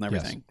 the shield, and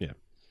Yes. everything.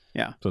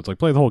 yeah. So it's like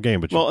play the whole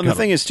game, but Well, you and the cut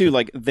thing is too,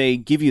 like they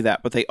give you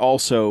that, but they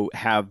also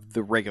have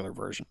the regular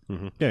version.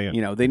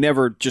 Yeah. They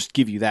never just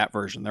give you that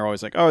version. They're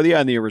always like, oh yeah,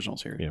 and the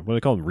original's here. Yeah, what do they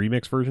call them?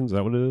 Remix versions? Is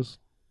that what it is?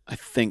 I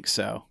think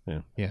so.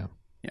 Yeah.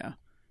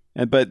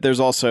 Yeah, but there's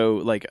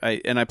also like I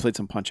played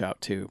some Punch Out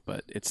too,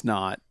 but it's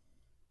not.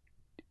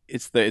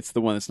 It's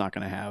the one that's not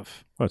going to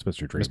have. Oh, it's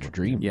Mr. Dream. Mr.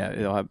 Dream. Yeah,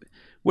 it'll have.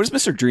 What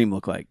does Mr. Dream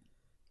look like?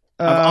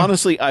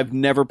 I've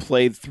never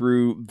played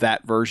through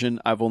that version.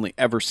 I've only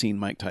ever seen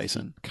Mike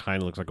Tyson.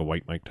 Kind of looks like a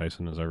white Mike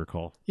Tyson, as I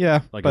recall.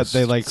 Yeah, Like but a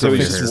they like so to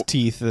he's fix just- his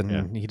teeth, and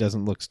Yeah. he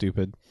doesn't look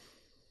stupid.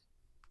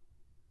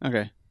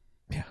 Okay,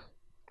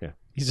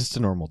 He's just a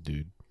normal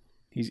dude.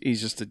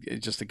 he's just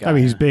a guy. I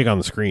mean, he's big on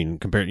the screen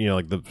compared.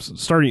 Like the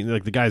starting,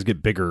 like the guys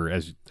get bigger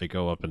as they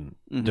go up in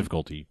Mhm.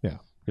 difficulty. Yeah.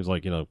 Because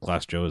like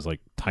Glass Joe is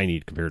like tiny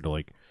compared to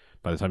like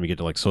by the time you get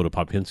to like Soda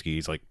Popinski,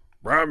 he's like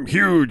I'm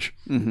huge.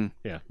 hmm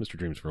Yeah, Mr.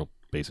 Dream's real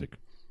basic.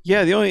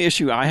 Yeah, the only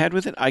issue I had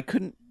with it, I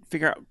couldn't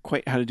figure out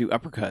quite how to do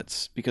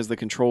uppercuts because the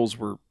controls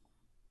were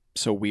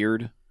so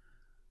weird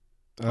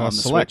on the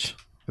Select, Switch.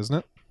 isn't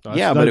it?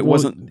 Yeah, but it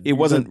wasn't You're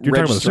talking about the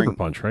registering. Super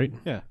Punch, right?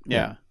 Yeah.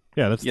 Yeah,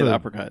 Yeah, the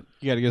uppercut.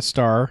 You got to get a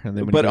star, and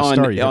then when But you get a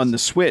star, you on hit- the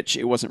Switch,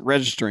 it wasn't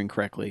registering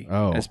correctly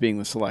Oh. as being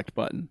the select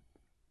button.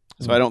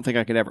 So Hmm. I don't think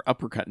I could ever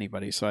uppercut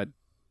anybody. So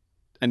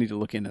I need to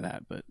look into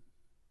that. But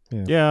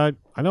Yeah,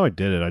 I know I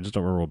did it. I just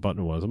don't remember what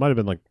button it was. It might have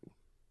been like,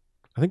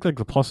 I think like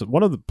the plus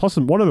one of the plus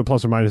or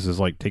minuses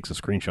like takes a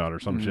screenshot or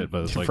some Mhm. shit.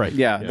 But it's like Right.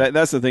 yeah, Yeah.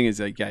 that's the thing is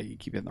like, yeah, you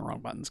keep hitting the wrong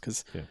buttons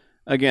because Yeah.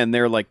 again,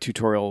 their like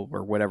tutorial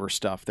or whatever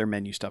stuff, their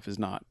menu stuff is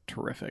not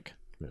terrific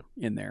Yeah.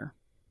 in there.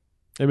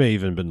 It may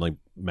even been like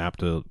mapped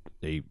to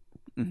a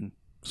Mhm.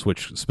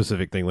 Switch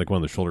specific thing, like one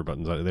of the shoulder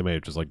buttons. They may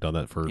have just like done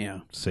that for Yeah.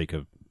 sake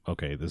of,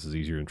 okay, this is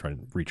easier than trying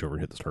to reach over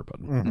and hit the start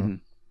button. Mhm.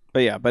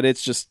 But yeah, but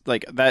it's just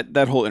like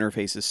that whole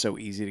interface is so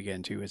easy to get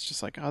into. It's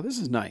just like, oh, this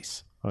is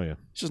nice. Oh yeah,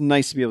 It's just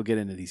nice to be able to get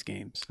into these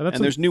games. And that's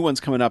And there's new ones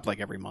coming up like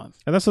every month.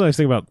 and that's the nice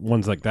thing about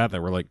ones like that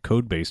were like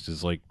code based,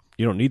 is like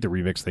you don't need the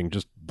remix thing.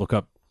 Just look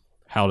up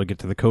how to get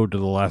to the code to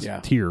the last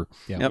Yeah. tier.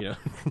 Yeah. Yep. Yeah.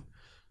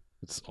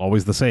 It's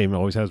always the same.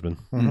 Always has been.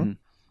 Mhm.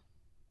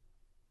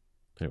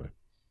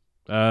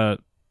 Anyway,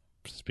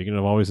 speaking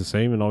of always the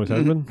same and always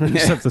has been,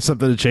 except that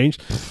something that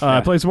changed. I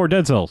played some more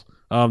Dead Cells.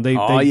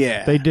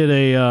 They did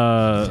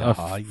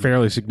a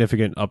fairly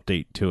significant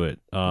update to it.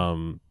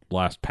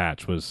 Last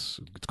patch it's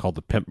called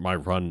the Pimp My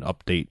Run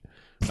update,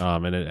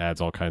 and it adds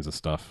all kinds of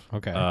stuff.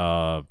 Okay.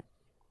 Well,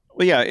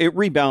 yeah, it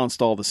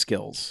rebalanced all the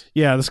skills.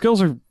 Yeah, the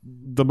skills are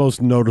the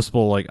most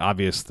noticeable, like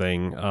obvious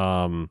thing,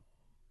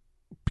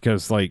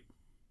 because like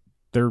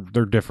they're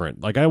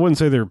different. Like I wouldn't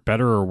say they're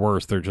better or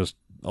worse. They're just,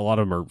 a lot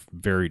of them are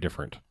very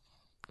different.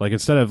 Like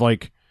instead of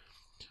like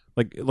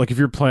if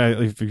you play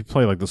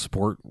like the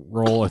support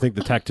role, I think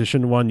the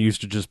tactician one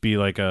used to just be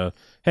like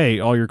hey,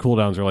 all your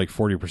cooldowns are like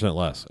 40%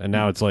 less, and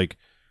now it's like,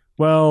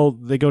 well,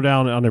 they go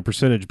down on a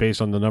percentage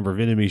based on the number of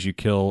enemies you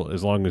kill,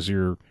 as long as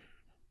you're,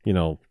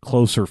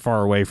 close or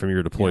far away from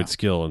your deployed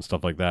skill and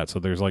stuff like that. So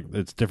there's like,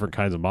 it's different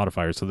kinds of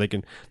modifiers, so they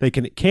can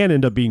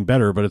end up being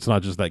better, but it's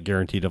not just that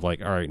guaranteed of like,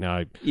 all right,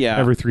 now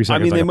every 3 seconds. I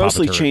mean, I they can pop a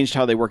mostly turret. changed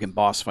how they work in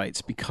boss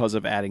fights because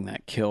of adding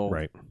that kill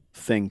Right.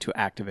 thing to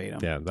activate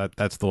them. Yeah,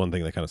 that's the one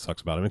thing that kind of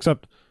sucks about him.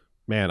 Except,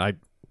 man,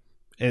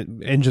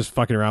 and just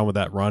fucking around with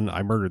that run,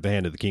 I murdered the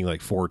Hand of the King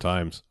like 4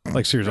 times.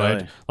 Like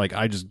seriously,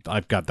 Really?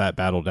 I've got that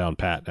battle down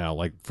pat now.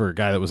 Like for a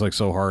guy that was like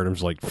so hard, I'm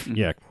just like,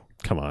 yeah,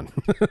 come on,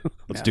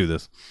 let's do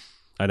this.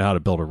 I know how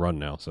to build a run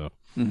now. So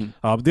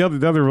the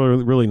other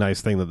really nice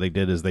thing that they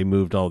did is they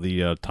moved all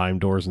the time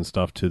doors and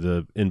stuff to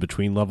the in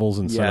between levels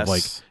instead of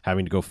like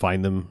having to go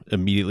find them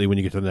immediately when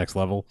you get to the next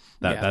level.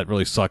 That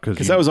really sucked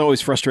because that was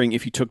always frustrating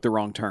if you took the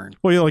wrong turn.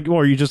 Well, you're like,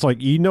 or you just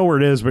like, you know where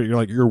it is, but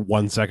you're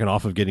 1 second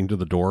off of getting to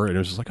the door, and it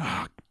was just like,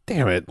 oh,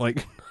 damn it,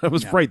 like I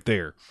was right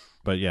there.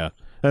 But yeah,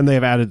 and they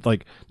have added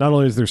like, not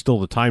only is there still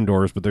the time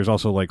doors, but there's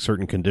also like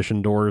certain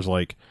condition doors,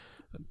 like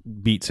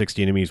beat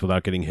 60 enemies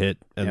without getting hit,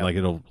 and like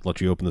it'll let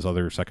you open this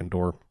other second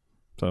door.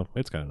 So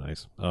it's kind of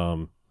nice.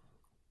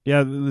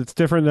 Yeah, it's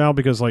different now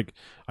because like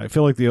I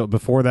feel like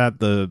before that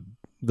the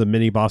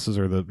mini bosses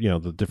or the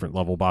the different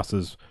level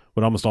bosses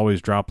would almost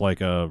always drop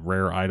like a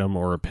rare item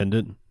or a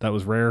pendant that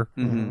was rare,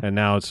 and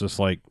now it's just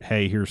like,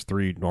 hey, here's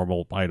 3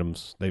 normal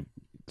items. They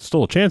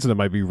still a chance that it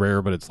might be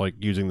rare, but it's like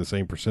using the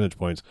same percentage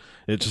points.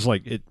 It's just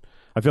like it.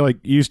 I feel like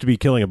it used to be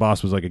killing a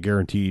boss was like a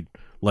guaranteed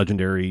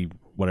legendary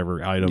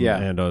whatever item,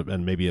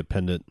 and maybe a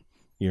pendant,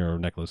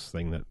 necklace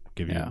thing that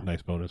give you a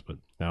nice bonus, but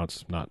now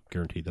it's not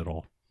guaranteed at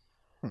all.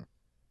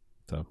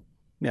 So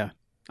yeah,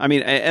 I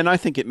mean, and I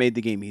think it made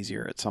the game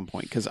easier at some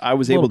point because I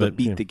was able to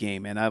beat the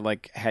game, and I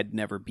like had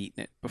never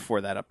beaten it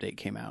before that update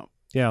came out.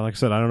 Yeah, like I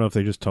said, I don't know if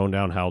they just toned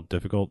down how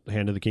difficult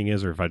Hand of the King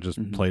is, or if I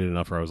just played it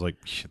enough where I was like,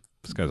 shit,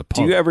 this guy's a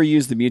punk. Do you ever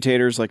use the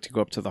mutators, like to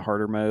go up to the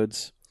harder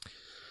modes,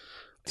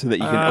 so that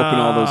you can open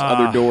all those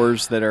other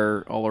doors that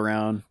are all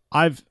around?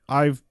 I've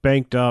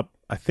banked up.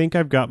 I think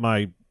I've got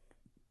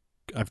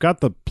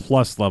the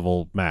plus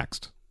level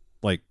maxed.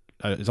 Like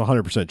it's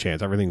 100%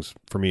 chance. Everything's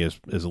for me is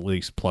at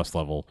least plus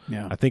level.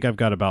 Yeah, I think I've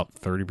got about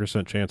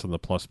 30% chance on the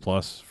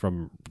plus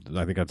from.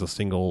 I think that's a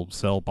single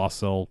cell boss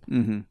cell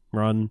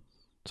run.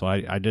 So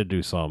I did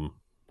do some.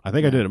 I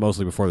think I did it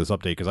mostly before this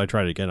update because I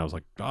tried it again. I was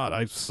like, God,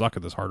 I suck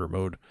at this harder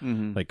mode.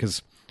 Like,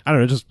 because I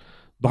don't know, just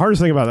the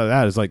hardest thing about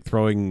that is like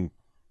throwing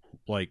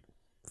like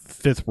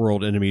 5th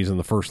world enemies in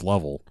the first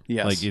level.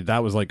 Yes. Like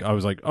that was like, I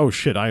was like, oh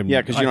shit,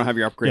 because you don't have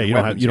your upgrade.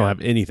 Yeah, you don't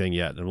have anything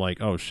yet. And I'm like,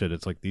 oh shit,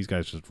 it's like these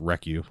guys just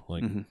wreck you.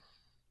 Like,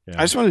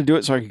 I just wanted to do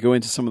it so I could go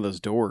into some of those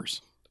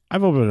doors.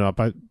 I've opened it up.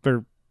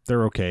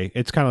 They're okay.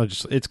 It's kind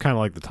of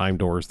like the time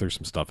doors. There's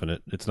some stuff in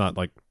it. It's not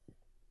like,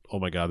 oh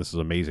my god, this is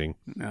amazing.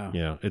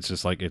 No. It's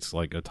just like, it's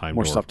like a time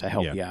more door. Stuff to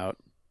help you out.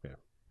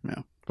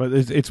 Yeah. But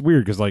it's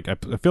weird because like I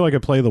feel like I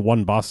play the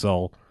one boss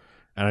cell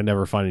and I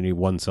never find any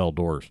 1 cell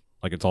doors.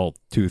 Like it's all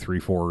 2, 3,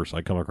 4s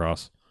I come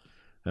across,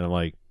 and I'm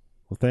like,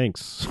 well,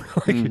 thanks.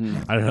 Like,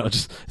 I don't know. It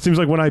just seems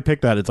like when I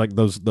pick that, it's like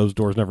those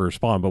doors never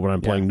spawn. But when I'm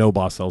playing no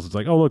boss cells, it's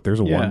like, oh look, there's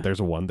a 1, there's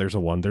a 1, there's a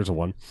 1, there's a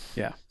 1.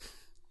 Yeah.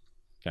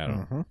 I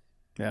don't know.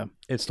 Yeah.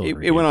 It's still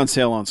it went on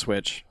sale on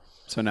Switch,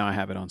 so now I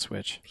have it on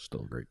Switch.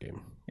 Still a great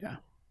game. Yeah.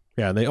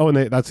 Yeah,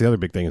 and that's the other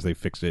big thing is they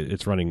fixed it.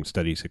 It's running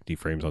steady 60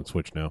 frames on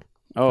Switch now.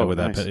 Oh,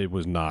 nice. That it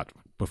was not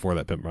before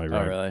that Pimp My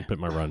Ride. Oh, really? Pimp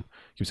My Run.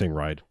 Keep saying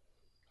ride.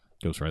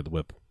 Ghost Ride the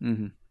Whip.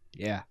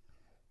 Yeah.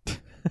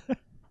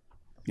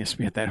 Yes,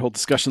 we had that whole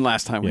discussion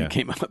last time when it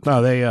came up.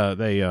 No,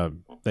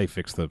 they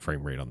fixed the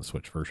frame rate on the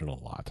Switch version a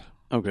lot.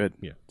 Oh, good.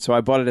 Yeah. So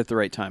I bought it at the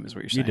right time, is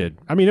what you're saying. You did.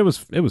 I mean, it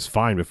was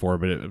fine before,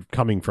 but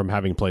coming from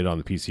having played on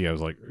the PC, I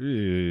was like,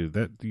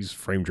 these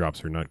frame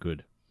drops are not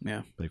good.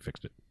 Yeah. They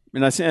fixed it.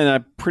 And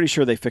I'm pretty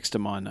sure they fixed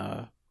them on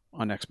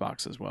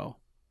Xbox as well.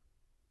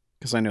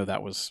 Because I know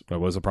that was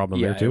a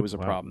problem there too. it was a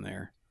Wow. problem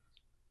there.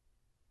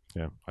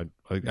 Yeah,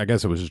 I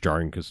guess it was just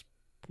jarring because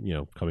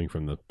coming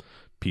from the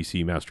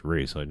PC master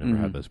race, I never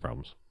had those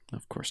problems.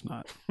 Of course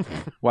not.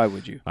 Why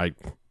would you? I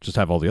just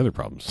have all the other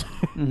problems.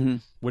 Mm-hmm.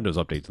 Windows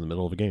updates in the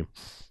middle of a game.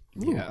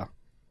 Yeah.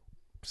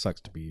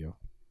 Sucks to be you.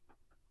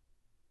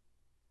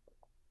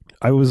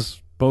 I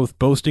was both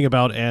boasting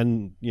about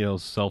and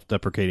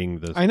self-deprecating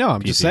this. I know.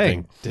 I'm PC just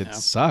saying thing. it Yeah.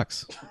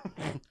 sucks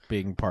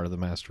being part of the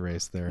master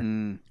race there.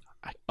 Mm.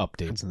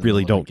 Updates. In the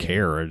Really middle don't of the game.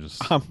 care. I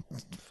just I'm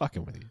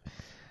fucking with you.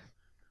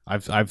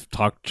 I've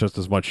talked just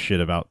as much shit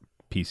about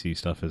PC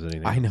stuff as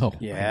anything. I know.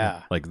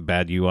 Yeah. Like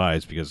bad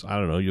UIs because I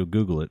don't know. You'll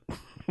Google it.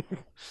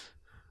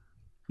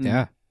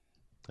 Yeah.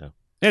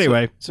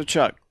 Anyway, So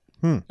Chuck,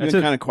 That's you've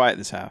been kind of quiet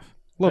this half.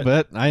 A little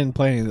bit. I didn't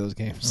play any of those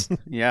games.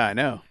 Yeah, I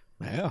know.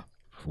 Yeah.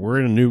 we're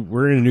in a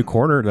new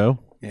corner though.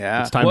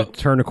 Yeah. It's time What- to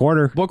turn a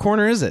corner. What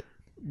corner is it?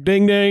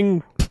 Ding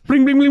ding,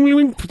 bling bling bling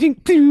bling, ding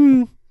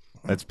ding.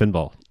 That's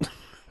pinball.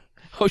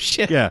 Oh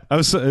shit. Yeah, I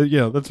was.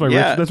 That's my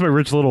Yeah. that's my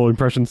rich little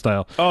impression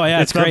style. Oh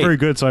yeah. It's not very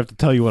good, so I have to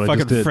tell you what I Fucking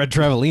just did. Fred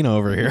Travelino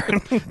over here.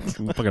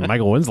 Fucking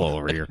Michael Winslow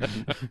over here.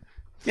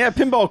 Yeah,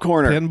 pinball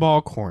corner.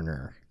 Pinball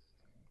corner.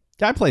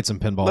 Yeah, I played some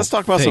pinball. Let's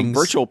talk about some things.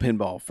 virtual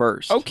pinball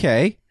first.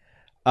 Okay.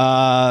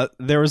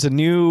 There was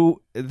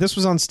this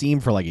was on Steam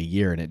for like a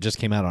year and it just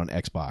came out on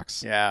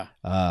Xbox. Yeah.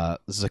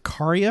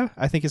 Zakaria,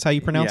 I think is how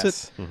you pronounce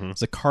Yes. it.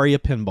 Zakaria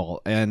Pinball.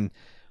 And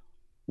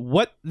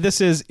what this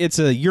is, it's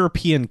a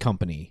European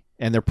company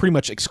and they're pretty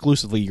much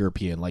exclusively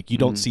European. Like you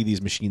don't see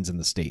these machines in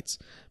the States,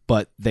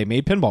 but they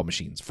made pinball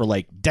machines for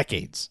like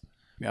decades.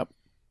 Yep.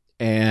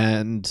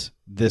 And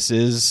this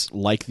is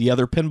like the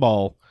other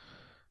pinball,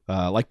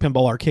 like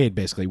Pinball Arcade,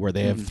 basically, where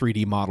they have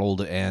 3D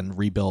modeled and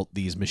rebuilt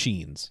these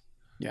machines.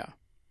 Yeah.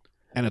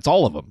 And it's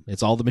all of them.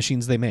 It's all the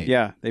machines they made.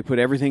 Yeah. They put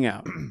everything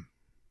out.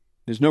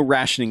 There's no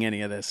rationing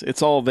any of this.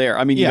 It's all there.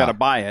 I mean, you Yeah. got to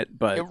buy it,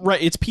 but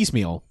Right. It's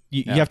piecemeal.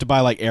 You Yeah. have to buy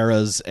like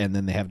eras, and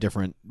then they have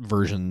different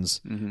versions.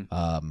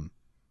 Mhm.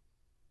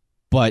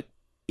 But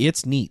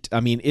it's neat. I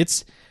mean,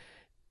 it's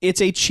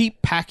a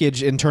cheap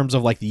package in terms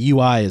of like the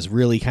UI is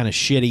really kind of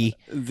shitty.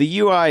 the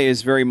UI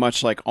is very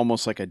much like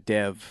almost like a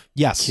dev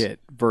Yes. kit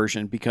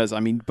version because, I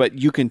mean, but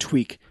you can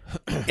tweak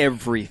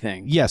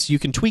everything. Yes, you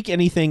can tweak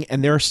anything,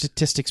 and there are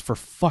statistics for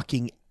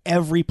fucking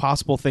every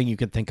possible thing you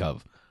can think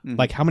of. Mhm.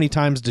 Like, how many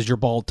times does your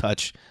ball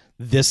touch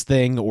this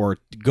thing or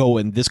go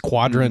in this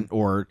quadrant?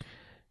 Or,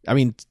 I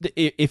mean,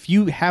 if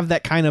you have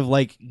that kind of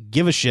like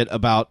give a shit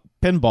about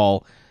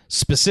pinball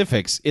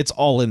specifics, it's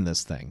all in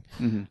this thing.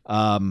 Mhm.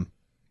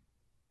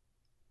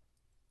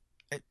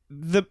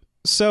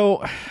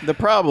 The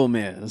problem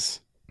is,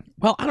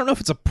 well, I don't know if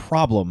it's a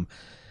problem.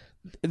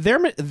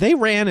 They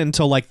ran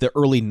until like the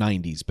early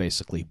 90s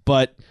basically,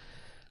 but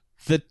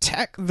the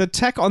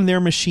tech on their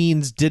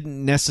machines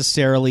didn't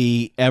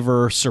necessarily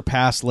ever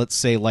surpass, let's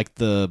say, like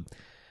the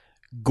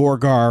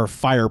Gorgar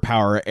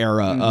firepower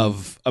era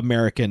of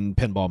American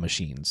pinball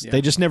machines. Yeah.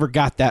 They just never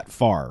got that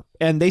far,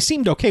 and they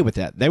seemed okay with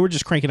that. They were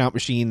just cranking out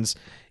machines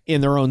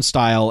in their own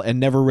style and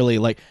never really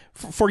like,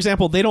 for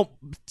example, they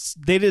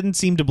didn't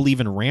seem to believe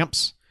in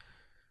ramps.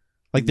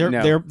 Like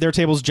No. their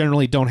tables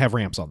generally don't have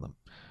ramps on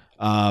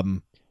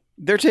them.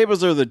 their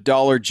tables are the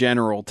Dollar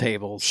General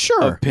tables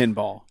Sure. of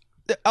pinball.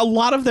 A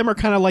lot of them are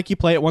kind of like you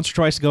play it once or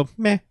twice and go,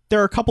 meh. There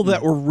are a couple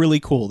that were really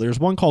cool. There's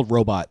one called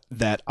Robot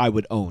that I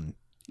would own.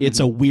 It's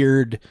a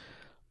weird,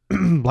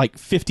 like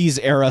 50s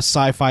era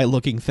sci-fi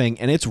looking thing,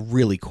 and it's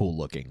really cool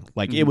looking.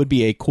 Like it would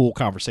be a cool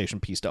conversation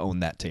piece to own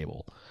that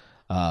table.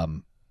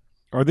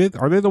 Are they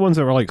the ones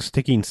that were like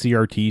sticking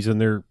CRTs in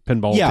their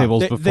pinball Yeah,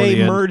 tables they, before they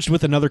the end? merged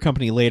with another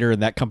company later,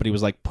 and that company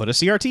was like, put a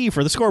CRT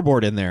for the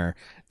scoreboard in there.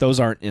 Those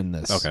aren't in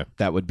this. Okay.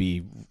 That would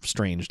be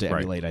strange to Right.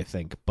 emulate, I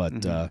think.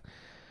 But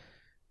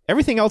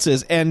everything else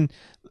is. And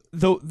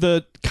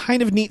the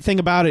kind of neat thing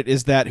about it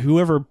is that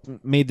whoever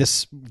made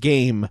this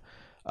game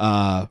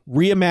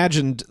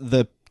reimagined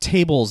the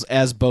tables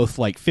as both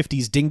like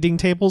 50s ding ding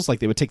tables. Like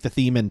they would take the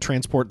theme and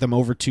transport them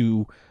over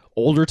to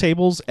older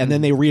tables, and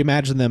then they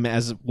reimagined them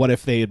as what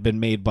if they had been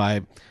made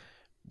by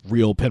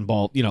real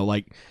pinball,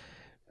 like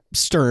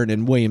Stern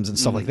and Williams and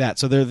stuff like that.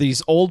 So there are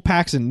these old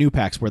packs and new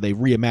packs where they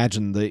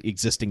reimagine the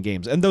existing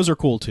games, and those are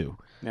cool too.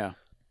 Yeah.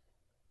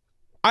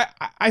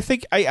 I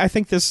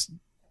think this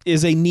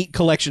is a neat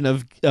collection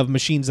of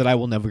machines that I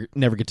will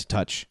never get to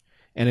touch.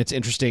 And it's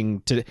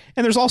interesting to,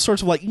 and there's all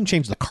sorts of like, you can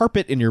change the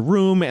carpet in your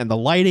room and the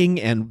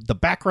lighting and the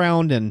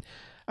background. And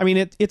I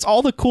mean, it's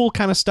all the cool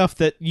kind of stuff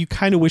that you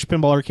kind of wish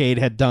Pinball Arcade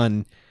had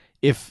done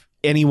if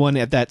anyone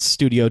at that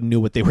studio knew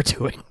what they were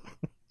doing.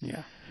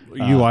 Yeah.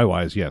 UI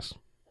wise, yes,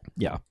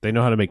 Yeah. they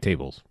know how to make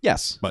tables,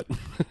 Yes. but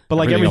But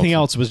like everything everything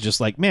else was just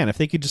like, man, if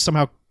they could just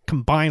somehow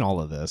combine all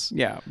of this.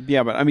 Yeah.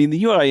 Yeah. But I mean,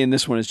 the UI in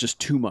this one is just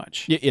too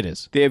much. It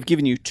is. They have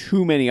given you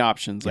too many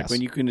options. Like Yes.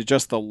 when you can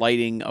adjust the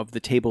lighting of the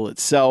table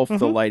itself,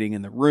 the lighting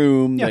in the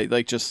room, Yeah.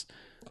 like just,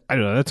 I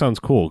don't know. That sounds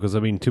cool because I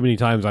mean, too many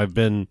times I've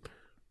been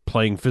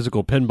playing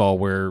physical pinball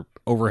where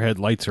overhead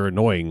lights are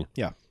annoying.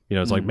 Yeah.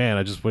 It's like, man,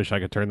 I just wish I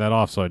could turn that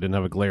off so I didn't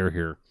have a glare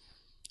here.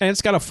 And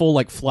it's got a full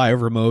like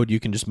flyover mode. You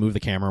can just move the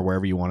camera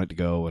wherever you want it to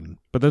go. And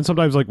But then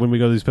sometimes, like when we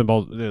go to these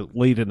pinballs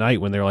late at night,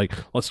 when they're like,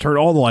 "Let's turn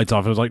all the lights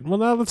off," I was like, "Well,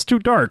 now that's too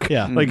dark."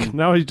 Yeah. Like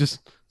now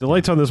the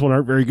lights on this one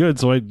aren't very good,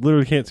 so I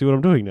literally can't see what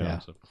I'm doing now. Yeah.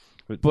 So.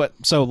 but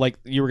so like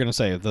you were gonna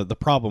say, the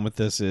problem with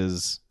this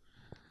is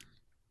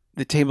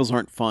The tables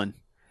aren't fun.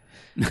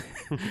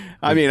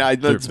 I mean,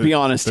 let's be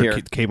honest They're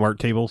here. Kmart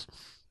tables.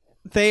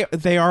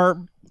 they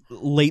are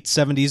late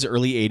 70s,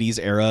 early 80s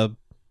era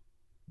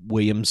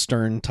William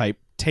Stern type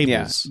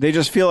tables. Yeah, they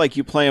just feel like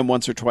you play them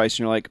once or twice, and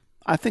you're like,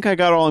 I think I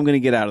got all I'm going to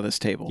get out of this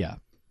table. Yeah.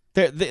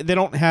 They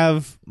don't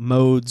have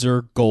modes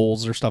or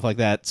goals or stuff like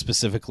that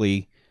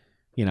specifically.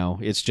 You know,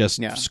 it's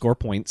just score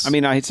points. I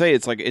mean, I'd say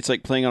it's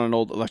like playing on an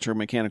old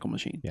electromechanical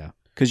machine. Yeah.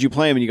 Because you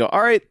play them and you go,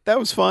 all right, that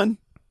was fun.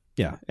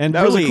 yeah, and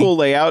That really, was a cool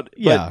layout. But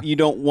Yeah. you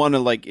don't want to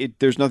like it.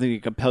 There's nothing to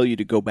compel you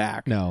to go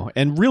back. No,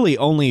 and really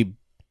only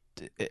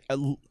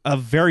a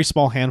very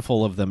small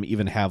handful of them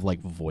even have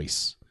like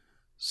voice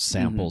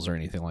samples or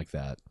anything like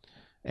that.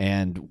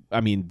 And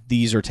I mean,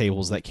 these are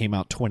tables that came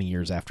out 20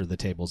 years after the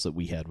tables that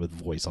we had with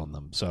voice on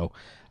them. So,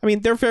 I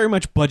mean, they're very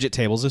much budget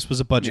tables. This was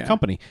a budget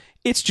company.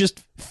 It's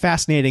just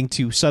fascinating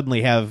to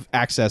suddenly have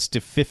access to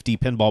 50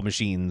 pinball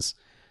machines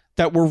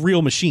that were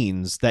real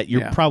machines that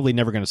you're probably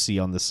never going to see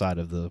on this side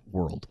of the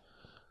world.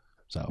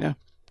 So,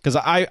 because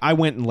I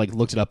went and like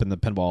looked it up in the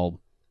pinball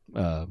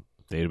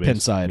Database.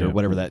 Pinside or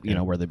whatever that, you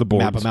know, where they The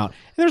map boards. them out.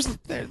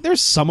 And there's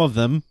some of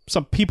them.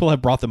 Some people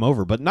have brought them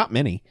over, but not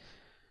many.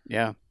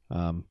 Yeah.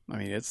 I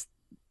mean, it's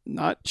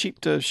not cheap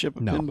to ship a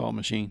pinball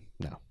machine.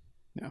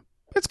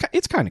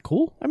 It's kind of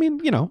cool. I mean,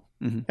 you know,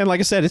 and like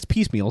I said, it's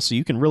piecemeal, so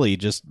you can really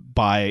just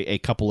buy a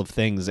couple of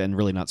things and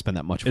really not spend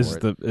that much for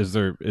it. Is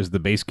the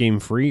base game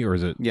free or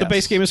is it? The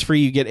base game is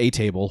free. You get a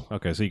table.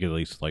 Okay, so you can at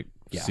least like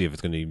see if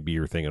it's going to be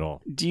your thing at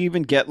all. Do you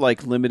even get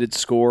like limited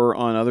score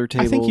on other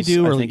tables? I think you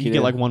do, or think you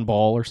get like one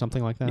ball or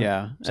something like that.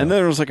 Yeah, and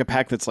then there's like a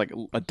pack that's like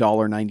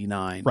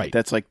 $1.99. Right.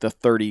 That's like the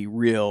 30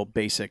 real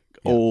basic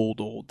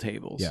old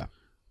tables. Yeah.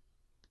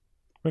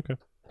 Okay.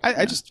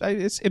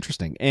 It's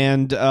interesting,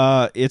 and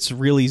it's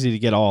real easy to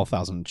get all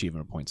 1,000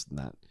 achievement points in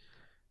that,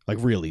 like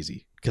real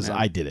easy because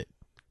I did it.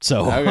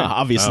 So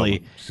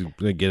obviously, So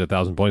you get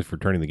 1,000 points for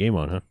turning the game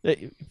on, huh?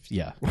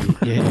 yeah,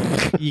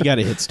 you got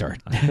to hit start.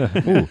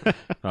 Ooh.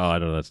 Oh, I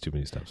don't know. That's too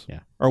many steps.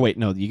 Yeah, or wait,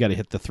 no, you got to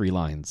hit the 3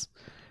 lines.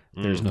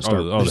 There's no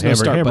start. Oh, there's the no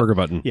start hamburger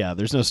button. Yeah,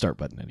 there's no start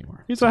button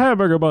anymore. It's a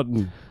hamburger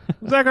button.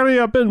 Zachary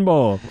a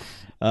pinball.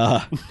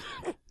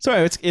 So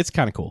anyway, it's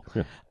kind of cool.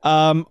 Yeah.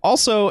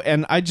 Also,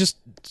 and I just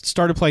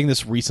started playing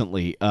this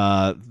recently.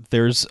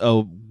 There's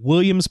a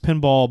Williams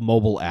Pinball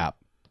mobile app,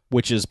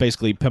 which is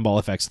basically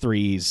Pinball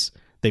FX3's.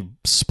 They've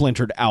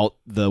splintered out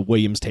the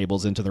Williams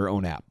tables into their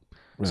own app,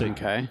 so you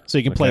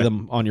can play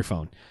them on your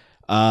phone.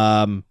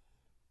 The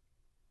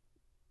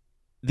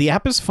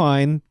app is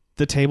fine.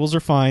 The tables are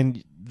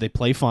fine. They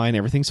play fine.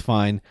 Everything's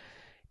fine.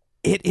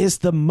 It is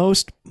the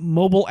most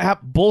mobile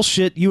app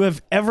bullshit you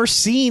have ever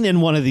seen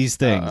in one of these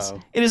things.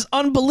 It is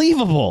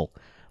unbelievable.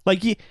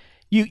 Like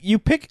you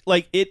pick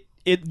like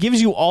it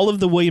gives you all of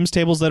the Williams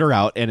tables that are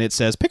out and it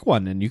says pick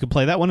one and you can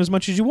play that one as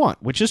much as you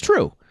want, which is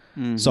true.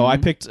 So I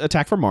picked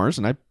Attack from Mars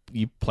and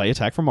you play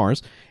Attack from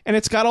Mars and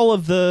it's got all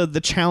of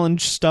the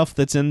challenge stuff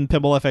that's in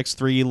Pinball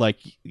FX3, like,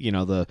 you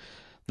know, the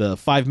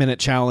 5-minute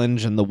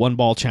challenge and the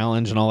 1-ball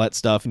challenge and all that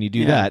stuff, and you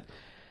do that.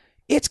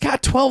 It's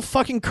got 12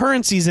 fucking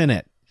currencies in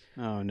it.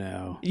 Oh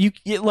no. You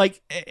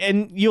like,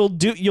 and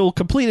you'll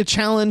complete a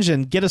challenge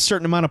and get a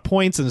certain amount of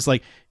points, and it's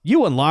like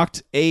you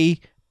unlocked a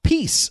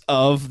piece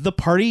of the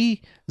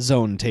party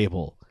zone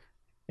table,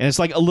 and it's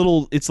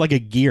like a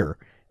gear,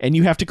 and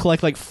you have to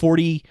collect like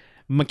 40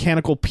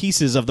 mechanical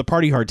pieces of the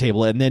party hard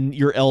table, and then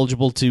you're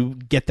eligible to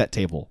get that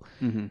table.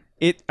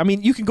 I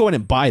mean, you can go in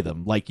and buy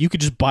them. Like you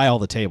could just buy all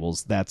the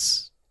tables.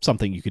 That's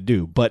something you could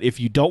do. But if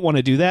you don't want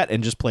to do that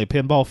and just play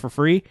pinball for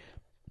free.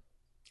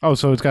 Oh,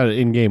 so it's got an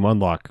in-game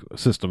unlock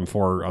system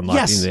for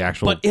unlocking the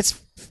actual... but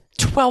it's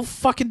 12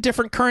 fucking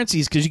different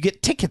currencies because you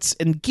get tickets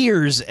and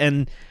gears,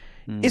 and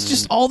it's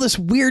just all this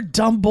weird,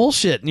 dumb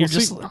bullshit. And you're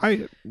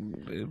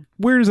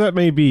weird as that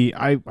may be,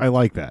 I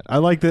like that. I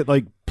like that,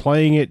 like,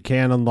 playing it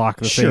can unlock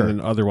the thing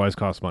that otherwise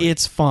costs money.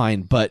 It's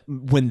fine, but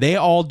when they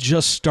all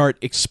just start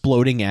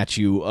exploding at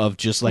you of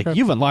just like,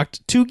 you've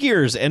unlocked 2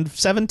 gears and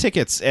 7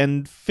 tickets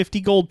and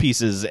 50 gold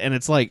pieces, and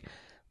it's like,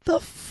 the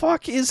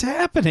fuck is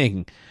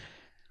happening?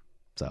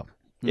 So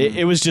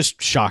it was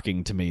just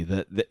shocking to me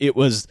that it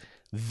was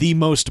the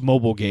most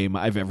mobile game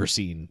I've ever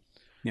seen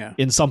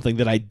in something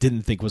that I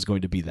didn't think was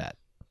going to be that.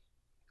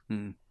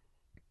 Yeah.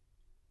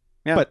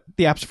 But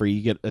the app's free.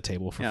 You get a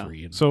table for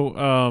free.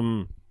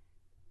 So,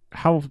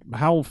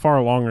 how far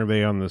along are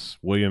they on this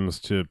Williams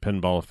to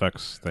Pinball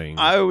Effects thing?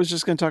 I was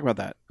just going to talk about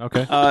that.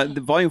 Okay.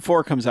 The Volume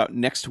 4 comes out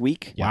next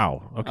week.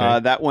 Wow. Okay.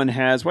 That one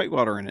has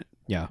Whitewater in it.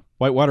 Yeah.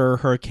 Whitewater,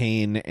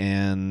 Hurricane,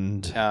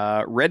 and...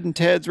 Red and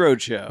Ted's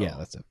Roadshow. Yeah,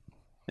 that's it.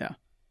 Yeah.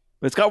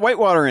 But it's got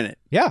Whitewater in it.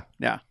 Yeah.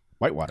 Yeah.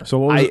 Whitewater. So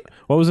what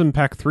was in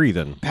Pack 3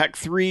 then? Pack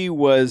 3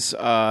 was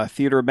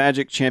Theater of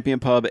Magic, Champion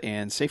Pub,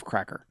 and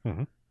Safecracker.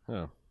 Mm-hmm.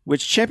 Oh.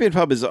 Which Champion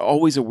Pub is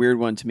always a weird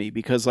one to me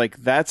because like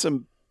that's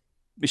a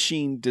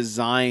machine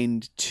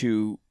designed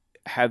to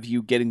have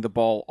you getting the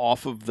ball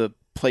off of the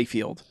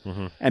playfield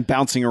and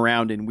bouncing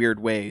around in weird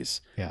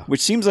ways. Yeah.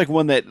 Which seems like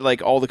one that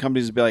like all the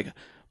companies would be like,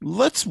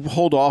 let's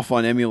hold off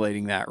on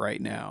emulating that right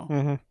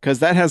now because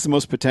that has the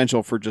most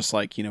potential for just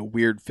like, you know,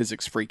 weird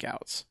physics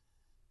freakouts.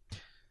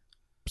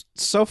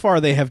 So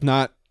far, they have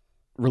not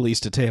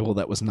released a table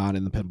that was not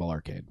in the Pinball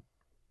Arcade.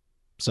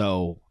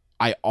 So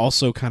I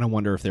also kind of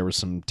wonder if there was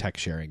some tech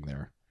sharing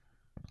there.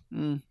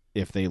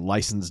 If they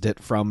licensed it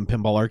from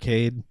Pinball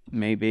Arcade.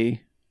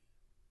 Maybe.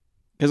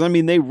 Because, I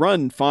mean, they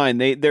run fine.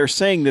 They're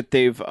saying that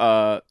they've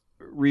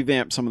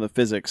revamped some of the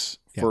physics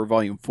for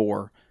Volume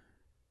 4.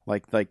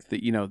 Like the,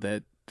 you know,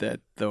 that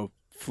the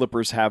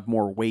flippers have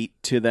more weight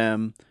to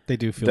them. They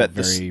do feel that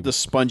very... the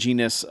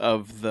sponginess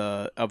of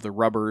the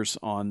rubbers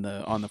on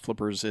the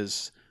flippers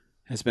has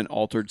been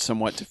altered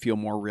somewhat to feel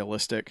more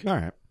realistic. All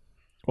right.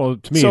 Well,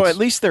 to me, so at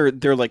least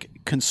they're like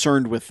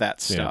concerned with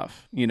that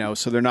stuff, Yeah. you know.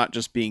 So they're not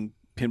just being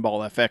pinball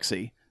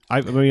FXy.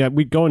 I mean,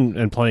 we go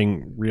and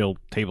playing real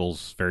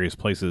tables various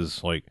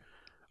places. Like,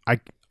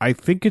 I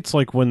think it's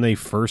like when they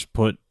first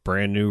put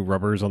brand new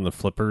rubbers on the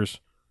flippers,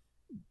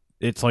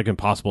 it's like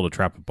impossible to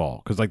trap a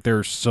ball because like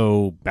they're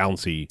so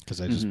bouncy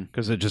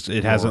because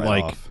it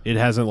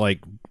hasn't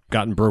like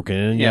gotten broken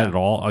in yet at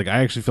all. Like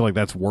I actually feel like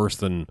that's worse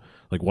than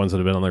like ones that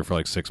have been on there for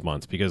like 6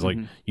 months because like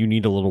you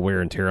need a little wear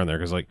and tear on there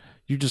because like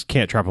you just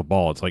can't trap a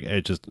ball. It's like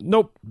it just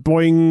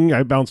boing,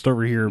 I bounced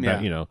over here.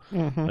 But, you know,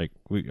 like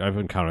I've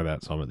encountered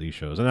that some at these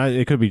shows, and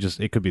it could be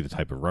the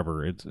type of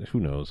rubber. It's who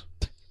knows.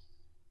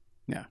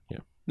 Yeah. Yeah.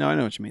 No, I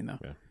know what you mean though.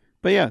 Yeah.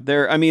 But yeah,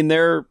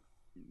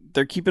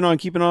 they're keeping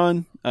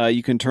on.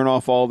 You can turn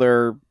off all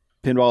their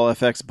Pinball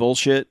FX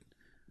bullshit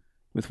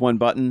with one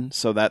button,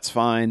 so that's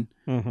fine.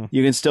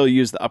 You can still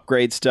use the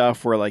upgrade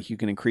stuff where like you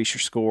can increase your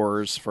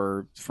scores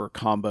for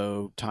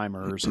combo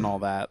timers and all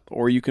that,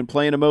 or you can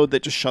play in a mode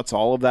that just shuts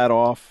all of that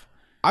off.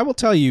 I will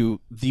tell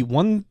you, the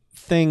one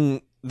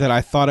thing that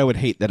I thought I would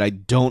hate that I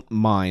don't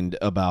mind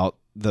about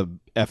the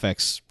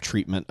FX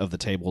treatment of the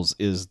tables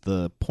is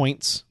the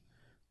points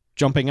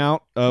jumping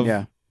out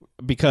of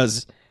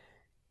because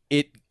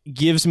it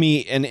gives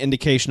me an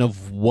indication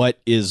of what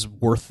is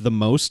worth the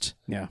most.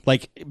 Yeah.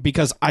 Like,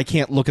 because I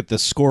can't look at the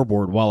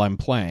scoreboard while I'm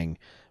playing,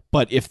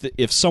 but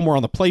if somewhere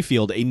on the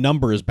playfield a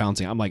number is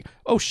bouncing, I'm like,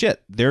 oh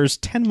shit, there's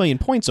 10 million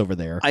points over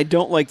there. I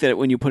don't like that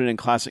when you put it in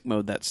classic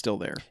mode, that's still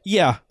there.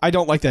 Yeah, I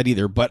don't like that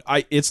either, but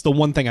it's the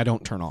one thing I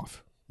don't turn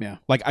off. Yeah.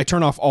 Like, I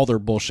turn off all their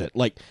bullshit.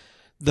 Like,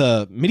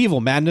 the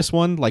Medieval Madness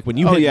one, like when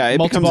you hit it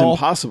becomes multi-ball,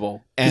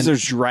 impossible because and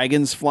there's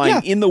dragons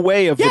flying in the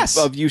way of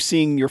of you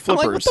seeing your I'm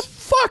flippers.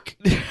 like, what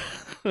the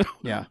fuck?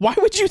 Yeah. Why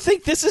would you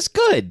think this is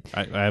good?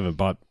 I haven't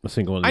bought a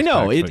single one of I these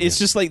know packs, but it's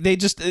just like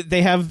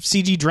they have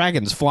CG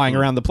dragons flying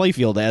around the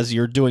playfield as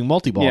you're doing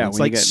multi-ball. Yeah, It's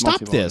when you like, get stop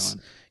multi-ball this.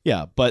 going.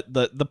 Yeah, but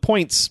the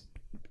points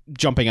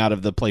jumping out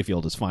of the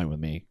playfield is fine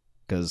with me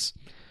because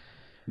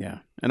Yeah.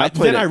 And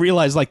I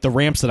realize like the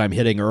ramps that I'm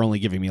hitting are only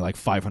giving me like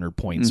 500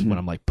 points when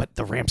I'm like, but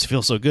the ramps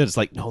feel so good. It's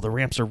like, no, the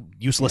ramps are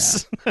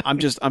useless. Yeah.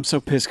 I'm so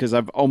pissed because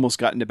I've almost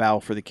gotten to Battle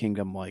for the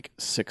Kingdom like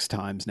 6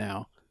 times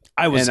now.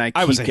 I was keep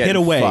a hit getting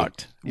away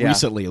fucked. Yeah.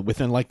 recently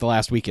within like the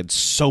last weekend.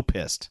 So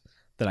pissed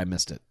that I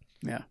missed it.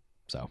 Yeah.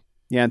 So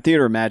yeah, and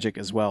Theater of Magic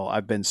as well.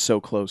 I've been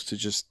so close to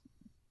just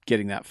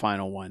getting that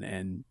final one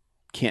and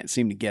can't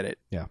seem to get it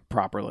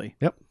properly.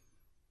 Yep.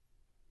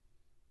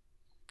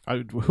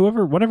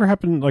 Whatever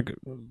happened, like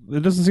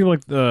it doesn't seem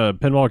like the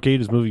Pinball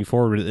Arcade is moving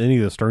forward with any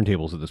of the Stern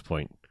tables at this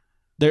point.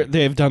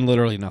 They've done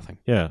literally nothing.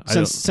 Yeah,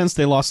 since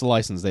they lost the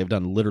license, they've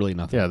done literally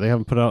nothing. Yeah, they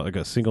haven't put out like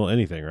a single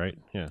anything, right?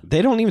 Yeah,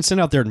 they don't even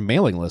send out their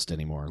mailing list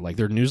anymore, like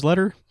their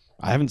newsletter.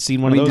 I haven't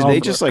seen one of those. Did they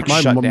just like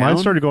shut down? Mine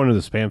started going to the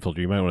spam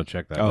filter. You might want to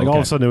check that. All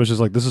of a sudden, it was just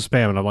like, this is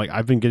spam, and I'm like,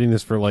 I've been getting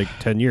this for like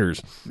 10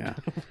 years. Yeah,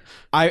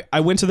 I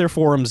went to their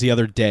forums the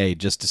other day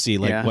just to see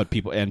like what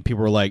people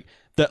were like.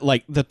 That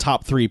like the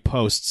top 3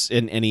 posts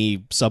in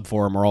any sub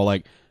forum are all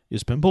like,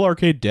 "Is Pinball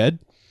Arcade dead?"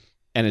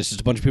 And it's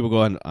just a bunch of people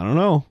going, "I don't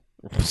know."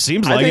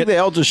 Seems like I think they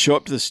all just show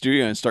up to the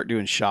studio and start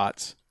doing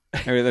shots.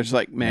 They're just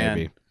like, man,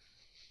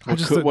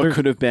 Maybe. what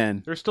could have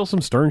been? There's still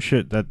some Stern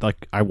shit that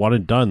like I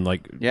wanted done.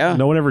 Like, Yeah.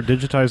 no one ever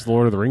digitized the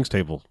Lord of the Rings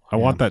table. I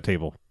want that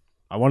table.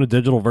 I want a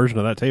digital version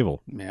of that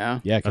table. Yeah,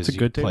 Yeah, That's because a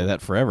good play table.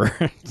 that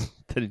forever.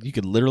 You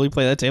could literally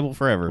play that table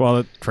forever. Well,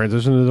 it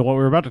transitioned into what we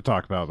were about to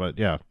talk about, but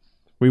yeah,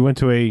 we went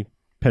to a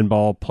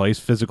pinball place,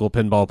 physical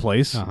pinball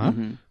place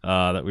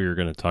that we were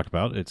going to talk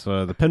about. It's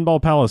the Pinball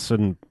Palace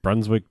in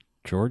Brunswick,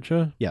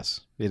 Georgia.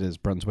 Yes, it is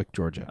Brunswick,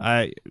 Georgia.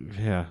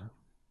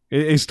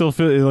 It still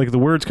feels like the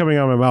words coming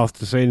out of my mouth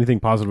to say anything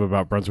positive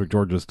about Brunswick,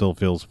 Georgia still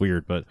feels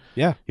weird, but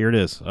Yeah. here it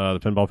is,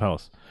 the Pinball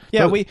Palace.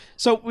 Yeah,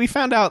 But- we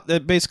found out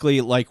that basically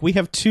like we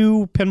have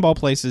 2 pinball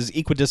places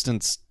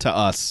equidistant to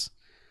us,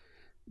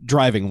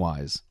 driving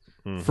wise,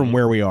 from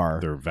where we are.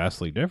 They're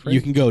vastly different.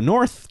 You can go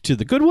north to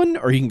the good one,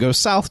 or you can go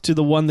south to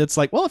the one that's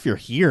like, well, if you're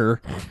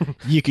here,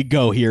 you could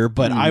go here,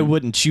 but I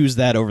wouldn't choose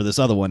that over this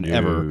other one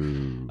ever.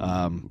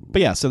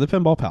 But yeah, so the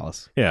Pinball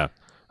Palace. Yeah.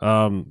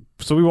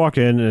 So we walk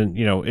in, and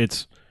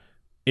it's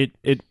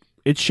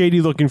it's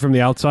shady looking from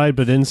the outside,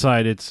 but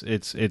inside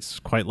it's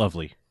quite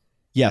lovely.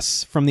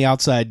 Yes, from the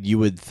outside, you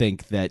would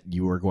think that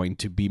you were going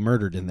to be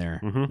murdered in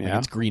there. Mhm. Like,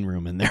 it's green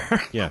room in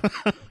there. Yeah.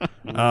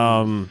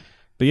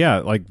 But yeah,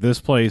 like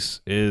this place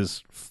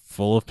is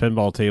full of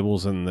pinball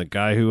tables, and the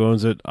guy who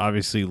owns it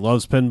obviously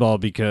loves pinball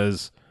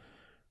because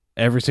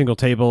every single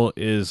table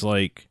is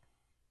like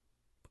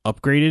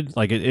upgraded.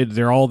 Like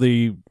they're all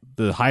the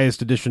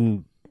highest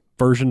edition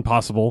version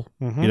possible.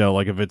 Mhm. You know,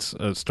 like if it's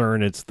a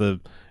Stern, it's the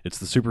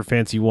super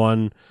fancy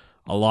one.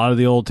 A lot of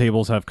the old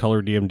tables have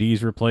color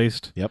DMDs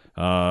replaced. Yep.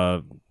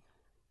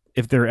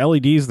 If they're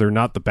LEDs, they're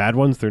not the bad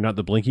ones. They're not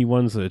the blinky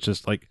ones. It's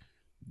just like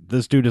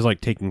this dude is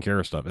like taking care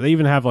of stuff. They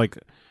even have like,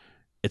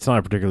 it's not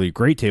a particularly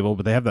great table,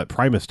 but they have that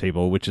Primus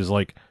table, which is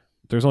like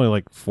there's only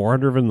like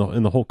 400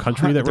 in the whole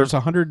country. There's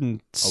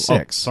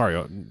 106.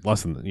 Sorry,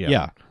 less than that. Yeah.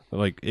 Yeah.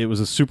 Like it was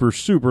a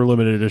super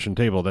limited edition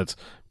table. That's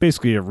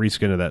basically a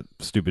reskin of that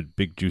stupid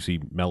big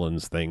juicy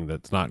melons thing.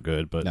 That's not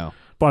good. But No.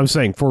 But I'm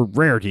saying for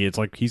rarity, it's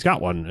like he's got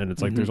one, and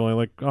it's like there's only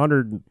like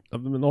 100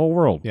 of them in the whole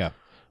world. Yeah.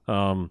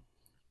 But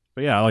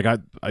yeah, like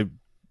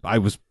I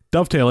was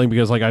dovetailing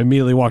because like I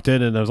immediately walked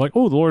in and I was like,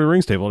 oh, the Lord of the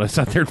Rings table, and I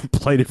sat there and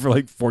played it for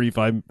like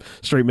 45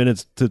 straight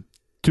minutes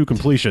to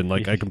completion.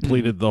 Like I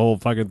completed the whole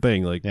fucking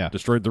thing. Like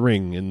destroyed the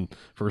ring in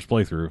first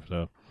playthrough.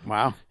 So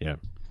Wow. yeah,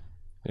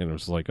 and it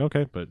was like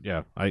okay, but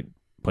yeah,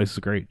 place is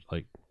great.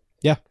 Like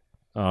Yeah.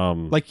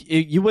 like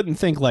you wouldn't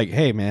think like,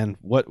 hey man,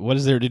 what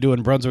is there to do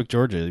in Brunswick,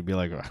 Georgia? You'd be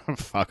like,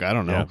 fuck, I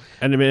don't know. yeah,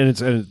 and I mean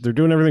and they're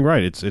doing everything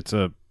right. It's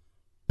a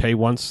pay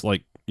once,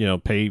 like you know,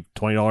 pay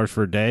 $20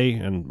 for a day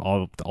and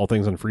all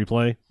things on free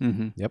play.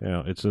 Mm-hmm. Yep.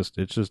 Yeah, it's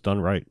just done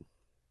right.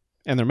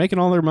 And they're making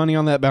all their money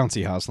on that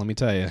bouncy house. Let me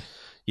tell you.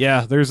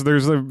 Yeah, there's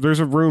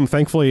a room.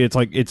 Thankfully, it's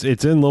like it's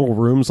in little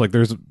rooms. Like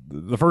there's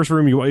the first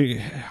room.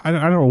 I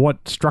don't know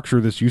what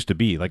structure this used to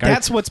be. Like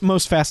that's what's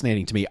most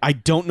fascinating to me. I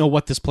don't know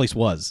what this place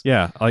was.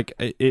 Yeah, like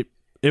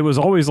it was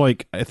always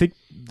like I think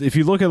if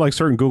you look at like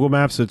certain Google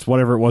Maps, it's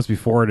whatever it was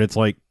before, and it's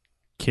like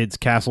Kids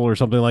Castle or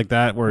something like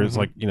that, where it's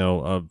like you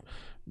know a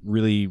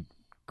really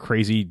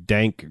crazy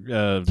dank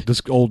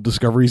old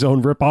Discovery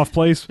Zone ripoff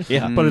place.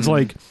 Yeah. But it's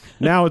like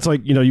now it's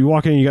like, you know, you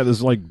walk in and you got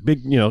this like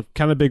big, you know,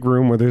 kind of big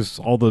room where there's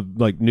all the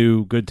like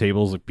new good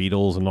tables like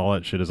Beatles and all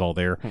that shit is all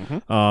there.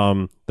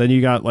 Then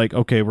you got like,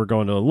 okay, we're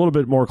going to a little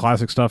bit more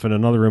classic stuff in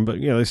another room, but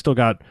you know,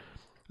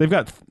 they've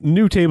got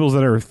new tables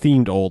that are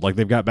themed old, like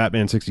they've got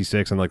Batman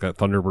 66 and like that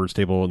Thunderbirds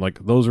table, and like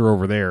those are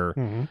over there.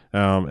 And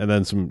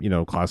then some, you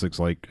know, classics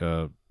like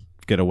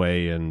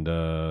Getaway and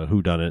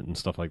Whodunit and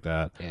stuff like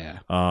that. Yeah.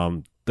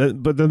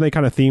 But then they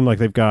kind of theme like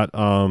they've got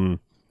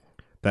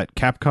that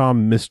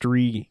Capcom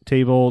mystery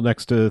table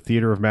next to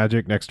Theater of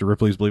Magic, next to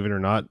Ripley's Believe It or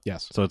Not.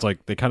 Yes. So it's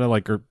like they kind of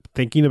like are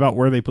thinking about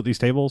where they put these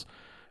tables.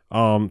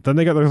 Then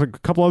there's like a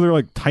couple other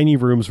like tiny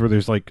rooms where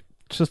there's like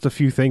just a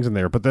few things in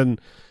there. But then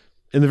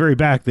in the very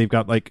back they've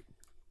got like,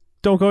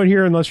 don't go in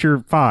here unless you're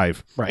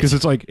 5, right? Because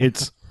it's like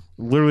it's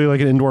literally like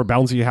an indoor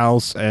bouncy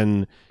house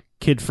and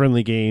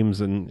kid-friendly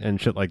games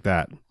and shit like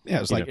that. Yeah,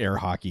 it was like air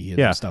hockey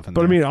and stuff in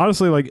there. But I mean,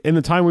 honestly, like in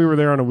the time we were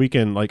there on a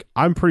weekend, like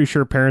I'm pretty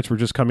sure parents were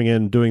just coming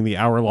in, doing the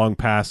hour-long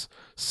pass,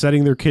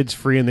 setting their kids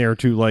free in there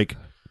to like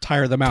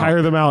tire them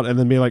out, and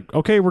then be like,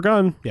 okay, we're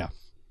done. Yeah.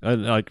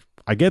 And like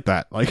I get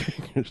that. Like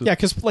yeah,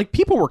 because like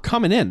people were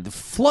coming in,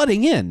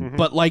 flooding in,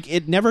 but like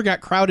it never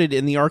got crowded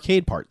in the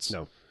arcade parts.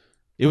 No.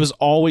 It was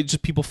always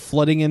just people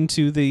flooding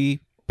into the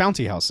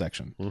bouncy house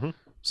section.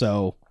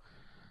 So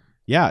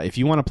yeah, if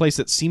you want a place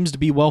that seems to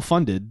be well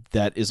funded,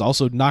 that is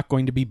also not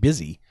going to be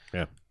busy.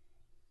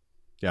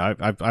 Yeah,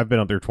 I've been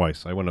up there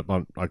twice. I went up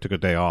I took a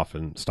day off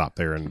and stopped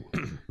there, and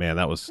man,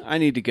 that was I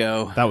need to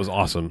go. That was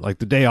awesome. Like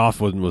the day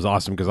off was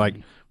awesome because like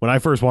when I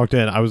first walked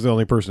in, I was the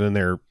only person in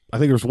there. I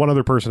think there was one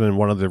other person in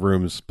one of the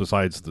rooms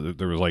besides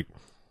there was like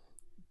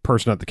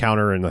person at the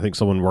counter and I think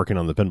someone working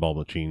on the pinball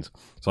machines.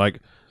 So like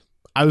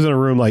I was in a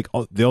room like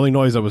the only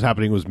noise that was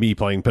happening was me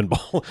playing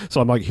pinball. So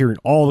I'm like hearing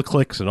all the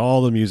clicks and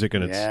all the music,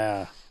 and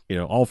it's you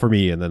know all for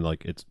me. And then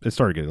like it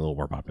started getting a little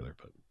more popular,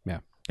 but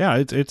yeah,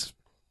 it's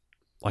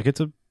like it's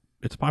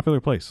a popular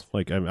place.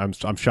 Like I'm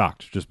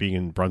shocked just being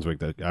in Brunswick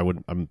that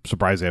I'm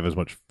surprised they have as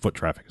much foot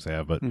traffic as they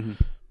have, but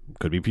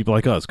could be people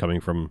like us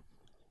coming from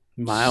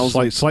miles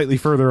slightly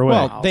further away.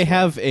 Well, they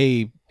have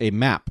a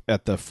map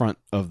at the front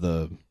of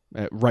the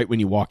right when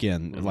you walk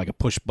in, like a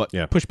push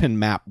pin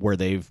map where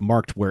they've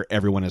marked where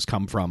everyone has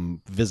come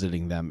from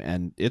visiting them,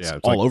 and it's all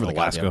like over the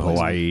Alaska, goddamn place.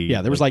 Hawaii.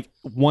 Yeah, there was like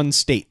one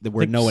state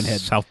where no one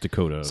had South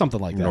Dakota, something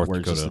like that, North where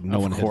Dakota. just no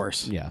Of one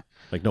course. had. Yeah,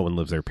 like no one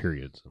lives there.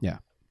 Period. So. Yeah.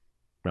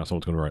 Now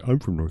someone's going to write, I'm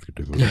from North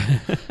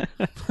Dakota.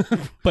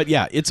 But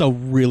yeah, it's a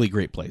really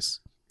great place.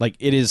 Like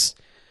it is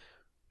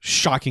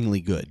shockingly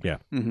good. Yeah.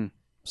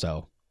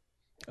 So,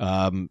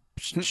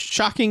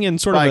 shocking in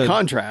sort By of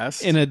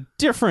contrast, in a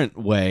different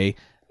way.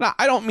 Now,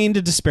 I don't mean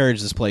to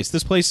disparage this place.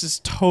 This place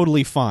is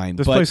totally fine.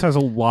 This place has a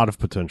lot of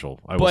potential.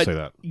 I will say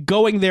that.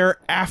 Going there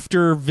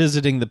after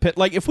visiting the pit,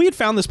 like if we had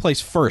found this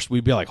place first,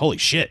 we'd be like, holy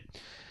shit.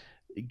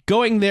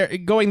 Going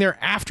there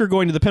after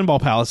going to the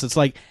Pinball Palace, it's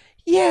like,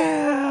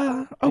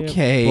 yeah,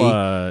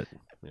 okay.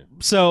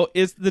 So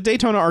it's the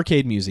Daytona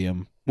Arcade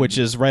Museum, which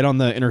is right on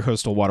the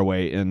Intercoastal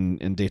Waterway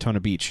in Daytona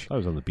Beach. I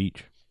was on the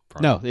beach.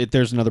 No,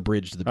 there's another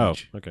bridge to the Oh,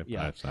 beach. okay.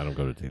 Yeah. I don't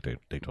go to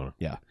Daytona.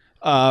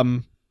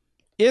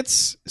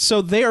 It's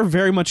so they are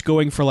very much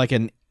going for like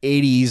an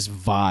 80s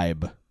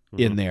vibe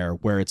in there,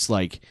 where it's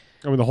like,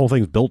 I mean, the whole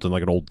thing's built in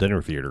like an old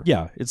dinner theater.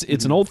 yeah, it's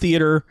an old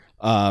theater.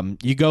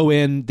 You go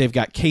in, they've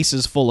got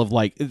cases full of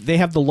like, they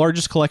have the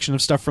largest collection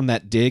of stuff from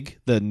that dig,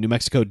 the New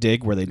Mexico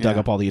dig, where they dug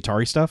up all the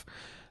Atari stuff.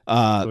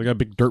 They got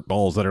big dirt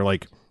balls that are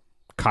like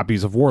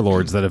copies of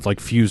Warlords that have like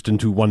fused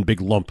into one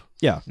big lump.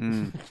 Yeah.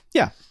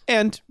 Yeah.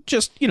 And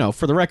just,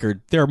 for the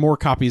record, there are more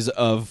copies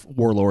of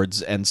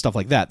Warlords and stuff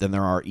like that than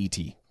there are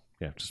E.T.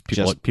 Yeah, just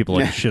people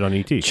like to shit on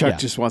ET. Chuck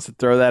just wants to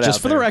throw that out.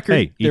 Just for the there. record,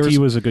 Hey, there ET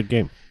was a good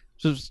game.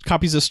 was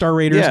copies of Star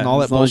Raiders Yeah, and all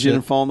that as long as you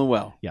bullshit. didn't fall in the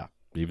well.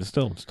 Even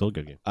still a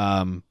good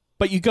game.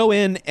 But you go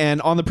in, and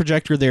on the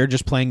projector, they're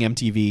just playing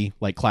MTV,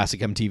 like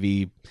classic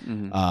MTV.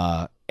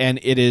 And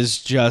it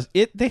is just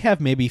they have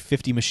maybe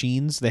 50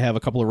 machines. They have a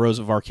couple of rows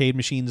of arcade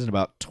machines and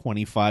about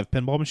 25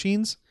 pinball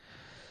machines.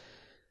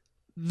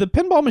 The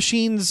pinball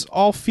machines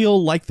all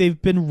feel like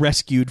they've been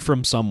rescued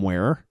from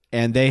somewhere,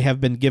 and they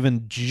have been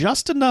given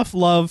just enough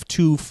love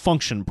to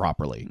function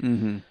properly.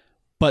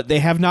 But they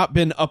have not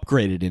been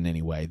upgraded in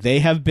any way. They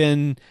have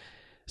been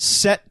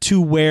set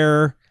to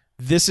where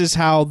this is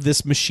how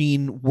this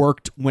machine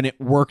worked when it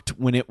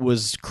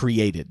was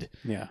created.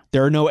 Yeah.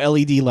 There are no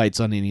LED lights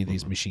on any of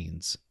these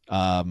machines.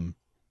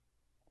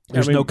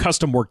 There's no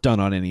custom work done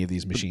on any of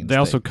these machines. They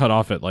also cut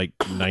off at like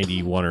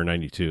 91 or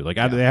 92. Like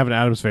they have an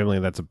Addams Family,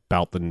 and that's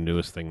about the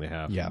newest thing they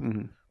have. Yeah.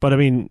 But I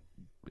mean,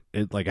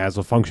 it like has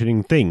a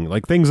functioning thing.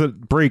 Like things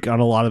that break on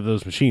a lot of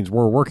those machines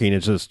were working.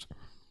 It's just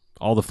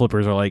all the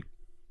flippers are like,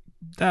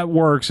 that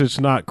works. It's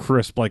not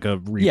crisp like a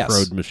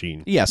reprod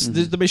machine. Yes,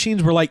 the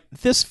machines were like,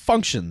 this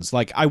functions.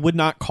 Like, I would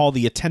not call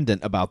the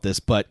attendant about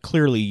this, but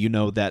clearly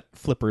that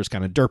flipper is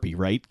kind of derpy,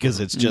 right? Because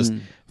it's just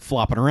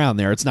flopping around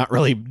there. It's not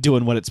really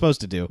doing what it's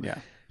supposed to do. Yeah.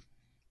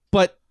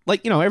 But,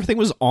 like, everything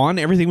was on.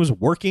 Everything was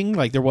working.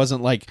 Like, there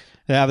wasn't like,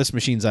 this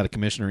machine's out of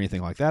commission or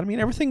anything like that. I mean,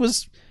 everything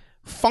was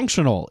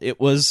functional.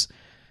 It's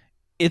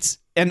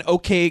an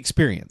okay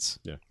experience.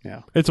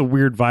 Yeah. It's a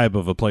weird vibe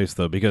of a place,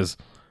 though, because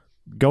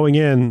going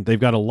in, they've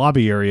got a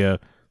lobby area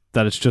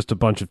that it's just a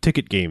bunch of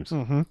ticket games.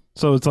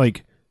 So it's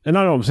like, and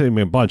I don't say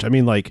a bunch, I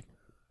mean like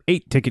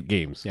 8 ticket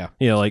games. Yeah.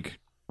 Like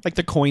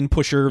the coin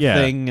pusher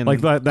thing and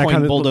like that coin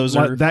kind of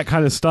bulldozer. that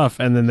kind of stuff.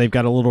 And then they've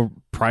got a little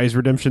prize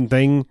redemption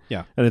thing.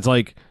 Yeah. And it's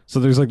like, so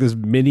there's like this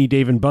mini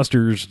Dave and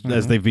Buster's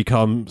as they've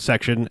become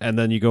section. And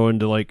then you go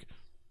into like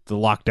the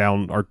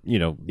lockdown or,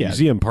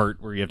 museum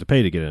part where you have to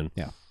pay to get in.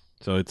 Yeah.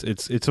 So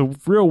it's a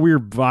real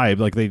weird vibe.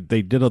 Like they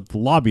did the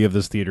lobby of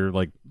this theater,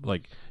 like,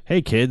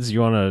 hey kids,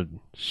 you want a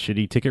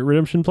shitty ticket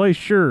redemption place?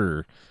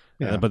 Sure.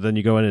 Yeah. But then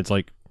you go in, it's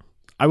like,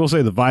 I will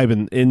say the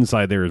vibe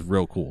inside there is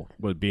real cool,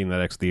 with being that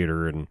X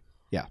theater and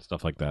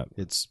stuff like that.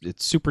 It's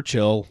super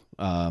chill.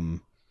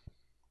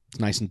 It's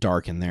nice and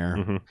dark in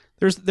there.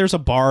 There's a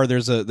bar.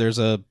 There's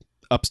a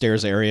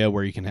upstairs area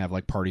where you can have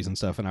like parties and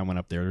stuff. And I went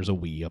up there. There's a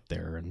Wii up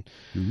there, and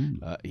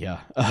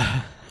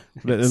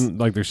And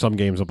like there's some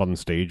games up on the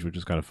stage, which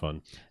is kind of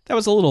fun. that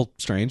was a little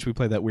strange. We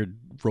played that weird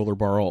roller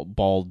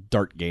ball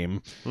dart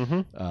game.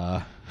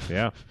 Yeah,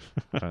 that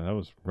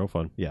was real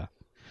fun. Yeah,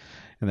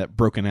 and that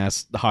broken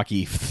ass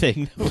hockey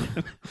thing.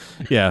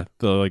 Yeah,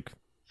 the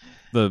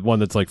one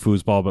that's like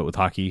foosball but with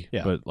hockey.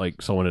 Yeah. But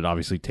like someone had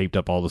obviously taped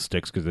up all the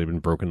sticks because they've been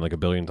broken like a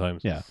billion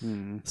times. Yeah.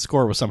 The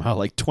score was somehow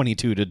like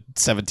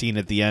 22-17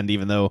 at the end,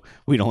 even though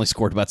we'd only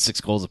scored about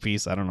 6 goals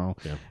apiece. I don't know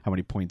how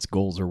many points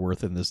goals are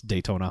worth in this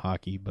Daytona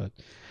hockey, but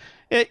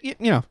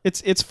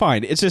it's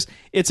fine. It's just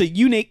it's a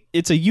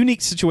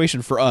unique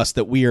situation for us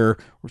that we're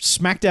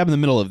smack dab in the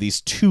middle of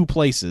these two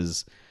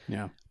places.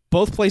 Yeah.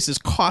 Both places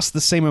cost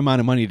the same amount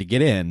of money to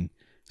get in,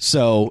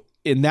 so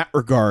in that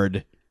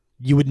regard,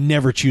 you would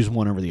never choose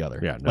one over the other.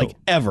 Yeah, no. Like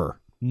ever,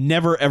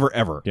 never, ever,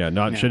 ever. Yeah,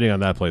 not shitting on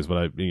that place,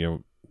 but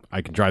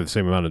I can drive the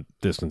same amount of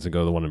distance and go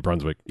to the one in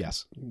Brunswick.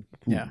 Yes.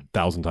 Yeah.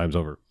 1,000 times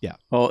over. Yeah.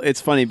 Well, it's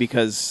funny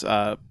because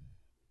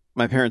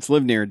my parents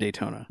live near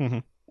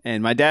Daytona,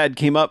 and my dad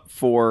came up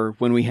for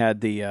when we had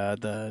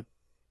the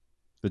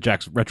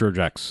Retro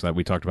Jacks that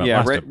we talked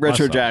about.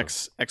 Retro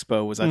Jacks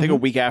Expo was I think a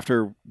week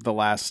after the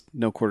last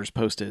No Quarters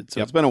posted, so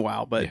it's been a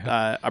while. But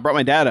I brought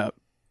my dad up,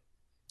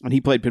 and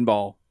he played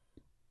pinball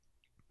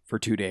for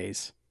 2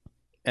 days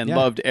and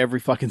loved every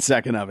fucking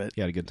second of it.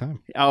 He had a good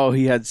time. Oh,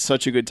 he had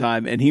such a good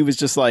time. And he was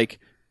just like,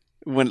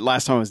 when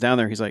last time I was down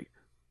there, he's like,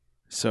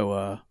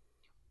 so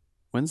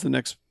when's the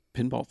next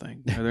pinball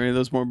thing? Are there any of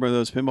those more of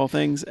those pinball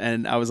things?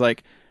 And I was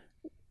like,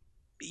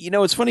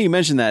 it's funny you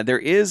mentioned that. There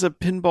is a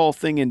pinball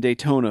thing in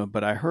Daytona,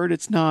 but I heard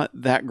it's not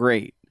that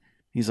great.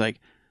 He's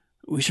like,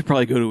 we should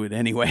probably go to it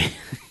anyway.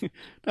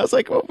 I was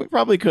like, well, we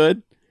probably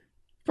could.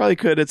 Probably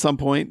could at some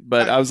point,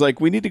 but I was like,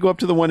 we need to go up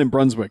to the one in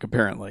Brunswick,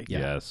 apparently.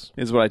 Yes.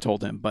 Is what I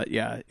told him. But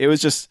yeah, it was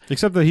just...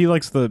 Except that he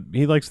likes the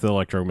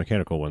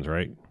electromechanical ones,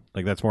 right?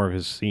 Like that's more of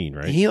his scene,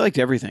 right? He liked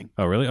everything.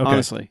 Oh, really? Okay.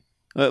 Honestly.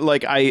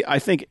 I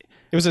think...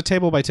 It was a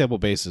table by table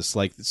basis.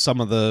 Like some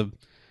of the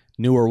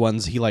newer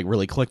ones he like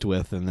really clicked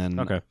with, and then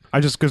Okay, I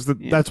just because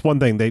that's one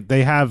thing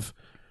they have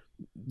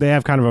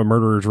kind of a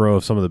murderer's row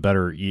of some of the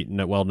better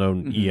well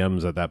known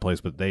EMs at that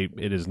place, but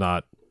it is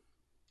not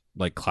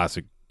like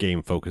classic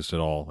game focused at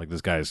all. Like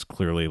this guy is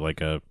clearly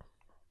like a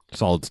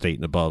solid state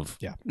and above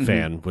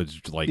fan,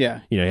 which like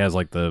he has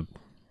like the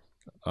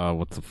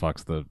what the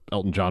fuck's the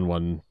Elton John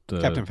one,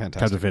 Captain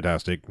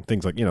Fantastic,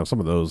 things like some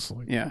of those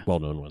well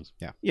known ones.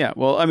 Yeah.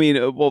 Well, I mean,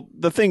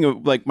 the thing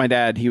of like my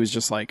dad, he was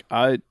just like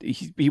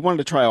he wanted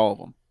to try all of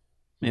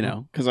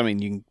them, because I mean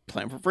you can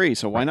play them for free,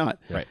 so why not?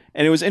 Right.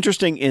 And it was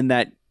interesting in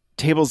that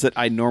tables that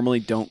I normally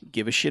don't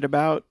give a shit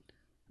about,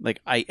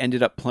 like I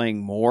ended up playing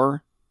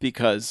more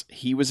because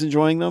he was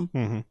enjoying them.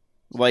 Mm-hmm.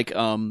 Like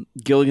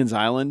Gilligan's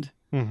Island.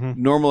 Mm-hmm.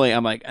 Normally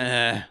I'm like,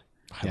 I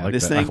like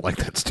this that. I thing. like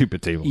that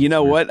stupid table. You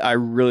know what? I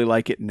really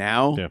like it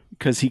now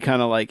because he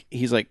kind of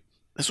he's like,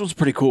 this one's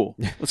pretty cool.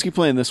 Let's keep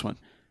playing this one.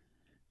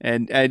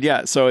 And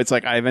yeah, so it's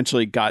like I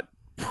eventually got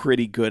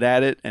pretty good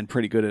at it and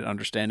pretty good at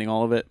understanding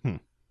all of it.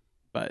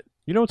 But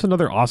it's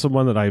another awesome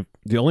one that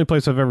the only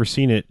place I've ever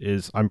seen it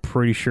is I'm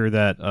pretty sure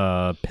that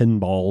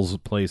Pinball's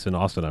place in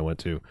Austin I went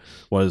to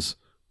was,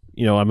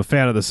 I'm a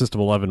fan of the System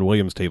 11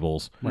 Williams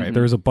tables. Right.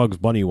 There's a Bugs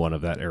Bunny one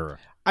of that era.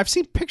 I've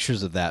seen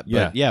pictures of that,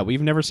 but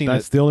we've never seen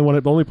That's it. the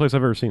only place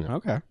I've ever seen it.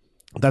 Okay.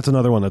 That's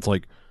another one that's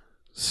like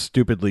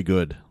stupidly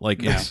good. Like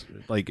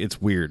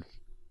it's weird.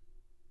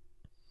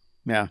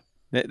 yeah,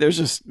 there's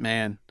just,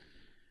 man,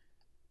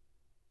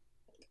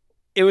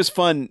 it was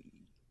fun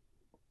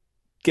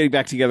getting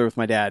back together with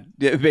my dad,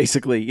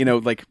 basically,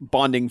 like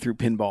bonding through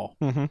pinball.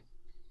 Mm-hmm.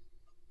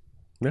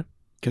 Yeah.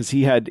 Because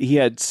he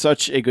had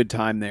such a good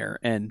time there.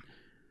 And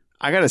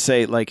I got to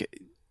say, like,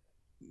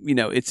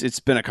 it's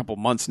been a couple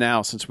months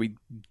now since we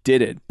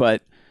did it,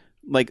 but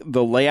like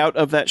the layout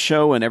of that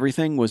show and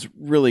everything was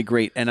really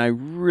great. And I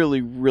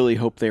really, really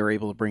hope they were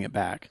able to bring it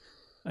back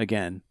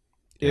again.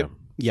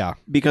 Yeah.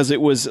 Because it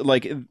was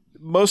like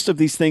most of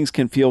these things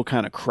can feel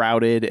kind of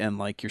crowded and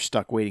like you're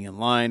stuck waiting in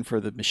line for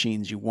the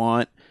machines you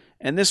want.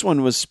 And this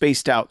one was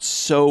spaced out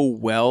so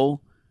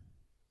well,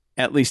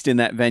 at least in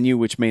that venue,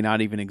 which may not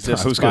even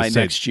exist by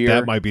next year.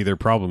 That might be their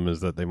problem,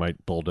 is that they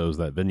might bulldoze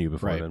that venue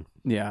before then.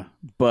 Yeah.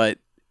 But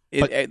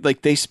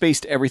like they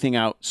spaced everything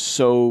out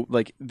so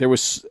like there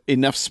was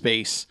enough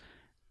space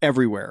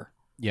everywhere.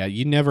 Yeah.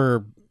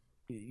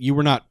 You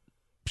were not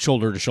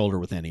shoulder to shoulder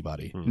with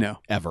anybody. No.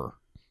 Ever.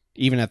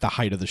 Even at the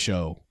height of the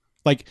show.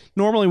 Like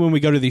normally when we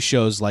go to these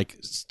shows, like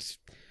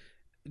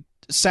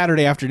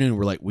Saturday afternoon,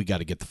 we're like, we got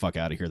to get the fuck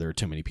out of here. There are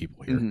too many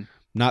people here. Mm-hmm.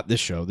 Not this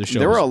show. This show.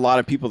 There were a lot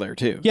of people there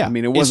too. Yeah. I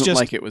mean, it wasn't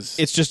like it was.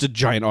 It's just a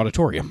giant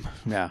auditorium.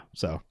 Yeah.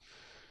 So.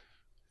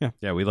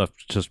 Yeah, we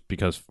left just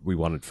because we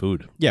wanted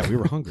food. Yeah, we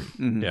were hungry.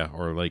 Mm-hmm. Yeah,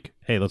 or like,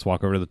 hey, let's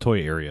walk over to the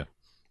toy area.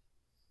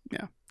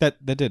 Yeah.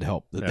 That did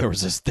help. Yeah. There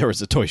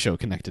was a toy show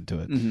connected to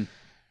it. Mm-hmm.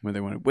 Where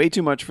they wanted way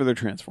too much for their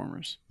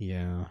Transformers.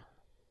 Yeah.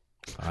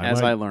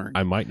 I learned.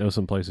 I might know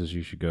some places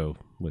you should go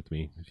with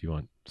me if you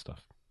want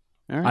stuff.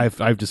 All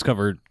right. I've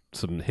discovered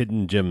some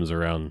hidden gems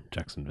around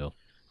Jacksonville.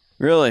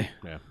 Really?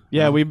 Yeah.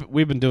 Yeah,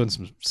 we've been doing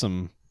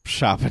some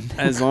shopping.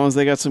 As long as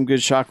they got some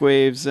good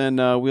shockwaves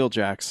and wheel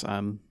jacks,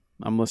 I'm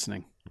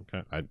listening.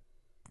 Okay.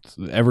 It's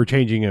ever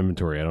changing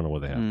inventory. I don't know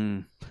what they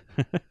have.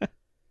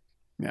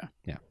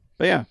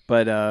 Yeah.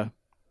 But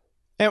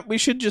And we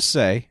should just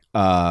say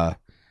that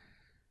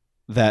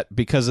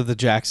because of the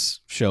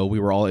Jax show, we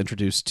were all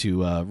introduced to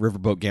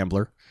Riverboat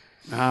Gambler,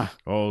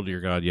 Oh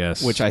dear God,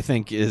 yes. which I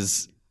think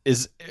is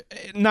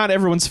not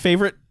everyone's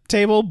favorite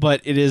table,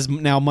 but it is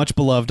now much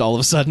beloved all of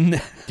a sudden.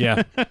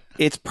 Yeah.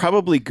 it's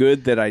probably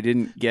good that I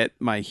didn't get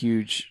my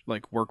huge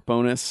like work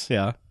bonus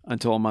Yeah.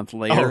 until a month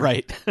later. Oh,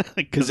 right.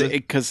 Because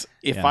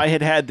if I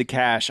had the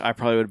cash, I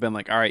probably would have been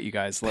like, all right, you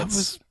guys, That let's.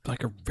 was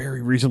like a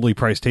very reasonably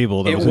priced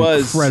table that It was,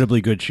 was.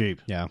 incredibly good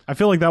shape. Yeah. I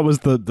feel like that was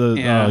the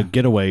Yeah.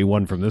 getaway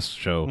one from this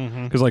show.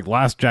 Mhm. Because like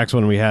last Jack's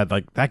one we had,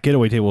 like that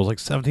getaway table was like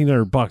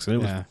 $1,700 and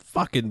it Yeah. was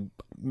fucking,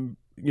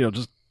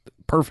 just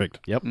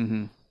perfect. Yep.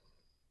 Mm-hmm.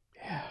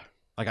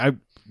 Like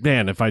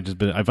if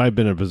I'd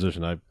been in a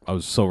position, I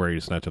was so ready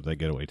to snatch up that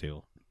getaway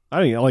table.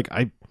 I mean, like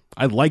I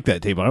like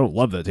that table. I don't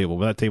love that table,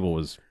 but that table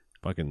was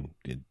fucking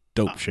in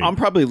dope shape. I'm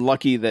probably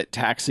lucky that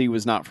Taxi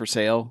was not for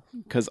sale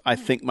because I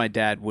think my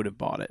dad would have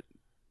bought it,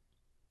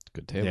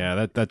 Good table.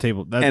 Yeah, that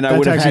table. and I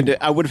would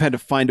have had to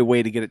find a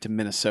way to get it to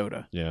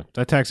Minnesota. Yeah,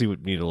 that taxi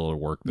would need a little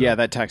work. Though. Yeah,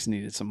 that Taxi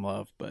needed some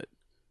love, but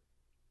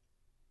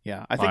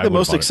yeah, I think I the would've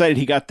most bought it. excited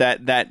he got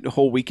that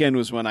whole weekend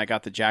was when I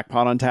got the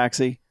jackpot on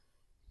Taxi.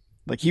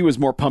 Like he was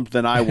more pumped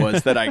than I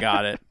was that I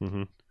got it.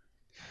 Mm-hmm.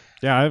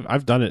 Yeah,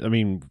 I've done it. I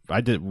mean,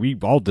 we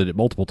all did it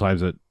multiple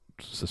times at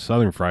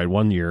Southern Fried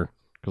one year.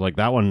 Because like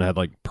that one had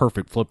like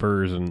perfect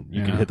flippers and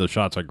you could hit those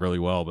shots like really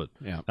well, but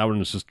Yeah. that one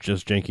was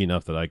just janky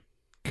enough that I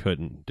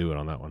couldn't do it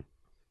on that one.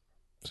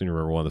 I seem to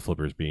remember one of the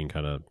flippers being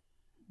kind of,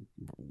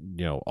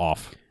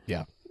 off.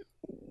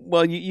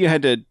 Well, you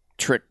had to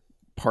trick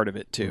part of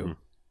it too. Mhm.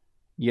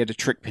 You had to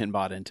trick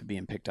Pinbot into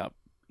being picked up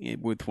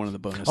with one of the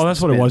bonus. Oh,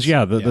 that's what it was. spins.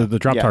 Yeah, the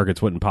drop Yeah.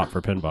 targets wouldn't pop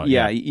for pinball.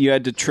 Yeah, you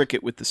had to trick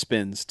it with the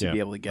spins to Yeah, be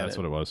able to get that's it.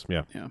 what it was.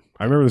 Yeah. Yeah.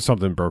 I remember there's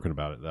something broken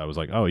about it. I was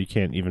like, oh, you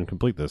can't even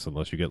complete this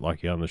unless you get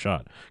lucky on the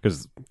shot.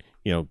 Because,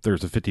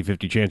 there's a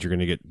 50-50 chance you're going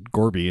to get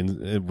Gorby,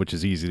 which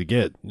is easy to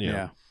get.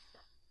 Yeah.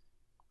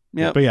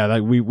 Yeah. But yeah,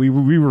 we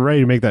were ready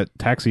to make that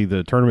Taxi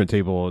the tournament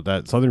table at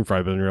that Southern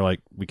Fried, but we were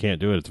like, we can't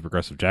do it. It's a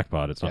progressive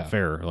jackpot. It's not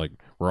fair. Like,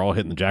 we're all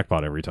hitting the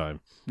jackpot every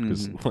time.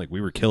 Because,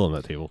 we were killing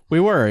that table. We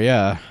were,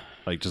 yeah.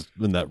 Like, just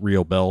when that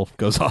Rio bell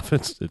goes off,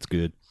 it's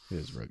good. It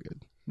is real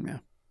good. Yeah.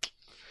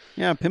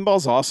 Yeah,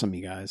 pinball's awesome,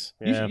 you guys.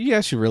 Yeah. You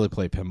guys should really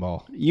play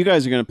pinball. You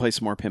guys are going to play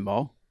some more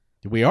pinball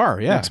We are,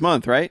 yeah. next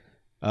month, right?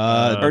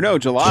 Or no,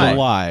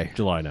 July.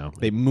 July now.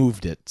 They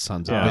moved it,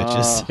 sons of Yeah.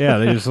 bitches. Yeah,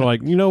 they just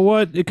like, you know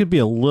what? It could be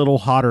a little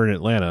hotter in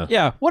Atlanta.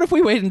 Yeah. What if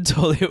we wait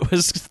until it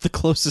was the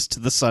closest to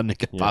the sun it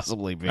could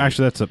possibly be?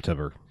 Actually, that's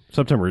September.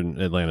 September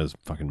in Atlanta is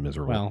fucking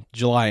miserable. well,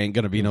 July ain't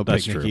going to be no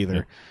That's picnic true,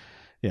 either.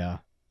 Yeah.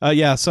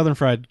 Yeah, Southern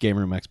Fried Game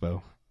Room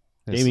Expo.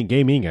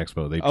 gaming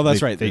expo.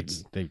 That's right.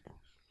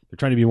 They're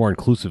trying to be more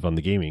inclusive on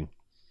the gaming.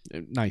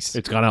 Nice.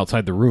 It's gone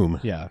outside the room.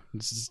 Yeah.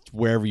 It's just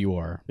wherever you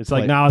are. It's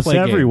like now it's play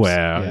games.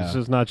 everywhere. Yeah. It's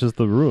just not just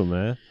the room,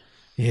 man.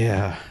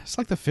 Yeah. It's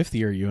like the 5th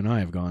year you and I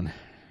have gone.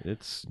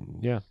 It's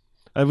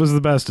It was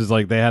the best. Is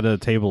like they had a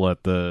table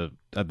at the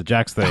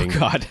Jack's thing. Oh,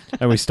 God.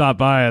 And we stopped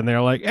by and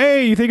they're like,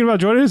 "Hey, you thinking about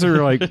joining us?"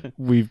 Or like,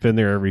 "We've been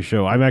there every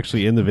show." I'm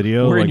actually in the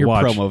video. We're in like, your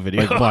watch, promo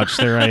video. Like, watch,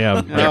 there I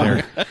am,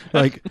 right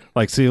there.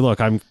 Like, see,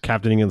 look, I'm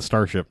captaining in the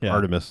starship Yeah.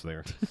 Artemis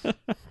there.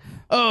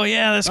 Oh,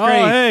 yeah, that's Oh,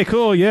 hey,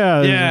 cool,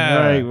 yeah, Yeah.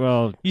 All right,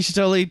 well, You should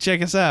totally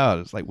check us out.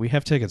 It's like, we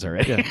have tickets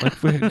already. yeah,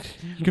 like,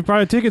 you can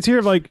buy tickets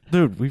here. Like,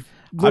 dude,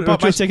 I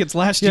bought my tickets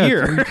last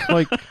year.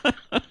 Like,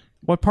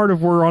 what part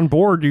of we're on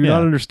board do you Yeah.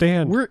 not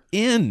understand? We're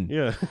in.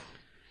 Yeah.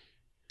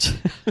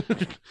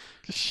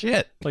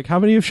 Shit. Like, how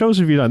many shows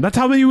have you done? That's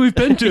how many we've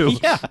been to.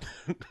 Yeah.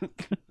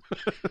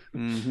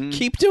 Mm-hmm.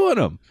 Keep doing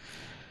them.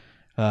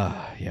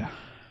 Yeah.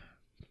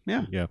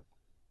 Yeah.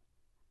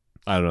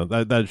 I don't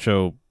know. That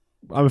show,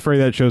 I'm afraid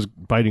that show's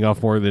biting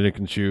off more than it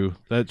can chew.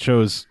 That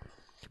show's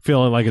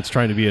feeling like it's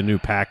trying to be a new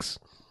PAX.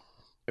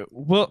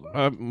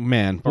 Well,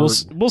 man,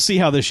 we'll see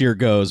how this year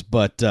goes,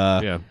 but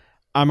Yeah.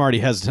 I'm already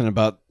hesitant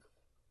about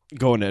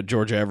going to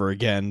Georgia ever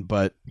again.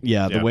 But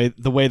yeah, Yeah.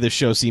 the way this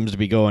show seems to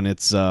be going,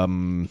 it's Yeah.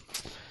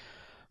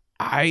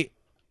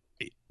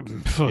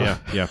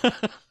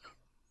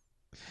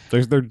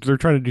 They're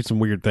trying to do some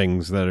weird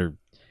things that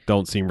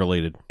don't seem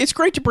related. It's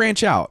great to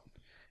branch out.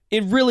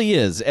 It really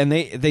is, and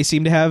they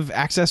seem to have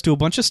access to a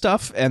bunch of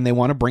stuff, and they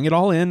want to bring it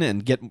all in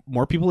and get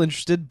more people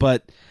interested.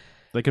 But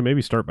They can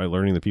maybe start by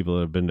learning the people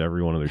that have been to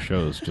every one of their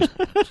shows. Just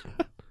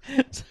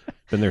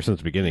been there since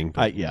the beginning.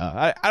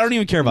 I don't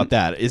even care about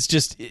that. It's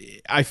just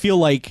I feel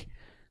like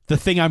the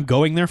thing I'm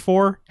going there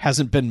for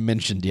hasn't been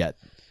mentioned yet.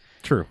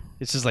 True.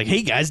 It's just like,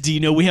 hey guys, do you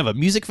know we have a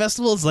music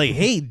festival? It's like,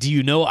 hey, do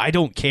you know I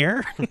don't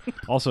care?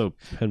 Also,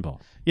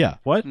 pinball. Yeah.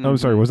 What? Oh,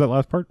 sorry. Was that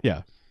last part?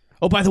 Yeah.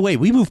 Oh, by the way,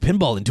 we moved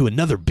pinball into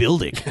another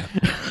building.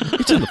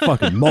 It's in the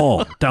fucking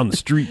mall down the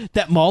street.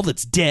 That mall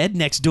that's dead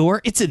next door,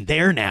 it's in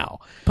there now.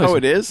 Oh,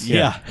 it is?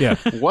 Yeah. Yeah.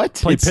 What?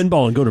 Play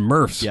pinball and go to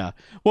Murph's. Yeah.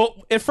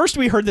 Well, at first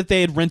we heard that they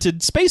had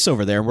rented space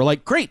over there, and we're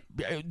like, great,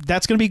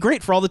 that's going to be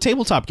great for all the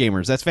tabletop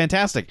gamers. That's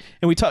fantastic.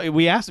 And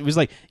we asked, it was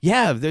like,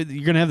 yeah,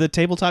 you're going to have the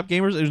tabletop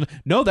gamers? It was,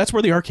 no, that's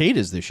where the arcade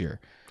is this year.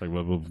 Like,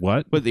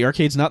 what? But the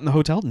arcade's not in the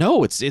hotel?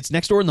 No, it's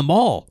next door in the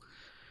mall.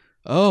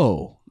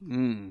 Oh,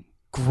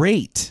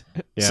 great.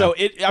 Yeah. So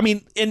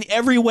in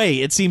every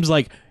way, it seems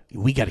like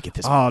we got to get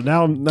this Oh,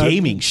 now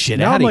gaming shit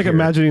now out I'm of like here.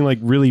 imagining like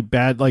really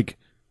bad, like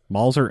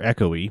malls are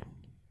echoey.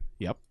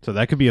 Yep. So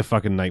that could be a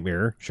fucking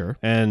nightmare. Sure.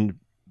 And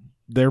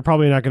they're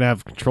probably not going to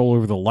have control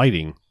over the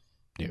lighting.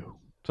 No.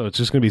 So it's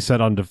just going to be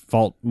set on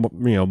default,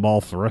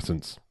 mall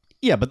fluorescence.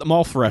 Yeah, but the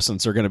mall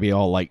fluorescents are going to be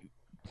all like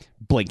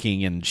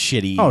blinking and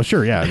shitty. Oh,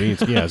 sure. Yeah. I mean,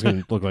 it's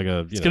going to look like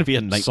a, gonna be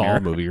a nightmare. Saw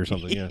movie or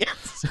something. Yeah.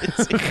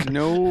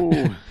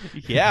 No.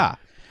 Yeah.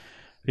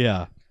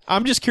 Yeah.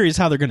 I'm just curious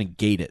how they're going to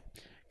gate it.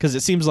 Because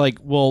it seems like,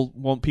 well,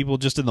 won't people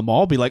just in the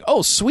mall be like,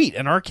 oh, sweet,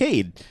 an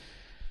arcade?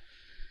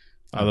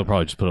 They'll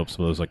probably just put up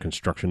some of those like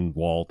construction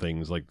wall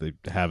things like they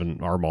have in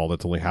our mall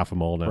that's only half a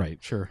mall now. Right,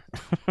 sure.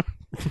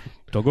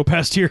 Don't go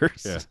past here.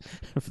 Yeah.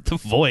 The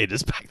void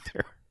is back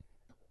there.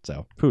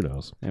 So, Who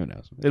knows? who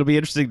knows? It'll be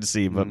interesting to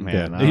see, but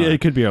man, Yeah.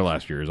 It could be our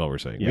last year is all we're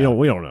saying. Yeah.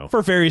 We don't know.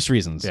 for various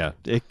reasons. Yeah.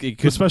 It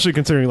could, Especially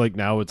considering like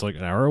now it's like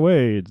an hour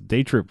away. It's a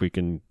day trip. We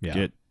can Yeah.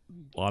 get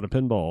a lot of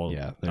pinball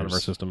Yeah, out of our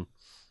there's- system.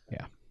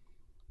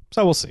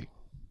 so we'll see.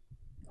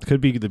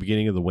 Could be the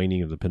beginning of the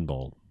waning of the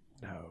pinball.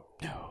 No.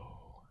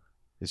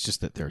 It's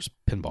just that there's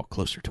pinball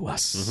closer to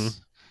us.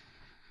 Mhm.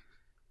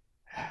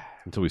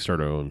 Until we start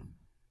our own.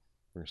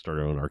 We're going to start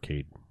our own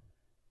arcade.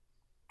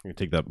 We're going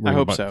to take that. I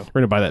hope buy, so. We're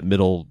going to buy that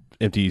middle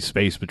empty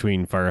space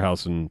between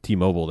Firehouse and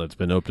T-Mobile that's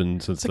been open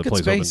since It's a the good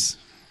place space.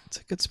 It's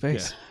a good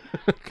space.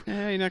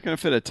 Yeah, you're not going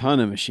to fit a ton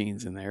of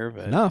machines in there,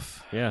 but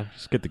Enough. opened. Yeah,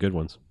 just get the good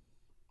ones.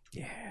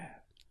 yeah,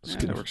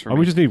 that works for Oh, me.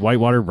 we just need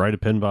Whitewater, Ride a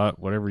Pinbot,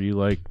 whatever you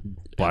like,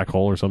 Black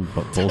Hole or some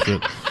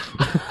bullshit.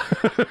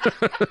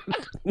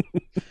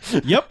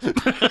 Yep.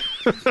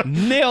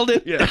 Nailed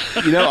it. Yeah.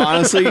 You know,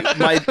 honestly,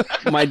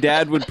 my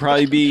dad would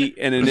probably be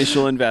an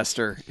initial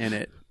investor in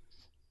it.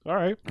 All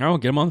right. Oh,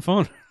 get him on the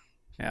phone.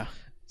 Yeah.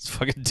 Let's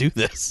fucking do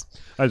this.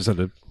 I just had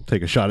to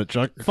take a shot at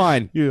Chuck.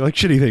 Fine. You like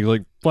shitty things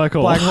like black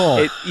hole. Black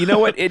hole. You know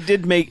what? It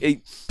did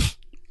make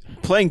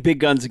playing big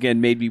guns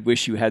again made me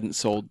wish you hadn't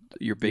sold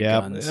your big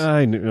guns.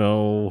 I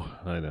know.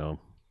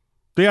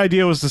 The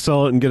idea was to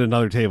sell it and get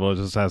another table. It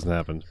just hasn't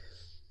happened.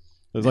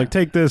 It was like,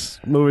 take this,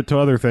 move it to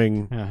other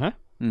thing. Uh-huh.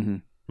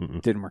 Mm-hmm.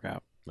 Didn't work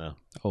out. No.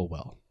 Oh,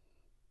 well.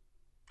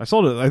 I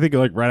sold it, I think,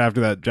 like right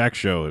after that Jack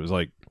show. It was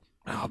like,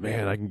 oh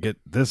man, I can get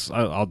this.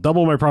 I'll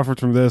double my profits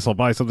from this. I'll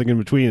buy something in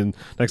between. And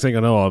next thing I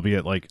know, I'll be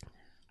at like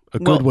a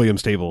good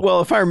Williams table.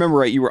 Well, if I remember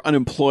right, you were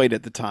unemployed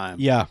at the time.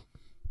 Yeah,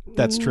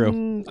 that's true.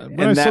 And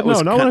that that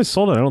was not when I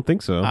sold it. I don't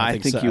think so. I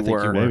think think so. you I think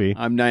were. you were. Maybe.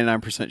 I'm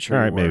 99% sure.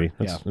 All right, you were. maybe.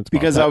 Yeah. That's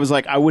Because I was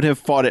like, I would have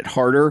fought it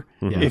harder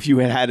Mhm. if you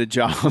had had a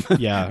job.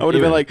 Yeah. I would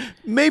have been like,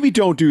 maybe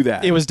don't do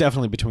that. It was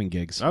definitely between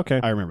gigs. Okay.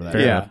 I remember that.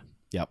 Fair yeah. enough.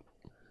 Yep.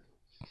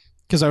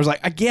 Because I was like,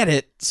 I get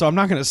it, so I'm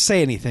not going to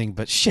say anything,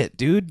 but shit,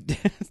 dude,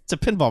 it's a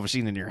pinball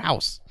machine in your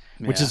house,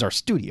 which Yeah. is our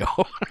studio.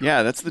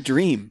 Yeah, that's the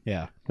dream.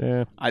 Yeah.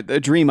 Yeah. A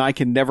dream I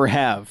can never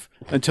have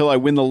until I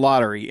win the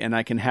lottery and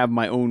I can have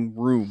my own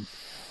room.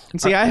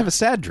 And see, I have a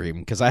sad dream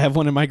because I have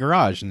one in my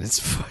garage, and it's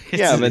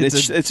Yeah, but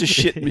it's a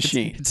shit it's-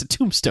 machine. It's a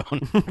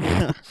tombstone.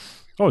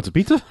 Oh, it's a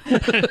pizza?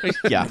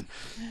 Yeah,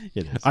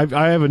 it is.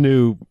 I have a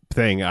new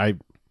thing.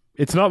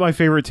 It's not my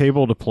favorite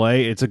table to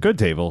play. It's a good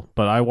table,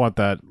 but I want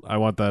that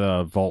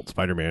Vault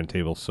Spider-Man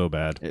table so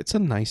bad. It's a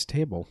nice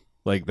table.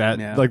 Like that,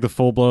 Yeah. like the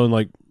full blown,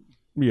 like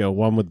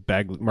one with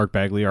Mark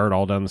Bagley art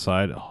all down the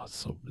side. Oh,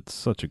 it's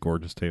such a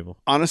gorgeous table.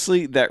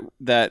 Honestly, that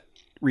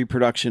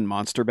reproduction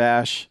Monster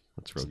Bash,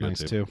 That's real It's good nice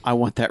too. too. I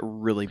want that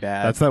really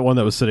bad. That's that one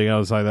that was sitting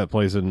outside that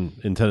place in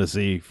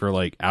Tennessee for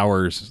like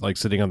hours, like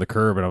sitting on the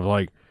curb, and I was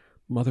like,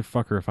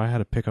 motherfucker, if I had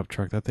a pickup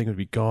truck, that thing would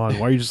be gone.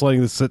 Why are you just letting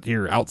this sit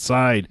here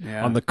outside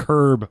Yeah. on the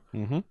curb?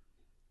 Mm-hmm.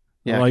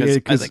 yeah, like,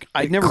 because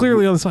I never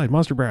clearly on the side,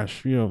 Monster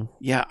Bash.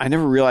 Yeah, I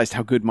never realized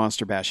how good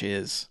Monster Bash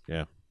is.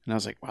 Yeah. And I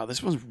was like, wow,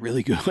 this one's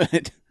really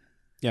good.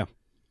 Yeah.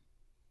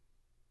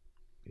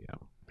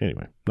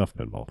 Anyway, enough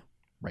pinball.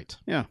 Right.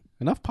 Yeah.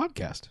 Enough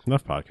podcast.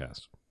 Enough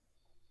podcast.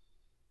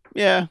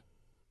 Yeah.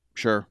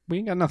 Sure. We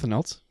ain't got nothing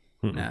else.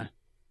 Mm-mm. Nah.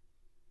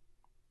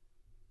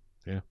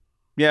 Yeah.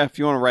 Yeah, if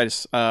you want to write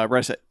us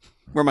at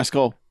Where My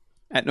Skull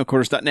at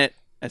noquarters.net.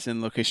 That's in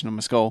the location of my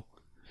skull.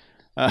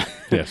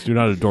 Yes, do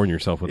not adorn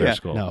yourself with Yeah. their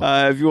skull.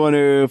 No. If you want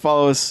to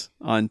follow us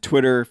on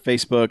Twitter,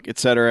 Facebook,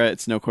 etc.,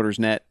 it's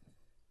noquarters.net.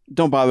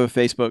 Don't bother with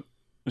Facebook.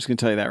 I'm just going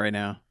to tell you that right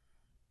now.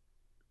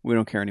 We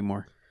don't care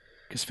anymore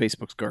because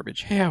Facebook's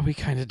garbage. Yeah, we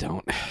kind of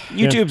don't.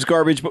 YouTube's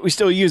garbage, but we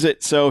still use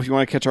it. So if you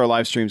want to catch our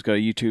live streams, go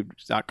to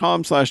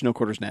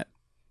youtube.com/noquartersnet.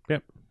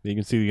 You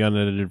can see the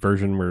unedited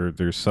version where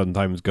there's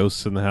sometimes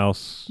ghosts in the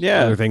house.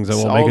 Yeah. Other things that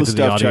It's won't all make it the to the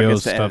stuff Chuck audio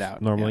gets to edit stuff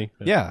out. normally.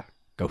 Yeah.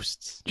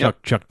 Ghosts.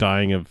 Chuck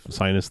dying of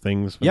sinus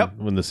things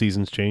when the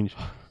seasons change.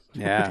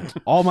 Yeah.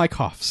 All my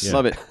coughs. Yeah.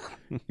 Love it.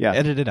 Yeah.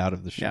 Edited out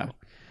of the show. Yeah.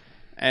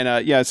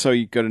 And so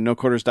you go to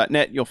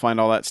noquarters.net, you'll find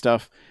all that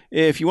stuff.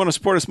 If you want to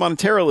support us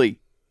monetarily,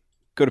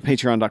 go to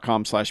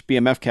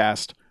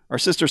patreon.com/bmfcast, our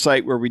sister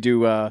site where we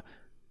do a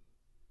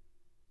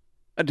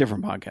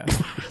different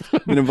podcast.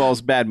 It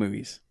involves bad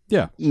movies.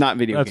 Yeah. Not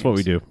video That's games. what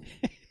we do.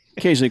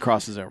 Occasionally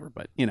crosses over,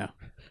 but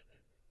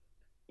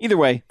Either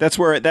way, that's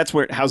where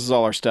it houses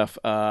all our stuff.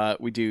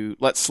 We do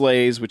Let's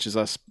Slays, which is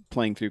us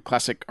playing through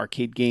classic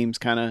arcade games,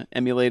 kind of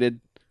emulated.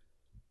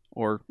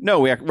 Or no,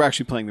 we're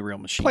actually playing the real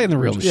machine. Playing the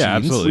real machines. Yeah,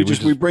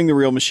 absolutely. We bring the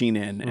real machine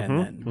in and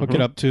Mhm. then Hook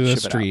it up to Ship a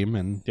it out. stream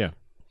and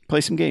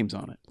play some games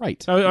on it.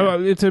 right.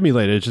 It's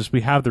emulated. It's just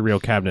we have the real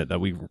cabinet that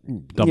we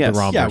dumped Yes. the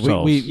ROMs Yeah,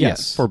 ourselves.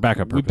 yes. For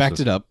backup purposes. We backed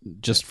it up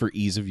just for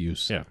ease of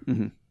use. Yeah.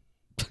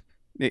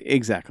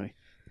 Exactly.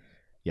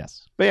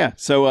 Yes. But yeah,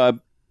 so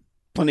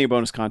plenty of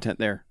bonus content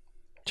there.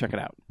 Check it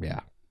out.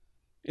 Yeah.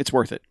 It's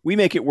worth it. We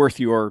make it worth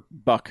your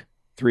 $1,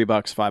 $3,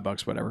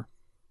 $5, whatever.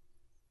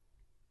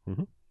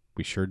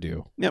 We sure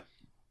do.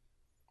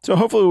 So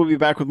hopefully we'll be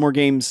back with more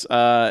games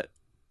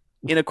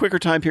in a quicker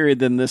time period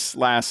than this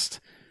last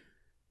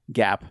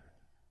gap.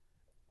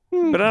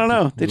 But I don't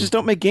know. They just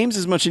don't make games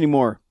as much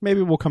anymore.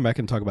 Maybe we'll come back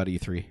and talk about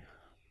E3.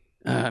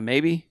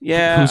 Maybe.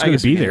 Yeah. Who's I going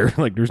guess to be we can. there?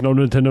 Like, there's no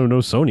Nintendo, no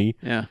Sony.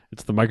 Yeah.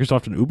 It's the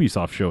Microsoft and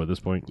Ubisoft show at this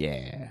point.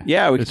 Yeah.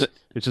 Yeah.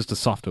 It's just a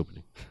soft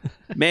opening.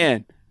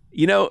 Man,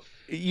 you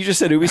just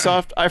said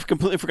Ubisoft. I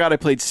completely forgot I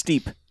played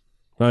Steep.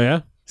 Oh,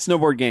 yeah?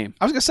 Snowboard game.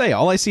 I was going to say,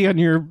 all I see on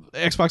your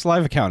Xbox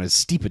Live account is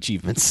steep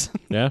achievements.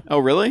 Yeah? Oh,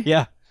 really?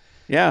 yeah.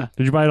 Yeah.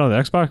 Did you buy it on the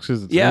Xbox?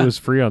 Because Yeah. it was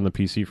free on the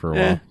PC for a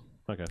Eh.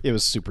 while. Okay. It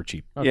was super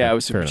cheap. Okay, Yeah, it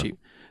was super fair enough. cheap.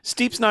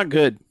 Steep's not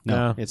good. No,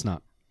 Yeah. it's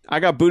not. I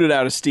got booted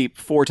out of Steep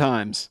 4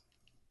 times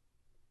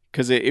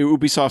because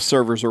Ubisoft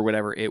servers or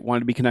whatever. It wanted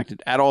to be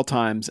connected at all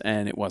times,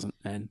 and it wasn't.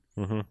 And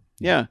Mm-hmm.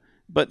 yeah,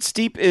 but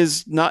Steep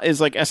is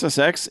like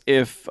SSX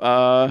if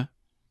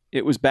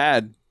it was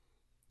bad.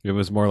 It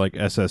was more like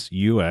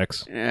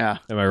SSUX. Yeah.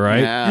 Am I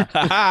right?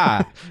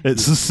 Yeah. It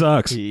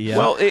sucks. Yeah.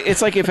 Well,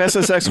 it's like if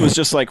SSX was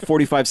just like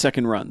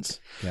 45-second runs.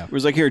 Yeah. It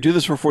was like, here, do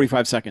this for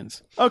 45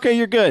 seconds. Okay,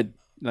 you're good.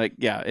 Like,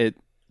 yeah,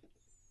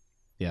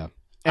 yeah.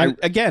 And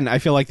again, I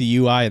feel like the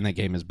UI in that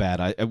game is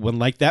bad. When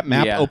like that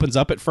map Yeah. opens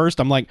up at first,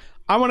 I'm like,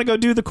 I want to go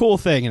do the cool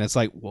thing, and it's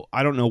like, well,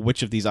 I don't know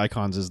which of these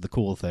icons is the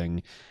cool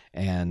thing,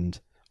 and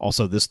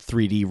also this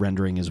 3D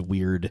rendering is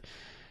weird,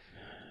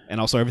 and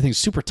also everything's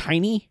super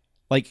tiny.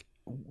 Like,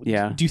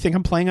 Yeah. do you think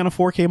I'm playing on a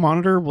 4K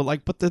monitor? Well,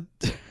 like, but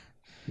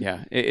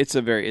yeah, it's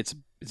a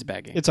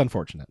bad game. it's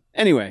unfortunate.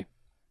 Anyway,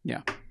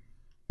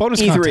 Bonus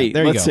E3. content.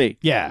 There you Let's go. see.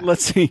 Yeah,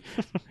 Let's see.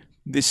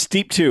 The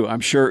Steep 2. I'm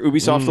sure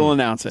Ubisoft will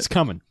announce it's it.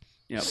 coming.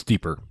 Yep.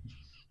 Steeper.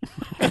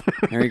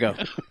 There you go.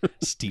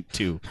 Steep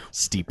 2,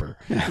 steeper.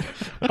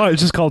 Oh,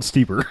 it's just called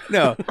Steeper.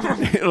 No,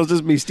 it'll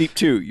just be Steep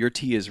 2. Your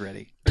tea is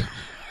ready.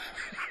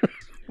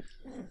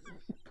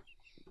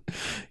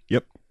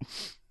 Yep.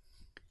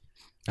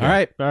 All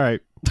right. All right.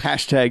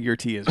 Hashtag your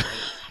tea is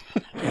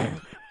ready.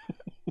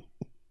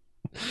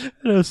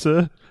 Hello,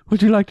 sir.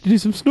 Would you like to do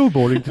some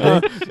snowboarding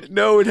today?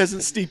 No, it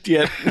hasn't steeped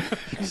yet.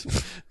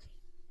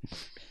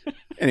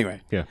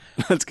 Anyway, Yeah.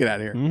 let's get out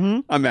of here. Mm-hmm.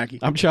 I'm Mackie.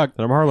 I'm Chuck.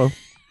 And I'm Harlow.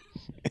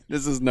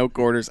 This is No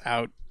Quarters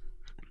out.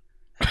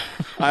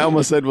 I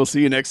almost said we'll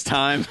see you next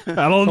time.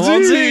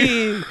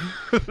 Alonzi.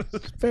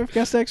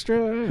 Guest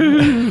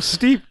extra.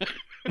 Steep.